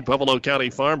insurance agent, Buffalo County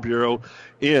Farm Bureau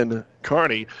in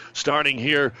Kearney. Starting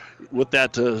here with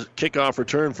that kickoff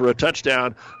return for a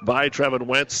touchdown by Trevin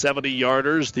Wentz,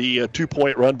 70-yarders. The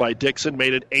 2-point run by Dixon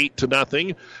made it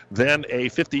 8-0. Then a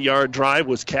 50-yard drive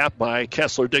was capped by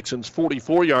Kessler Dixon's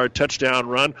 44-yard touchdown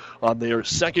run on their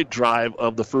second drive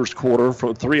of the first quarter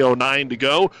from 3:09 to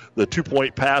go. The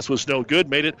 2-point pass was no good,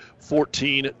 made it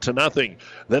 14-0.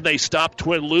 Then they stopped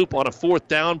Twin Loup on a 4th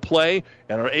down play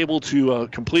and are able to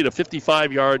complete a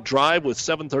 55-yard drive with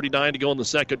 7:39 to go in the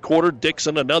second quarter.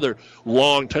 Dixon, another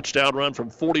long touchdown run from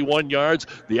 41 yards.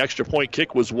 The extra point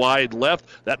kick was wide left.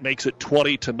 That makes it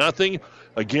 20-0.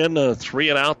 Again, 3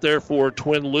 and out there for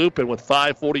Twin Loup, and with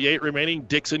 5:48 remaining,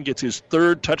 Dixon gets his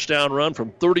 3rd touchdown run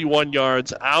from 31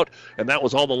 yards out, and that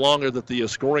was all the longer that the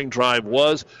scoring drive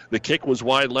was. The kick was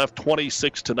wide left,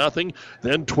 26-0.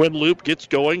 Then Twin Loup gets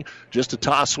going, just a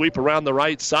toss sweep around the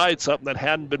right side, something that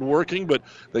hadn't been working, but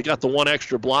they got the one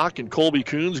extra block, and Colby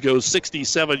Coons goes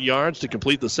 67 yards to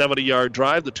complete the 70-yard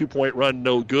drive. The 2-point run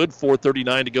no good,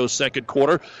 4:39 to go second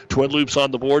quarter. Twin Loup's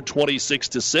on the board,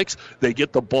 26-6. They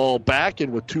get the ball back,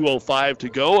 and with 2:05 to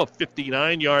go, a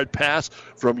 59-yard pass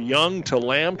from Young to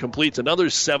Lamb completes another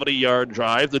 70-yard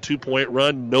drive. The 2-point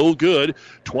run no good,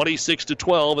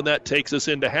 26-12, and that takes us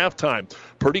into halftime.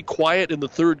 Pretty quiet in the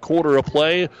third quarter of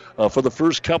play for the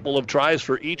first couple of drives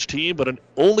for each team, but an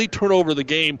only turnover of the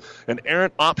game, an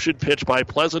errant option pitch by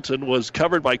Pleasanton was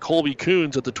covered by Colby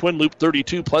Coons at the Twin Loup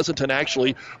 32. Pleasanton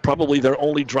actually, probably their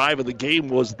only drive of the game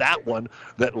was that one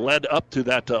that led up to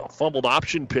that fumbled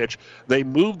option pitch. They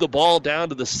moved the ball down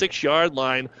to the 6-yard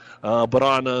line, but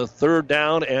on 3rd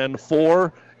down and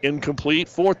 4, incomplete,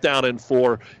 4th down and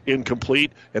 4,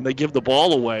 incomplete, and they give the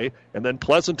ball away. And then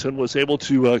Pleasanton was able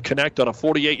to connect on a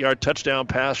 48-yard touchdown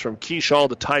pass from Keyshaw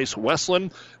to Tice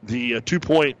Westland. The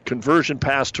 2-point conversion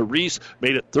pass to Reese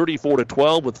made it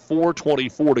 34-12 with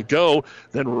 4:24 to go.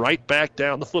 Then right back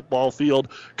down the football field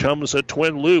comes a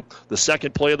Twin Loup. The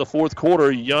second play of the fourth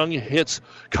quarter, Young hits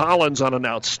Collins on an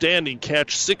outstanding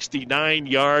catch, 69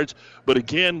 yards. But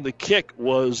again, the kick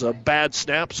was a bad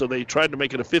snap, so they tried to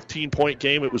make it a 15-point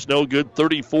game. It It was no good,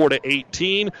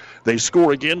 34-18. They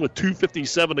score again with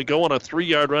 2:57 to go on a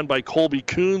 3-yard run by Colby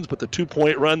Coons, but the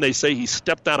 2-point run, they say he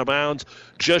stepped out of bounds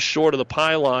just short of the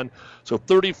pylon. So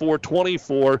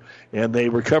 34-24, and they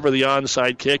recover the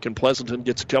onside kick, and Pleasanton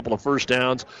gets a couple of first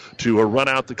downs to run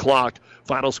out the clock.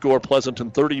 Final score,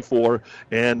 Pleasanton 34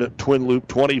 and Twin Loup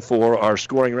 24. Our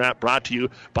scoring wrap brought to you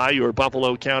by your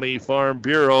Buffalo County Farm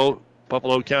Bureau.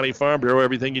 Buffalo County Farm Bureau,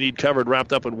 everything you need covered,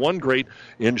 wrapped up in one great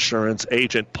insurance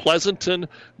agent. Pleasanton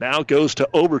now goes to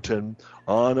Overton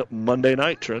on Monday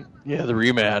night, Trent. Yeah, the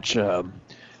rematch.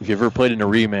 If you've ever played in a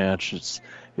rematch,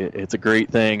 it's a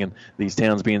great thing, and these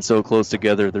towns being so close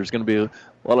together, there's going to be a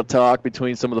lot of talk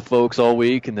between some of the folks all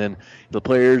week, and then the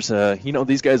players,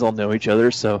 these guys all know each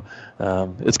other, so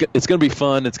it's going to be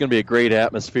fun. It's going to be a great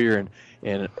atmosphere, and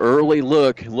an early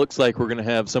look, it looks like we're going to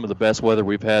have some of the best weather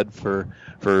we've had for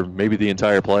maybe the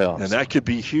entire playoffs. And that could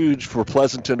be huge for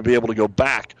Pleasanton to be able to go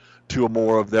back to a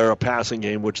more of their passing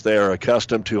game, which they are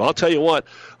accustomed to. I'll tell you what,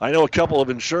 I know a couple of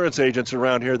insurance agents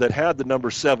around here that had the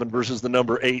number 7 versus the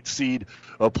number 8 seed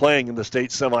playing in the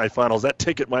state semifinals. That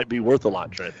ticket might be worth a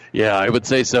lot, Trent. Yeah, I would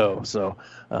say so. So,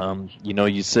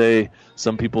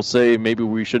 some people say maybe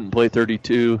we shouldn't play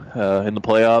 32 in the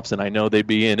playoffs, and I know they'd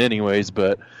be in anyways,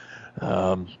 but,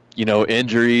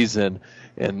 injuries and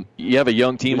you have a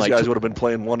young team These like guys would have been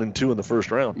playing 1 and 2 in the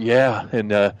first round. Yeah,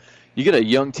 and you get a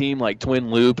young team like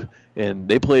Twin Loup, and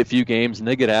they play a few games, and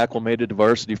they get acclimated to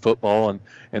varsity football,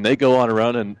 and they go on a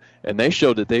run, and they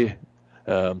show that they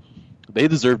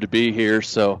deserve to be here.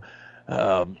 So,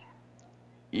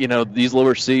 these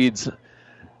lower seeds,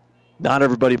 not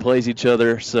everybody plays each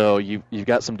other, so you've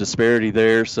got some disparity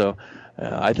there. So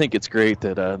I think it's great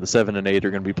that the 7 and 8 are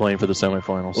going to be playing for the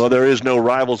semifinals. Well, there is no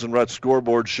Rivals and Ruts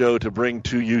scoreboard show to bring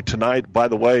to you tonight. By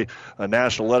the way, a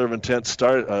National Letter of Intent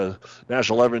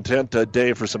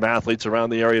day for some athletes around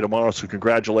the area tomorrow, so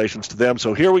congratulations to them.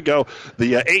 So here we go.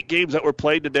 The 8 games that were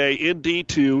played today in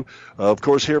D2. Of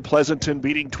course, here Pleasanton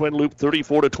beating Twin Loup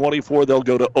 34-24. They'll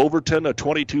go to Overton, a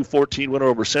 22-14 winner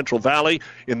over Central Valley.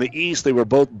 In the East, they were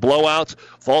both blowouts.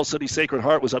 Falls City Sacred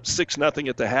Heart was up 6-0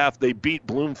 at the half. They beat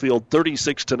Bloomfield 36-0.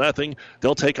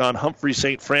 They'll take on Humphrey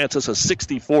St. Francis, a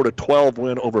 64-12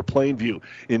 win over Plainview.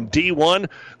 In D1,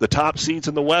 the top seeds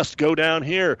in the West go down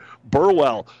here.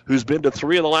 Burwell, who's been to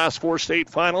 3 of the last 4 state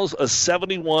finals, a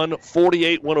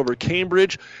 71-48 win over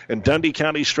Cambridge. And Dundee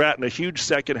County Stratton, a huge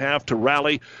second half to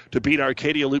rally to beat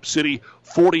Arcadia Loop City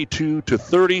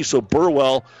 42-30. So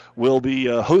Burwell will be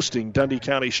hosting Dundee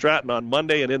County Stratton on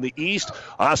Monday. And in the East,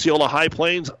 Osceola High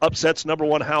Plains upsets number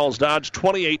 1 Howells Dodge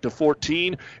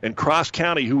 28-14. And Cross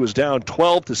County, who was down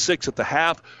 12-6 at the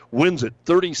half, wins it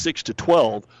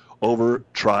 36-12 over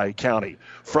Tri-County.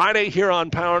 Friday here on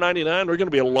Power 99, we're going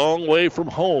to be a long way from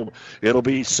home. It'll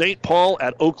be St. Paul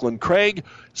at Oakland Craig.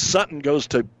 Sutton goes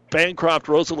to Bancroft,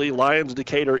 Rosalie, Lyons,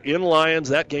 Decatur in Lyons.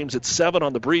 That game's at 7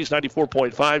 on the Breeze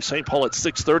 94.5. St. Paul at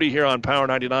 6:30 here on Power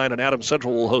 99, and Adams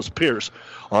Central will host Pierce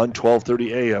on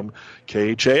 12:30 a.m.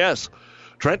 KHAS.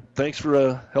 Trent, thanks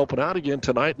for helping out again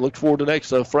tonight. Look forward to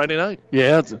next Friday night.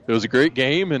 Yeah, it was a great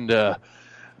game, and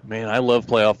man, I love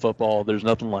playoff football. There's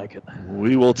nothing like it.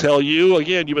 We will tell you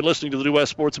again. You've been listening to the New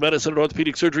West Sports Medicine and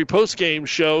Orthopedic Surgery post-game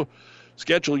show.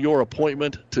 Schedule your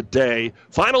appointment today.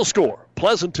 Final score,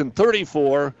 Pleasanton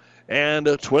 34 and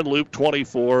Twin Loup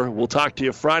 24. We'll talk to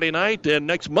you Friday night and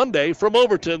next Monday from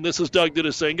Overton. This is Doug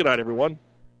Dittus saying good night, everyone.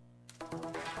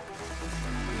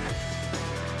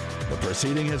 The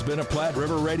proceeding has been a Platte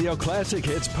River Radio Classic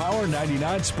Hits Power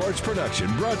 99 sports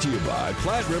production brought to you by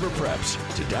Platte River Preps.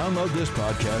 To download this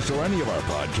podcast or any of our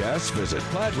podcasts, visit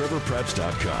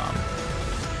PlatteRiverPreps.com.